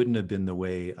that wouldn't have been the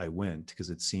way I went,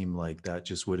 because it seemed like that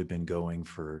just would have been going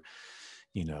for,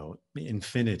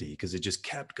 infinity, because it just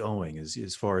kept going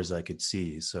as far as I could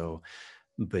see. So,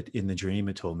 but in the dream,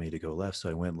 it told me to go left. So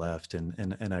I went left,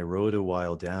 and I rode a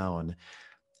while down,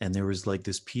 and there was like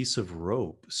this piece of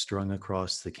rope strung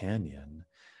across the canyon.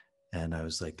 And I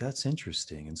was like, that's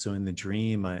interesting. And so in the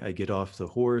dream, I get off the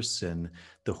horse, and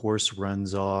the horse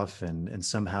runs off and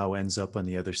somehow ends up on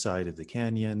the other side of the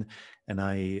canyon. And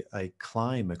I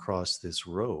climb across this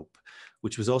rope,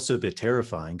 which was also a bit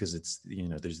terrifying, because it's,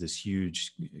 there's this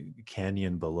huge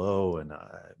canyon below, and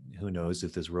who knows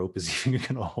if this rope is even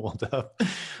going to hold up.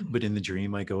 But in the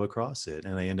dream, I go across it,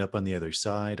 and I end up on the other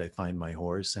side. I find my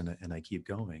horse, and I keep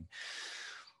going.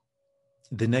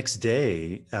 The next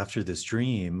day after this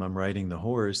dream, I'm riding the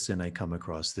horse, and I come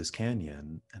across this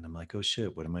canyon, and I'm like, oh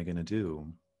shit, what am I going to do?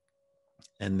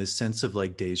 And this sense of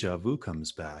like deja vu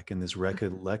comes back, and this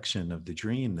recollection of the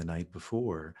dream the night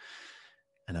before.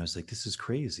 And I was like, this is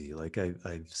crazy. Like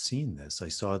I've seen this. I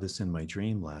saw this in my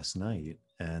dream last night.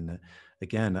 And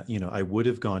again, I would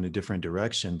have gone a different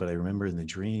direction, but I remember in the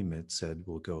dream it said,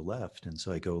 we'll go left. And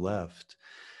so I go left.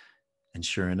 And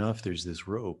sure enough, there's this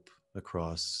rope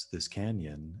across this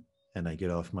canyon, and I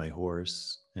get off my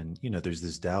horse, and there's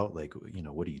this doubt, like,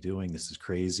 what are you doing? This is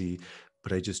crazy.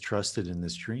 But I just trusted in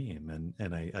this dream,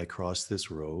 and I crossed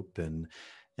this rope, and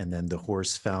then the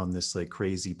horse found this like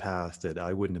crazy path that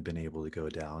I wouldn't have been able to go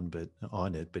down, but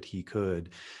he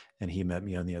could. And he met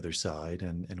me on the other side,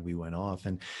 and we went off.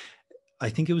 And I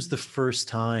think it was the first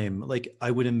time, like I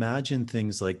would imagine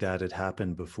things like that had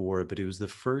happened before, but it was the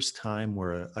first time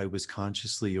where I was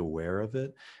consciously aware of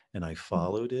it, and I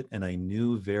followed it, and I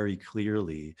knew very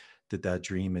clearly that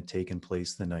dream had taken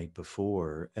place the night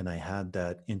before. And I had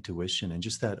that intuition and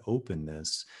just that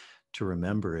openness to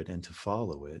remember it and to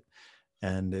follow it.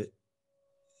 And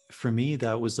for me,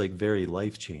 that was like very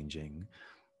life-changing,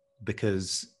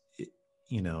 because,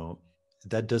 you know,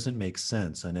 that doesn't make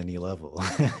sense on any level.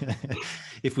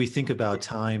 If we think about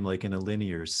time like in a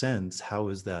linear sense, how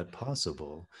is that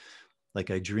possible? Like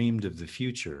I dreamed of the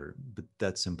future, but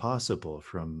that's impossible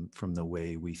from the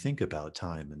way we think about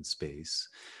time and space.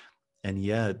 And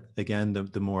yet, again,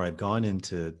 the more I've gone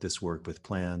into this work with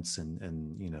plants and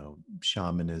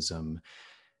shamanism,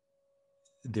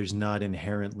 there's not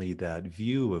inherently that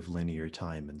view of linear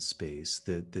time and space,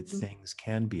 that things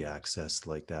can be accessed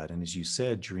like that. And as you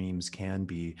said, dreams can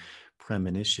be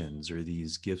premonitions or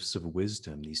these gifts of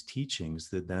wisdom, these teachings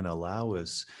that then allow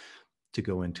us to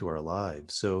go into our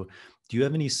lives. So do you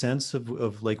have any sense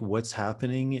of like what's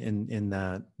happening in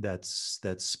that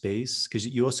space? Because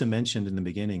you also mentioned in the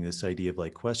beginning this idea of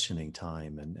like questioning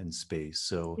time and space.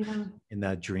 So Yeah. in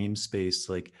that dream space,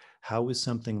 like how is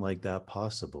something like that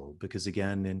possible? Because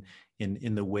again,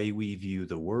 in the way we view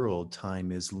the world,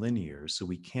 time is linear. So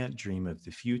we can't dream of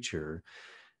the future.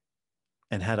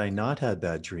 And had I not had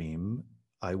that dream,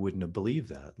 I wouldn't have believed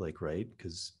that, like, right?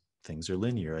 Because things are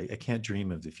linear. I can't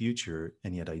dream of the future,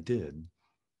 and yet I did.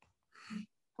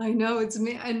 I know it's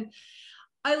me. And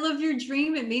I love your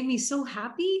dream. It made me so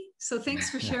happy. So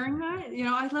thanks for sharing that. You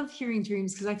know, I love hearing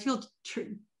dreams because I feel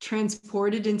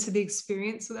transported into the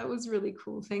experience. So that was really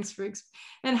cool. Thanks for,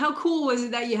 and how cool was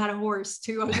it that you had a horse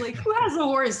too? I was like, who has a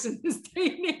horse in this day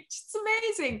and age? It's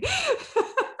amazing.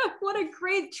 What a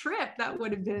great trip that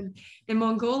would have been in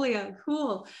Mongolia.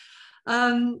 Cool.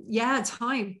 Yeah,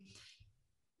 time.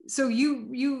 So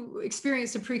you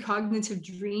experienced a precognitive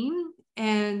dream,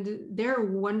 and they're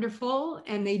wonderful,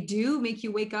 and they do make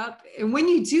you wake up. And when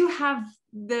you do have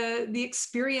the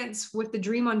experience with the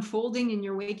dream unfolding in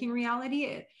your waking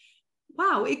reality,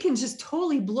 wow, it can just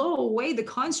totally blow away the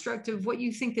construct of what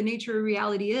you think the nature of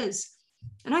reality is.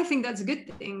 And I think that's a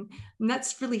good thing, and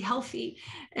that's really healthy.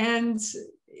 And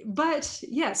but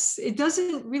yes, it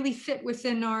doesn't really fit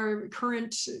within our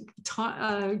current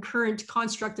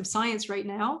construct of science right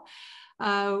now.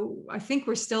 I think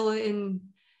we're still in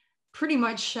pretty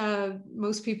much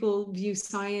most people view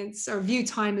science or view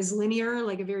time as linear,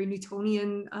 like a very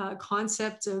Newtonian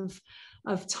concept of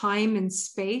time and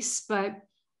space. But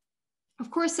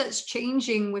of course, that's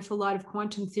changing with a lot of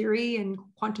quantum theory and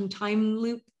quantum time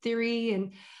loop theory.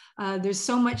 And there's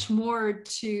so much more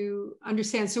to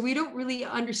understand. So we don't really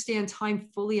understand time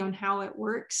fully on how it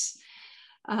works.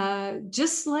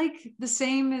 Just like the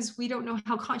same as we don't know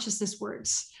how consciousness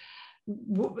works.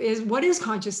 What is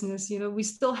consciousness? You know, we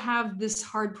still have this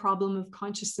hard problem of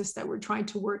consciousness that we're trying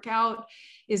to work out.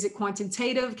 Is it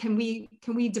quantitative? Can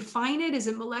we define it? Is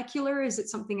it molecular? Is it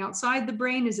something outside the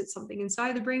brain? Is it something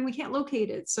inside the brain? We can't locate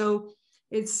it. So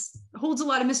it holds a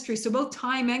lot of mystery. So both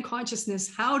time and consciousness,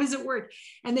 how does it work?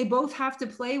 And they both have to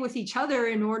play with each other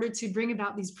in order to bring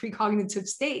about these precognitive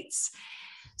states.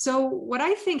 So what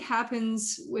I think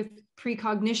happens with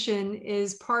precognition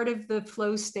is part of the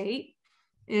flow state,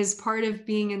 is part of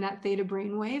being in that theta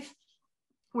brainwave,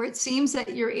 where it seems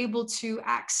that you're able to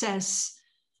access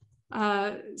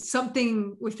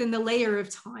something within the layer of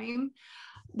time.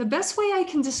 The best way I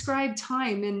can describe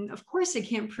time, and of course I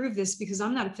can't prove this because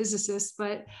I'm not a physicist,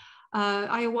 but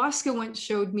ayahuasca once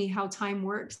showed me how time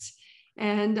worked.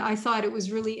 And I thought it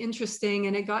was really interesting,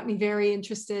 and it got me very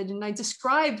interested. And I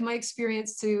described my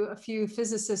experience to a few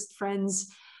physicist friends,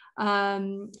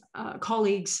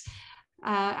 colleagues,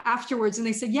 afterwards, and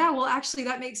they said, yeah, well, actually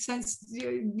that makes sense,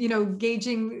 you know,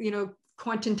 gauging, you know,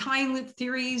 quantum time loop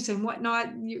theories and whatnot.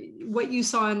 What you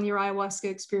saw in your ayahuasca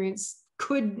experience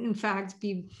could in fact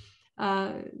be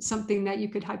something that you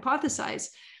could hypothesize.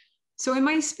 So in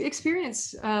my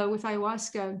experience with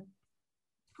ayahuasca,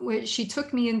 which she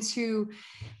took me into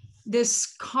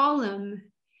this column,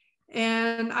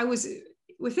 and I was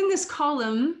within this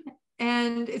column,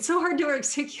 and it's so hard to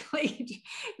articulate.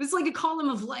 It was like a column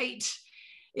of light.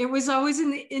 It was always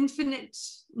in the infinite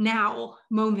now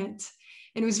moment.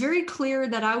 And it was very clear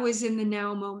that I was in the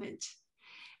now moment,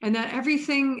 and that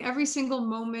everything, every single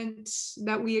moment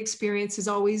that we experience is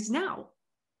always now.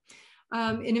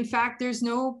 And in fact, there's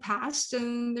no past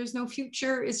and there's no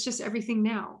future. It's just everything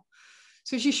now.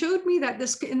 So she showed me that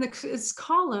this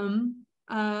column,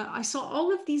 I saw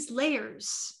all of these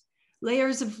layers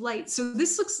of light. So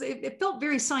this it felt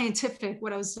very scientific,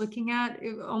 what I was looking at.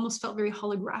 It almost felt very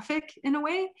holographic in a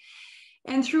way.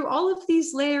 And through all of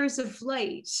these layers of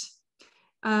light,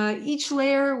 each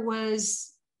layer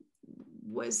was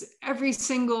every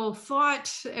single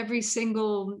thought, every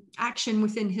single action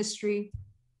within history.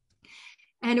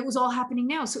 And it was all happening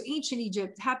now. So ancient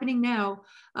Egypt happening now,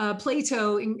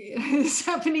 Plato is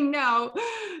happening now,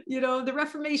 you know, the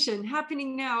Reformation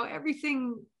happening now,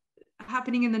 everything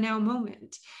happening in the now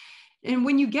moment. And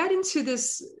when you get into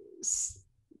this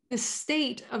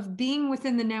state of being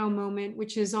within the now moment,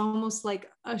 which is almost like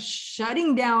a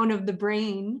shutting down of the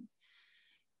brain,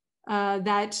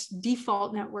 that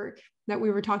default network that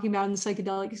we were talking about in the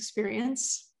psychedelic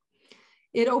experience,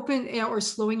 it or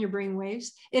slowing your brain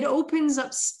waves, it opens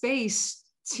up space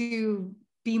to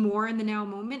be more in the now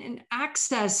moment and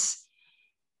access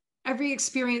every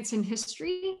experience in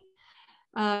history,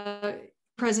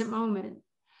 present moment.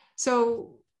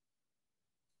 So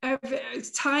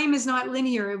time is not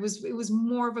linear. It was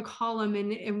more of a column,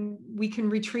 and we can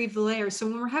retrieve the layers. So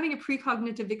when we're having a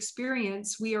precognitive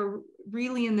experience, we are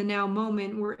really in the now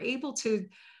moment. We're able to,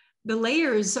 the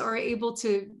layers are able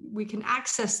to, we can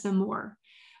access them more.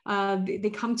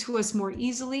 They come to us more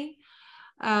easily.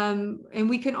 And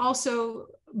we can also,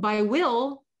 by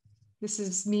will, this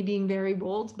is me being very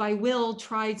bold, by will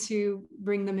try to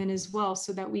bring them in as well,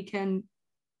 so that we can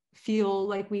feel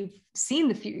like we've seen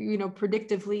the future,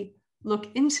 predictively look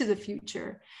into the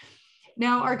future.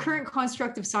 Now, our current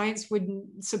construct of science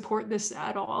wouldn't support this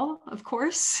at all, of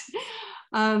course.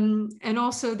 And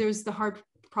also there's the hard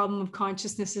problem of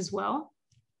consciousness as well.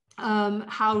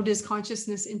 How does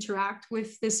consciousness interact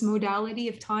with this modality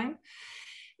of time?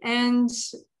 And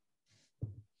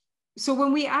so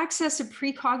when we access a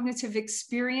precognitive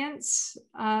experience,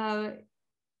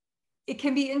 it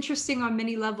can be interesting on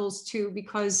many levels too,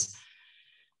 because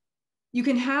you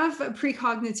can have a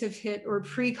precognitive hit or a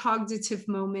precognitive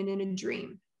moment in a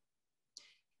dream.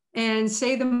 And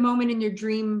say the moment in your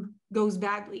dream goes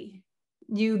badly.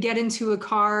 You get into a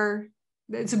car,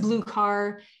 it's a blue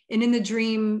car, and in the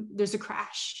dream, there's a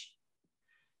crash.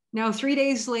 Now, 3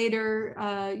 days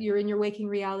later, you're in your waking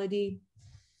reality,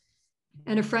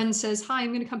 and a friend says, "Hi, I'm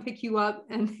going to come pick you up."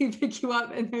 And they pick you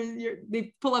up, and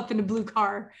they pull up in a blue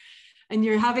car, and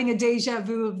you're having a deja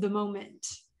vu of the moment.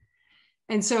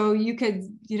 And so you could,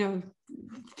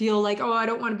 feel like, oh, I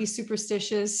don't want to be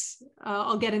superstitious.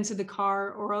 I'll get into the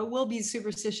car, or I will be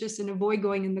superstitious and avoid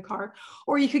going in the car.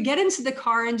 Or you could get into the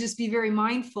car and just be very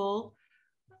mindful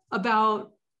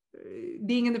about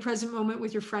being in the present moment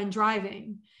with your friend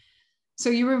driving. So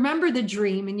you remember the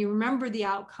dream and you remember the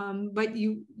outcome, but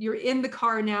you're in the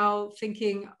car now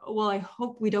thinking, well, I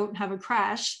hope we don't have a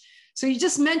crash. So you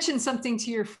just mentioned something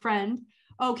to your friend.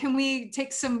 Oh, can we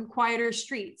take some quieter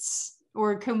streets?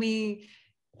 Or can we,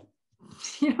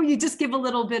 you just give a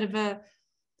little bit of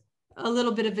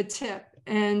a tip,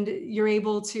 and you're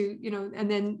able to, and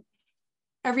then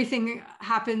everything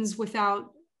happens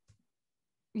without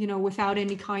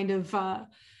any kind of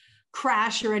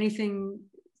crash or anything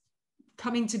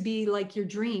coming to be like your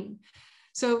dream.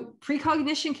 So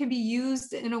precognition can be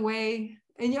used in a way,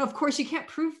 and of course you can't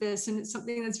prove this, and it's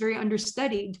something that's very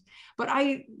understudied, but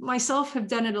I myself have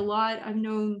done it a lot. I've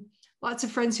known lots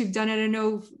of friends who've done it. I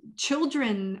know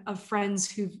children of friends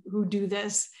who do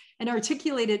this and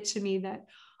articulate it to me that,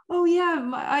 oh yeah,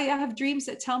 I have dreams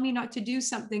that tell me not to do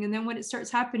something. And then when it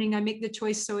starts happening, I make the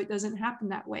choice so it doesn't happen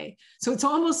that way. So it's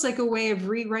almost like a way of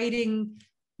rewriting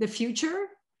the future.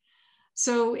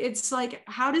 So it's like,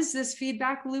 how does this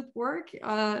feedback loop work?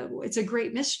 It's a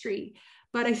great mystery,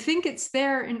 but I think it's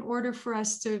there in order for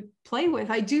us to play with.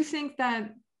 I do think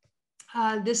that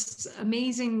this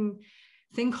amazing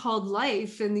thing called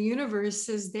life and the universe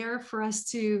is there for us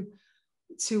to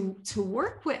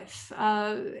work with.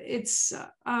 It's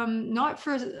not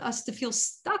for us to feel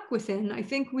stuck within. I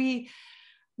think we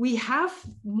have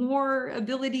more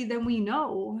ability than we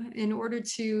know in order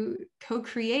to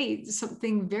co-create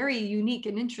something very unique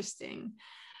and interesting.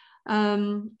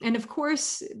 And of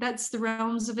course, that's the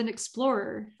realms of an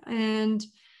explorer. And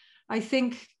I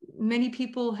think many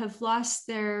people have lost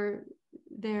their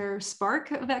spark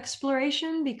of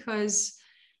exploration because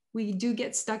we do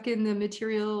get stuck in the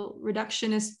material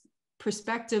reductionist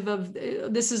perspective of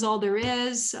this is all there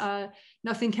is.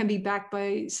 Nothing can be backed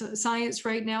by science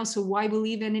right now, so why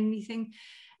believe in anything?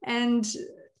 And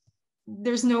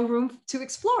there's no room to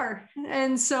explore.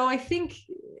 And so I think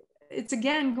it's,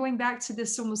 again, going back to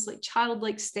this almost like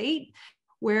childlike state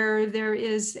where there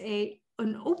is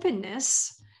an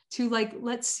openness to like,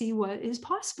 let's see what is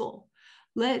possible.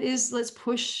 Let's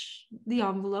push the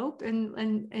envelope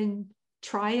and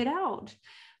try it out.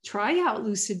 Try out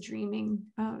lucid dreaming.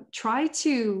 Try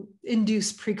to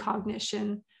induce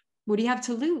precognition. What do you have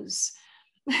to lose?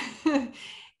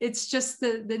 It's just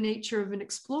the nature of an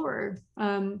explorer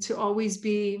to always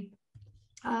be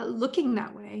looking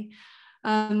that way.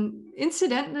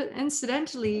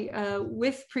 Incidentally,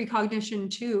 with precognition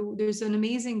too, there's an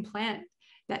amazing plant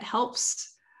that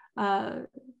helps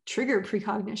trigger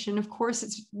precognition. Of course,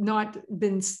 it's not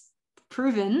been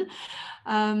proven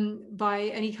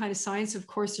by any kind of science. Of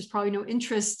course, there's probably no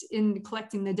interest in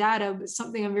collecting the data, but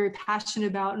something I'm very passionate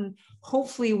about and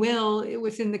hopefully will,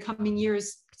 within the coming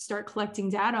years, start collecting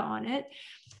data on it.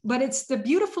 But it's the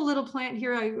beautiful little plant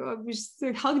here. I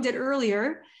hugged it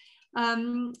earlier.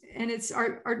 And it's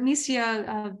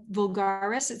Artemisia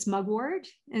vulgaris. It's mugwort,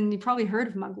 and you probably heard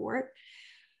of mugwort.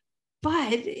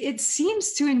 But it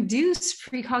seems to induce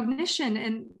precognition.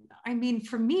 And I mean,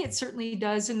 for me, it certainly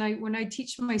does. And when I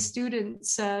teach my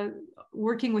students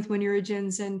working with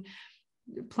oneirogens, and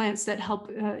plants that help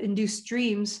induce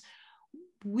dreams,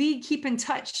 we keep in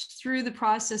touch through the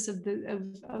process of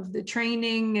the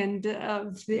training and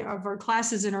of our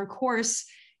classes in our course,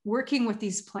 working with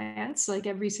these plants like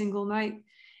every single night,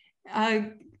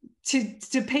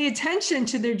 to pay attention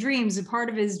to their dreams. A part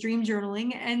of it is dream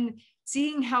journaling and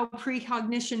seeing how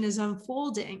precognition is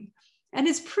unfolding. And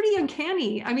it's pretty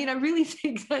uncanny. I mean, I really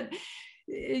think that,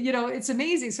 you know, it's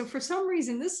amazing. So for some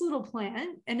reason, this little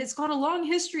plant, and it's got a long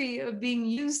history of being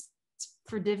used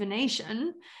for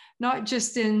divination, not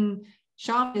just in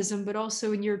shamanism, but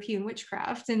also in European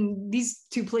witchcraft. And these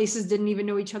two places didn't even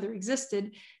know each other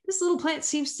existed. This little plant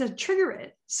seems to trigger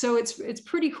it. So it's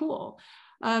pretty cool.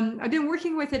 I've been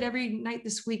working with it every night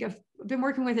this week. I've been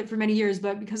working with it for many years,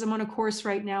 but because I'm on a course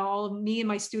right now, all of me and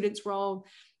my students were all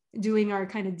doing our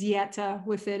kind of dieta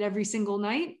with it every single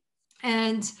night.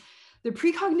 And the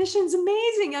precognition is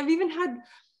amazing. I've even had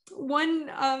one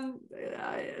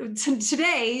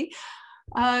today,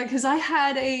 because I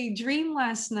had a dream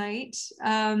last night,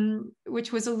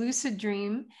 which was a lucid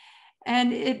dream,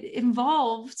 and it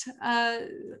involved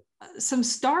some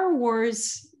Star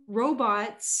Wars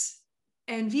robots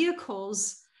and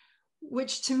vehicles,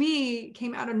 which to me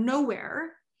came out of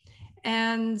nowhere.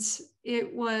 And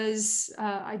it was,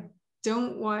 I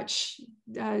don't watch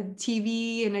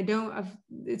TV, and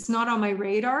it's not on my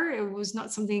radar. It was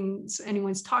not something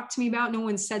anyone's talked to me about. No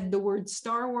one said the word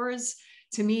Star Wars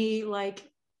to me, like,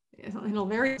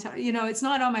 it's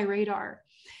not on my radar.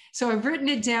 So I've written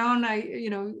it down. I,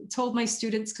 told my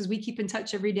students, because we keep in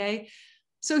touch every day.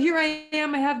 So here I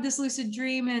am, I have this lucid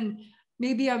dream, and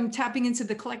maybe I'm tapping into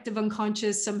the collective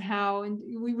unconscious somehow. And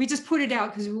we just put it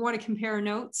out because we want to compare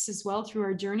notes as well through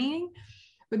our journeying.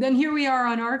 But then here we are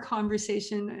on our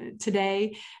conversation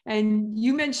today. And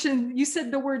you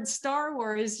said the word Star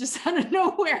Wars just out of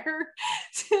nowhere.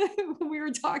 we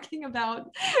were talking about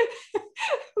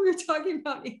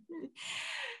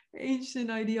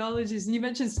ancient ideologies. And you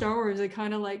mentioned Star Wars.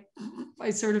 I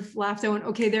sort of laughed. I went,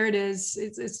 okay, there it is.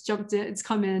 It's jumped in, it's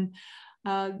come in.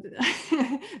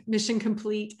 Mission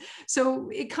complete. So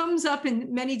it comes up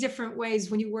in many different ways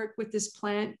when you work with this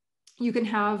plant. You can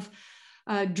have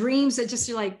dreams that just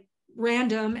are like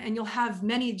random, and you'll have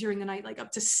many during the night, like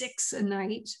up to 6 a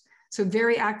night. So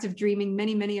very active dreaming,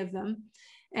 many of them.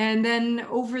 And then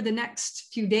over the next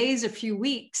few days, a few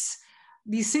weeks,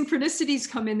 these synchronicities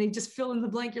come in, they just fill in the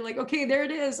blank. You're like, okay, there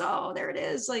it is. Oh, there it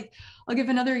is. Like, I'll give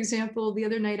another example. The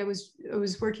other night I was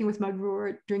working with mug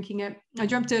brewer, drinking it. I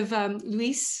dreamt of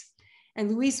Luis,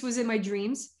 and Luis was in my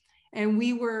dreams, and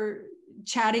we were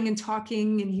chatting and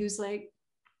talking, and he was like,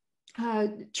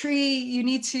 Tree, you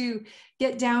need to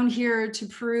get down here to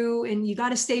Peru, and you got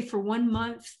to stay for 1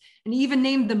 month. And he even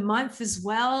named the month as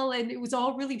well. And it was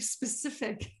all really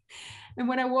specific. And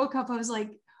when I woke up, I was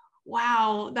like,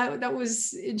 wow, that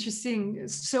was interesting.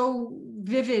 So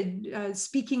vivid,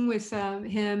 speaking with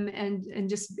him and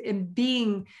just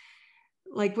being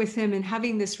like with him and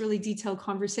having this really detailed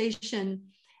conversation.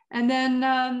 And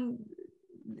then,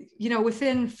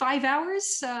 within 5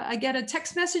 hours, I get a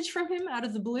text message from him out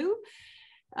of the blue,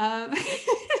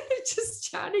 just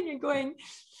chatting and going,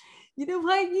 you know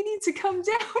what, you need to come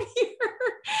down here.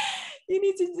 You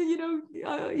need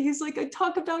to, he's like, I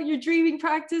talk about your dreaming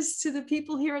practice to the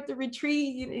people here at the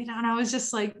retreat. And I was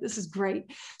just like, this is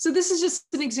great. So this is just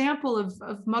an example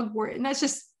of mugwort. And that's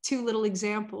just 2 little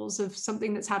examples of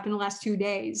something that's happened the last 2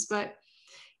 days. But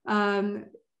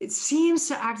it seems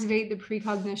to activate the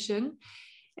precognition,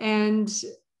 and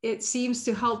it seems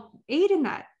to help aid in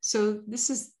that. So this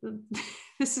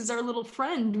is our little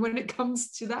friend when it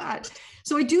comes to that.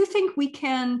 So I do think we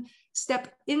can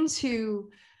step into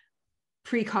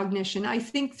precognition. I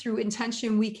think through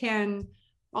intention, we can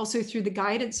also, through the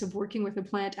guidance of working with a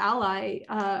plant ally,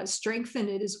 strengthen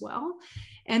it as well.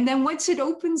 And then once it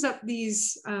opens up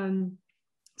these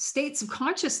states of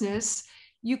consciousness,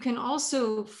 you can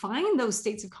also find those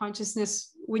states of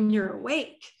consciousness when you're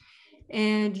awake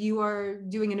and you are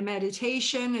doing a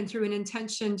meditation, and through an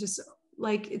intention, just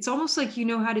like, it's almost like you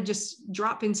know how to just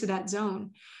drop into that zone,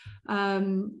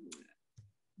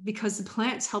 because the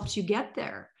plants helped you get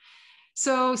there.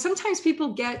 So sometimes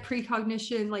people get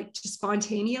precognition like just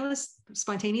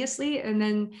spontaneously, and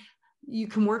then you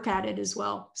can work at it as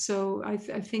well. So I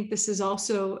think this is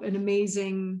also an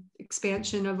amazing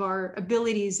expansion of our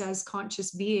abilities as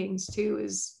conscious beings too,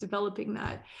 is developing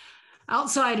that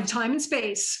outside of time and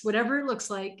space, whatever it looks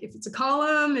like, if it's a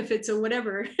column, if it's a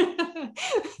whatever.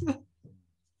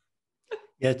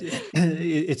 Yeah,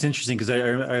 it's interesting because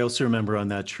I also remember on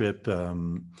that trip,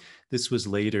 this was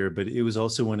later, but it was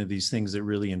also one of these things that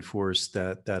really enforced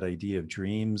that idea of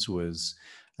dreams was,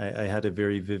 I had a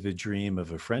very vivid dream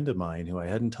of a friend of mine who I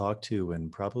hadn't talked to in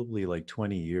probably like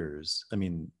 20 years. I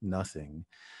mean, nothing.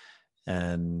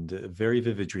 And a very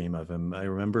vivid dream of him. I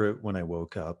remember it when I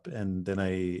woke up, and then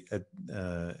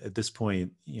at this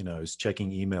point, I was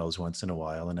checking emails once in a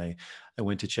while, and I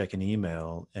went to check an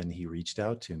email, and he reached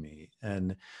out to me.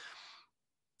 And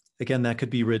again, that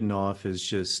could be written off as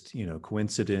just,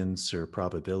 coincidence or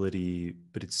probability,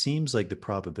 but it seems like the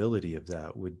probability of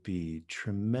that would be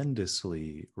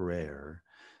tremendously rare.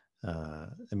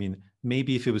 I mean,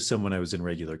 maybe if it was someone I was in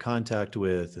regular contact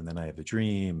with, and then I have a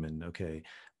dream, and okay,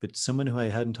 but someone who I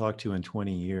hadn't talked to in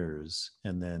 20 years,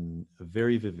 and then a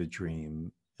very vivid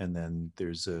dream, and then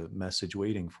there's a message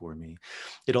waiting for me.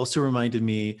 It also reminded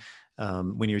me,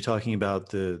 when you're talking about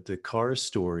the Carr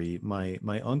story,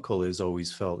 my uncle has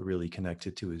always felt really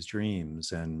connected to his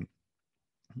dreams, and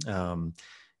um,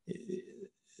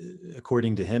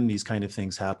 according to him, these kind of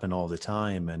things happen all the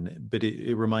time. But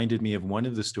it reminded me of one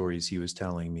of the stories he was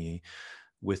telling me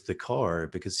with the car,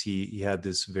 because he had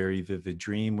this very vivid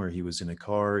dream where he was in a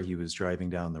car, he was driving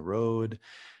down the road,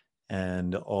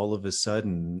 and all of a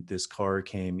sudden this car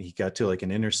came. He got to like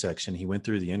an intersection, he went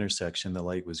through the intersection, the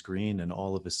light was green, and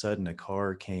all of a sudden a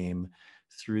car came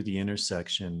through the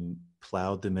intersection,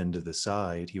 plowed them into the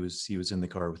side. He was in the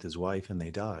car with his wife, and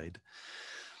they died.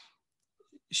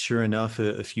 Sure enough,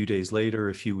 a few days later,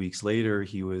 a few weeks later,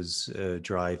 he was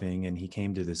driving, and he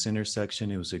came to this intersection.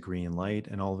 It was a green light,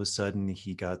 and all of a sudden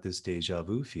he got this deja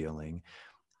vu feeling,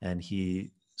 and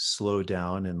he slowed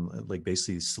down and like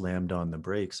basically slammed on the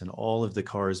brakes, and all of the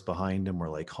cars behind him were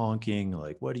like honking,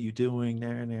 like, "What are you doing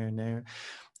there, there, there?"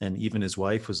 And even his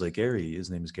wife was like, "Gary,"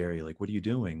 his name is Gary, like, "What are you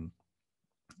doing?"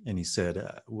 And he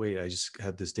said, "Wait, I just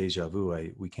had this deja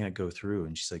vu. We can't go through."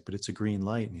 And she's like, "But it's a green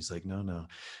light." And he's like, "No, no."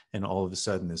 And all of a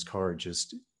sudden this car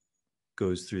just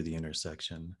goes through the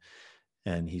intersection,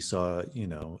 and he saw,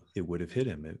 it would have hit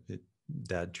him.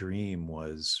 That dream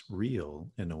was real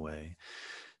in a way.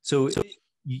 So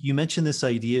you mentioned this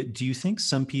idea. Do you think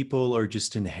some people are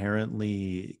just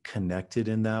inherently connected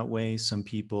in that way? Some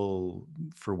people,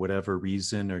 for whatever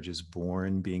reason, are just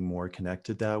born being more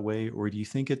connected that way? Or do you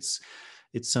think it's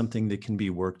something that can be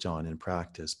worked on in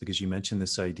practice? Because you mentioned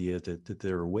this idea that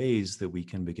there are ways that we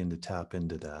can begin to tap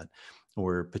into that,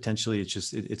 or potentially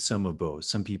it's some of both.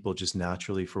 Some people just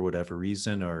naturally, for whatever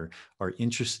reason, are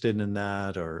interested in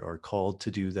that, or are called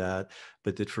to do that,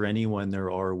 but that for anyone,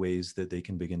 there are ways that they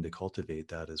can begin to cultivate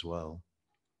that as well.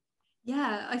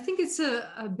 Yeah, I think it's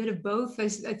a bit of both. I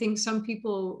think some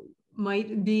people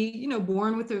might be,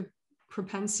 born with a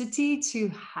propensity to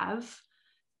have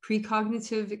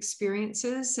precognitive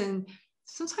experiences. And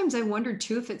sometimes I wonder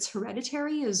too if it's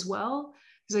hereditary as well.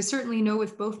 Because I certainly know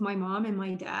with both my mom and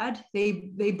my dad,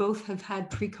 they both have had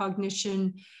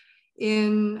precognition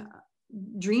in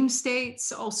dream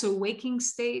states, also waking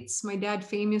states. My dad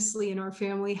famously in our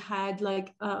family had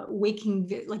like a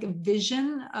like a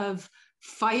vision of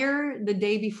fire the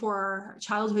day before our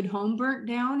childhood home burnt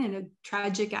down in a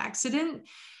tragic accident.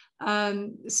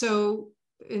 So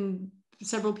in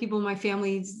several people in my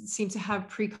family seem to have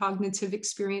precognitive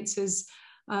experiences.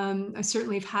 I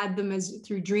certainly have had them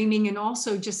through dreaming, and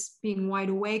also just being wide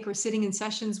awake or sitting in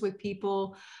sessions with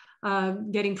people,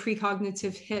 getting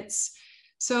precognitive hits.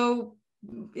 So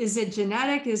is it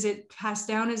genetic? Is it passed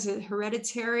down? Is it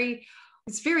hereditary?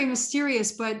 It's very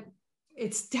mysterious, but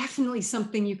it's definitely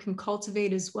something you can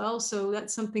cultivate as well. So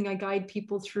that's something I guide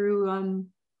people through,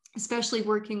 especially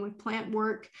working with plant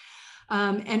work.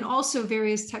 And also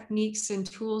various techniques and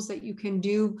tools that you can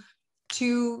do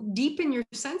to deepen your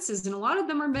senses. And a lot of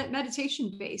them are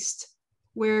meditation based,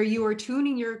 where you are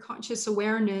tuning your conscious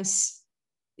awareness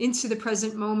into the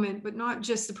present moment, but not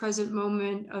just the present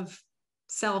moment of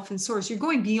self and source. You're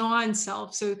going beyond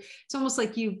self. So it's almost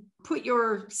like you put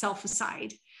yourself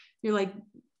aside. You're like,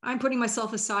 I'm putting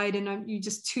myself aside, and you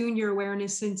just tune your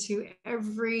awareness into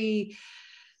every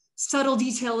subtle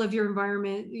detail of your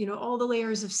environment, all the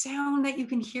layers of sound that you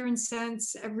can hear and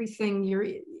sense, everything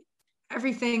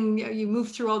you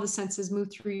move through all the senses,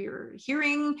 move through your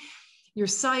hearing, your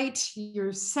sight,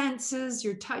 your senses,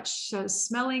 your touch,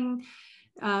 smelling.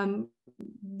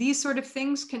 These sort of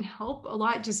things can help a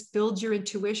lot, just build your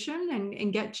intuition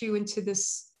and get you into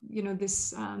this,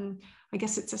 I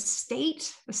guess it's a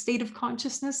state of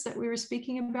consciousness that we were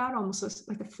speaking about, almost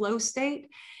like a flow state.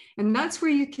 And that's where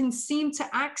you can seem to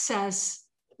access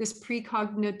this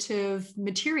precognitive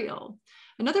material.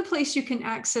 Another place you can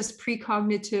access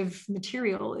precognitive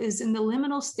material is in the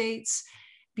liminal states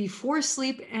before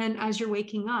sleep and as you're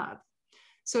waking up.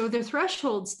 So the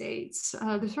threshold states,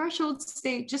 the threshold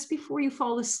state just before you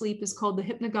fall asleep is called the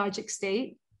hypnagogic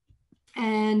state.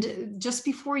 And just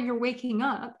before you're waking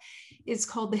up, it's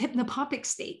called the hypnopompic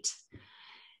state.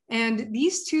 And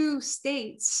these two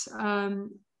states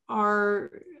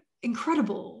are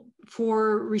incredible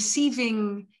for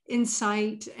receiving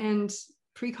insight and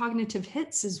precognitive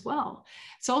hits as well.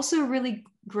 It's also a really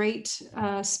great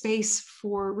space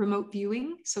for remote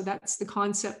viewing. So that's the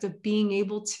concept of being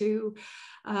able to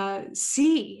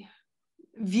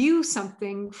view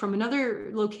something from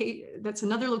another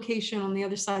location on the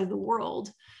other side of the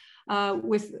world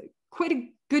with quite a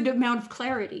good amount of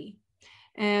clarity.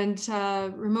 And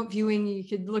remote viewing, you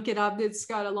could look it up. It's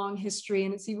got a long history,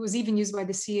 and it was even used by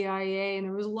the CIA. And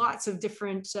there was lots of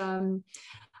different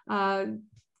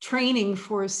training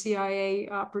for CIA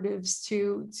operatives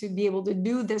to be able to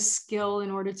do this skill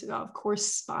in order to, of course,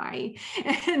 spy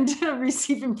and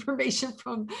receive information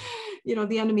from,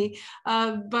 the enemy.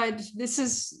 But this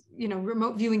is,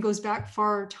 remote viewing goes back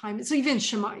far time. So even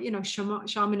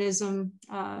shamanism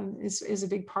is a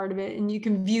big part of it, and you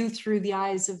can view through the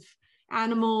eyes of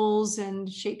animals and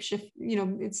shapeshift.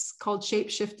 It's called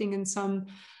shape-shifting in some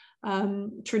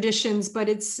traditions, but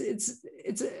it's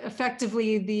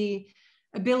effectively the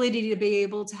ability to be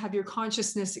able to have your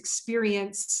consciousness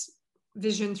experience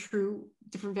vision through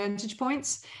different vantage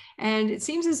points. And it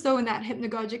seems as though in that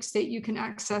hypnagogic state, you can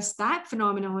access that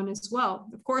phenomenon as well.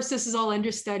 Of course, this is all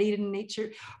understudied in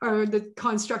nature, or the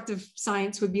constructive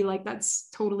science would be like, that's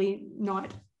totally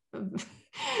not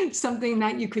something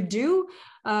that you could do.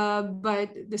 But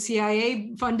the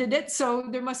CIA funded it, so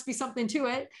there must be something to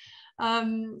it.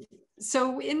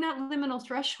 So in that liminal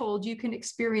threshold, you can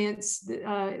experience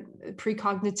the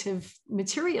precognitive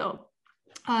material.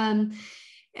 And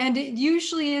it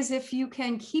usually is if you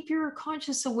can keep your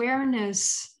conscious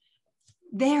awareness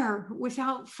there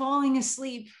without falling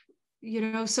asleep,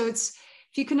 so it's,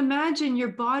 if you can imagine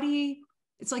your body,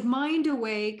 it's like mind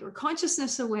awake or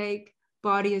consciousness awake,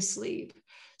 body asleep.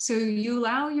 So you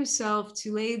allow yourself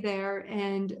to lay there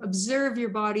and observe your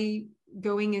body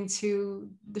going into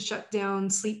the shutdown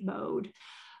sleep mode.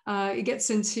 It gets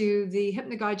into the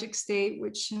hypnagogic state,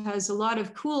 which has a lot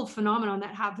of cool phenomenon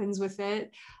that happens with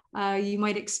it. You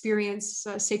might experience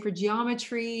sacred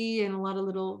geometry and a lot of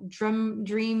little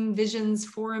dream visions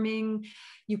forming.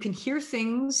 You can hear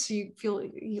things. You feel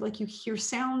like you hear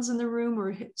sounds in the room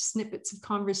or snippets of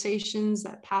conversations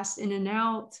that pass in and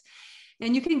out.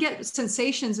 And you can get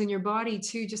sensations in your body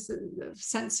too, just the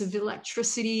sense of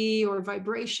electricity or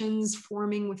vibrations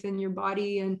forming within your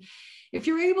body. And if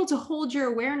you're able to hold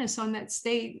your awareness on that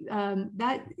state,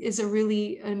 that is a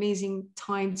really amazing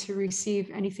time to receive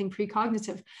anything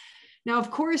precognitive. Now, of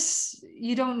course,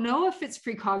 you don't know if it's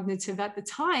precognitive at the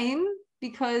time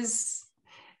because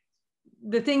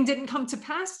the thing didn't come to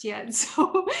pass yet.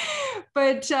 So,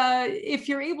 but if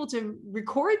you're able to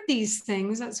record these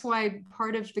things, that's why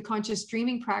part of the conscious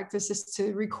dreaming practice is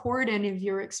to record any of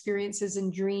your experiences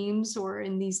in dreams or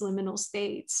in these liminal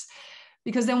states.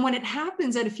 Because then when it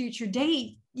happens at a future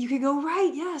date, you can go,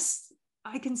 right, yes,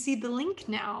 I can see the link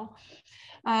now.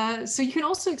 So you can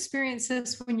also experience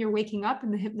this when you're waking up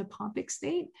in the hypnopompic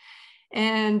state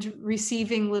and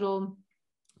receiving little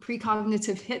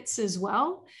precognitive hits as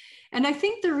well. And I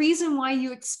think the reason why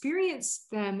you experience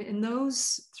them in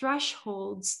those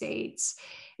threshold states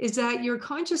is that your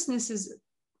consciousness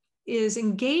is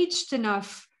engaged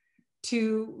enough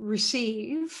to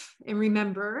receive and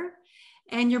remember,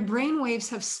 and your brain waves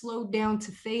have slowed down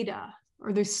to theta,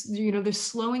 or they're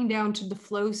slowing down to the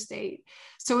flow state.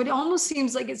 So it almost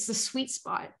seems like it's the sweet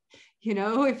spot.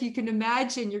 If you can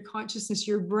imagine your consciousness,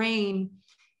 your brain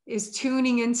is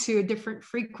tuning into a different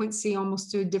frequency,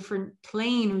 almost to a different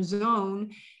plane or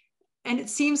zone. And it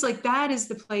seems like that is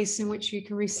the place in which you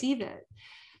can receive it.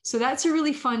 So that's a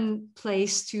really fun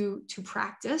place to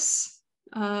practice.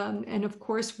 And of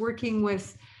course, working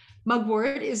with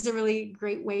mugwort is a really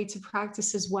great way to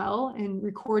practice as well, and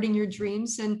recording your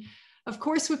dreams. And of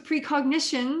course, with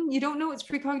precognition, you don't know it's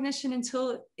precognition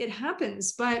until it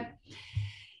happens. But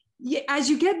as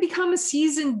you become a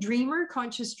seasoned dreamer,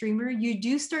 conscious dreamer, you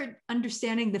do start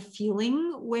understanding the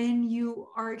feeling when you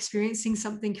are experiencing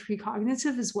something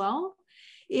precognitive as well.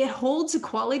 It holds a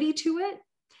quality to it.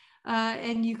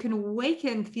 And you can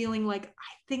awaken feeling like,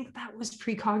 I think that was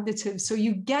precognitive. So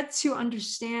you get to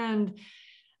understand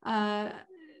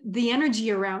the energy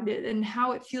around it and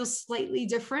how it feels slightly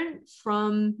different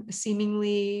from a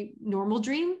seemingly normal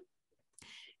dream.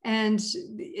 And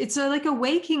it's like a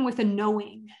waking with a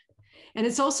knowing. And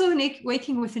it's also an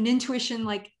waking with an intuition,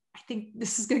 like, I think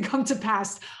this is going to come to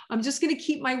pass. I'm just going to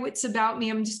keep my wits about me.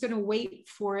 I'm just going to wait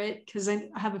for it because I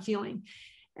have a feeling.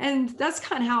 And that's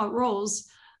kind of how it rolls.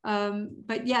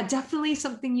 But yeah, definitely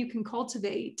something you can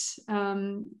cultivate.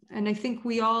 And I think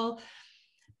we all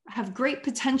have great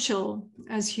potential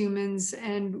as humans,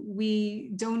 and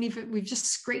we've just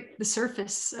scraped the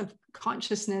surface of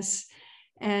consciousness.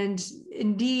 And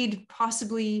indeed,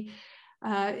 possibly,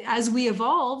 as we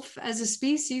evolve as a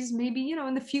species, maybe,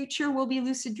 in the future, we'll be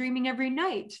lucid dreaming every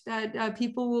night, that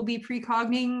people will be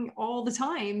precogning all the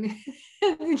time.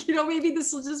 Maybe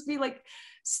this will just be like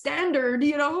standard,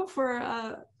 for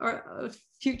our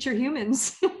future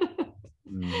humans.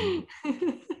 Mm-hmm.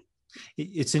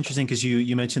 It's interesting because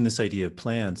you mentioned this idea of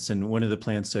plants, and one of the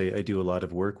plants I do a lot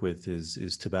of work with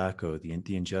is tobacco, the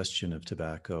ingestion of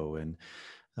tobacco, and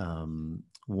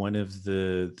one of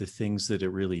the things that it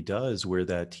really does, where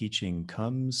that teaching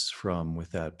comes from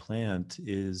with that plant,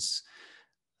 is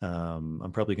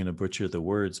I'm probably going to butcher the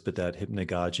words, but that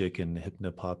hypnagogic and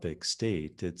hypnopopic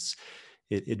state.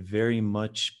 It very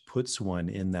much puts one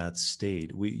in that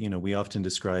state. We often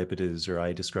describe it as, or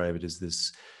I describe it as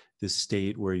this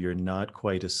state where you're not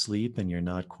quite asleep and you're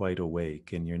not quite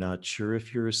awake, and you're not sure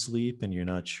if you're asleep and you're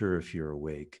not sure if you're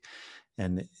awake.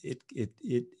 And it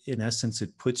in essence,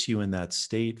 it puts you in that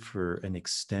state for an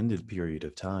extended period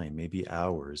of time, maybe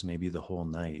hours, maybe the whole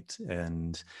night.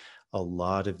 And a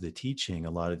lot of the teaching,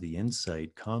 a lot of the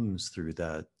insight comes through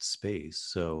that space.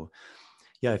 So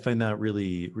yeah, I find that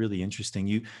really, really interesting.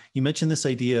 You mentioned this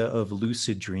idea of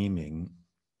lucid dreaming.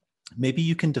 Maybe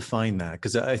you can define that,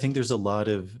 because I think there's a lot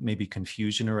of maybe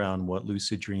confusion around what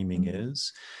lucid dreaming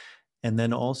is. And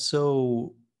then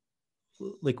also,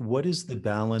 like, what is the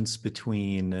balance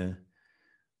between,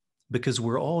 because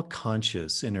we're all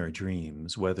conscious in our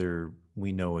dreams, whether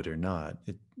we know it or not.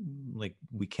 Like,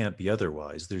 we can't be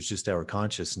otherwise. There's just our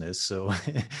consciousness. So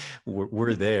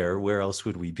we're there. Where else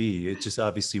would we be? It's just,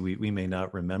 obviously we may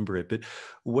not remember it. But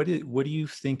what do you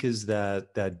think is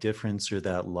that difference, or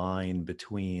that line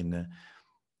between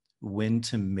when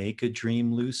to make a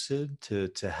dream lucid,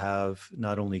 to have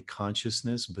not only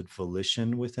consciousness but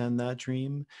volition within that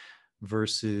dream,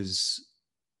 versus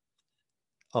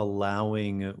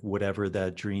allowing whatever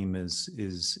that dream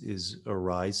is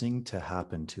arising to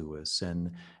happen to us,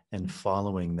 and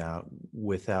following that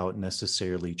without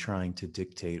necessarily trying to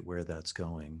dictate where that's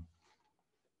going?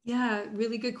 Yeah,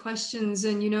 really good questions.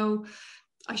 And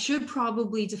I should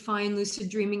probably define lucid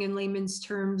dreaming in layman's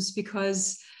terms,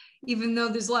 because even though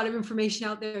there's a lot of information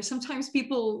out there, sometimes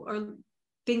people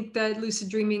think that lucid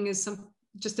dreaming is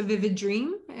just a vivid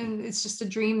dream, and it's just a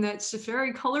dream that's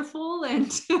very colorful and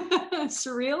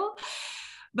surreal.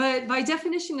 But by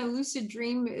definition, a lucid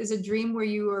dream is a dream where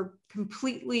you are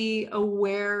completely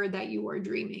aware that you are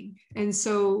dreaming. And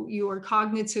so you are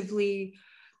cognitively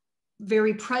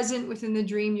very present within the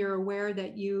dream. You're aware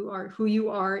that you are who you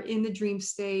are in the dream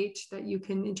state, that you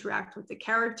can interact with the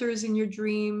characters in your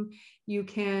dream. You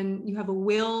have a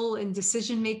will, and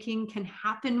decision making can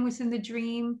happen within the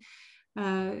dream.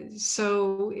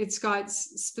 So it's got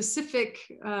specific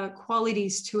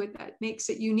qualities to it that makes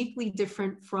it uniquely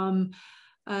different from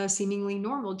a seemingly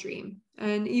normal dream.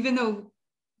 And even though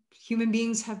human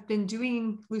beings have been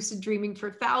doing lucid dreaming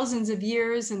for thousands of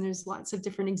years, and there's lots of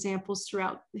different examples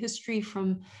throughout history,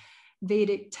 from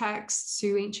Vedic texts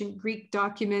to ancient Greek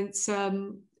documents,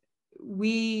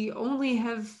 we only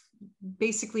have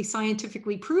basically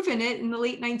scientifically proven it in the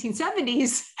late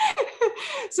 1970s.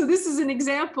 So this is an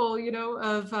example,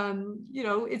 of,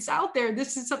 it's out there.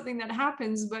 This is something that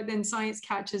happens, but then science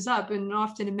catches up. And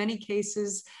often, in many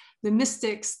cases, the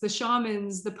mystics, the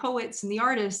shamans, the poets, and the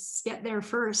artists get there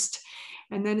first.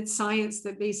 And then it's science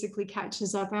that basically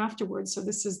catches up afterwards. So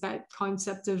this is that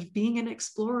concept of being an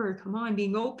explorer, come on,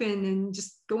 being open and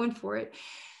just going for it.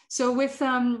 So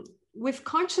with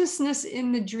consciousness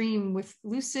in the dream, with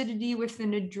lucidity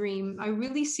within a dream, I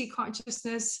really see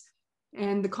consciousness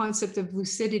and the concept of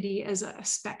lucidity as a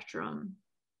spectrum.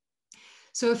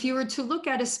 So if you were to look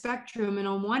at a spectrum, and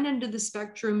on one end of the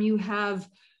spectrum, you have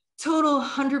total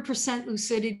 100%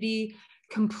 lucidity,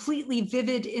 completely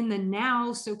vivid in the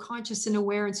now, so conscious and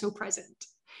aware and so present.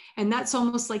 And that's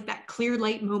almost like that clear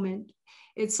light moment.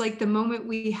 It's like the moment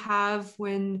we have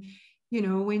when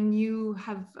you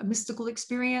have a mystical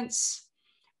experience,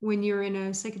 when you're in a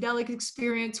psychedelic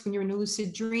experience, when you're in a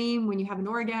lucid dream, when you have an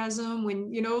orgasm,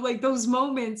 when, like those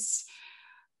moments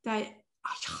that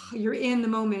you're in the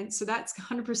moment. So that's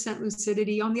 100%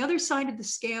 lucidity. On the other side of the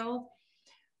scale,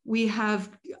 we have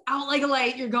out like a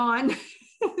light, you're gone.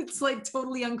 It's like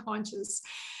totally unconscious.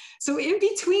 So in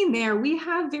between there, we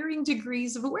have varying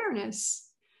degrees of awareness.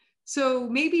 So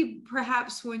maybe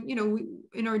perhaps when,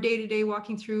 in our day-to-day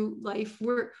walking through life,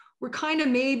 we're kind of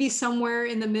maybe somewhere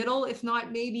in the middle, if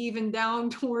not maybe even down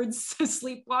towards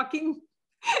sleepwalking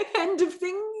end of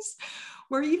things,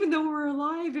 where even though we're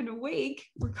alive and awake,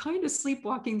 we're kind of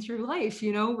sleepwalking through life.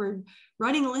 You know, we're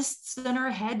running lists in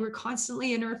our head. We're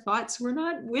constantly in our thoughts. We're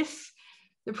not with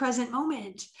the present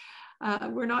moment.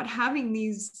 We're not having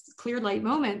these clear light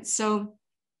moments. So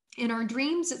in our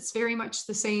dreams, it's very much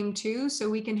the same too. So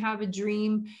we can have a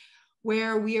dream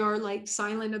where we are like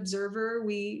silent observer.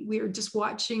 We are just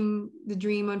watching the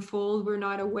dream unfold. We're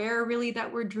not aware really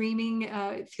that we're dreaming.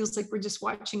 It feels like we're just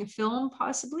watching a film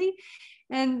possibly.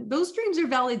 And those dreams are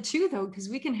valid too, though, because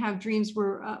we can have dreams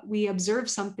where we observe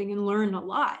something and learn a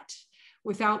lot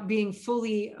without being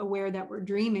fully aware that we're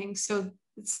dreaming. So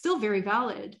it's still very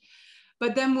valid.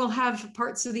 But then we'll have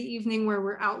parts of the evening where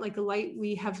we're out like a light.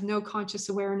 We have no conscious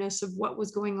awareness of what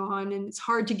was going on, and it's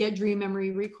hard to get dream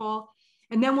memory recall.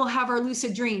 And then we'll have our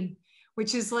lucid dream,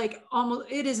 which is like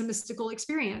almost, it is a mystical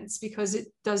experience because it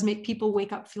does make people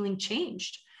wake up feeling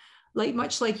changed. Like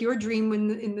much like your dream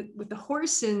with the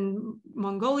horse in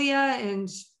Mongolia, and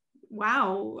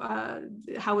wow,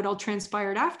 how it all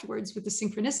transpired afterwards with the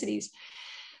synchronicities.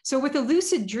 So with a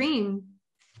lucid dream,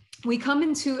 we come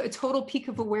into a total peak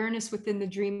of awareness within the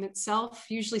dream itself.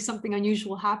 Usually something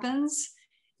unusual happens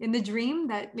in the dream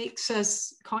that makes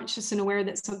us conscious and aware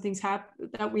that something's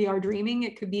happened, that we are dreaming.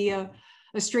 It could be a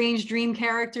strange dream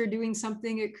character doing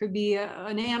something. It could be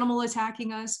an animal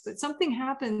attacking us, but something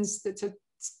happens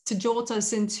to jolt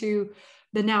us into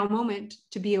the now moment,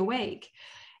 to be awake.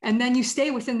 And then you stay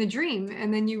within the dream,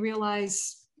 and then you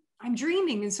realize, I'm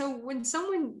dreaming. And so when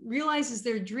someone realizes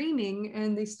they're dreaming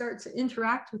and they start to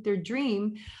interact with their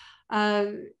dream,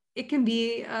 it can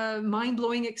be a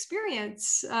mind-blowing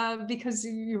experience because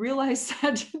you realize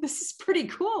that this is pretty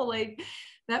cool, like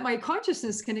that my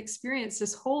consciousness can experience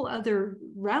this whole other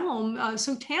realm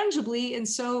so tangibly and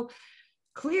so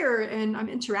clear, and I'm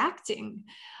interacting.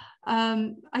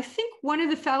 I think one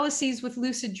of the fallacies with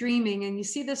lucid dreaming, and you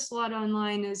see this a lot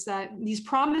online, is that these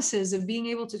promises of being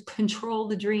able to control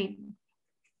the dream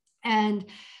and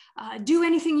do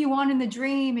anything you want in the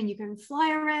dream, and you can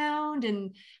fly around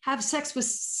and have sex with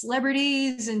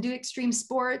celebrities and do extreme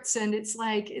sports, and it's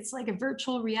like a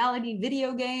virtual reality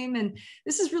video game. And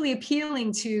this is really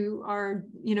appealing to our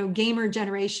gamer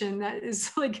generation that is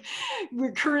like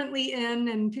we're currently in,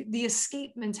 and the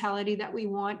escape mentality that we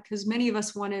want, because many of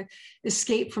us want to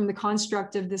escape from the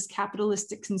construct of this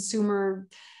capitalistic consumer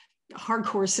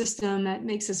hardcore system that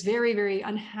makes us very, very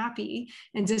unhappy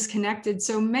and disconnected.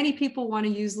 So many people want to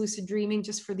use lucid dreaming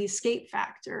just for the escape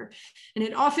factor. And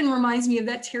it often reminds me of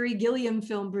that Terry Gilliam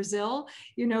film, Brazil.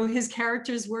 His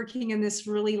character's working in this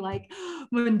really like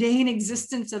mundane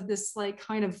existence of this like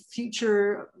kind of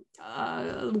future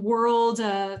world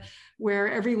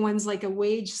where everyone's like a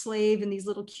wage slave in these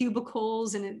little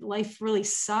cubicles, and life really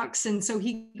sucks. And so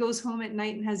he goes home at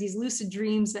night and has these lucid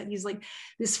dreams that he's like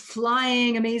this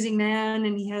flying amazing man,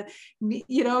 and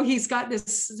he's got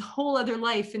this whole other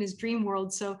life in his dream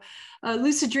world. So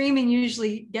lucid dreaming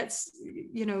usually gets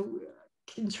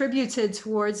contributed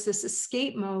towards this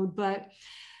escape mode, but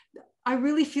I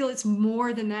really feel it's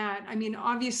more than that. I mean,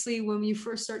 obviously, when you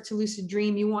first start to lucid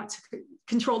dream, you want to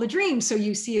control the dream. So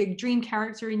you see a dream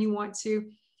character and you want to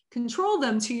control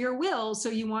them to your will. So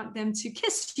you want them to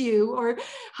kiss you or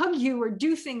hug you or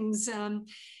do things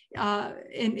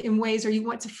in ways, or you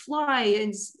want to fly.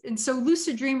 And so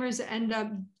lucid dreamers end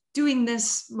up doing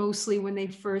this mostly when they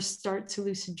first start to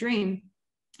lucid dream.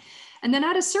 And then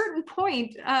at a certain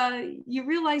point, you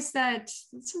realize that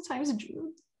sometimes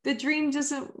the dream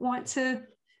doesn't want to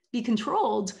be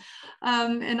controlled.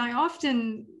 And I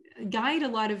often guide a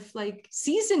lot of like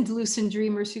seasoned lucid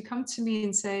dreamers who come to me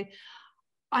and say,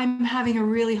 I'm having a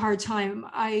really hard time.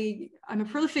 I'm a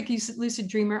prolific lucid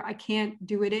dreamer. I can't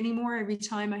do it anymore. Every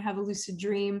time I have a lucid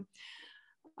dream,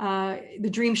 the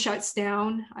dream shuts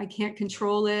down. I can't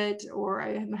control it, or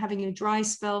I'm having a dry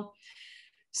spell.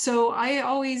 So I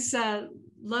always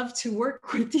love to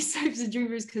work with these types of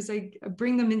dreamers because I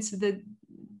bring them into the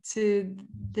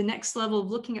next level of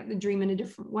looking at the dream in a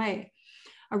different way.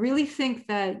 I really think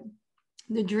that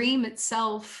the dream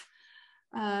itself,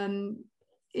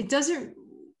 it doesn't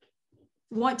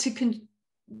want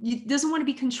to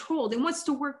be controlled. It wants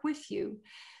to work with you.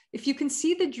 If you can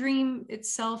see the dream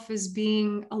itself as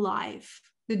being alive,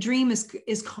 the dream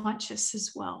is conscious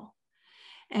as well,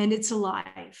 and it's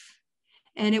alive,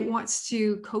 and it wants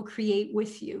to co-create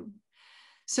with you.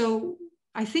 So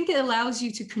I think it allows you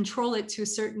to control it to a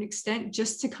certain extent,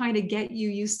 just to kind of get you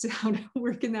used to how to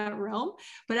work in that realm.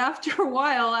 But after a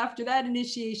while, after that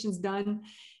initiation's done,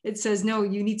 it says, no,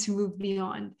 you need to move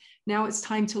beyond. Now it's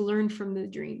time to learn from the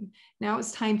dream. Now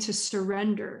it's time to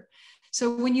surrender.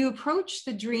 So when you approach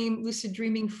the dream, lucid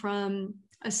dreaming, from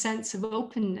a sense of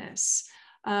openness,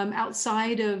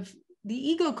 outside of the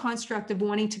ego construct of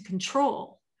wanting to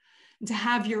control, to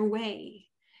have your way,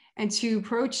 and to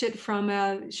approach it from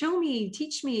a show me,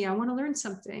 teach me, I want to learn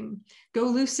something. Go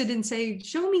lucid and say,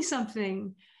 show me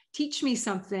something, teach me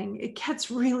something. It gets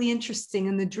really interesting,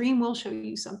 and the dream will show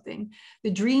you something.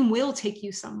 The dream will take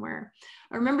you somewhere.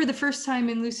 I remember the first time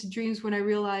in lucid dreams when I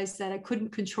realized that I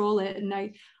couldn't control it, and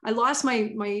I lost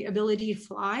my ability to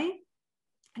fly.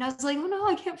 And I was like, oh no,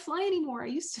 I can't fly anymore. I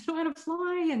used to know how to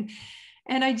fly.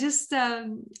 And I just,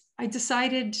 I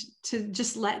decided to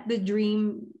just let the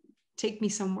dream take me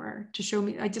somewhere, to show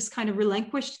me. I just kind of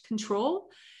relinquished control.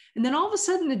 And then all of a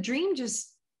sudden the dream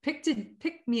just picked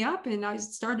me up, and I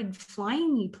started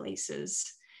flying me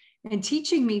places and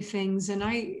teaching me things. And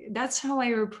that's how I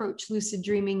approach lucid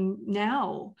dreaming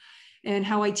now. And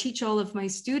how I teach all of my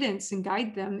students and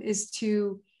guide them is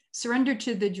to surrender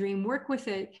to the dream, work with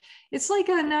it. It's like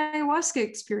an ayahuasca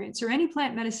experience or any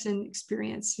plant medicine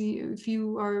experience. If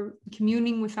you are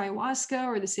communing with ayahuasca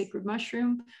or the sacred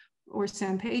mushroom or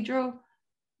San Pedro,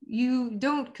 you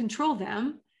don't control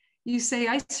them. You say,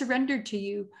 I surrender to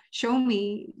you. Show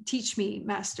me, teach me,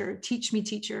 master, teach me,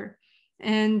 teacher.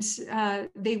 And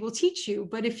they will teach you.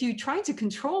 But if you try to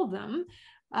control them,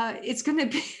 it's going to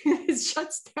be, it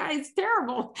shuts down. It's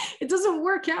terrible. It doesn't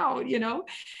work out, you know?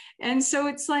 And so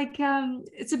it's like,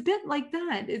 it's a bit like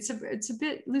that. It's a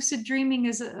bit, lucid dreaming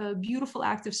is a beautiful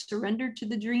act of surrender to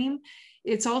the dream.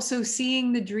 It's also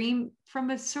seeing the dream from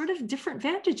a sort of different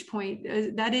vantage point,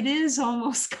 that it is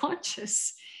almost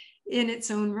conscious in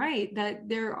its own right, that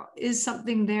there is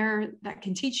something there that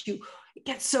can teach you. It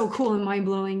gets so cool and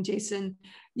mind-blowing, Jason.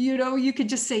 You know, you could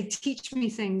just say, teach me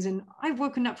things. And I've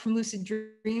woken up from lucid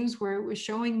dreams where it was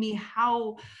showing me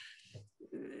how,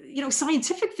 you know,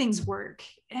 scientific things work.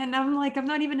 And I'm like, I'm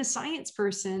not even a science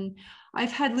person.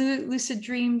 I've had lucid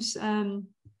dreams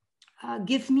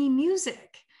give me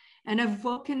music. And I've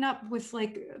woken up with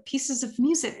like pieces of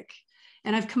music,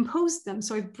 and I've composed them.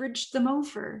 So I've bridged them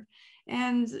over,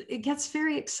 and it gets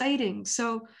very exciting.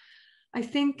 So I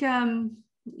think,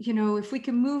 you know, if we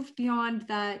can move beyond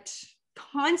that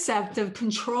concept of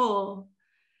control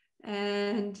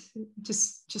and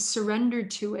just surrender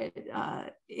to it,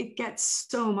 it gets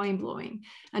so mind-blowing.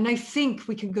 And I think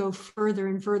we can go further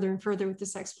and further and further with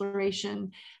this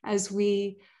exploration as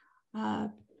we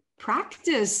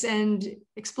practice and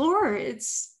explore.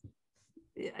 It's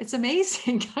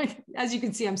amazing. As you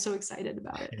can see, I'm so excited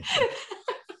about it.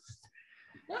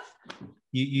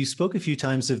 You spoke a few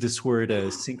times of this word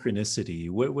synchronicity.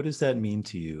 What does that mean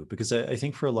to you? Because I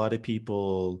think for a lot of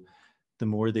people, the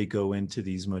more they go into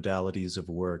these modalities of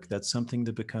work, that's something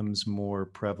that becomes more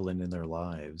prevalent in their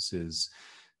lives, is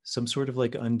some sort of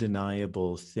like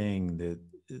undeniable thing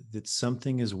that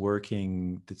something is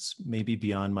working that's maybe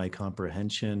beyond my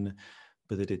comprehension,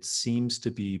 but that it seems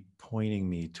to be pointing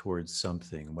me towards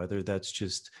something, whether that's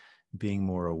just being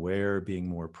more aware, being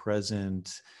more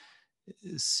present,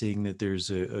 seeing that there's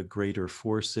a greater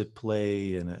force at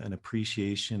play, and an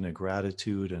appreciation, a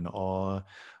gratitude, an awe.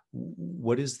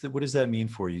 What does that mean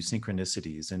for you,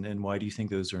 synchronicities, and why do you think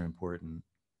those are important?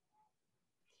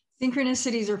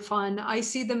 Synchronicities are fun. I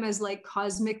see them as like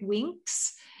cosmic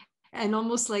winks and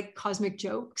almost like cosmic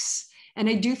jokes. And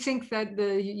I do think that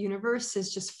the universe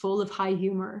is just full of high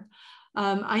humor.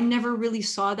 I never really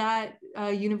saw that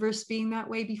universe being that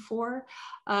way before.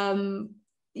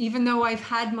 Even though I've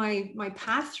had my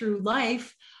path through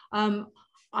life,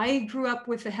 I grew up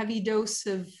with a heavy dose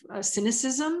of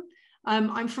cynicism.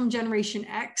 I'm from Generation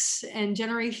X, and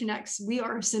Generation X, we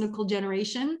are a cynical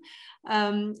generation.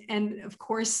 And of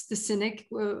course, the cynic,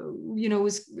 you know,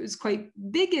 was quite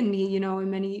big in me, you know, in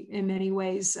many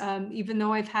ways. Even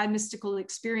though I've had mystical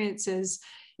experiences,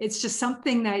 it's just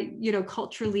something that, you know,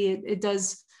 culturally it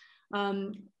does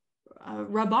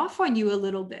rub off on you a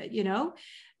little bit, you know.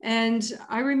 And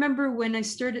I remember when I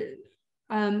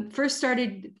first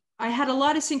started, I had a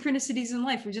lot of synchronicities in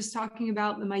life. We're just talking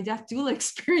about my death doula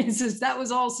experiences. That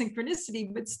was all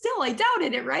synchronicity, but still I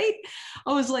doubted it, right?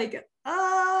 I was like,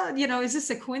 you know, is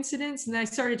this a coincidence? And then I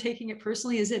started taking it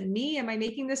personally. Is it me? Am I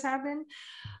making this happen?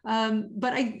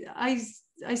 But I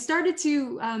started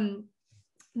to,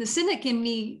 the cynic in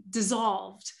me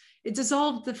dissolved. It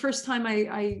dissolved the first time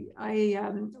I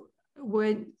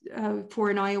went for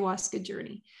an ayahuasca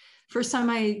journey. First time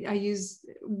I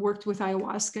worked with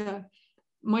ayahuasca,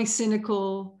 my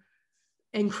cynical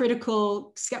and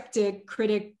critical skeptic,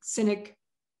 critic, cynic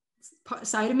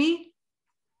side of me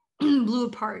blew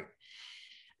apart,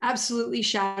 absolutely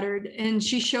shattered. And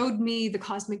she showed me the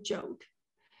cosmic joke.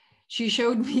 She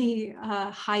showed me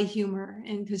high humor,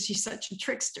 and because she's such a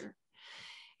trickster.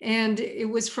 And it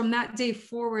was from that day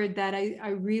forward that I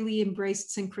really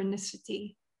embraced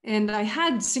synchronicity. And I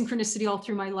had synchronicity all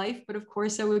through my life, but of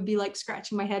course I would be like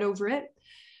scratching my head over it.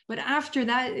 But after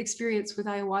that experience with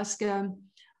ayahuasca,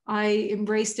 I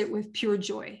embraced it with pure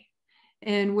joy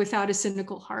and without a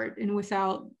cynical heart and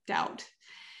without doubt.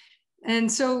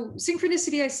 And so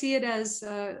synchronicity, I see it as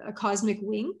a cosmic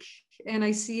wink, and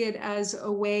I see it as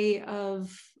a way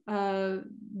of the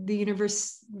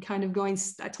universe kind of going,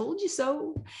 I told you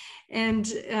so. And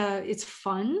it's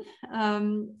fun.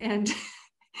 And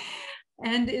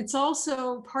it's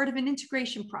also part of an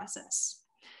integration process.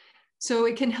 So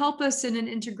it can help us in an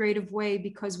integrative way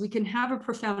because we can have a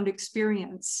profound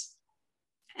experience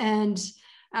and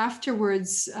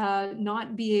afterwards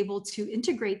not be able to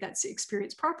integrate that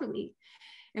experience properly.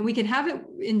 And we can have it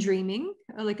in dreaming,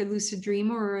 like a lucid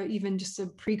dream, or even just a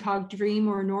precog dream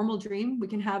or a normal dream. We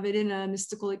can have it in a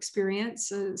mystical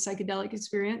experience, a psychedelic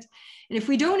experience. And if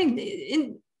we don't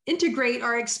integrate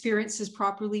our experiences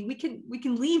properly, we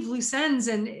can leave loose ends.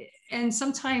 And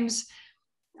sometimes,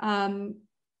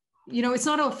 it's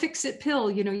not a fix-it pill.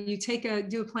 You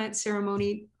do a plant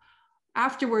ceremony.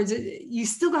 Afterwards, you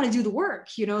still got to do the work.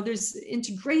 There's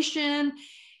integration.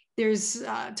 There's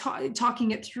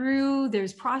talking it through,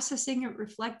 there's processing it,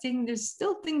 reflecting, there's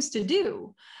still things to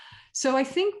do. So I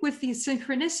think with these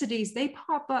synchronicities, they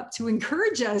pop up to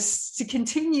encourage us to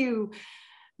continue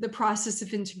the process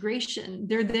of integration.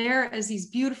 They're there as these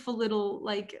beautiful little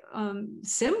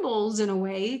symbols in a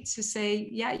way to say,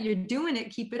 yeah, you're doing it,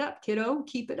 keep it up, kiddo,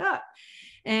 keep it up.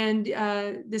 And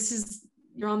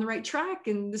you're on the right track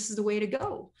and this is the way to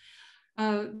go.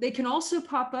 They can also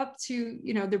pop up to,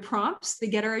 their prompts. They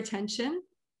get our attention,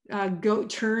 go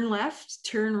turn left,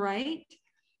 turn right,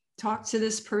 talk to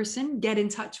this person, get in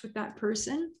touch with that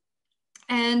person.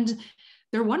 And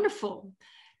they're wonderful.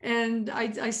 And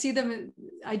I see them,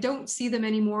 I don't see them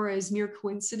anymore as mere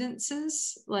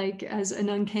coincidences, like as an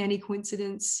uncanny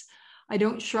coincidence. I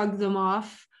don't shrug them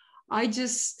off. I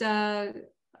just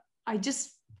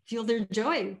feel their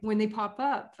joy when they pop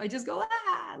up. I just go,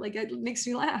 like it makes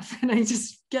me laugh and I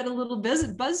just get a little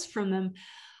buzz from them.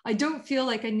 I don't feel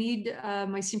like I need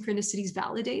my synchronicities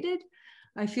validated.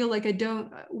 I feel like I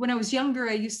don't, when I was younger,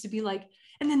 I used to be like,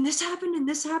 and then this happened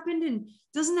and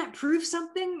doesn't that prove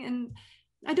something? And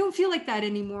I don't feel like that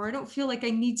anymore. I don't feel like I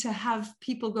need to have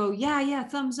people go, yeah,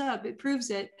 thumbs up, it proves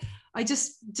it. I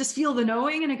just feel the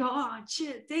knowing and I go, oh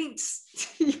shit, thanks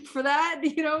for that,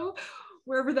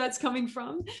 wherever that's coming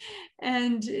from.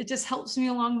 And it just helps me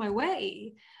along my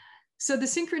way. So the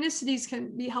synchronicities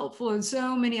can be helpful in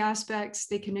so many aspects.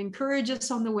 They can encourage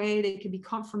us on the way. They can be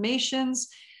confirmations.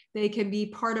 They can be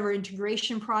part of our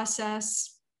integration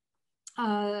process.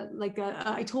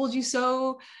 I told you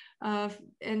so.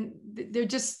 And they're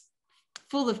just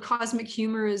full of cosmic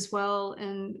humor as well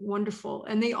and wonderful.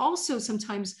 And they also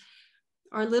sometimes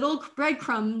are little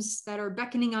breadcrumbs that are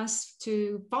beckoning us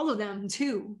to follow them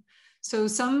too. So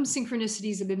some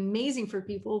synchronicities have been amazing for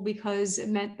people because it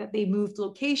meant that they moved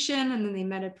location and then they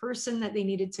met a person that they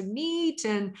needed to meet,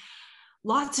 and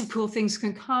lots of cool things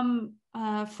can come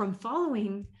from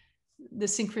following the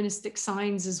synchronistic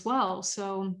signs as well.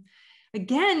 So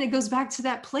again, it goes back to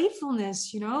that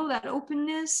playfulness, that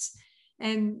openness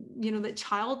and, that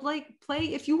childlike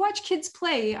play. If you watch kids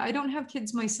play, I don't have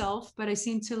kids myself, but I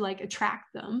seem to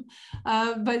attract them.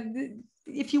 But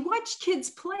if you watch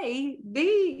kids play,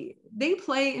 they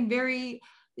play in very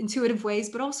intuitive ways,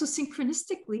 but also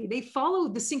synchronistically. They follow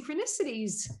the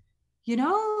synchronicities,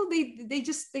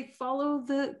 they follow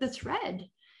the thread,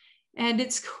 and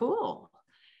it's cool.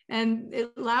 And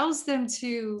it allows them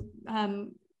to,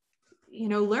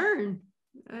 learn.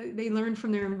 They learn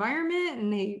from their environment,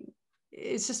 and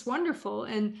it's just wonderful.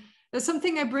 And that's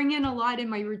something I bring in a lot in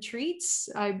my retreats.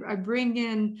 I bring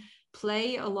in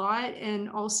play a lot, and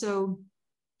also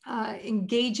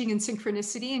engaging in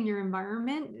synchronicity in your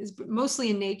environment is mostly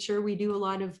in nature. We do a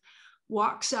lot of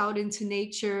walks out into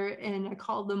nature, and I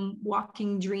call them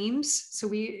walking dreams. So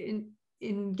we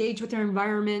engage with our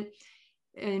environment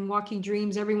and walking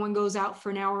dreams. Everyone goes out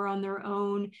for an hour on their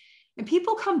own, and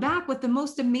people come back with the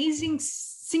most amazing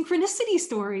synchronicity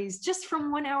stories just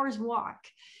from 1 hour's walk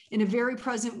in a very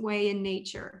present way in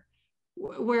nature,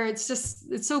 where it's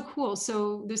so cool.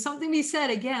 So there's something to be said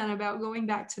again about going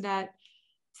back to that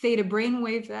theta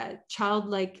brainwave, that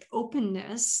childlike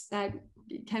openness that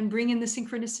can bring in the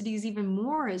synchronicities even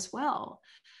more as well.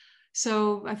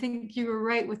 So I think you were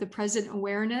right with the present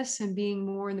awareness and being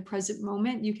more in the present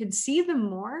moment. You can see them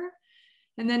more,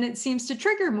 and then it seems to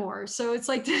trigger more. So it's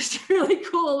like this really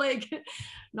cool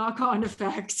knock-on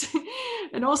effect.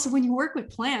 And also when you work with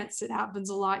plants, it happens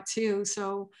a lot too.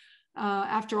 So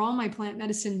after all my plant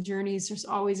medicine journeys, there's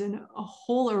always a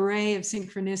whole array of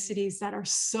synchronicities that are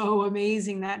so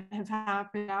amazing that have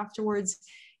happened afterwards,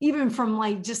 even from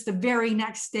like just the very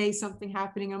next day, something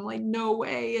happening. I'm like, no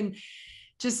way. And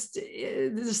just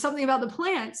there's something about the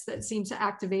plants that seems to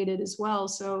activate it as well.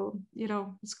 So,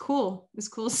 it's cool. It's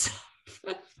cool stuff.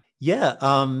 Yeah.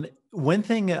 One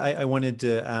thing I wanted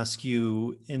to ask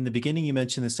you, in the beginning, you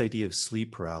mentioned this idea of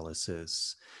sleep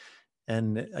paralysis.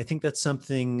 And I think that's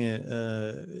something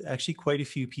actually quite a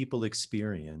few people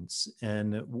experience.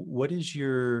 And what is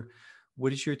your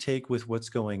take with what's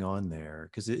going on there?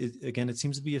 Because again, it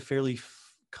seems to be a fairly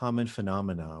common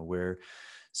phenomena where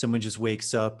someone just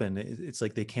wakes up and it's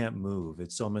like they can't move.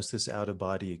 It's almost this out of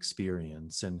body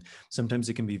experience. And sometimes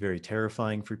it can be very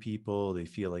terrifying for people. They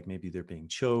feel like maybe they're being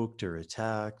choked or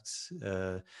attacked.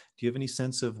 Do you have any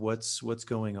sense of what's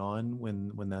going on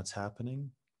when that's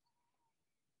happening?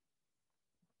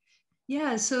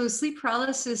 Yeah, so sleep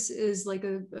paralysis is like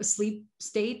a sleep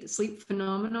state, sleep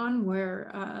phenomenon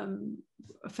where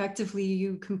effectively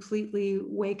you completely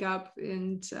wake up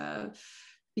and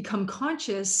become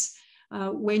conscious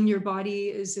when your body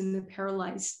is in the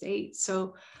paralyzed state.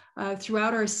 So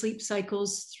throughout our sleep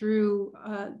cycles, through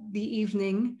the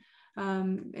evening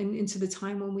and into the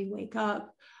time when we wake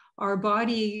up, our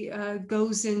body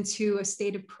goes into a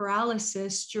state of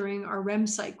paralysis during our REM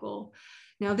cycle.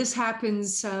 Now, this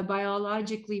happens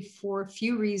biologically for a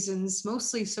few reasons,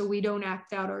 mostly so we don't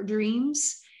act out our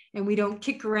dreams and we don't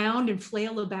kick around and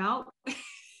flail about.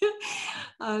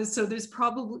 So there's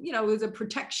probably, there's a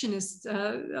protectionist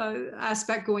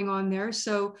aspect going on there.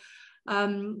 So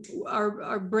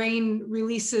our brain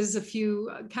releases a few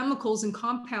chemicals and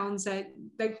compounds that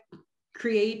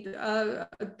create a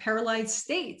paralyzed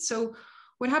state. So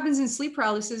what happens in sleep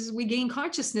paralysis is we gain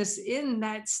consciousness in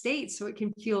that state. So it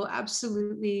can feel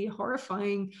absolutely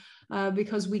horrifying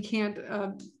because we can't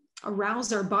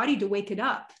arouse our body to wake it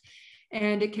up.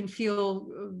 And it can feel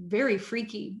very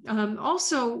freaky.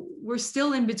 Also, we're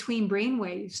still in between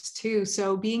brainwaves too.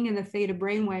 So being in the theta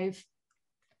brainwave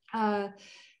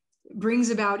brings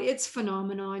about its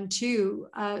phenomenon too.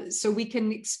 So we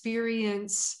can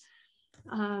experience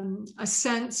a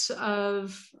sense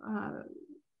of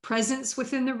presence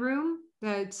within the room,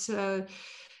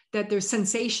 that there's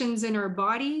sensations in our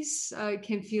bodies. It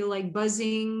can feel like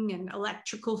buzzing and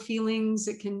electrical feelings.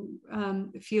 It can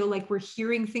feel like we're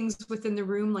hearing things within the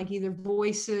room, like either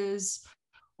voices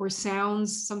or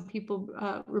sounds. Some people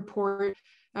report,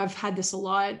 I've had this a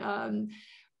lot,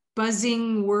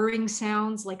 buzzing, whirring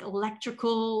sounds, like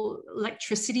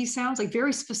electricity sounds, like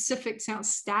very specific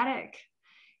sounds, static.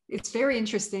 It's very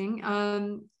interesting.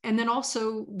 And then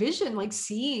also vision, like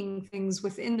seeing things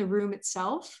within the room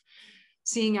itself,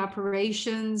 seeing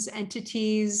apparitions,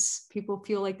 entities. People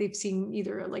feel like they've seen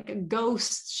either like a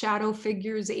ghost, shadow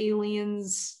figures,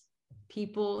 aliens,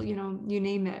 people, you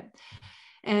name it.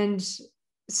 And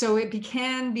so it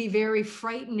can be very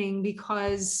frightening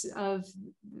because of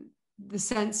the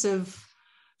sense of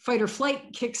fight or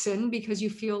flight kicks in, because you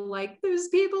feel like there's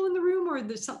people in the room or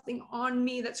there's something on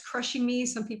me that's crushing me.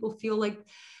 Some people feel like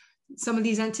some of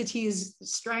these entities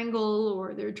strangle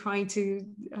or they're trying to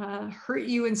hurt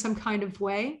you in some kind of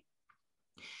way.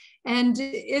 And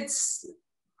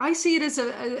I see it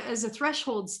as a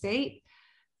threshold state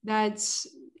that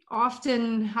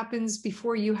often happens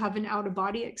before you have an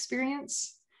out-of-body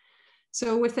experience.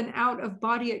 So with an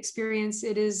out-of-body experience,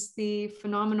 it is the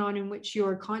phenomenon in which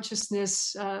your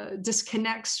consciousness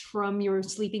disconnects from your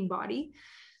sleeping body.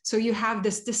 So you have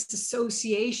this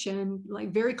disassociation,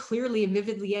 like very clearly and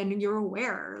vividly, and you're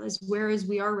aware as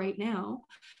we are right now,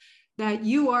 that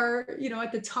you are,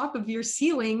 at the top of your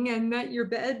ceiling and that your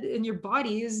bed and your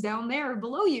body is down there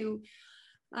below you.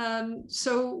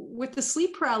 So with the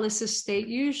sleep paralysis state,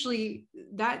 usually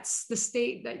that's the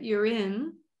state that you're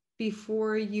in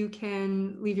before you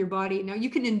can leave your body. Now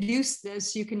you can induce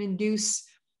this, you can induce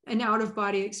an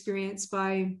out-of-body experience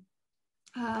by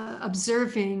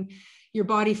observing your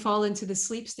body fall into the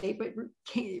sleep state, but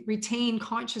retain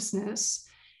consciousness,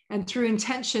 and through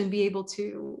intention be able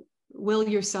to will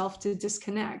yourself to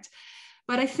disconnect.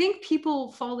 But I think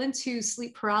people fall into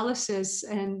sleep paralysis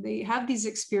and they have these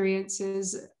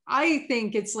experiences. I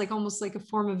think it's like almost like a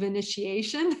form of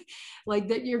initiation, like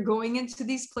that you're going into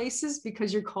these places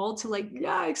because you're called to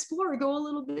explore, go a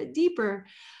little bit deeper.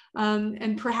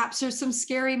 And perhaps there's some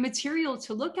scary material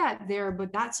to look at there,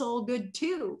 but that's all good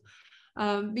too.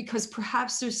 Because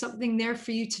perhaps there's something there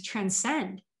for you to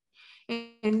transcend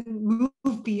and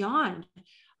move beyond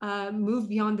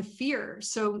the fear.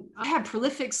 So I had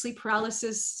prolific sleep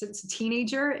paralysis since a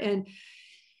teenager, and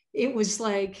it was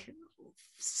like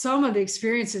some of the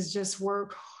experiences just were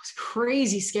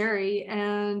crazy scary,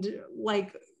 and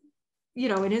like,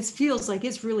 and it feels like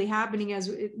it's really happening as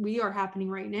we are happening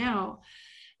right now.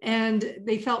 And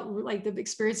they felt like the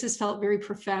experiences felt very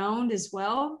profound as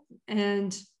well.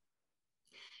 And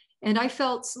I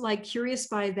felt like curious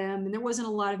by them. And there wasn't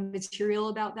a lot of material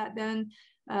about that then.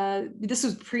 This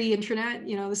was pre-internet,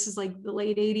 this is like the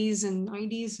late 80s and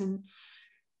 90s.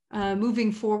 And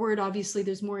moving forward, obviously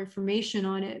there's more information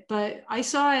on it, but I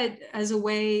saw it as a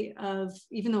way of,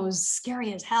 even though it was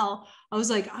scary as hell, I was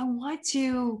like, I want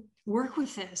to work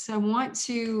with this. I want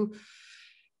to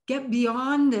get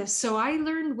beyond this. So I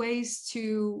learned ways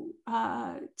to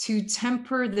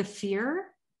temper the fear.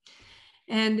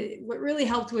 And what really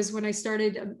helped was when I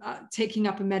started taking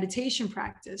up a meditation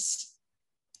practice.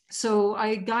 So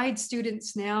I guide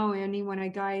students now, and when I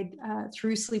guide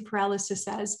through sleep paralysis,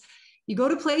 as you go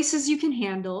to places you can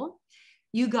handle,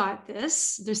 you got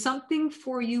this. There's something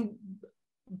for you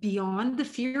beyond the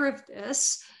fear of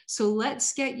this. So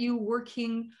let's get you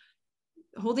working,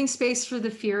 holding space for the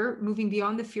fear, moving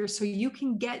beyond the fear, so you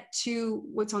can get to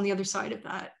what's on the other side of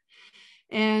that.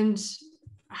 And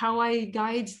how I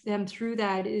guide them through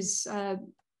that is I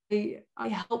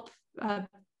help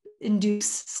induce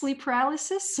sleep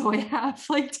paralysis. So I have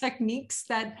like techniques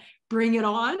that bring it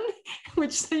on,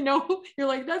 which they know you're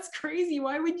like, that's crazy.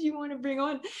 Why would you want to bring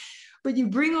on? But you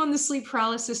bring on the sleep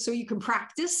paralysis so you can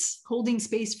practice holding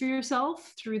space for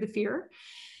yourself through the fear.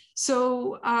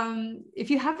 So if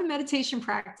you have a meditation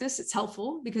practice, it's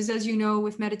helpful because, as you know,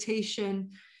 with meditation,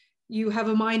 you have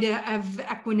a mind of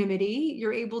equanimity.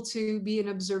 You're able to be in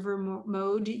observer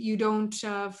mode. You don't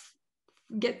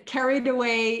get carried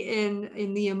away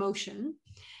in the emotion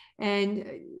and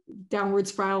downward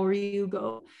spiral where you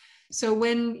go. So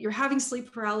when you're having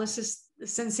sleep paralysis, the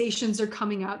sensations are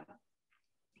coming up.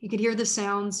 You can hear the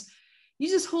sounds. You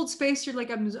just hold space. You're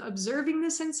like, I'm observing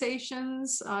the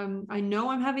sensations. I know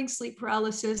I'm having sleep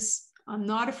paralysis. I'm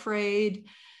not afraid.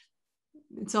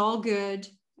 It's all good.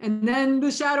 And then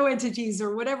the shadow entities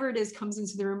or whatever it is comes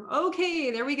into the room. Okay,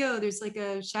 there we go. There's like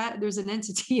there's an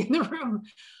entity in the room.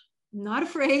 I'm not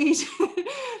afraid.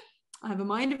 I have a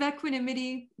mind of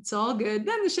equanimity. It's all good.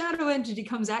 Then the shadow entity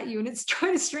comes at you and it's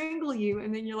trying to strangle you.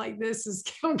 And then you're like, this is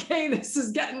okay. This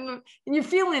is getting, and you're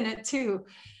feeling it too.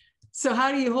 So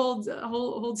how do you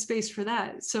hold space for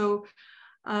that? So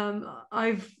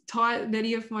I've taught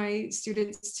many of my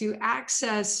students to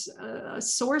access a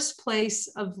source place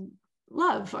of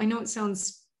love. I know it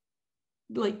sounds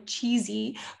like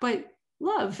cheesy, but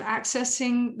love,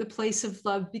 accessing the place of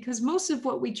love, because most of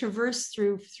what we traverse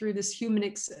through this human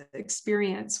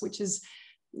experience, which is,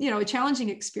 a challenging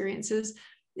experiences,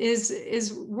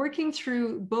 is working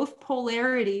through both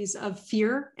polarities of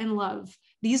fear and love.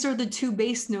 These are the two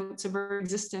base notes of our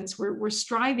existence. We're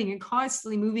striving and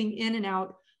constantly moving in and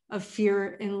out of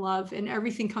fear and love, and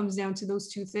everything comes down to those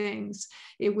two things,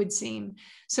 it would seem.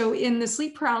 So in the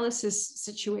sleep paralysis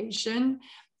situation,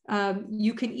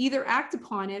 you can either act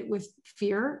upon it with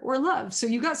fear or love. So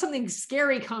you got something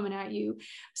scary coming at you.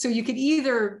 So you could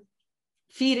either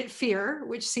feed it fear,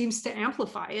 which seems to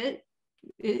amplify it.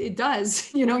 It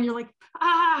does, you're like,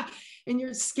 and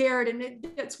you're scared and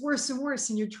it gets worse and worse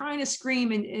and you're trying to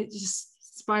scream and it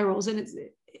just spirals and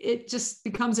it just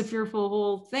becomes a fearful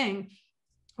whole thing.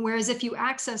 Whereas if you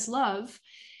access love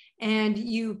and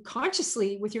you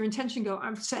consciously, with your intention, go,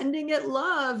 I'm sending it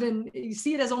love, and you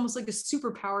see it as almost like a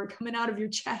superpower coming out of your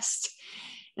chest.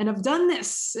 And I've done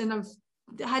this and I've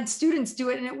had students do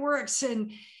it and it works.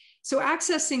 And so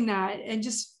accessing that and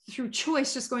just through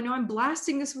choice, just going, no, I'm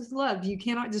blasting this with love. You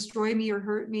cannot destroy me or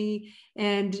hurt me.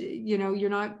 And, you're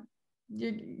not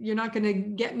going to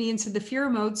get me into the fear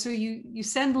mode. So you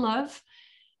send love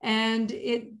and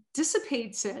it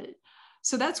dissipates it.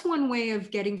 So that's one way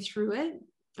of getting through it.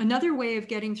 Another way of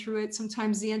getting through it,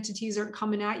 sometimes the entities aren't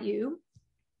coming at you,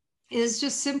 is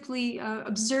just simply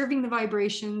observing the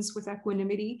vibrations with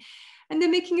equanimity and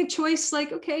then making a choice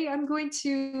like, okay, I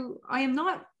am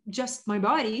not just my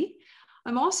body.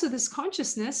 I'm also this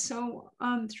consciousness. So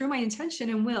through my intention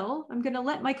and will, I'm going to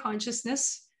let my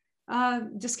consciousness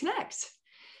disconnect.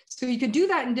 So you can do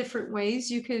that in different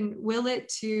ways. You can will it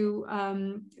to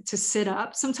sit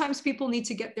up. Sometimes people need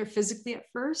to get there physically at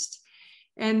first.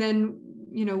 And then,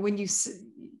 when you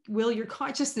will your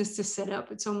consciousness to sit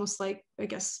up, it's almost like, I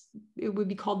guess it would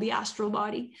be called the astral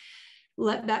body.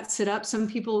 Let that sit up. Some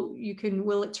people, you can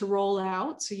will it to roll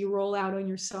out. So you roll out on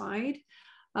your side.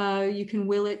 You can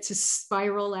will it to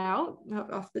spiral out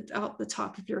off the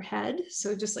top of your head.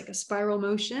 So just like a spiral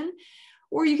motion.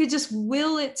 Or you could just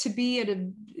will it to be at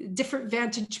a different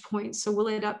vantage point. So will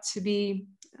it up to be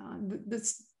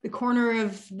the corner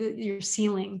of your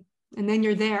ceiling, and then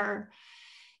you're there.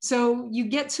 So you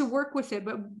get to work with it,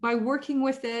 but by working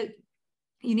with it,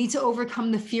 you need to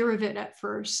overcome the fear of it at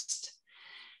first.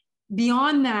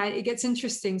 Beyond that, it gets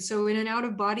interesting. So in an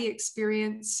out-of-body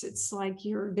experience, it's like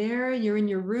you're there, you're in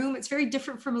your room. It's very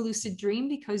different from a lucid dream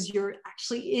because you're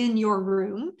actually in your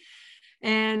room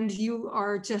and you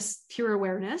are just pure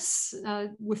awareness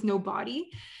with no body.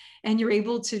 And you're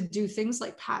able to do things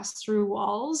like pass through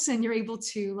walls, and you're able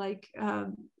to like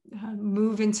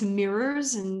move into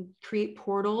mirrors and create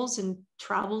portals and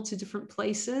travel to different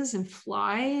places and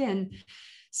fly and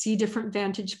see different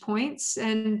vantage points,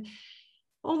 and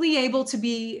only able to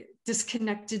be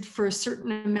disconnected for a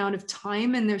certain amount of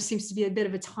time. And there seems to be a bit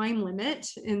of a time limit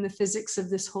in the physics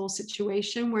of this whole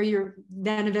situation where you're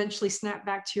then eventually snapped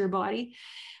back to your body.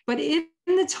 But in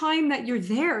the time that you're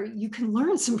there, you can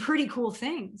learn some pretty cool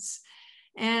things.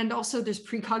 And also there's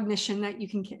precognition that you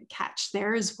can catch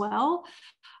there as well.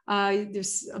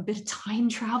 There's a bit of time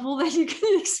travel that you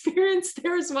can experience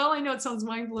there as well. I know it sounds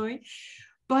mind-blowing,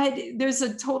 but there's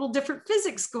a total different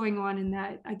physics going on in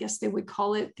that. I guess they would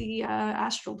call it the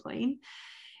astral plane.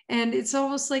 And it's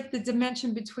almost like the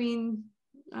dimension between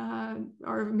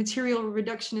our material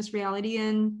reductionist reality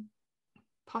and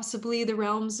possibly the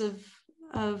realms of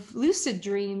lucid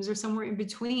dreams or somewhere in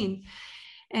between.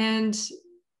 And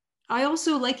I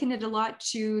also liken it a lot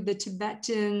to the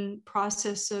Tibetan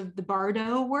process of the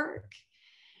Bardo work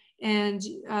and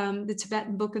the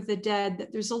Tibetan Book of the Dead,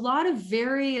 that there's a lot of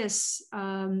various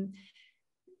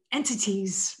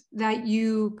entities that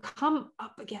you come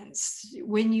up against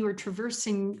when you are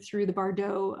traversing through the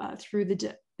Bardo, through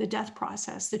the death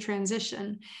process, the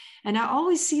transition. And I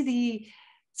always see the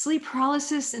sleep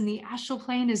paralysis and the astral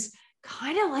plane as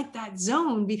kind of like that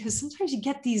zone, because sometimes you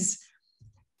get these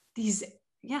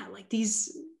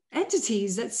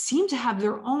entities that seem to have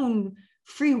their own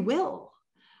free will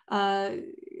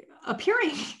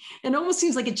appearing, and almost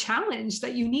seems like a challenge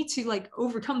that you need to like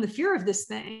overcome the fear of this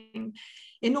thing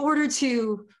in order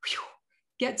to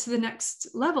get to the next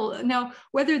level. Now,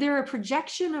 whether they're a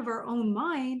projection of our own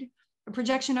mind, a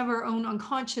projection of our own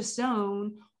unconscious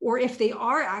zone, or if they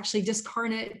are actually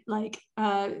discarnate like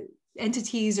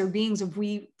entities or beings of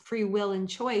free will and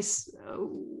choice,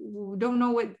 don't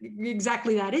know what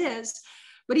exactly that is.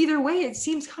 But either way, it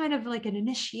seems kind of like an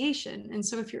initiation. And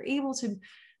so if you're able to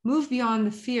move beyond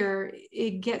the fear,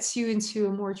 it gets you into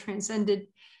a more transcended,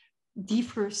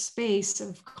 deeper space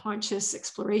of conscious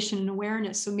exploration and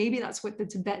awareness. So maybe that's what the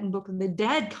Tibetan Book of the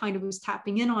Dead kind of was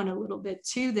tapping in on a little bit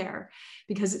too there,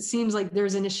 because it seems like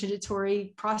there's an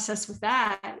initiatory process with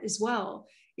that as well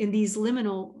in these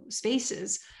liminal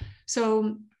spaces.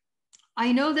 So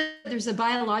I know that there's a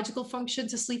biological function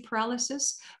to sleep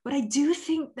paralysis, but I do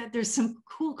think that there's some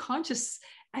cool conscious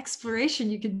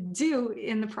exploration you can do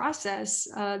in the process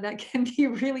that can be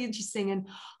really interesting. And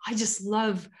I just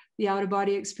love the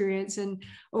out-of-body experience. And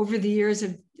over the years,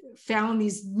 I've found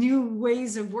these new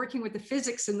ways of working with the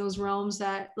physics in those realms,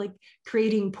 that like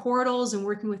creating portals and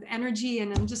working with energy.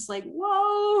 And I'm just like,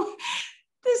 whoa,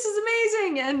 this is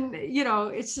amazing. And, you know,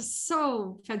 it's just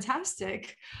so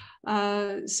fantastic.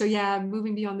 So yeah,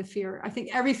 moving beyond the fear. I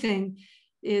think everything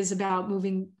is about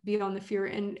moving beyond the fear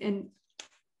and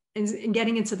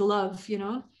getting into the love, you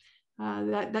know,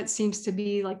 that seems to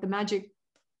be like the magic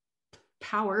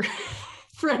power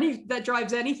for that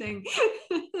drives anything.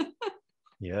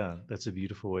 Yeah, that's a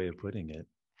beautiful way of putting it.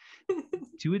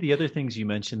 Two of the other things you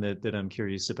mentioned that I'm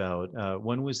curious about,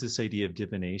 one was this idea of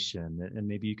divination, and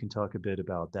maybe you can talk a bit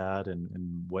about that and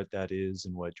what that is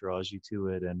and what draws you to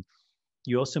it. And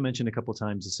you also mentioned a couple of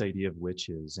times this idea of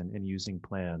witches and using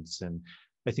plants. And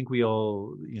I think we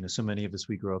all, you know, so many of us,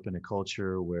 we grew up in a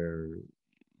culture where,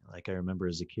 like, I remember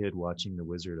as a kid watching The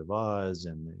Wizard of Oz,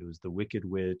 and it was the Wicked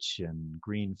Witch and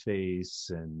Green Face.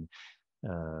 And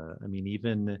I mean,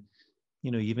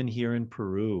 even here in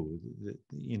Peru,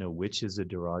 you know, witch is a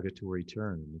derogatory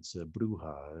term. It's a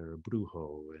bruja or a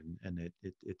brujo, and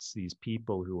it's these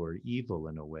people who are evil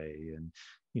in a way. And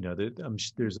you know,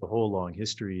 there's a whole long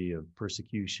history of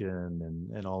persecution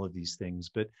and all of these things.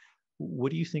 But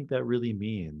what do you think that really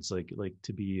means, like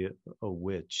to be a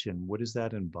witch, and what does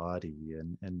that embody?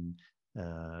 And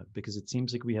because it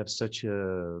seems like we have such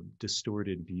a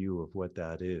distorted view of what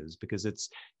that is. Because it's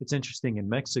interesting, in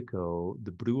Mexico,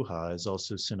 the bruja is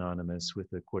also synonymous with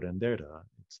the curandera.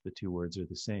 It's the two words are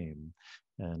the same,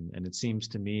 and it seems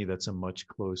to me that's a much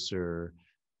closer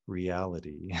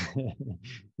reality.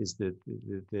 Is that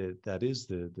that is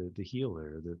the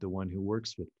healer, the one who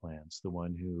works with plants, the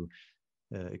one who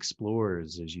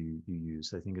explores, as you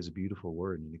use, I think is a beautiful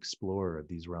word, an explorer of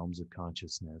these realms of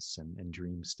consciousness and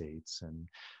dream states. And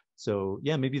So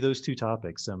yeah, maybe those two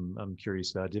topics I'm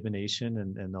curious about, divination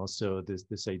and also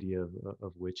this idea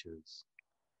of witches.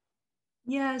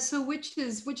 Yeah, so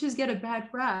witches get a bad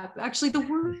rap. Actually, the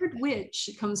word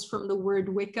witch comes from the word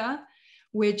Wicca,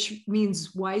 which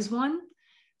means wise one.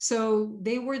 So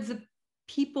they were the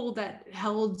people that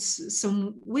held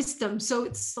some wisdom. So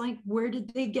it's like, where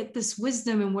did they get this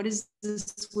wisdom, and what is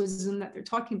this wisdom that they're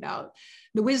talking about?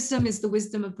 The wisdom is the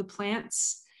wisdom of the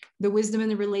plants, the wisdom in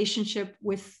the relationship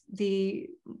with the,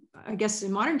 I guess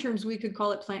in modern terms, we could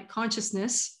call it plant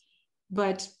consciousness,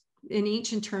 but in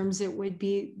ancient terms, it would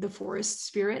be the forest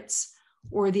spirits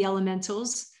or the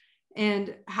elementals.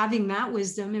 And having that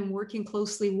wisdom and working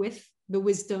closely with the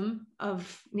wisdom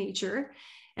of nature,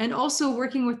 and also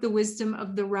working with the wisdom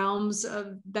of the realms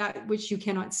of that which you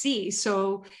cannot see.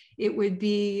 So it would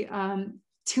be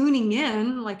tuning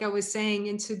in, like I was saying,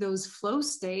 into those flow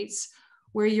states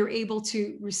where you're able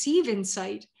to receive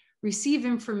insight, receive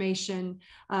information,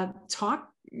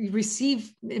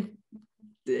 receive the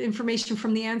information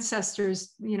from the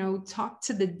ancestors, talk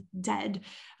to the dead,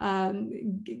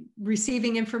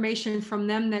 receiving information from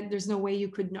them that there's no way you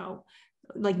could know,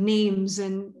 like names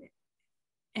and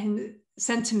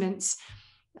sentiments.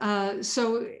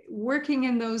 So working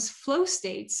in those flow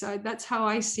states, that's how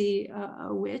I see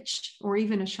a witch or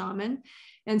even a shaman.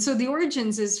 And so the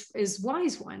origins is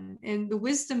wise one, and the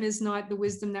wisdom is not the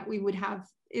wisdom that we would have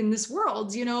in this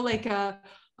world,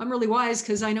 I'm really wise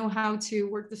because I know how to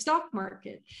work the stock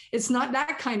market. It's not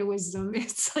that kind of wisdom.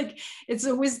 It's like, it's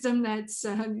a wisdom that's,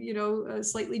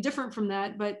 slightly different from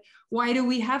that. But why do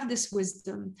we have this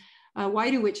wisdom? Why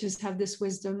do witches have this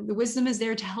wisdom? The wisdom is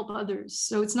there to help others.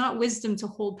 So it's not wisdom to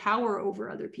hold power over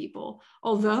other people.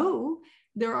 Although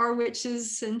there are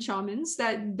witches and shamans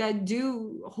that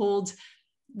do hold,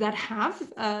 that have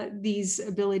these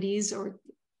abilities or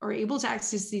are able to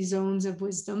access these zones of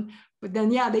wisdom. But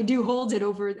then, yeah, they do hold it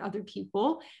over other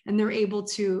people, and they're able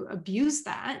to abuse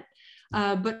that.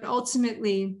 But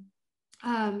ultimately,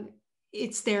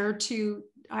 it's there to,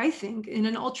 I think, in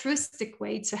an altruistic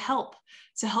way, to help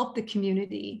the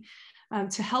community,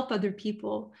 to help other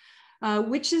people.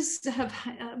 Witches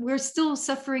we're still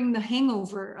suffering the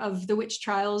hangover of the witch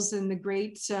trials and the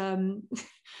great, the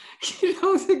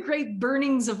great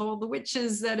burnings of all the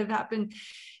witches that have happened.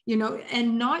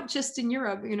 And not just in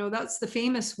Europe, that's the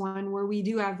famous one where we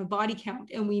do have a body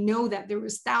count. And we know that there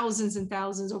was thousands and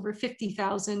thousands, over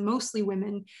 50,000, mostly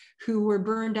women, who were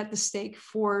burned at the stake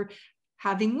for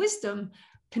having wisdom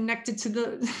connected to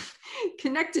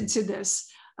this.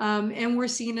 And we're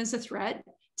seen as a threat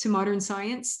to modern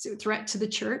science, a threat to the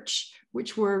church,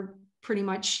 which we're pretty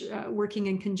much working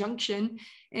in conjunction.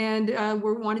 And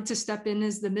we're wanted to step in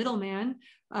as the middleman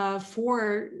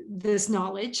for this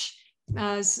knowledge.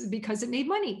 Because it made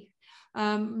money.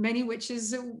 Many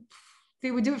witches,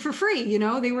 they would do it for free.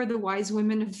 They were the wise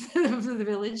women of the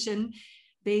village, and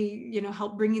they,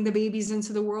 helped bringing the babies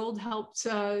into the world, helped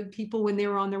people when they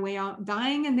were on their way out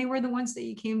dying, and they were the ones that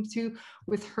you came to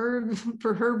with herb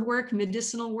work,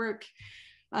 medicinal work,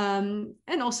 and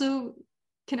also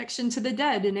connection to the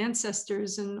dead and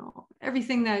ancestors and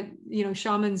everything that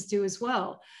shamans do as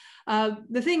well.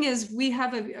 The thing is, we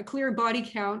have a clear body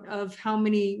count of how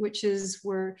many witches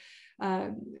were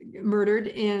murdered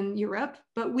in Europe,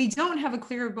 but we don't have a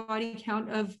clear body count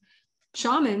of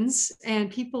shamans and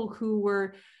people who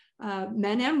were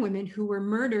men and women who were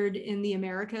murdered in the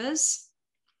Americas,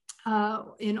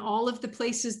 in all of the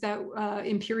places that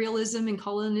imperialism and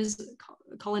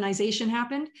colonization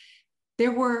happened.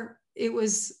 It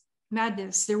was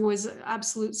madness. There was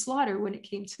absolute slaughter when it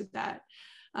came to that.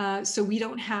 So we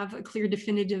don't have a clear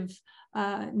definitive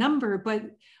number, but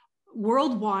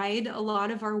worldwide, a lot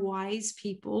of our wise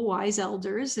people, wise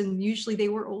elders, and usually they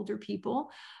were older people.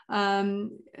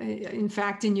 In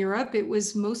fact, in Europe, it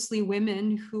was mostly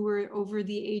women who were over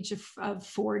the age of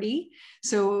 40.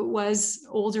 So it was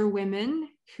older women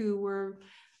who were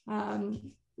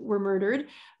murdered.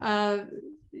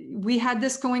 We had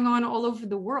this going on all over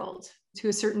the world to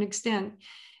a certain extent.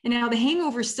 And now the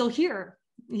hangover is still here.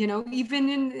 Even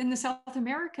in the South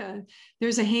America,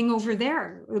 there's a hangover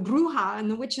there. The bruja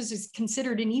and the witches is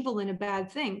considered an evil and a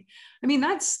bad thing. I mean,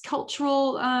 that's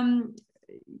cultural,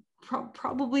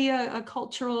 probably a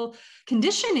cultural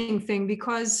conditioning thing,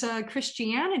 because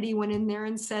Christianity went in there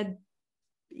and said,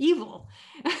 evil.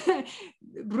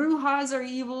 Brujas are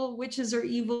evil, witches are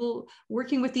evil,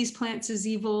 working with these plants is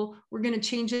evil. We're going to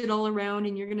change it all around,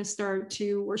 and you're going to start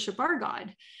to worship our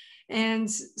God. And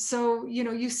so,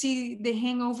 you see the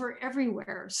hangover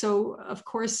everywhere. So of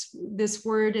course, this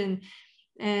word and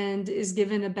and is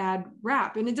given a bad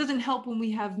rap. And it doesn't help when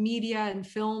we have media and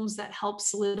films that help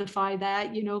solidify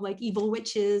that, like evil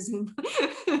witches and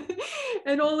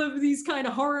and all of these kind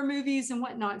of horror movies and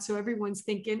whatnot. So everyone's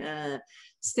thinking,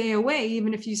 stay away.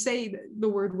 Even if you say the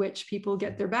word witch, people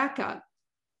get their back up.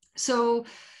 So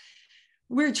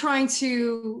we're trying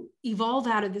to evolve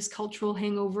out of this cultural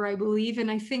hangover, I believe.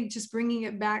 And I think just bringing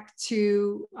it back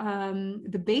to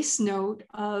the base note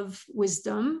of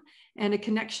wisdom and a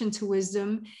connection to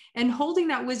wisdom, and holding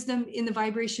that wisdom in the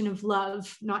vibration of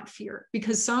love, not fear,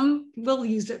 because some will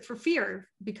use it for fear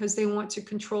because they want to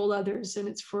control others, and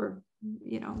it's for,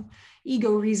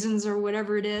 ego reasons or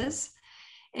whatever it is.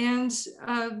 And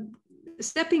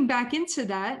stepping back into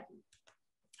that,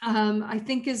 I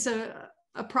think is a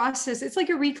process. It's like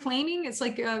a reclaiming. It's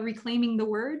like reclaiming the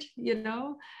word,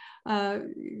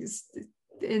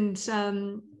 and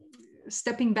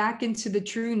stepping back into the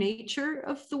true nature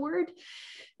of the word.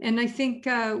 And I think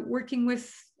working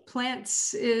with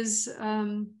plants is,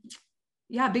 a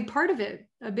big part of it,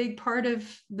 a big part of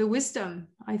the wisdom.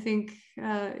 I think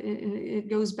it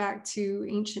goes back to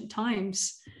ancient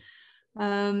times.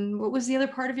 What was the other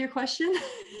part of your question?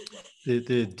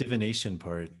 The divination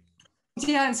part.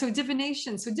 Yeah, so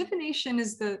divination. So divination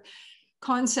is the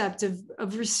concept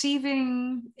of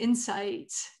receiving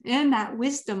insight and that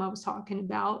wisdom I was talking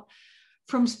about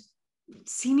from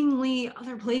seemingly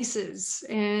other places.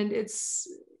 And it's,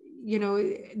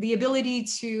 the ability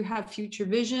to have future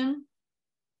vision,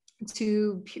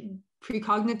 to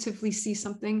precognitively see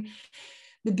something,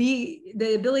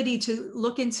 the ability to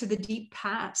look into the deep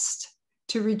past,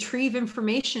 to retrieve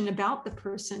information about the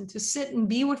person, to sit and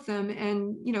be with them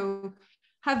and,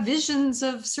 have visions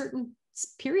of certain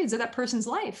periods of that person's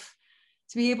life,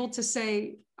 to be able to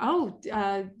say,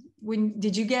 when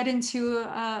did you get into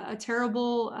a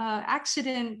terrible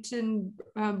accident and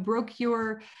broke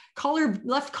your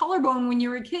left collarbone when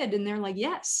you were a kid? And they're like,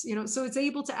 yes, so it's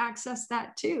able to access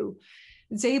that too.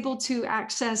 It's able to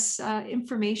access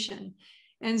information.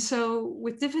 And so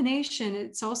with divination,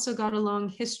 it's also got a long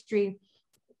history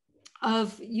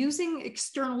of using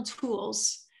external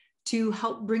tools to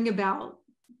help bring about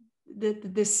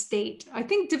this state. I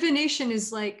think divination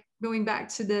is like going back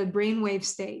to the brainwave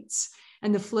states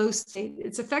and the flow state.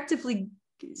 It's effectively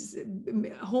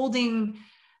holding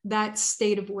that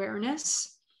state of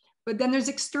awareness. But then there's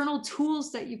external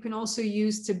tools that you can also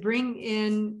use to bring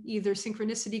in either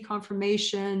synchronicity,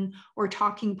 confirmation, or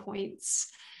talking points.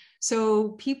 So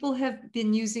people have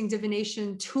been using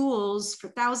divination tools for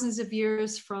thousands of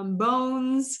years, from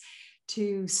bones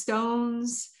to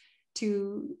stones,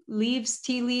 to leaves,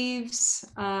 tea leaves,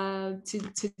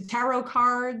 to tarot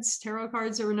cards. Tarot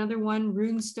cards are another one,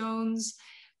 rune stones,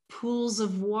 pools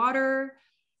of water,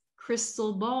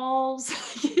 crystal balls,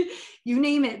 you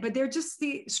name it. But they're just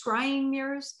the scrying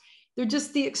mirrors. They're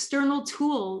just the external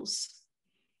tools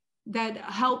that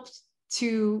help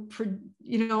to,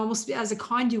 almost as a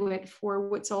conduit for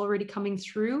what's already coming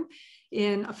through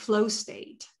in a flow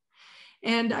state.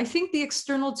 And I think the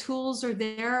external tools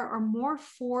are more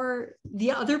for the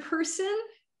other person,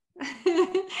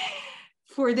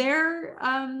 for their,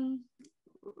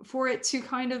 for it to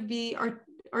kind of be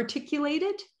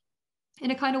articulated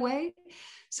in a kind of way.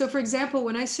 So for example,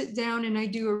 when I sit down and I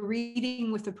do a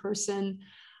reading with a person,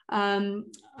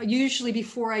 usually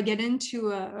before I get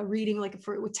into a reading, like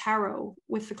with tarot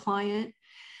with the client,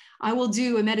 I will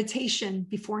do a meditation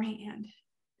beforehand.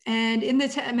 And in the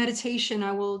meditation,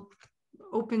 I will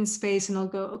open space and I'll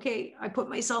go, okay, I put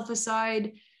myself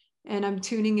aside and I'm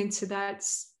tuning into that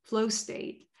flow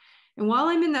state. And while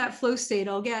I'm in that flow state,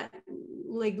 I'll get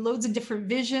like loads of different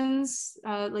visions,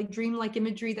 like dreamlike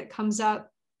imagery that comes up.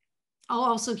 I'll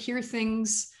also hear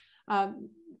things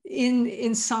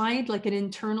inside, like an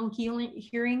internal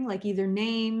hearing, like either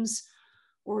names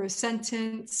or a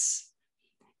sentence.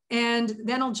 And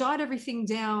then I'll jot everything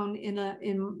down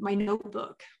in my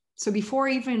notebook. So before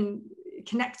I even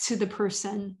connect to the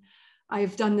person,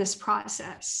 I've done this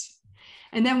process.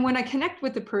 And then when I connect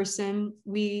with the person,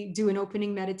 we do an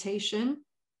opening meditation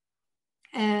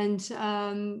and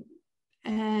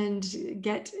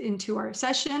get into our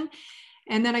session.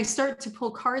 And then I start to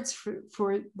pull cards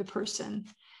for the person.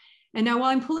 And now while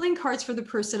I'm pulling cards for the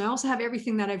person, I also have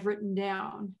everything that I've written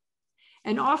down.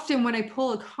 And often when I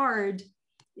pull a card,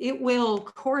 it will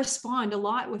correspond a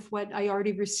lot with what I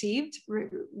already received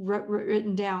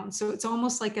written down. So it's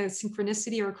almost like a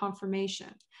synchronicity or a confirmation.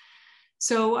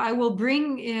 So I will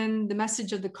bring in the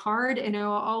message of the card, and I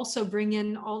will also bring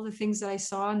in all the things that I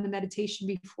saw in the meditation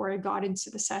before I got into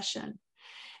the session.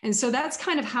 And so that's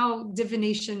kind of how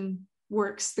divination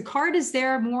works. The card is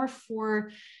there more for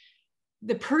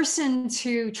the person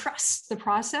to trust the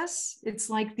process. It's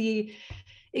like the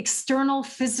external,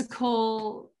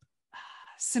 physical,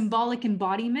 symbolic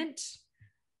embodiment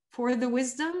for the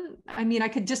wisdom. I mean, I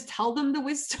could just tell them the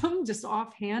wisdom just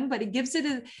offhand, but it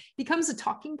becomes a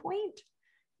talking point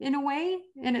in a way,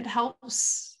 and it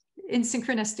helps in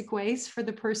synchronistic ways for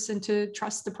the person to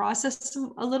trust the process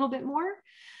a little bit more.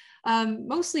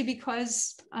 Mostly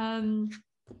because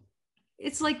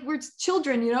it's like we're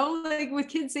children, you know, like with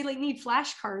kids, they like need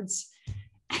flashcards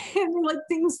and like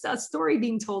a story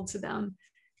being told to them.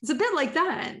 It's a bit like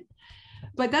that.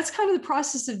 But that's kind of the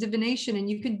process of divination. And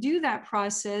you can do that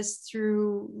process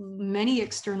through many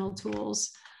external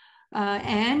tools.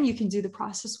 And you can do the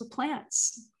process with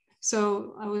plants.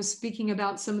 So I was speaking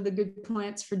about some of the good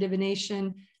plants for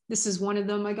divination. This is one of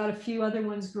them. I got a few other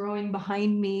ones growing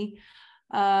behind me.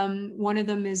 One of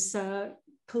them is Calea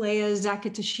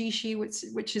zacatashishi,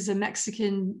 which is a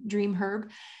Mexican dream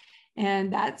herb.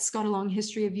 And that's got a long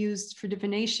history of use for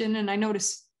divination. And I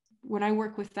noticed when I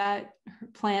work with that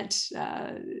plant,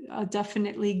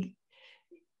 definitely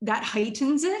that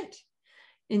heightens it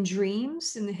in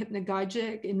dreams, in the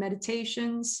hypnagogic, in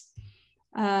meditations.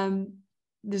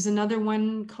 There's another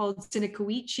one called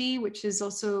Sinacoichi, which is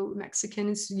also Mexican.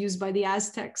 It's used by the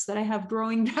Aztecs that I have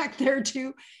growing back there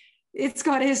too. It's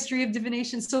got a history of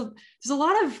divination. So there's a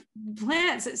lot of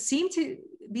plants that seem to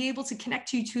be able to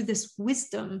connect you to this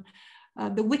wisdom,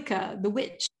 the Wicca, the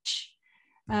witch.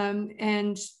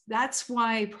 And that's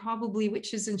why probably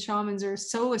witches and shamans are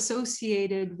so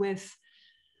associated with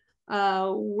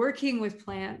working with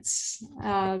plants.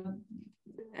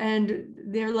 And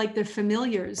they're like the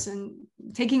familiars, and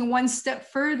taking one step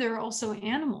further, also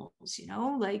animals, you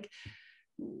know, like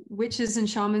witches and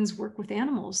shamans work with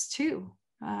animals too,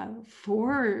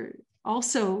 for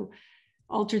also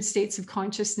altered states of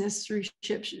consciousness through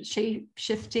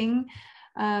shifting.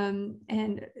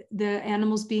 And the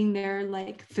animals being there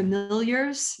like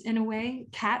familiars in a way,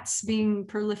 cats being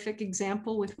prolific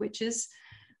example with witches,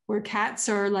 where cats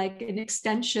are like an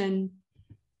extension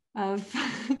of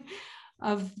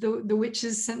of the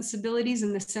witch's sensibilities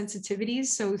and the sensitivities.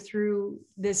 So through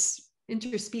this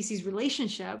interspecies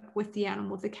relationship with the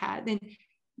animal, with the cat, then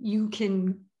you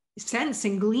can sense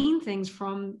and glean things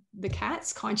from the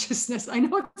cat's consciousness. I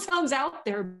know it sounds out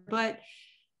there, but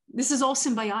this is all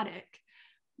symbiotic.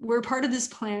 We're part of this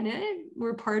planet,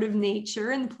 we're part of nature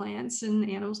and the plants and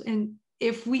animals. And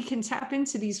if we can tap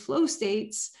into these flow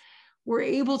states, we're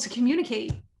able to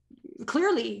communicate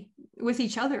clearly with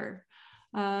each other,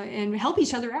 and help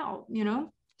each other out, you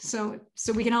know? So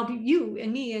we can help you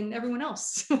and me and everyone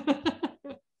else.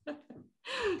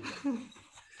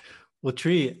 Well,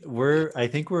 Tree, I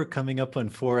think we're coming up on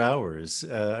 4 hours.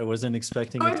 I wasn't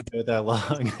expecting it to go that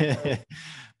long,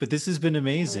 but this has been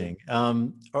amazing.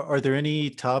 Are there any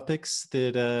topics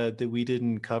that we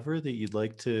didn't cover that you'd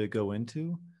like to go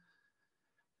into?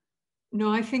 No,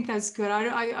 I think that's good.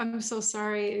 I'm so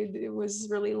sorry. It was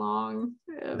really long,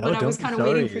 No, but I was kind of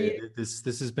waiting for you. This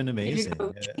has been amazing.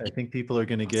 I think people are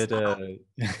going to get a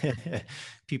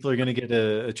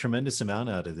tremendous amount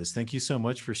out of this. Thank you so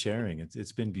much for sharing.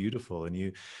 It's been beautiful, and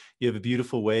you have a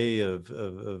beautiful way of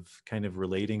kind of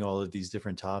relating all of these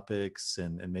different topics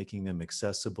and making them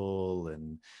accessible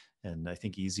and I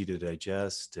think easy to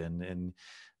digest and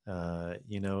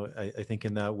you know, I think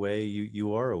in that way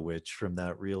you are a witch from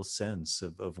that real sense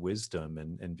of wisdom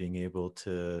and being able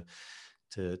to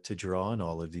draw on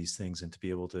all of these things and to be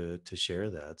able to share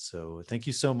that. So thank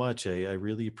you so much. I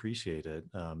really appreciate it.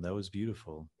 That was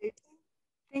beautiful.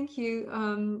 Thank you.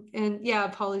 And yeah,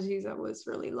 apologies, that was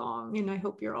really long, and I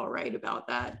hope you're all right about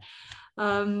that.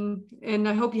 And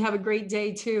I hope you have a great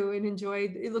day too and enjoy.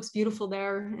 It looks beautiful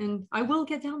there, and I will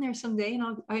get down there someday,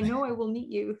 and I know I will meet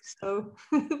you. So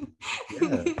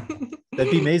Yeah,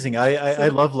 that'd be amazing. I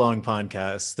love long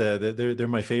podcasts. They're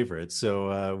my favorites.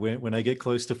 So when I get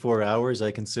close to 4 hours,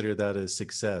 I consider that a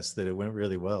success, that it went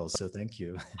really well. So thank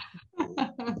you.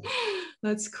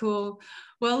 That's cool.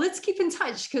 Well, let's keep in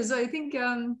touch, because I think,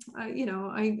 you know,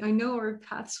 I know our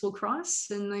paths will cross,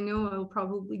 and I know I'll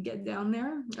probably get down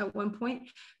there at one point.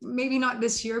 Maybe not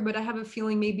this year, but I have a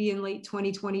feeling maybe in late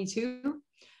 2022.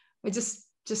 I just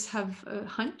have a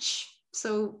hunch.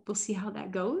 So we'll see how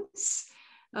that goes.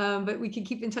 But we can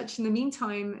keep in touch in the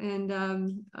meantime, and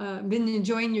been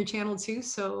enjoying your channel too.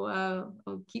 So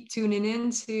I'll keep tuning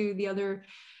in to the other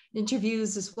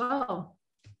interviews as well.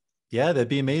 Yeah, that'd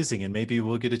be amazing. And maybe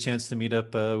we'll get a chance to meet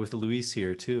up with Luis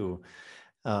here too.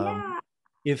 Yeah.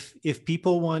 If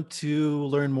people want to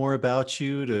learn more about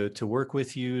you, to work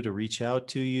with you, to reach out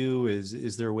to you,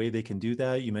 is there a way they can do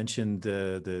that? You mentioned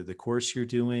the course you're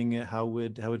doing. How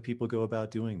would people go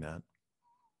about doing that?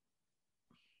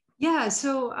 Yeah,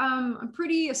 so I'm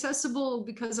pretty accessible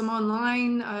because I'm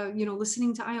online,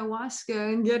 listening to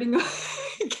ayahuasca and getting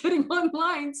getting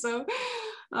online. So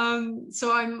I'm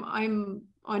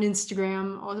on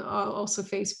Instagram, also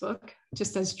Facebook,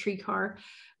 just as Tree Carr.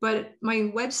 But my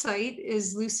website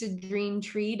is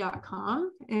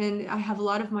luciddreamtree.com, and I have a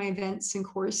lot of my events and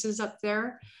courses up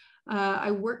there. I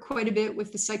work quite a bit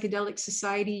with the Psychedelic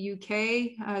Society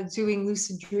UK, doing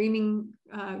lucid dreaming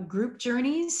group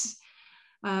journeys.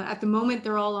 At the moment,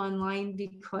 they're all online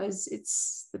because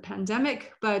it's the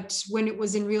pandemic. But when it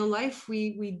was in real life,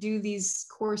 we do these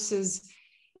courses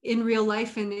in real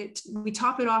life, and we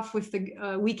top it off with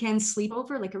the weekend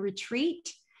sleepover, like a retreat.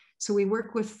 So we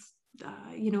work with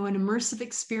an immersive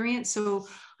experience. So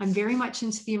I'm very much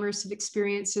into the immersive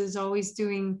experiences, always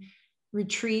doing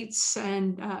retreats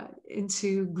and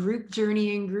into group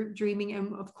journeying, group dreaming,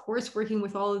 and of course working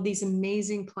with all of these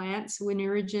amazing plants,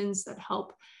 oneirogens, that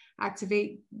help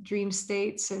activate dream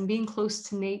states and being close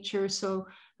to nature. So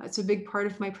that's a big part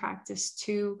of my practice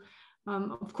too.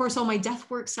 Of course, all my death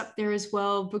work's up there as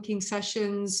well, booking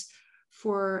sessions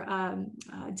for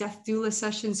death doula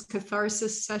sessions,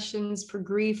 catharsis sessions for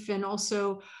grief. And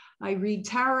also I read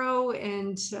tarot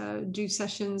and do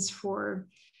sessions for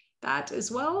that as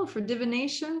well, for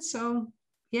divination. So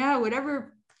yeah,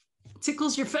 whatever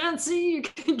tickles your fancy, you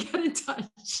can get in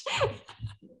touch.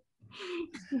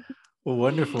 Well,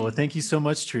 wonderful. Thank you so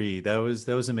much, Tree. That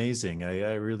was amazing.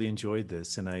 I really enjoyed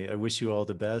this, and I wish you all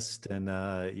the best. And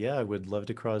yeah, I would love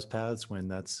to cross paths when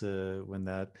that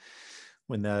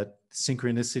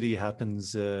synchronicity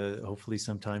happens. Hopefully,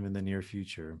 sometime in the near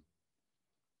future.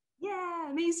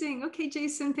 Yeah, amazing. Okay,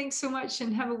 Jason, thanks so much,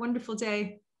 and have a wonderful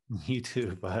day. You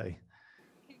too. Bye.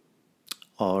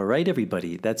 All right,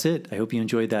 everybody, that's it. I hope you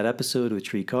enjoyed that episode with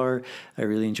Tree Carr. I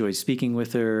really enjoyed speaking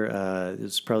with her. It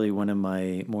was probably one of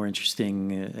my more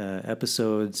interesting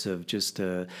episodes of just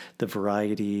the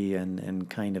variety and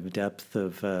kind of depth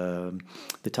of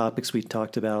the topics we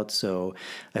talked about. So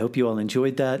I hope you all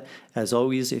enjoyed that. As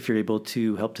always, if you're able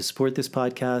to help to support this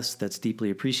podcast, that's deeply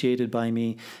appreciated by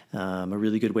me. A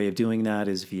really good way of doing that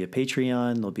is via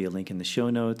Patreon. There'll be a link in the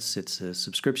show notes. It's a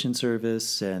subscription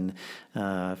service, and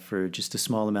for just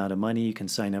a small amount of money, you can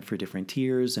sign up for different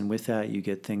tiers, and with that, you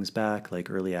get things back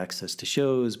like early access to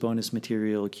shows, bonus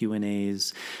material,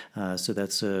 Q&As. So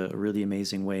that's a really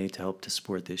amazing way to help to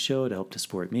support this show, to help to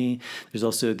support me. There's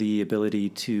also the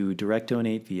ability to direct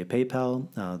donate via PayPal.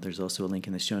 There's also a link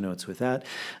in the show notes with that.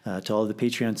 To all of the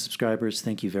Patreon subscribers,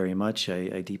 thank you very much.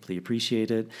 I deeply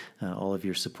appreciate it. All of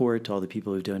your support, to all the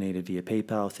people who donated via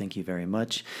PayPal, thank you very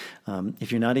much.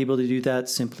 If you're not able to do that,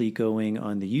 simply going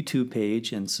on the YouTube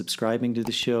page and subscribing to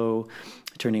the show,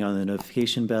 turning on the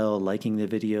notification bell, liking the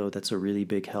video, that's a really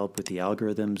big help with the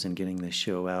algorithms and getting this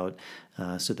show out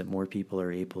so that more people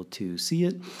are able to see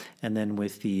it. And then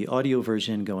with the audio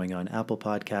version going on Apple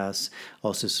Podcasts,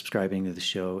 also subscribing to the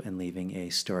show and leaving a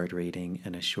starred rating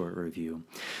and a short review.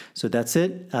 So that's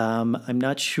it. I'm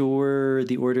not sure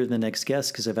the order of the next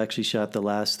guest because I've actually shot the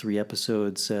last 3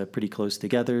 episodes pretty close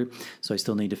together. So I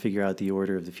still need to figure out the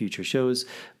order of the future shows.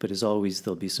 But as always,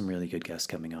 there'll be some really good guests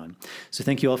coming on. So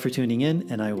thank you all for tuning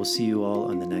in, and I will see you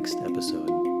all on the next episode.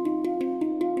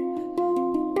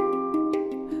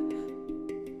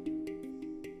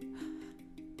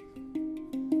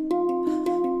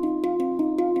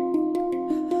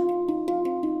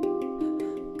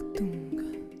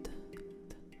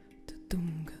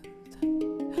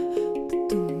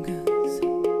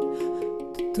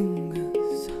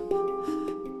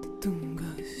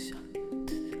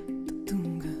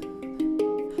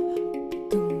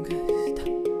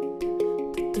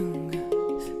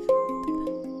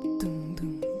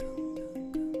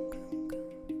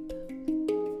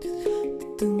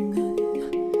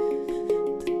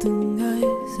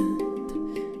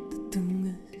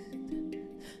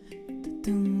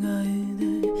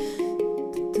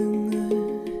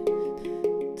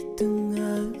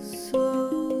 Doulas.